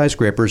tallest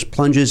skyscrapers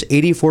plunges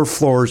 84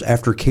 floors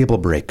after cable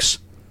breaks.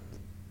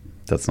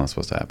 That's not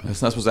supposed to happen.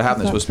 It's not supposed to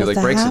happen. It's supposed to be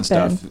like breaks and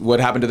stuff. What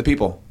happened to the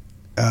people?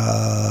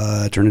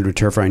 Turned into a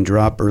terrifying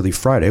drop early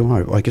Friday.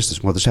 Well, I guess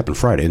this happened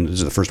Friday, and this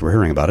is the first we're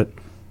hearing about it,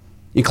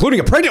 including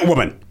a pregnant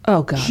woman.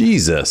 Oh God!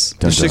 Jesus!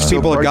 Six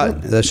people had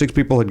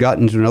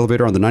gotten into an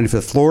elevator on the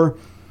 95th floor,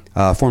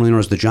 formerly known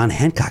as the John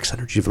Hancock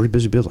Center. It's a very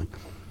busy building.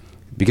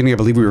 Beginning, I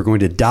believe we were going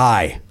to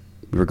die.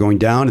 We were going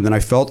down, and then I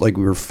felt like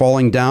we were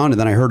falling down, and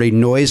then I heard a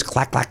noise,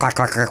 clack, clack, clack,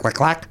 clack, clack, clack,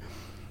 clack.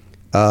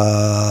 I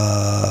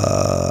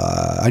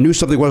knew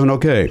something wasn't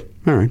okay.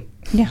 All right.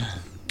 Yeah.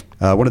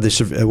 One of the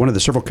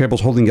several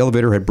cables holding the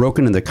elevator had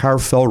broken, and the car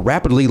fell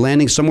rapidly,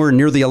 landing somewhere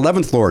near the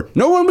 11th floor.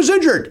 No one was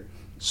injured.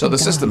 So the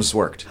systems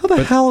worked. How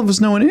the hell was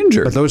no one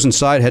injured? But those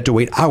inside had to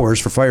wait hours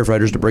for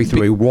firefighters to break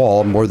through a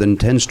wall more than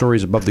 10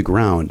 stories above the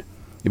ground.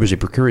 It was a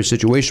precarious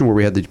situation where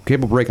we had the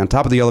cable break on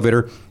top of the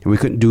elevator, and we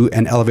couldn't do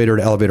an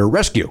elevator-to-elevator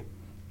rescue.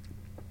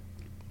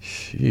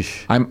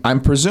 Sheesh.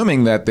 I'm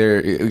presuming that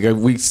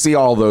we see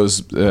all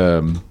those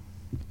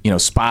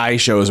spy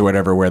shows or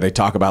whatever where they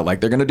talk about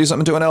like they're going to do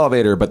something to an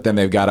elevator, but then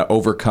they've got to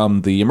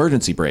overcome the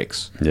emergency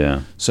brakes.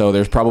 Yeah. So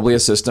there's probably a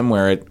system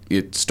where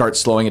it starts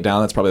slowing it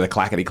down. That's probably the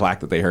clackety clack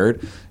that they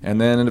heard, and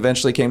then it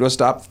eventually came to a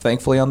stop.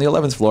 Thankfully, on the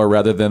 11th floor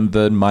rather than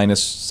the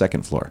minus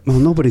second floor. Well,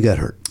 nobody got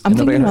hurt. I'm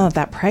thinking about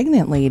that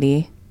pregnant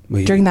lady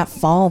during that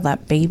fall.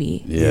 That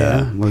baby.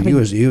 Yeah. Well,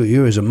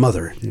 you as a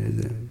mother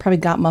probably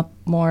got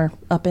more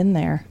up in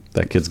there.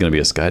 That kid's going to be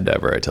a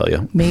skydiver, I tell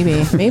you. Maybe.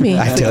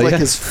 I tell Like you.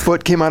 his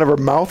foot came out of her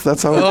mouth.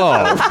 That's how.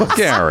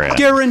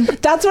 Garen.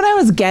 That's what I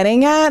was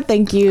getting at.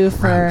 Thank you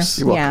for.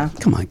 Yeah.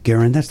 Come on,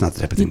 Garen. That's not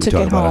the type of thing we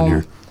talk about on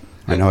here.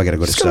 I know I got to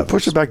go to Just gonna sevens.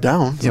 push it back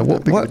down. It's Yeah,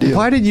 not that big of a deal.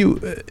 why did you?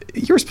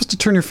 You were supposed to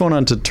turn your phone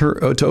on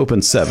to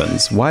open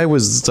sevens. Why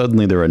was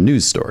suddenly there a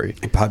news story?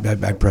 I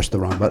pressed the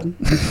wrong button.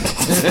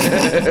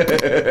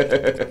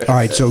 All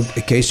right, so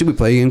Caissie, we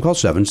play a game called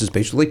Sevens. It's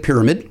basically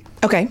pyramid.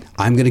 Okay.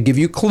 I'm going to give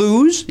you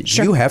clues.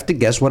 Sure. You have to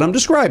guess what I'm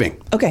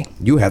describing. Okay.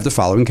 You have the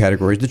following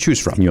categories to choose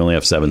from. You only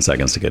have 7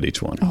 seconds to get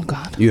each one. Oh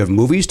God. You have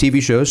movies,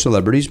 TV shows,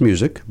 celebrities,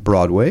 music,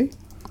 Broadway,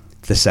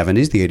 the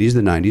 70s, the 80s,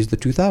 the 90s, the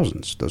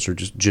 2000s. Those are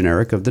just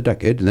generic of the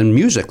decade. And then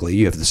musically,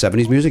 you have the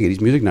 70s music, 80s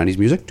music, 90s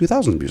music,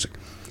 2000s music.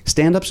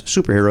 Stand-ups,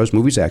 superheroes,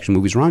 movies, action,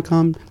 movies,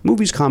 rom-com,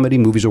 movies, comedy,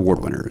 movies, award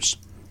winners.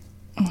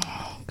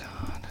 Oh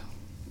God.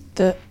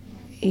 The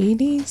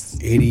 80s?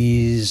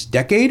 80s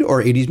decade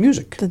or 80s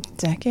music? The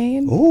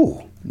decade?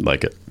 Oh,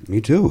 Like it.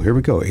 me too. Here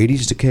we go.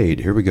 80s decade.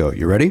 Here we go.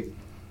 You ready?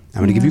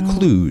 I'm going to give you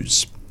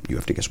clues. You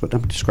have to guess what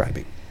I'm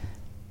describing.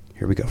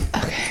 Here we go.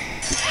 Okay.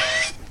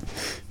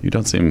 You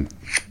don't seem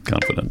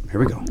confident. Here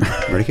we go.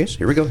 Ready, Case?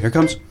 Here we go. Here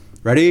comes.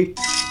 Ready?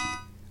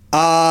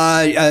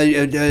 Brat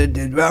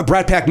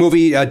Pack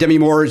movie. Demi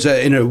Moore's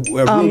in a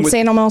room with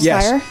St. Elmo's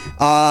yes.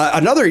 Fire?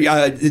 Another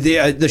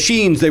the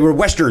Sheens. They were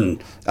Western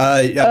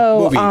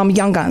movie.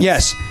 Young Guns.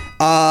 Yes.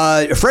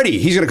 Freddy.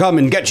 He's going to come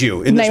and get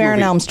you in this Nightmare on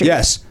movie. Elm Street.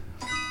 Yes.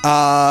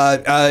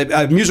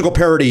 A musical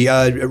parody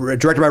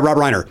directed by Rob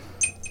Reiner.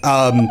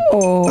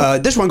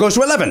 This one goes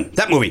to 11.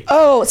 That movie.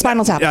 Oh,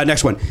 Spinal Tap.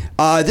 Next one.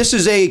 This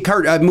is a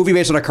movie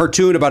based on a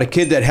cartoon about a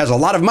kid that has a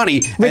lot of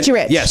money. Richie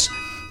Rich. Yes.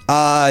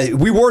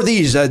 We wore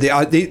these they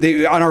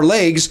on our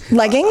legs.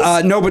 Leggings?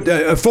 No,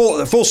 but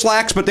full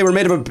slacks, but they were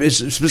made of a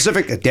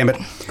specific. Damn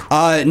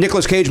it.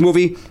 Nicolas Cage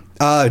movie.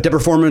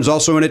 Deborah Foreman's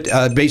also in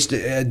it. Based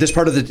this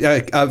part of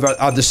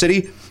the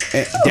city.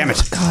 Damn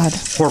it. God.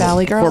 Horrible,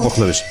 Valley Girl? horrible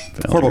clues.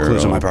 Horrible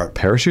clues on my part.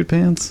 Parachute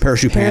pants?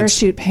 Parachute pants.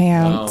 Parachute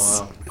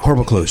pants.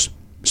 Horrible clues.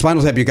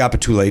 Spinal Tap, you got, but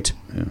too late.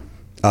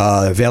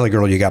 Yeah. Valley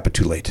Girl, you got, but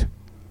too late.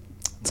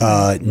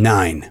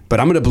 9. But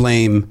I'm going to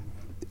blame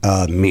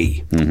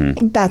me.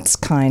 Mm-hmm. That's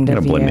kind I'm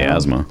of going to blame you. the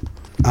asthma.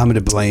 I'm going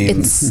to blame...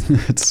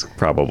 It's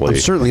probably... I'm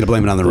certainly going to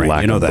blame it on the rain.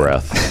 lack You know of that.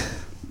 breath.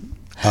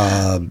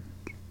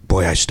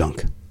 Boy, I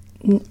stunk.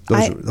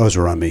 Those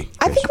were on me.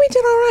 I think we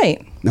did all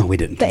right. No, we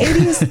didn't. The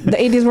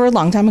 80s were a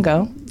long time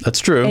ago. That's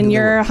true. And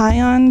you're high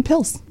on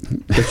pills.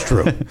 That's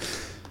true.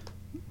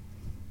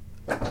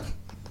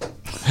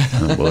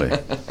 Oh boy.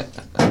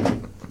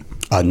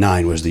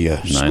 9 was the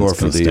score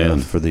for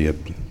stand.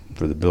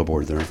 the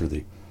billboard there for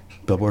the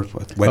billboard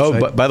website. Oh,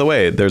 but by the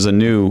way, there's a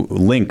new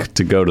link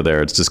to go to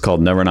there. It's just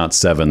called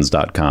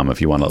nevernotsevens.com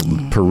if you want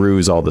to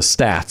peruse all the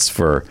stats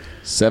for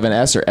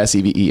 7S or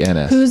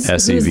SEVENS? Who's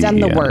done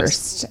the SEVENS.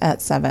 worst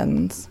at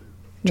sevens?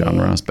 John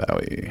Me. Ross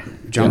Bowie.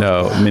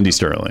 Mindy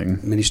Sterling.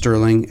 Minnie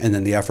Sterling, and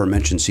then the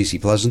aforementioned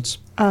Cece Pleasance.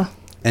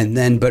 And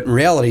then, but in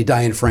reality,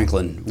 Diane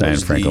Franklin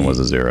Was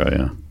a 0,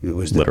 yeah. It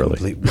was the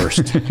literally complete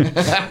worst.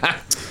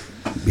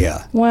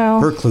 Yeah. Well.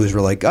 Her clues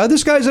were like,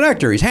 this guy's an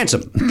actor. He's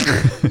handsome.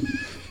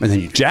 And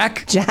then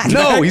Jack? Jack.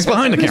 No, he's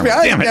behind the camera.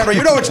 Damn it.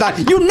 You know it's not.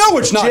 You know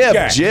it's not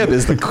Jack. Jib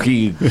is the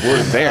key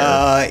word there.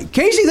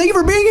 Caissie, thank you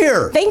for being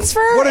here. Thanks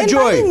for What a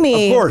inviting joy.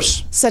 me. Of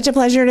course. Such a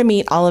pleasure to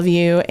meet all of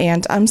you,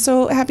 and I'm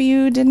so happy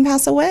you didn't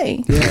pass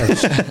away.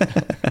 Yes.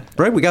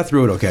 Right? We got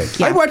through it okay.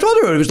 Yeah. I told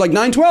you, it was like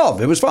 9/12.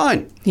 It was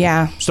fine.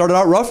 Yeah. Started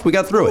out rough. We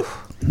got through it.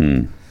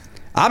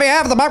 On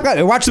behalf of the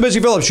podcast, watch the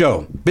Busy Phillips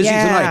Show. Busy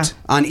tonight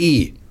on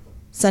E.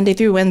 Sunday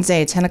through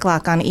Wednesday, 10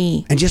 o'clock on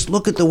E. And just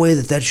look at the way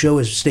that show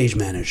is stage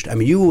managed. I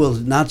mean, you will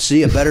not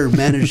see a better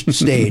managed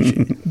stage.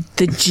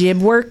 The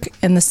jib work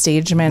and the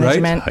stage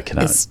management I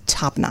cannot- is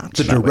top notch.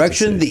 The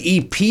direction,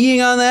 the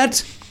EPing on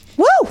that.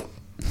 Woo!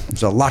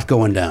 There's a lot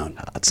going down.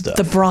 Hot stuff.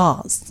 The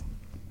bras.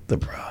 The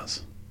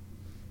bras.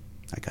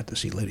 I got to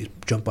see ladies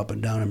jump up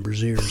and down in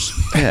brasiers.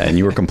 Yeah, and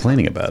you were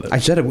complaining about it. I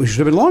said it should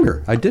have been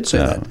longer. I did say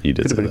No, that. you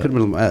did say that. Could have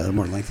been a little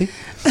more lengthy.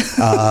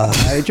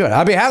 I enjoyed it.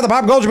 On behalf of the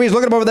Pop Culture Bees,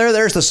 look at him over there.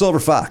 There's the Silver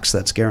Fox.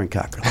 That's Garen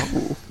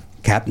Cochran.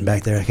 Captain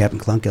back there, Captain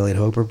Clunk, Elliot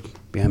Hoper.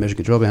 Behind mission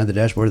control, behind the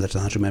dashboard, that's the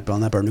Honcho Matt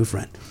Belknap, our new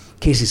friend.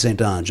 Caissie St.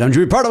 Onge. I'm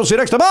Jimmy Pardo. We'll see you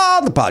next time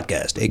on the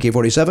podcast.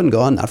 AK-47,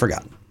 gone, not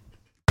forgotten.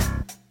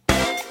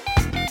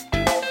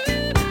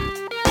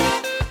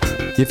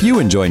 If you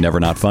enjoy Never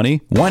Not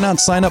Funny, why not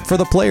sign up for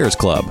the Players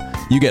Club?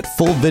 You get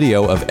full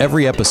video of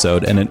every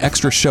episode and an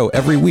extra show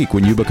every week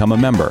when you become a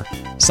member.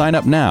 Sign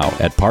up now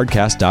at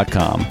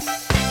podcast.com.